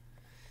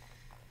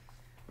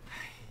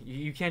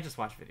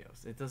watch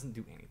videos. It doesn't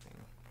do anything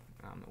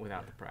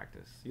without the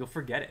practice. You'll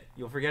forget it.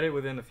 You'll forget it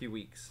within a few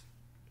weeks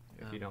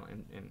if you don't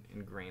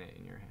ingrain it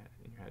in your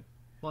head.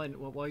 Well, and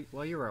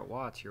while you were at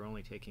Watts, you're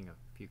only taking a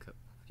few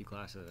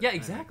classes. Yeah,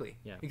 exactly.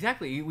 Yeah,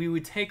 exactly. We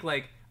would take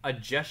like a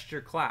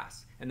gesture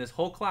class, and this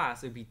whole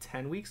class would be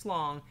 10 weeks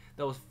long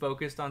that was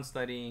focused on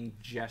studying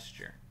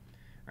gesture,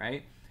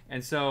 right?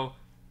 And so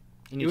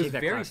it was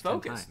very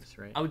focused. 10 times,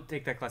 right? I would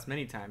take that class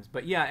many times,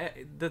 but yeah,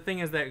 the thing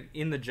is that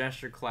in the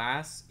gesture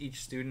class,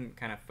 each student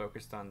kind of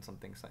focused on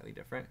something slightly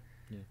different.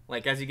 Yeah.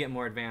 Like as you get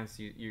more advanced,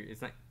 you're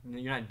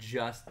not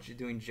just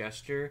doing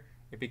gesture.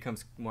 It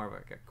becomes more of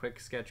like a quick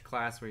sketch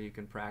class where you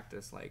can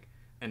practice like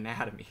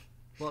anatomy.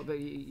 Well, but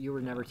you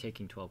were never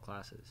taking 12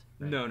 classes,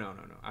 right? No.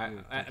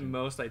 At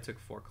most, I took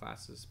 4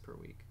 classes per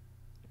week.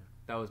 Yeah.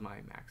 That was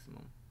my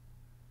maximum.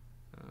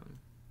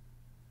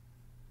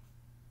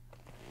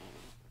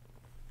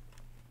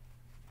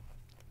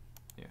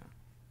 Yeah.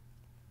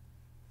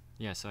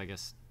 Yeah, so I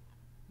guess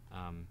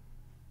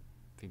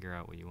figure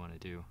out what you want to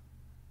do.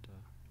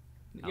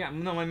 Yeah,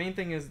 no, my main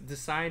thing is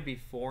decide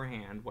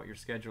beforehand what your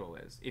schedule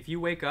is. If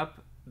you wake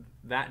up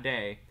that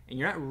day and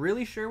you're not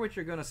really sure what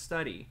you're going to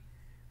study,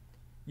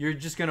 you're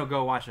just going to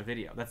go watch a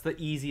video. That's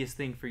the easiest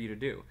thing for you to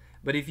do.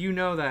 But if you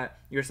know that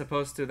you're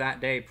supposed to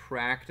that day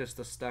practice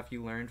the stuff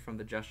you learned from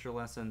the gesture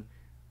lesson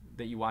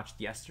that you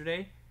watched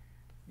yesterday,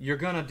 you're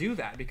going to do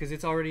that because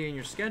it's already in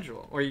your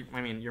schedule. Or,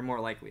 I mean, you're more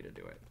likely to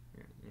do it.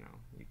 You know,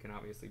 you can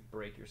obviously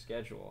break your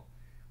schedule.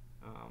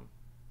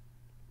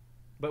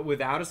 But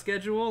without a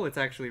schedule, it's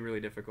actually really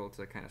difficult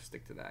to kind of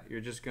stick to that.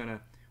 You're just going to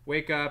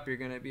wake up, you're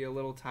going to be a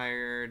little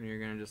tired, and you're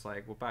going to just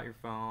like whip out your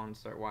phone,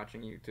 start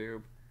watching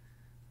YouTube.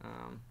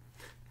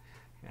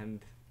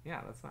 And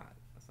yeah, that's not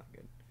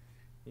good.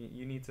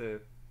 You need to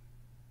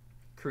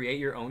create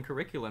your own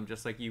curriculum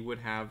just like you would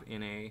have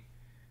in a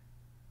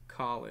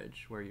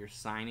college where you're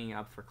signing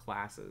up for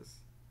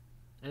classes.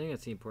 I think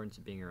that's the importance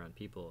of being around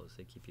people is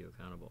they keep you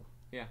accountable.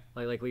 Yeah.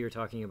 Like what you were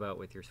talking about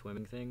with your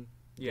swimming thing.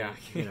 Yeah.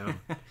 You know,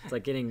 it's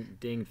like getting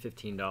dinged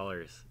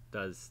 $15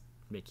 does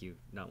make you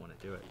not want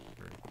to do it.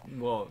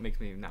 Well, it makes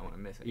me not want to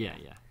miss it. Yeah.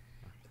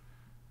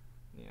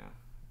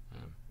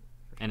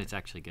 And it's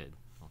actually good,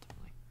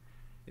 ultimately.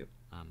 Yep.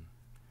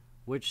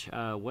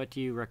 What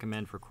do you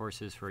recommend for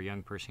courses for a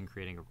young person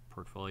creating a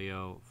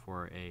portfolio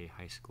for a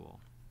high school?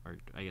 Or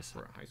I guess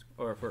for a high school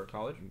or for a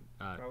college,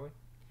 probably.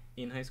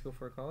 In high school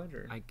for a college,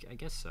 or I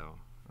guess so.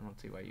 I don't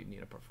see why you'd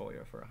need a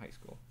portfolio for a high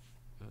school.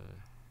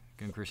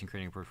 Young person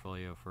creating a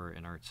portfolio for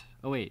an arts.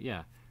 Oh wait,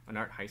 yeah. An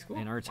art high school.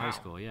 An arts high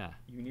school, yeah.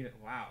 You need it.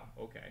 Wow.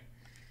 Okay.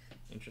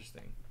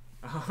 Interesting.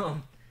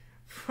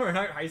 For an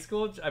art high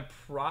school,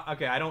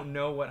 okay. I don't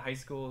know what high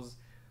schools,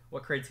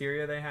 what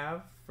criteria they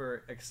have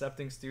for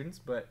accepting students,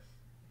 but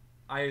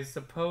I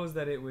suppose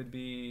that it would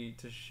be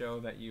to show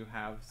that you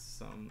have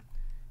some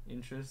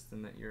interest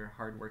and that you're a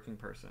hardworking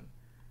person.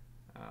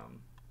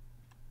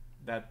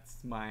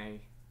 That's my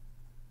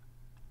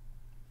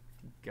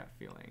gut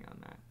feeling on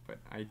that, but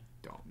I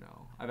don't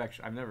know.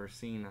 I've never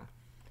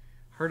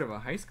heard of a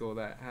high school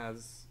that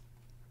has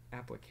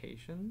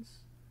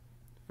applications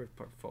for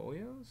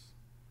portfolios.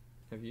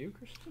 Have you,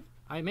 Christian?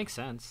 It makes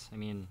sense. I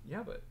mean,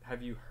 yeah, but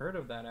have you heard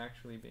of that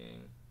actually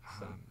being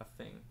a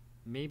thing?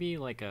 Maybe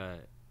like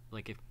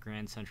if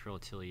Grand Central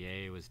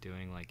Atelier was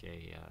doing like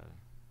a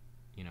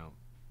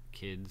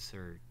kids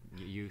or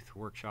youth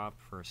workshop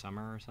for a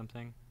summer or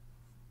something,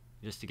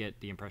 just to get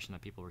the impression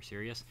that people were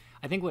serious.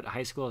 I think what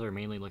high schools are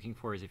mainly looking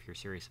for is if you're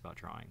serious about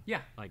drawing.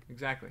 Yeah, like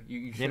exactly.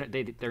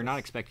 They're not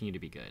expecting you to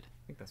be good.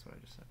 I think that's what I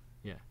just said.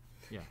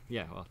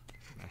 Yeah. Well,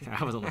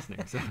 I wasn't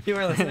listening. So. You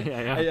were listening.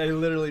 Yeah. I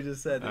literally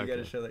just said that you got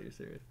to show that you're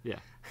serious. Yeah.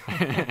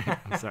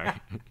 I'm sorry.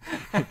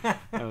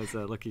 I was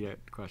looking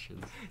at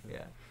questions.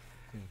 Yeah.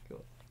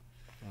 Cool.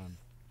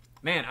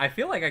 Man, I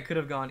feel like I could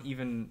have gone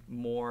even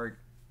more.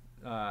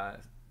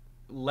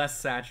 Less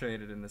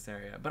saturated in this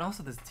area, but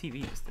also this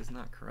TV just is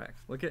not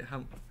correct. Look at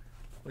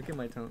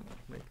my tone,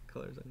 my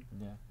colors.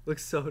 Yeah,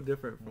 looks so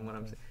different from what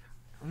I'm seeing.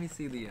 Let me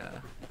see the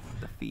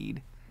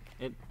feed.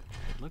 It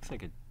looks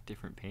like a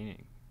different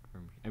painting.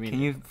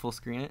 Can you full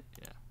screen it?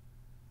 Yeah.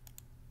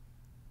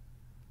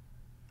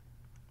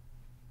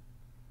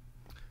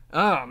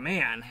 Oh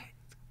man,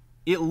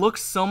 it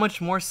looks so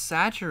much more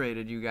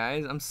saturated, you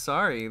guys. I'm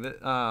sorry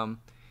that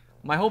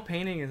my whole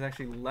painting is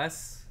actually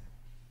less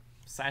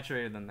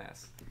saturated than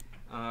this.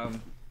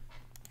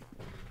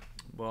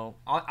 Well,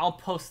 I'll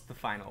post the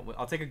final.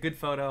 I'll take a good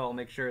photo. I'll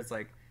make sure it's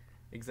like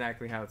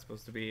exactly how it's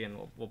supposed to be, and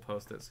we'll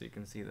post it so you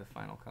can see the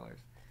final colors.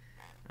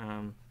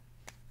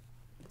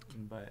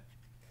 But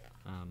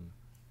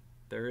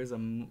there is a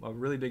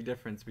really big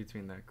difference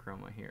between the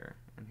chroma here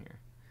and here.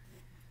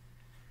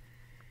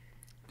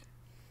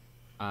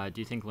 Do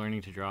you think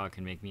learning to draw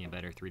can make me a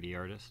better 3D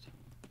artist?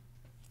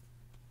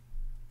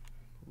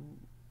 Ooh.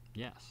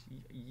 Yes.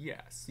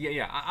 Yes.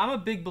 Yeah. I'm a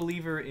big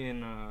believer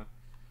in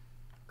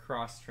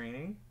cross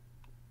training.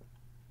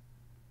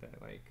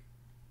 That like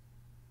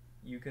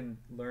you can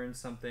learn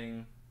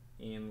something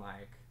in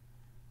like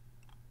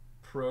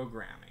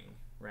programming,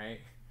 right?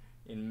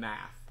 In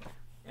math,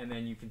 and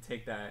then you can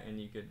take that and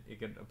it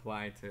could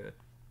apply to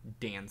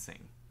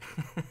dancing.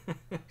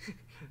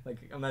 Like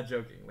I'm not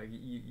joking. Like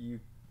you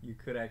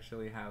could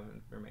actually have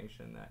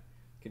information that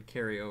could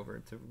carry over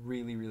to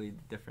really, really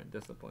different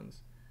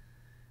disciplines.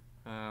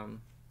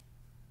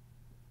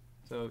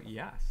 So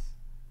yes.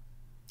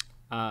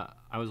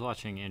 I was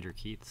watching Andrew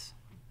Keith's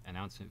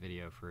announcement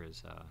video for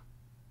his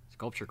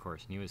sculpture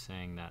course, and he was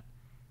saying that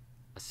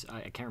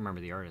I can't remember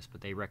the artist,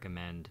 but they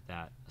recommend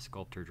that a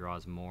sculptor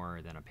draws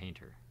more than a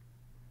painter.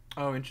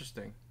 Oh,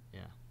 interesting.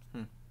 Yeah.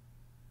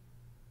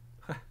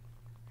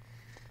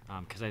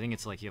 Because I think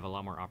it's like you have a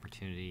lot more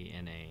opportunity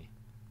in a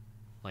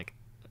like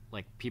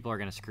people are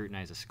going to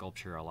scrutinize a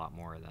sculpture a lot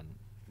more than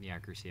the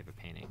accuracy of a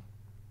painting.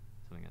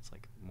 Something that's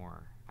like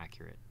more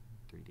accurate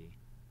 3D.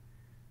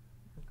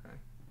 Okay.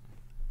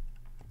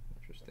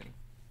 Interesting.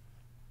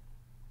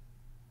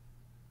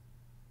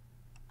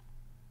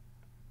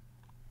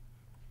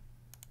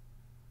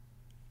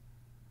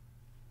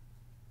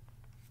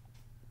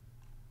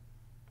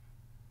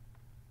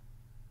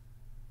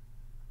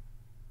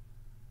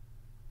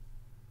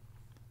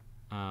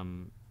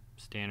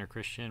 Stan or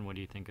Christian, what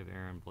do you think of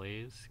Aaron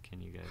Blaze?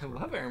 Can you guys? I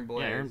love Aaron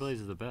Blaze. Yeah, Aaron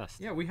Blaze is the best.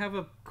 Yeah, we have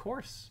a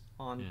course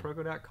on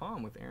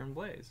Proko.com with Aaron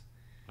Blaze.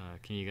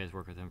 Can you guys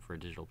work with him for a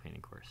digital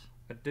painting course?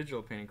 A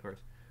digital painting course?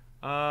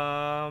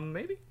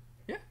 Maybe.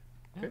 Yeah.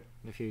 Okay.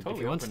 If he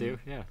wants to,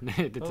 yeah.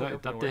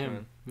 It's up to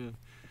him. Yeah.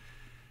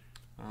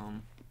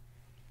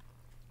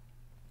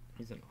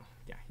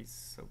 He's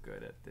so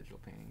good at digital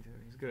painting too.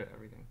 He's good at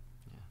everything.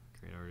 Yeah,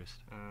 great artist.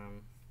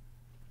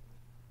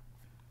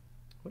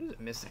 What is it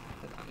missing?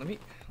 Hold on, let me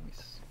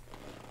see.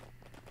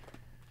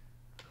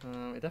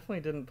 I definitely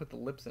didn't put the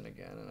lips in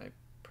again, and I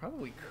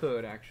probably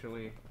could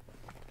actually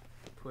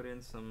put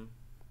in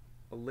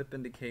a lip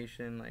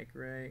indication like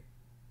right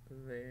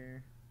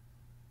there.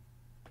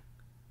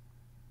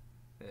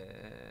 Let's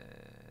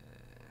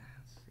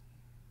see,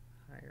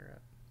 higher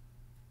up.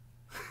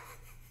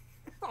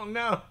 Oh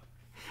no!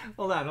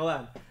 Hold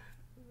on.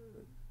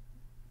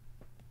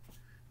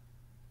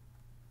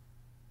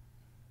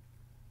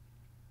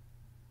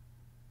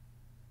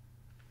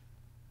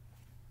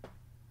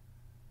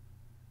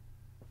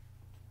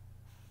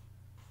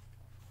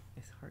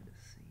 It's hard to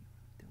see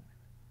what I'm doing.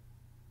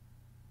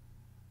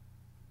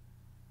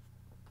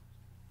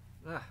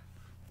 Ah.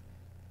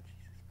 Jesus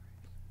Christ.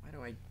 Why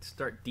do I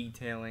start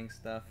detailing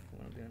stuff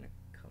when I'm doing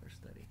a color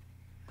study?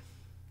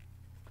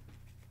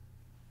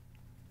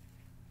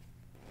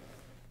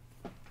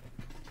 I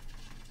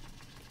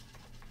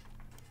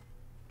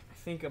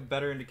think a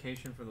better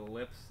indication for the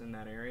lips in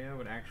that area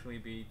would actually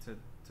be to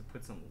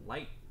put some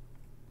light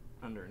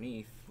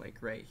underneath,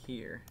 like right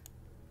here.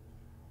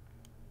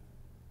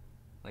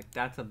 Like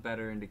that's a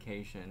better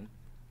indication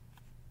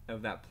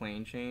of that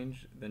plane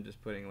change than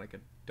just putting like a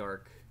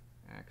dark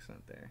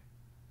accent there.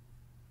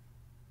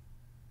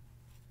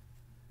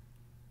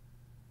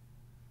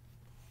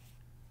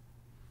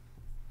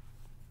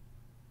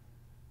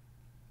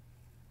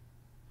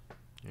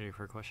 Ready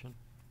for a question?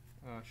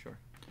 Sure.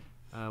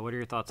 What are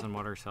your thoughts on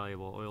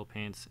water-soluble oil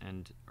paints,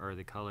 and are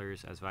the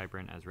colors as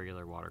vibrant as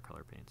regular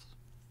watercolor paints?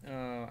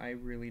 I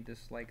really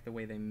dislike the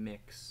way they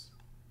mix.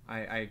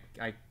 I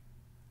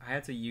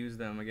had to use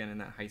them again in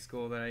that high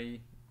school that I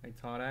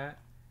taught at.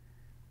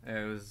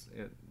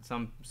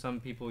 Some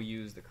people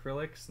used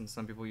acrylics and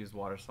some people used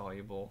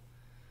water-soluble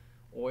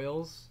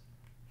oils,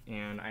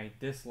 and I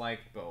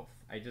disliked both.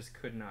 I just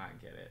could not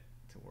get it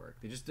to work.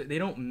 They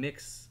don't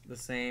mix the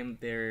same.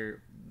 The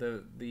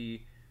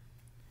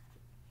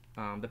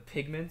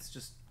pigments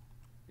just,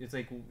 it's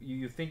like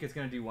you think it's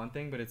gonna do one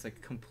thing, but it's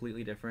like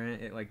completely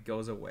different. It like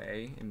goes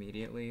away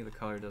immediately. The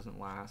color doesn't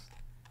last.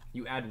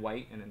 You add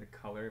white and then the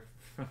color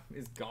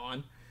is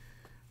gone.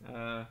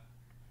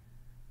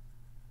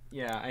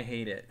 Yeah, I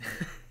hate it.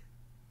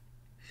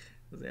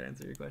 Does that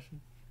answer your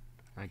question?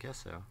 I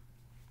guess so.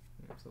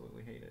 I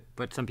absolutely hate it.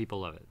 But some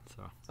people love it,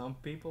 so. Some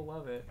people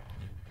love it.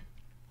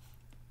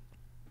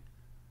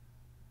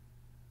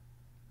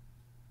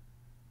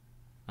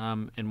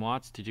 In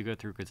Watts, did you go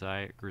through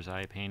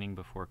grisaille painting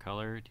before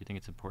color? Do you think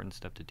it's an important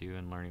step to do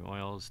in learning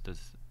oils?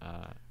 Does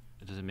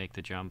it make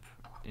the jump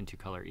into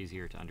color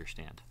easier to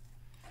understand?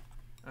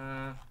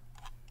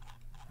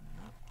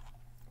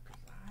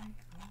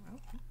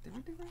 Did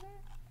we do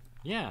grisaille?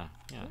 Yeah.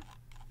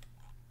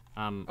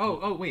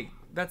 Oh, wait.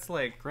 That's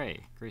like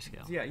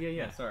grayscale.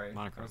 Yeah. Sorry,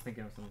 monochrome. I was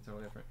thinking of something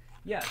totally different.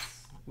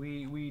 Yes,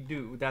 we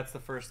do. That's the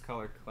first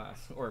color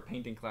class or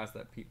painting class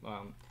that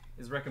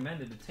is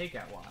recommended to take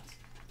at Watts.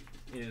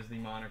 Is the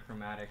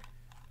monochromatic,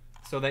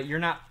 so that you're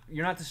not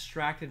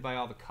distracted by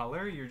all the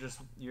color. You're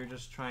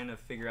just trying to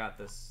figure out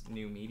this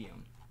new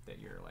medium that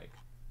you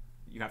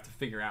have to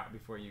figure out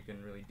before you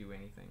can really do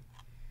anything.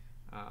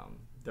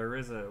 There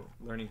is a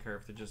learning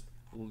curve to just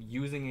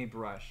using a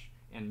brush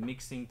and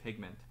mixing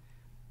pigment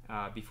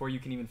before you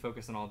can even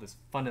focus on all this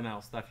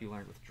fundamental stuff you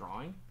learned with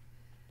drawing.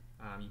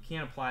 You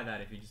can't apply that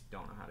if you just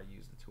don't know how to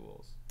use the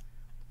tools.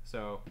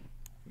 So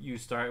you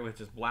start with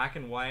just black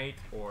and white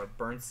or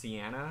burnt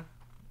sienna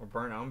or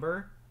burnt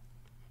umber,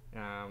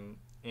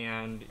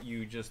 and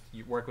you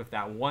work with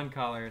that one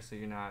color, so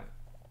you're not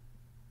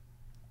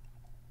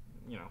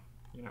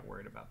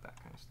worried about that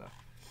kind of stuff.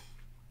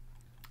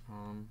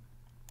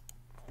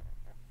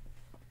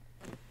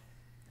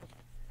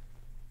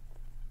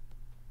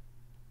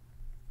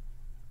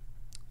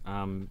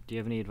 Do you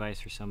have any advice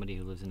for somebody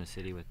who lives in a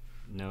city with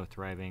no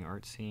thriving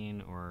art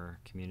scene or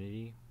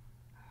community?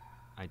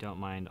 I don't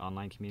mind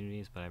online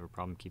communities, but I have a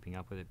problem keeping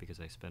up with it because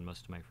I spend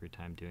most of my free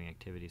time doing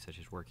activities such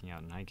as working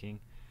out and hiking.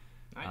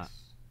 Nice.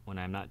 When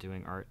I'm not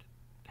doing art,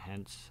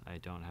 hence, I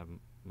don't have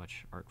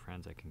much art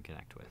friends I can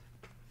connect with.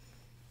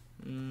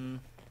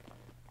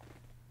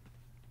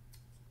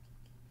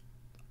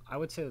 I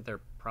would say that there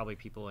are probably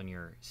people in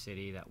your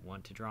city that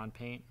want to draw and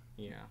paint.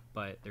 Yeah.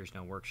 But there's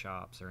no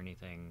workshops or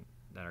anything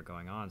that are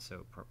going on.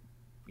 So,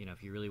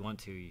 if you really want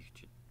to, you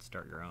should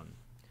start your own.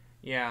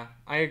 Yeah,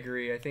 I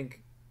agree. I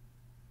think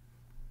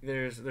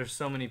there's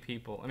so many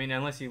people. I mean,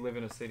 unless you live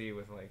in a city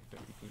with like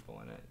 50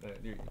 people in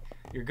it,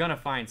 you're gonna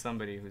find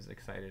somebody who's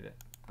excited.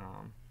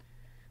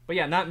 But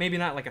yeah, maybe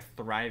not like a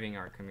thriving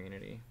art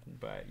community,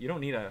 but you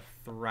don't need a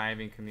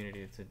thriving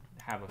community to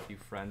have a few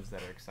friends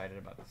that are excited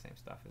about the same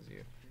stuff as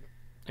you.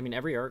 I mean,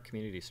 every art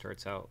community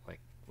starts out like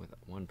with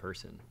one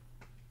person.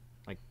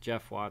 Like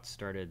Jeff Watts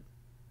started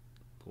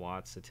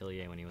Watts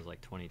Atelier when he was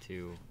like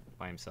 22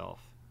 by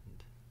himself.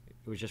 And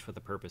it was just for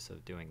the purpose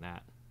of doing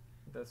that.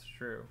 That's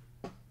true.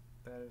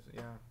 That is,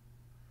 yeah.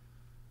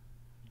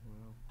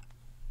 Wow.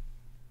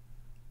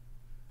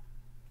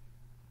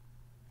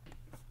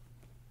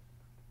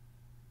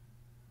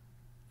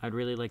 I'd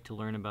really like to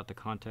learn about the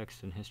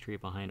context and history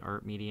behind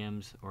art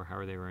mediums or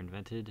how they were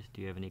invented.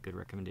 Do you have any good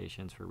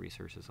recommendations for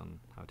resources on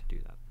how to do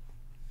that?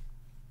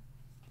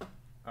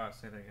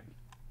 Say that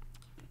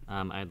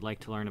again. I'd like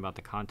to learn about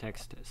the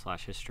context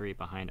 / history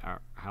behind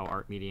how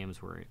art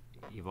mediums were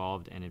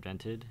evolved and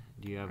invented.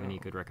 Do you have any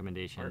good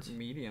recommendations? Art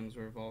mediums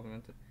were evolved and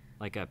invented?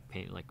 Like a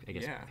paint, like I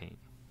guess paint.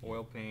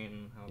 Oil paint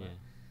and how that.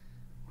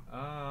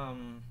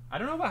 I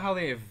don't know about how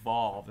they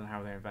evolved and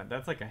how they invented.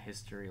 That's like a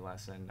history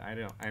lesson.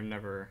 I've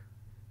never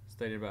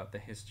studied about the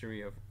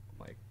history of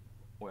like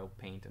oil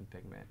paint and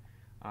pigment.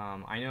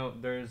 I know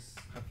there's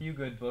a few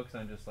good books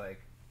on just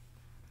like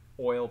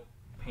oil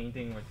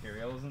painting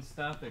materials and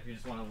stuff if you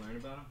just want to learn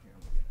about them. Here,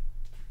 let me get it.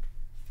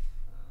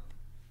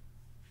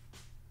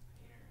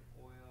 Painter and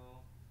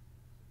oil.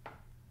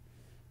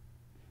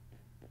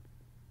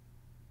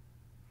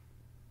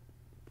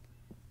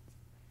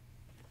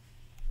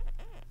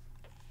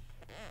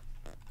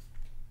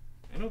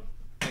 I know,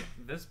 like,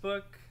 this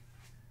book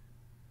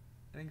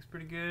I think is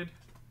pretty good.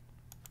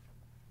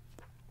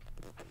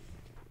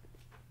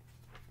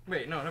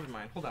 Wait, no, never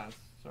mind. Hold on.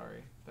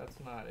 Sorry. That's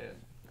not it.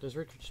 Does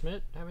Richard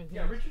Schmidt have anything?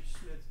 Yeah, Richard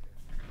Schmidt's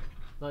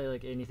good.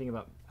 Like anything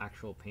about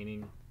actual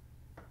paint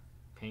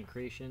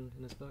creation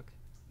in this book?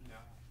 No,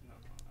 not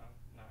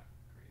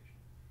creation.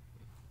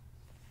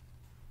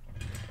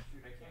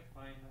 Dude, I can't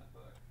find that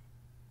book.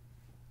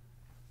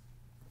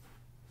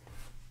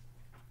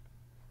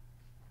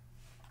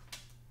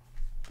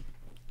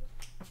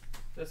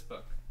 This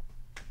book.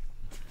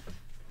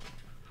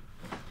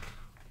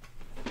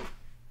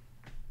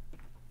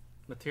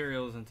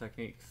 Materials and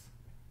Techniques.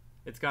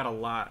 It's got a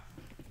lot.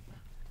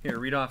 Here,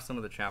 read off some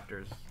of the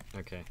chapters.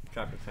 Okay.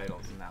 Chapter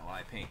titles in that while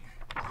I paint.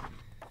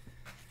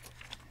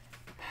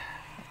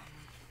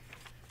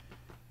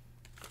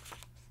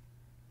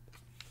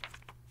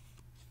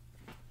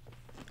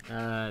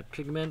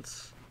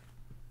 Pigments,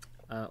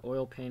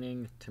 oil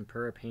painting,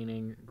 tempera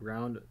painting,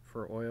 grounds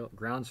for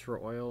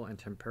oil and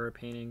tempera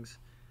paintings,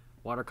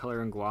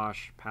 watercolor and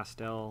gouache,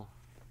 pastel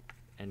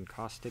and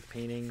caustic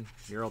painting,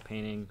 mural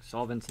painting,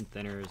 solvents and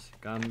thinners,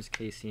 gums,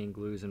 casein,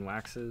 glues, and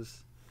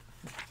waxes.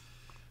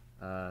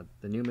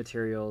 The new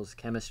materials,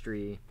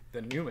 chemistry.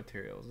 The new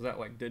materials? Is that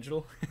like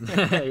digital?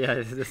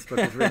 Yeah, this book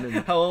is written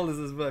in... How old is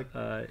this book?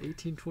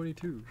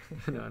 1822.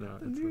 No.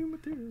 The new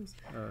materials.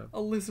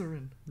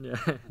 Alizarin. Yeah.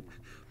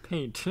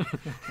 Paint.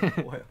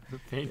 What?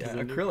 Paint is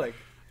acrylic.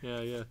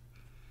 Yeah.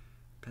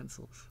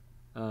 Pencils.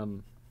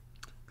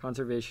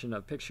 Conservation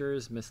of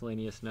pictures,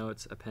 miscellaneous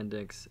notes,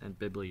 appendix, and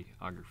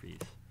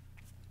bibliographies.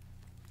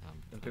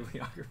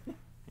 Bibliography?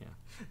 Yeah.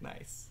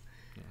 Nice.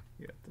 Yeah.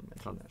 You have to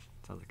mention that.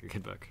 Sounds like a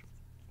good book.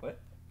 What?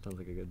 Sounds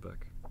like a good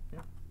book.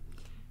 Yeah.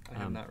 I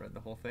have not read the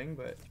whole thing,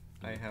 but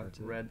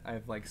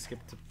I've like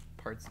skipped to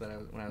parts that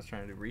when I was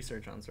trying to do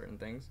research on certain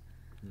things.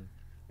 Yeah.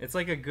 It's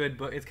like a good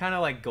book. It's kind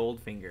of like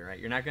Goldfinger, right?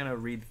 You're not gonna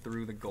read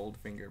through the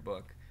Goldfinger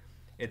book.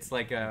 It's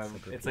like an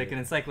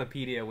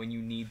encyclopedia when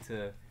you need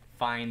to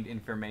find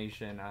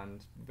information on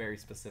very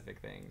specific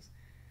things.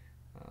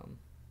 I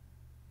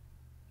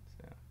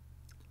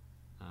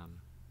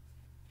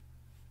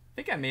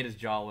think I made his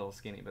jaw a little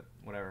skinny, but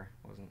whatever.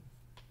 I wasn't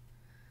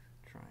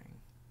trying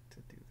to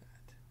do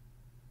that.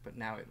 But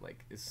now it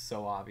like is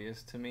so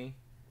obvious to me.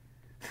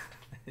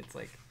 It's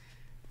like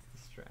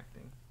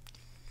distracting.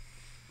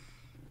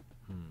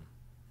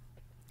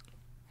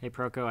 Hey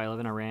Proko, I live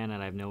in Iran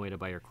and I have no way to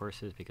buy your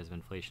courses because of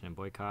inflation and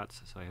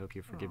boycotts, so I hope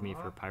you forgive me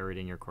for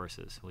pirating your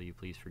courses. Will you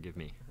please forgive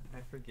me? I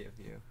forgive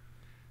you.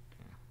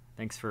 Yeah.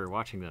 Thanks for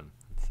watching them.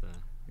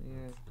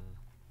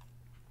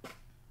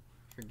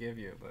 Forgive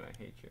you, but I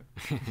hate you.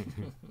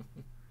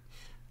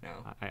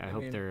 No. I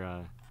hope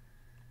they're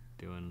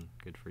doing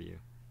good for you.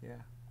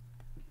 Yeah.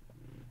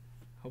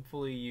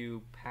 Hopefully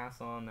you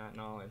pass on that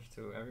knowledge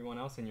to everyone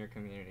else in your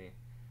community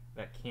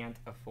that can't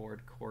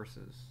afford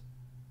courses.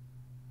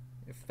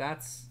 If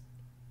that's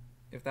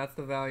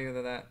the value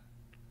that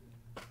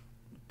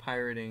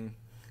pirating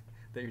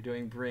that you're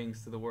doing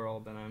brings to the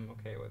world, then I'm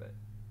okay with it.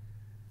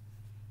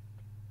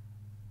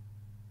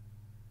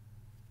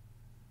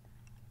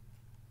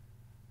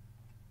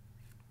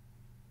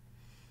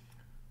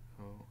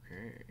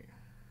 Okay.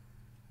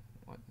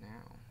 What now?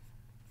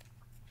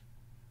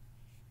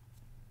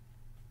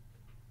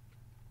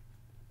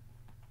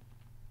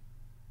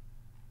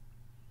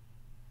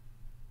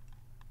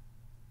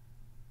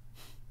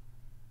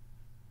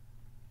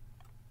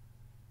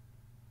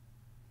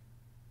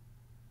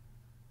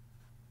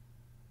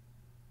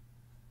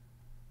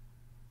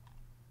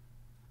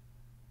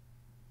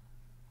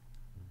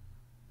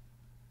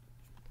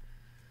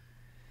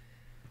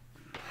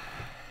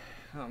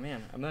 Oh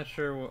man, I'm not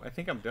sure. I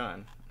think I'm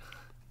done.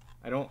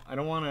 I don't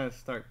want to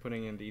start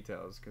putting in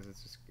details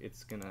because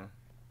it's gonna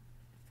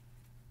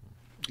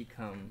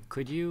become.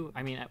 Could you?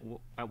 I mean,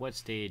 at what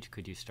stage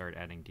could you start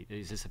adding?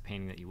 Is this a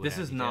painting that you would? This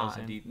is not.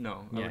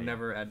 No, I would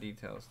never add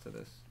details to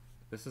this.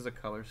 This is a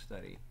color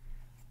study.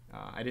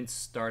 I didn't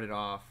start it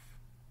off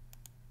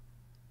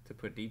to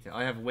put detail.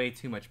 I have way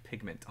too much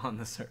pigment on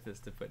the surface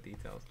to put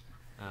details.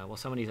 Well,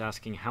 somebody's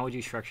asking, how would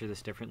you structure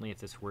this differently if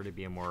this were to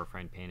be a more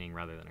refined painting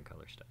rather than a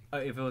color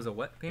study? If it was a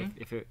what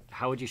painting?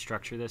 How would you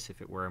structure this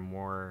if it were a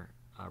more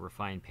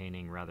refined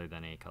painting rather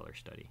than a color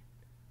study?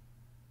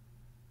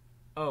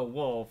 Oh,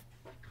 well,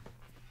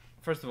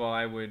 first of all,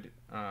 I would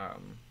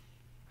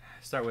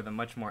start with a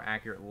much more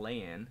accurate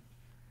lay-in,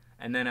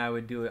 and then I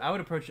would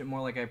approach it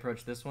more like I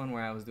approached this one,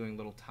 where I was doing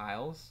little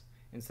tiles,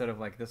 instead of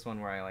like this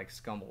one where I like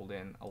scumbled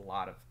in a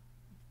lot of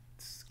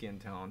skin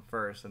tone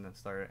first and then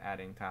started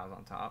adding tiles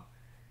on top.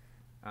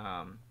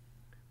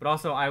 But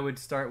also I would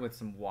start with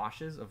some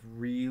washes of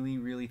really,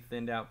 really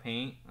thinned out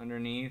paint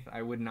underneath.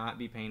 I would not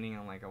be painting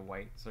on like a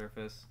white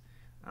surface.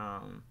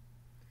 What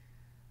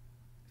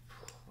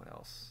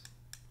else?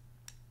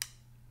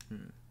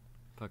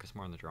 Focus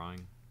more on the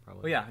drawing,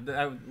 probably. Well,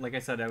 yeah, like I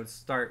said, I would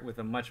start with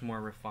a much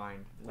more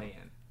refined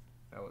lay-in.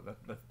 That was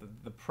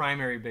the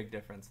primary big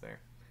difference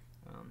there.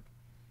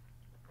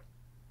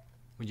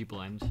 Would you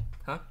blend?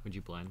 Huh? Would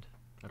you blend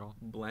at all?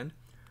 Blend?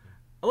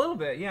 A little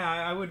bit,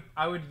 yeah.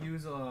 I would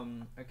use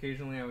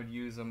occasionally I would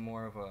use a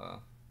more of a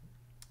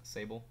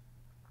sable,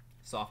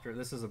 softer.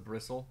 This is a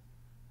bristle,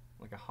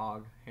 like a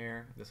hog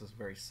hair. This is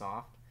very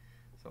soft.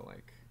 So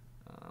like,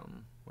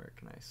 where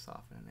can I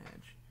soften an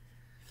edge?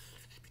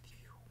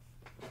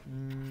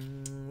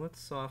 Let's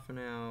soften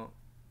out.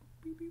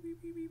 Beep, beep,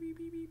 beep, beep, beep, beep,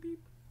 beep,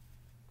 beep.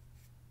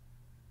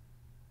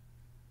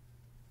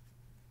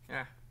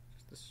 Ah,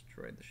 just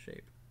destroyed the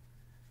shape.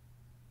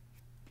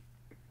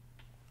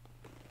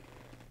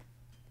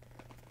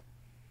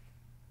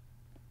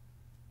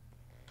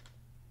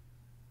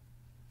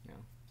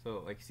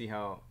 So like, see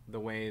how the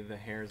way the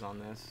hairs on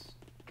this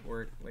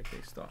work, like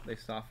they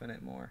soften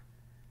it more.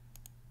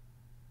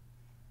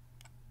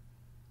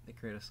 They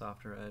create a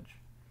softer edge.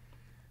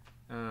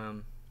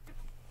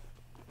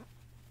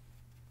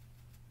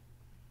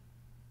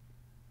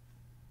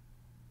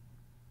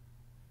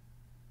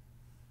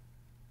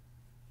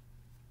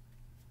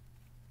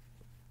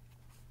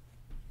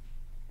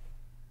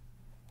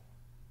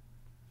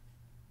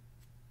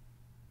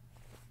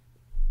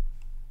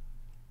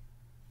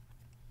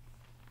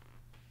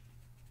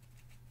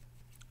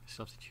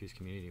 Still have to choose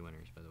community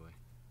winners, by the way.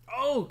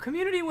 Oh,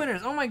 community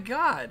winners! Oh my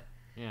god!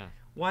 Yeah.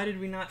 Why did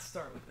we not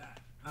start with that?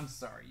 I'm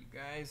sorry, you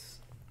guys.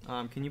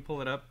 Can you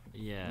pull it up?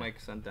 Yeah. Mike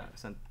sent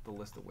the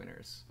list of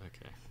winners.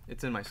 Okay.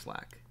 It's in my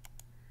Slack.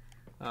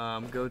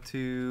 Go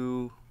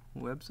to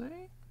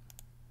website.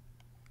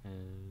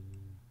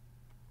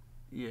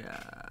 Yeah.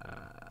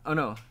 Oh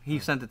no, he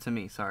sent it to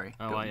me. Sorry.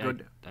 Oh,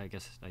 I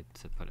guess I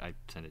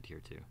sent it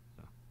here too.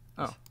 So.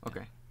 Oh,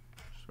 okay.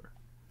 Sure.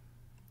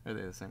 Are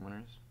they the same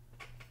winners?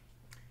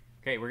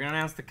 Okay, we're gonna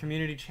announce the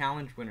community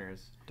challenge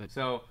winners.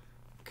 So,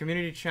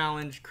 community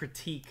challenge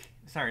critique.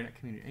 Sorry, not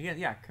community.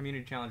 Yeah,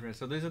 community challenge winners.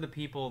 So those are the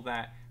people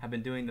that have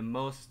been doing the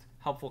most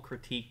helpful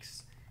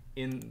critiques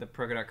in the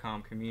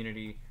Proko.com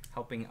community,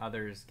 helping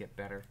others get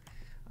better.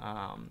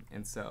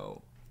 And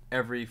so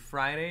every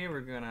Friday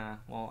we're gonna,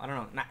 well, I don't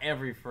know, not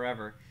every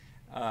forever,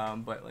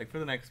 but like for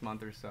the next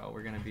month or so,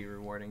 we're gonna be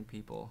rewarding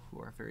people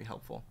who are very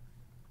helpful.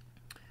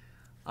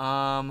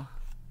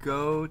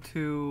 Go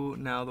to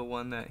now the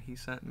one that he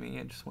sent me.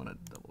 I just want to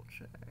double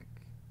check.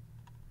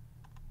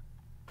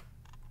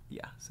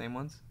 Yeah, same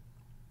ones?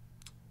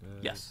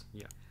 Yes.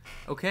 Yeah.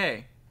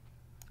 Okay.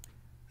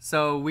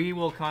 So we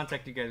will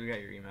contact you guys. We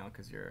got your email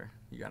because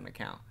you got an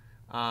account.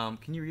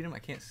 Can you read them? I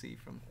can't see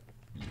from.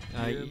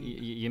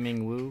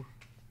 Yiming Wu.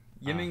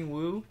 Yiming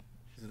Wu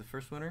is the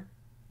first winner.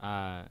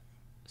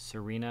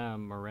 Serena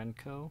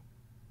Marenko.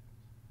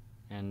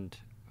 And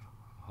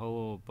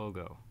Ho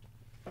Bogo.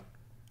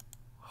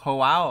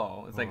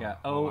 Hoao. It's like a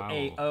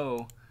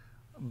O-A-O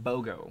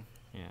Bogo.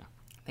 Yeah.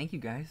 Thank you,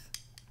 guys.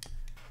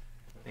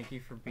 Thank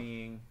you for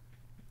being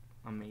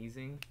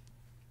amazing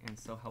and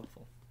so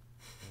helpful.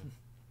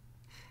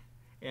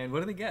 Yeah. And what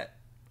did they get?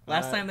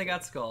 Last time they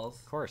got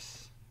skulls.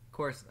 Course.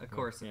 A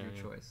course of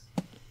your choice.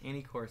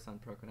 Any course on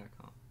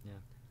Proko.com. Yeah.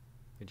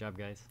 Good job,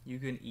 guys. You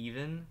can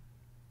even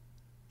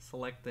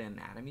select the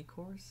anatomy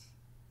course.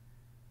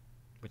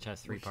 Which has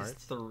 3 parts. Is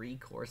 3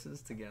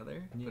 courses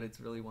together, but it's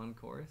really 1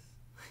 course.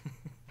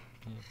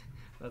 Yeah.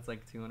 That's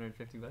like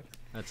 $250.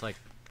 That's like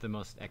the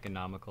most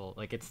economical.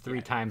 Like it's 3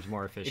 times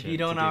more efficient. If you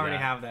don't already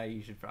have that,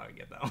 you should probably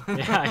get that one.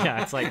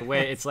 yeah. It's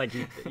like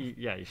you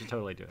should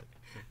totally do it.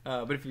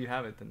 But if you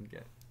have it, then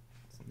get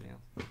something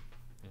else. Yeah.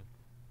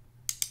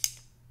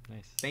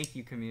 Nice. Thank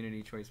you,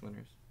 community choice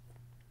winners.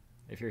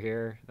 If you're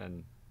here,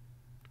 then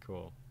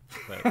cool.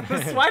 But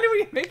why do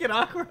we make it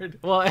awkward?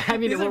 Well, I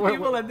mean, these are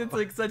people that did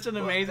like such an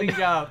amazing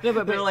job. No,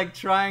 but they're like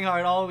trying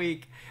hard all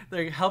week.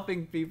 They're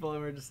helping people,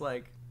 and we're just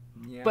like,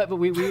 Yeah. But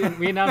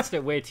we announced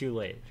it way too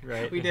late,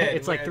 right? We did.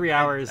 It's like 3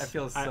 hours. I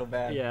feel so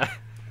bad. Yeah.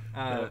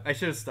 I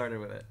should have started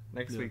with it.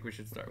 Next week we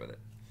should start with it.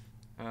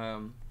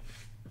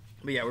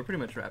 But yeah, we're pretty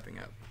much wrapping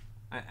up.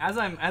 As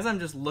I'm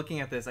just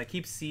looking at this, I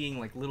keep seeing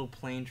like little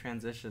plane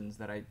transitions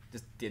that I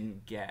just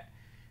didn't get,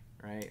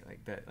 right?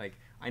 Like that. Like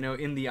I know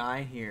in the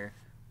eye here,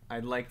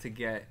 I'd like to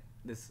get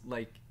this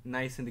like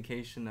nice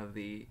indication of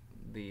the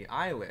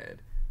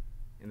eyelid,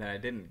 and that I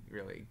didn't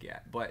really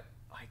get. But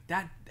like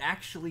that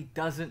actually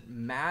doesn't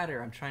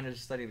matter. I'm trying to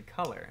just study the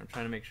color. I'm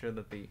trying to make sure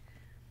that the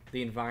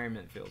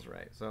environment feels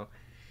right. So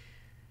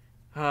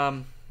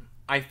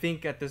I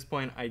think at this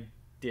point I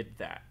did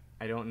that.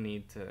 I don't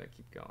need to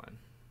keep going.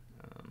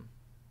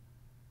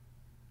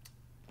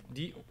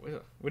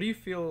 What do you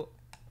feel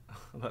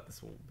about this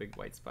big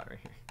white spot right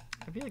here?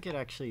 I feel like it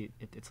actually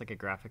it's like a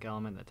graphic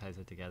element that ties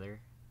it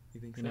together.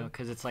 You think so? You know,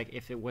 because it's like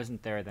if it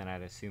wasn't there, then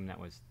I'd assume that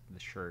was the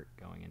shirt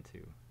going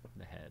into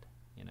the head.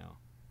 You know,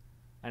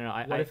 I don't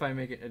know. What if I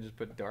make it? I just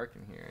put dark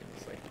in here and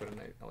just like put a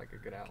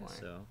good outline.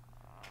 So,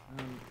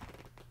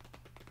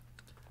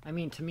 I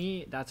mean, to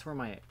me, that's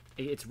where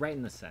it's right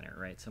in the center,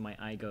 right? So my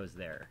eye goes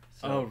there.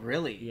 So, oh,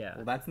 really? Yeah.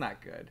 Well, that's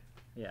not good.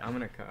 Yeah. I'm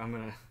gonna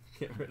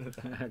get rid of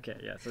that. Okay.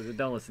 Yeah. So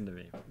don't listen to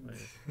me.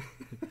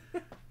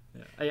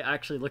 Yeah. I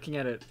actually looking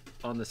at it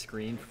on the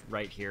screen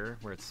right here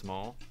where it's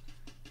small.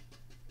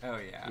 Oh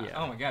yeah.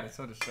 Oh my god, it's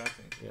so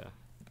distracting. Yeah.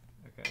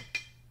 Okay.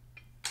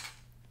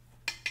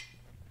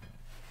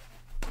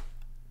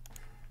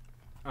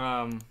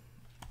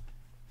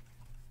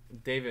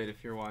 David,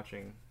 if you're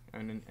watching,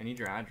 I need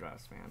your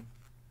address, man.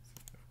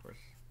 Of course.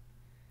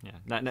 Yeah.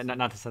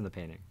 Not to send the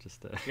painting.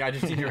 Just yeah, I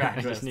just need your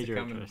address just need to your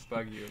come address. and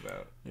bug you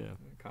about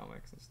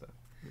comics and stuff.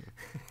 Yeah.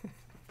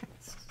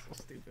 It's so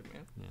stupid,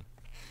 man. Yeah.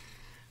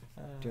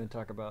 Do you want to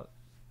talk about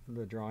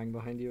the drawing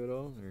behind you at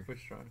all? Or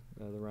which drawing?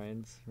 The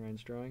Ryan's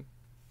drawing.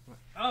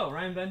 Oh,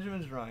 Ryan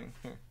Benjamin's drawing.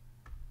 Here.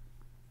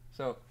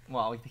 So,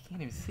 well, they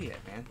can't even see it,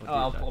 man.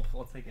 I'll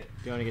take it.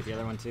 Do you want to get the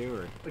other one too,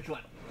 or Which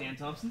one? Dan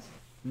Thompson's?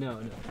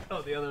 no?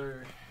 Oh, the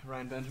other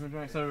Ryan Benjamin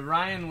drawing. So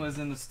Ryan was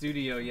in the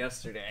studio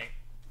yesterday,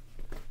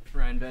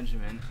 Ryan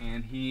Benjamin,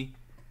 and he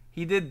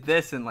did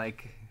this in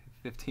like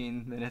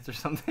 15 minutes or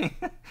something.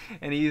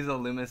 And he used a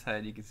Loomis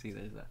head. You can see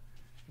there's a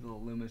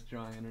little Loomis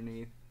drawing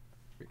underneath.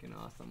 Freaking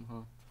awesome,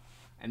 huh?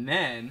 And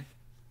then,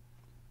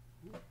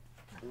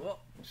 whoa,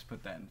 just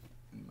put that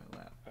in my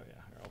lap. Oh yeah,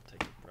 here, I'll take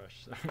the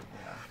brush. So. Yeah,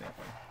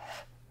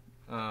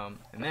 definitely.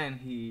 And then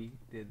he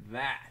did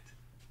that.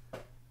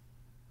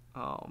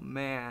 Oh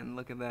man,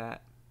 look at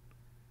that.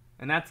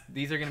 And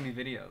these are gonna be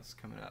videos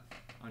coming up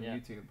on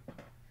YouTube.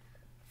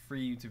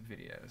 Free YouTube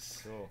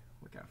videos. Cool.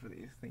 Look out for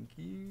these. Thank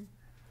you.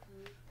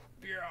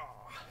 Yeah.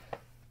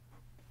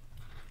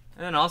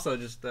 And then also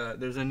just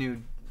there's a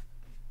new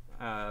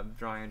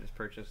drawing I just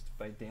purchased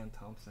by Dan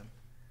Thompson.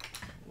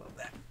 Love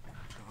that.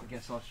 I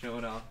guess I'll show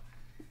it off.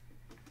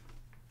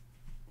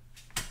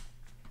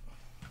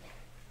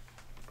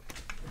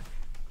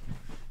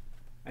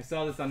 I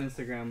saw this on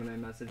Instagram and I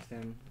messaged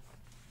him.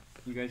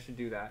 You guys should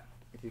do that.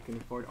 If you can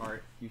afford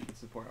art, you should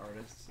support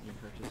artists and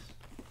purchase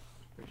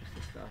this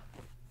stuff.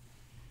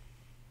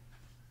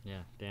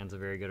 Yeah, Dan's a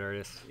very good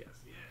artist. Yes,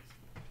 he is.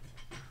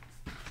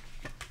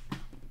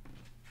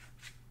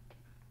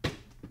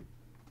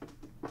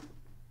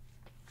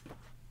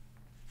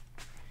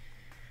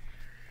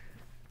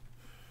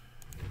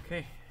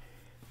 Okay.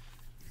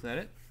 Is that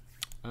it?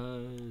 Do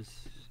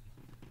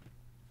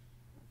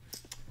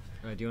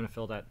you want to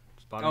fill that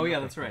spot? Oh yeah,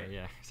 that's right.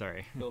 Yeah,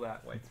 sorry. Fill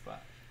that white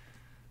spot.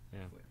 Yeah.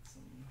 With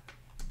some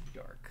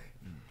dark.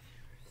 I'm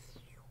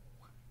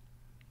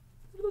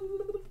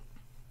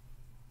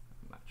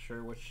not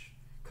sure which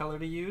color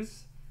to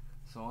use,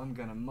 so I'm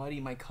gonna muddy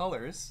my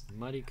colors.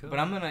 Muddy color. But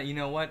I'm gonna, you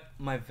know what?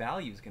 My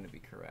value's gonna be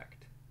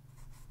correct.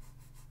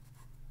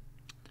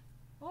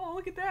 Oh,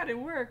 look at that! It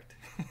worked.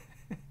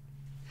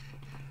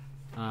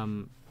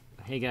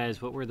 Hey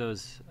guys, what were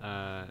those?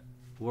 What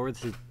were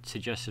the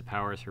suggested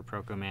powers for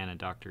Prokoman and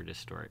Dr.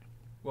 Distort?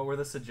 What were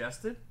the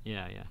suggested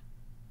Yeah.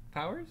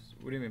 powers?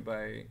 What do you mean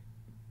by?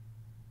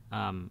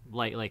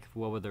 Like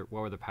what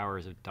were the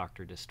powers of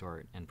Dr.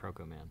 Distort and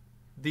Prokoman?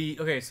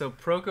 So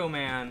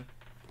Prokoman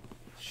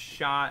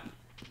shot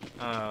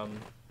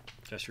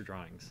gesture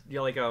drawings.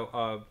 Yeah, like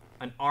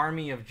an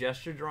army of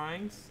gesture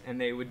drawings, and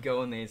they would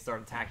go and they'd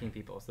start attacking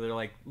people. So they're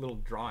like little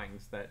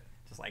drawings that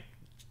just like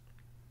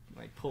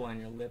pull on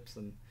your lips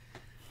and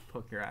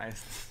poke your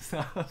eyes.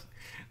 So,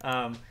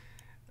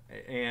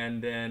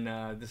 and then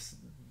this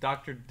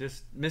Mr.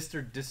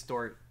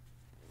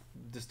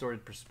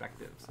 Distorted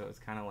perspective. So it's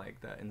kind of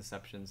like the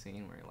Inception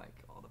scene where like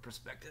all the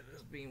perspective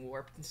is being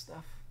warped and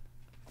stuff.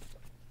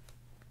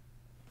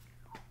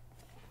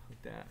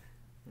 Like that.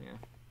 Yeah.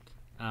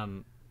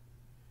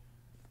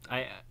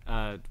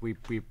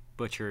 We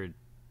butchered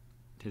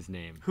his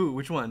name. Who?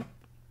 Which one?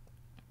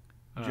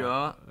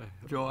 Joao.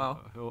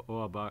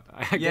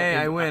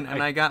 Yeah, I win,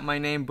 and I got my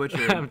name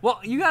butchered. Well,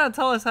 you gotta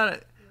tell us how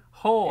to.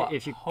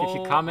 If you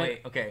comment,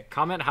 wait, okay.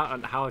 Comment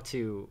how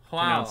to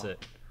pronounce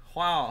it.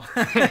 Wow.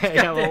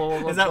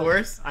 Yeah, is that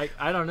worse?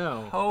 I don't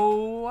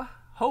know.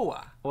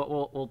 Hoa.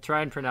 We'll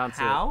try and pronounce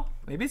it. How?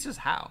 Maybe it's just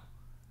how.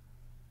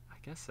 I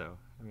guess so.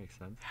 That makes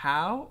sense.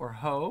 How or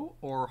ho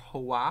or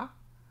hoa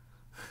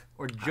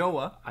or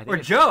Joa I or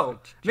think Joe.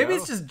 Joe. Maybe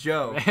it's just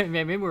Joe.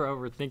 Maybe we're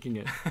overthinking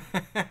it.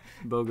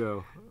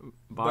 Bogo.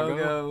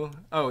 Bogo.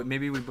 Oh,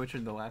 maybe we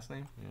butchered the last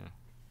name. Yeah.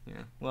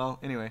 Yeah. Well,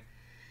 anyway.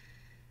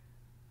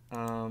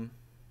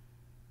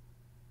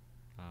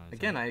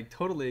 Again, I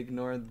totally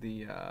ignored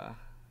the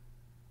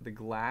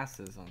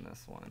glasses on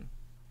this one.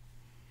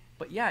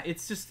 But yeah,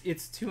 it's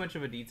too much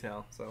of a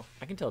detail. So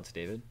I can tell it's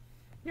David.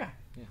 yeah.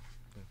 Yeah.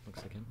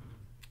 Looks like him.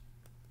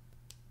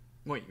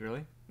 Wait,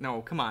 really?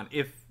 No, come on.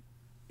 If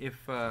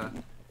I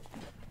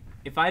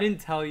didn't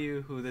tell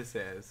you who this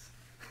is,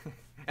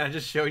 and I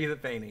just show you the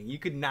painting, you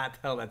could not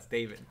tell that's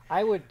David.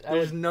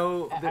 There's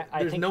no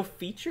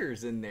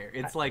features in there.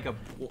 It's like a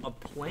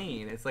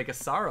plane. It's like a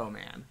sorrow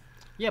man.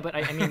 Yeah, but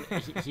I mean,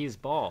 he's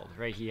bald,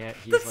 right? He's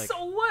like.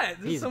 So what?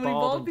 There's so many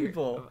bald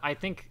people. I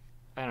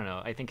don't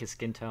know. I think his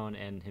skin tone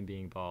and him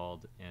being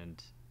bald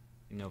and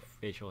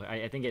facial hair.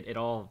 I think it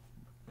all.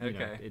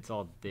 Okay. It's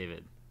all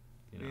David.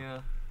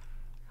 Yeah.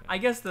 I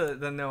guess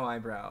the no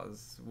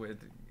eyebrows would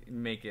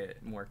make it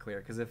more clear,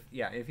 because if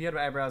you had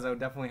eyebrows, I would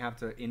definitely have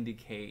to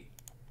indicate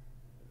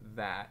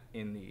that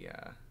in the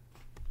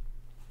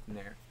in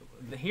there.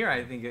 Here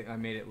I think I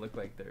made it look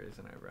like there is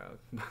an eyebrow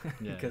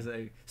because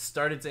I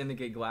started to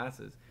indicate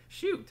glasses.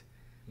 Shoot.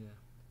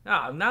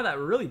 Yeah. Now that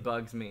really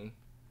bugs me.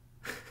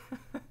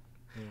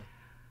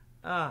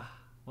 Well,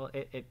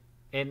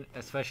 and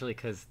especially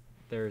because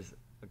there's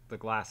the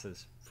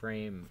glasses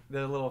frame.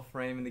 The little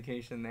frame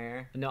indication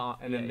there. No,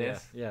 and then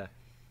this. Yeah.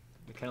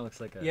 It kind of looks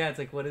like a. Yeah, it's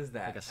like, what is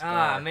that? Like a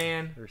scar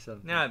man. Or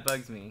something. Now it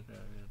bugs me. Yeah,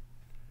 man.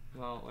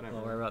 Well, whatever.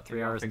 Well, we're about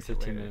 3 hours and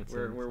 15 minutes.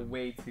 We're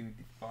way too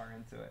far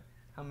into it.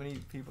 How many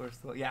people are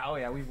still? Yeah. Oh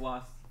yeah, we've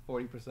lost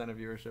 40% of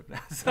viewership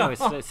now. So.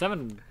 Oh, it's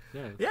 7.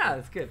 Yeah. Yeah,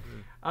 that's good.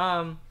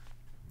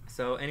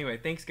 So anyway,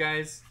 thanks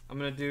guys. I'm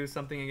gonna do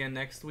something again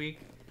next week.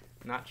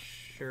 Not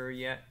sure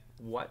yet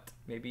what.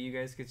 Maybe you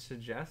guys could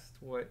suggest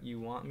what you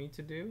want me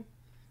to do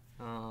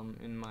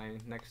in my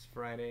next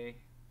Friday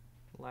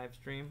live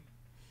stream.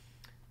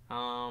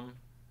 I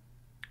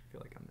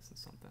feel like I'm missing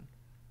something.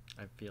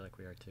 I feel like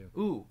we are too.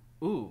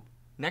 Ooh.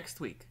 Next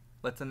week.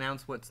 Let's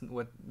announce what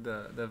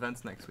the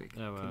events next week.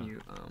 Oh, Can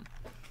you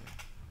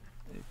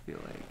I feel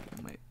like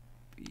it might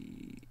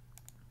be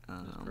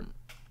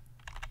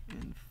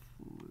influence.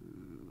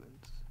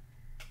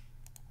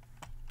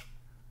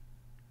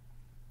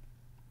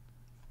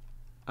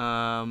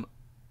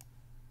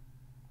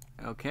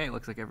 Okay,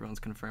 looks like everyone's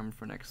confirmed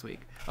for next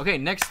week. Okay,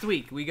 next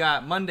week we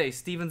got Monday.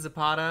 Steven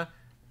Zapata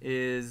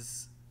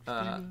is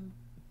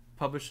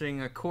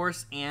publishing a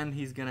course, and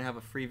he's gonna have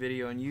a free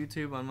video on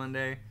YouTube on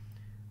Monday.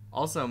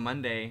 Also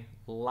Monday,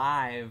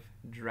 live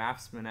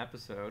Draftsman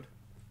episode.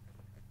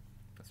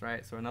 That's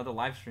right. So another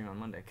live stream on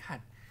Monday. God.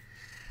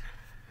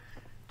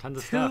 Tons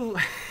of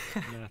stuff.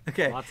 Yeah,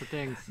 okay. Lots of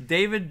things.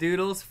 David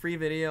Doodle's free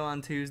video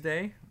on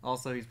Tuesday.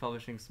 Also, he's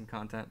publishing some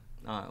content,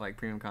 like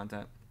premium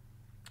content.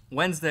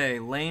 Wednesday,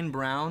 Lane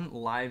Brown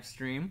live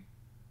stream.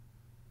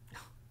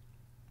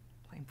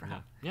 Lane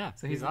Brown. Yeah.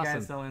 So he's the awesome.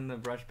 guy selling the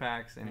brush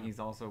packs, and he's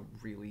also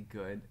really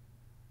good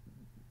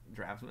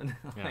draftsman.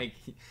 Like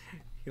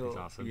he's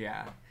awesome.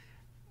 Yeah.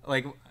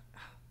 Like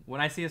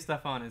when I see his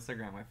stuff on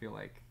Instagram, I feel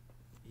like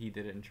he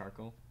did it in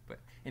charcoal. But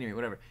anyway,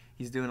 whatever.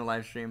 He's doing a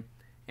live stream.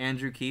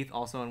 Andrew Keith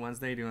also on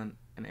Wednesday doing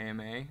an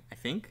AMA, I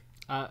think.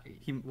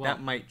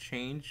 That might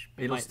change.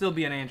 It'll still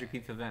be an Andrew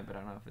Keith event, but I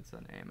don't know if it's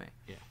an AMA.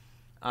 Yeah.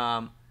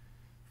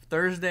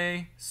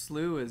 Thursday,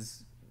 SLEW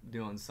is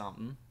doing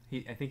something.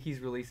 I think he's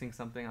releasing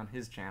something on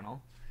his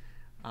channel.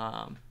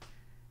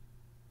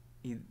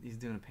 He's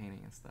doing a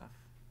painting and stuff.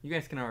 You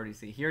guys can already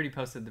see. He already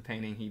posted the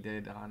painting he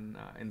did on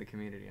in the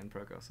community on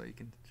Proko, so you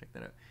can check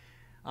that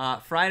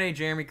out. Friday,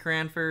 Jeremy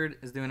Cranford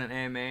is doing an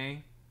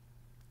AMA.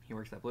 He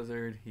works at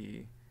Blizzard.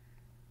 He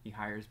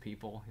hires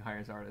people. He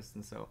hires artists.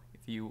 And so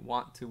if you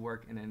want to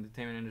work in the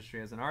entertainment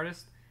industry as an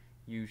artist,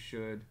 you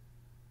should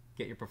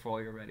get your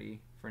portfolio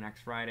ready for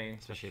next Friday.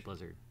 Especially at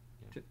Blizzard.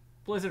 Yeah.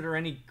 Blizzard or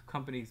any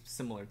company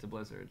similar to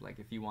Blizzard. Like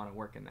if you want to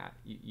work in that,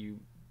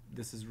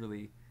 this is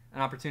really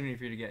an opportunity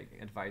for you to get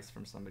advice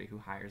from somebody who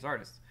hires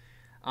artists.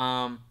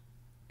 And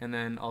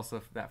then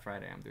also that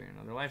Friday I'm doing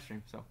another live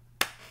stream. So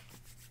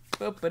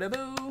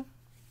boop-a-da-boo.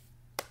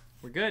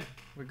 We're good.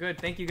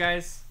 Thank you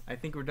guys. I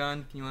think we're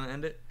done. Can you want to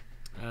end it?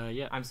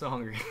 Yeah. I'm so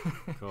hungry.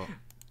 Cool.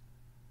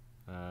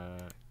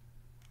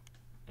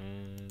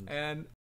 And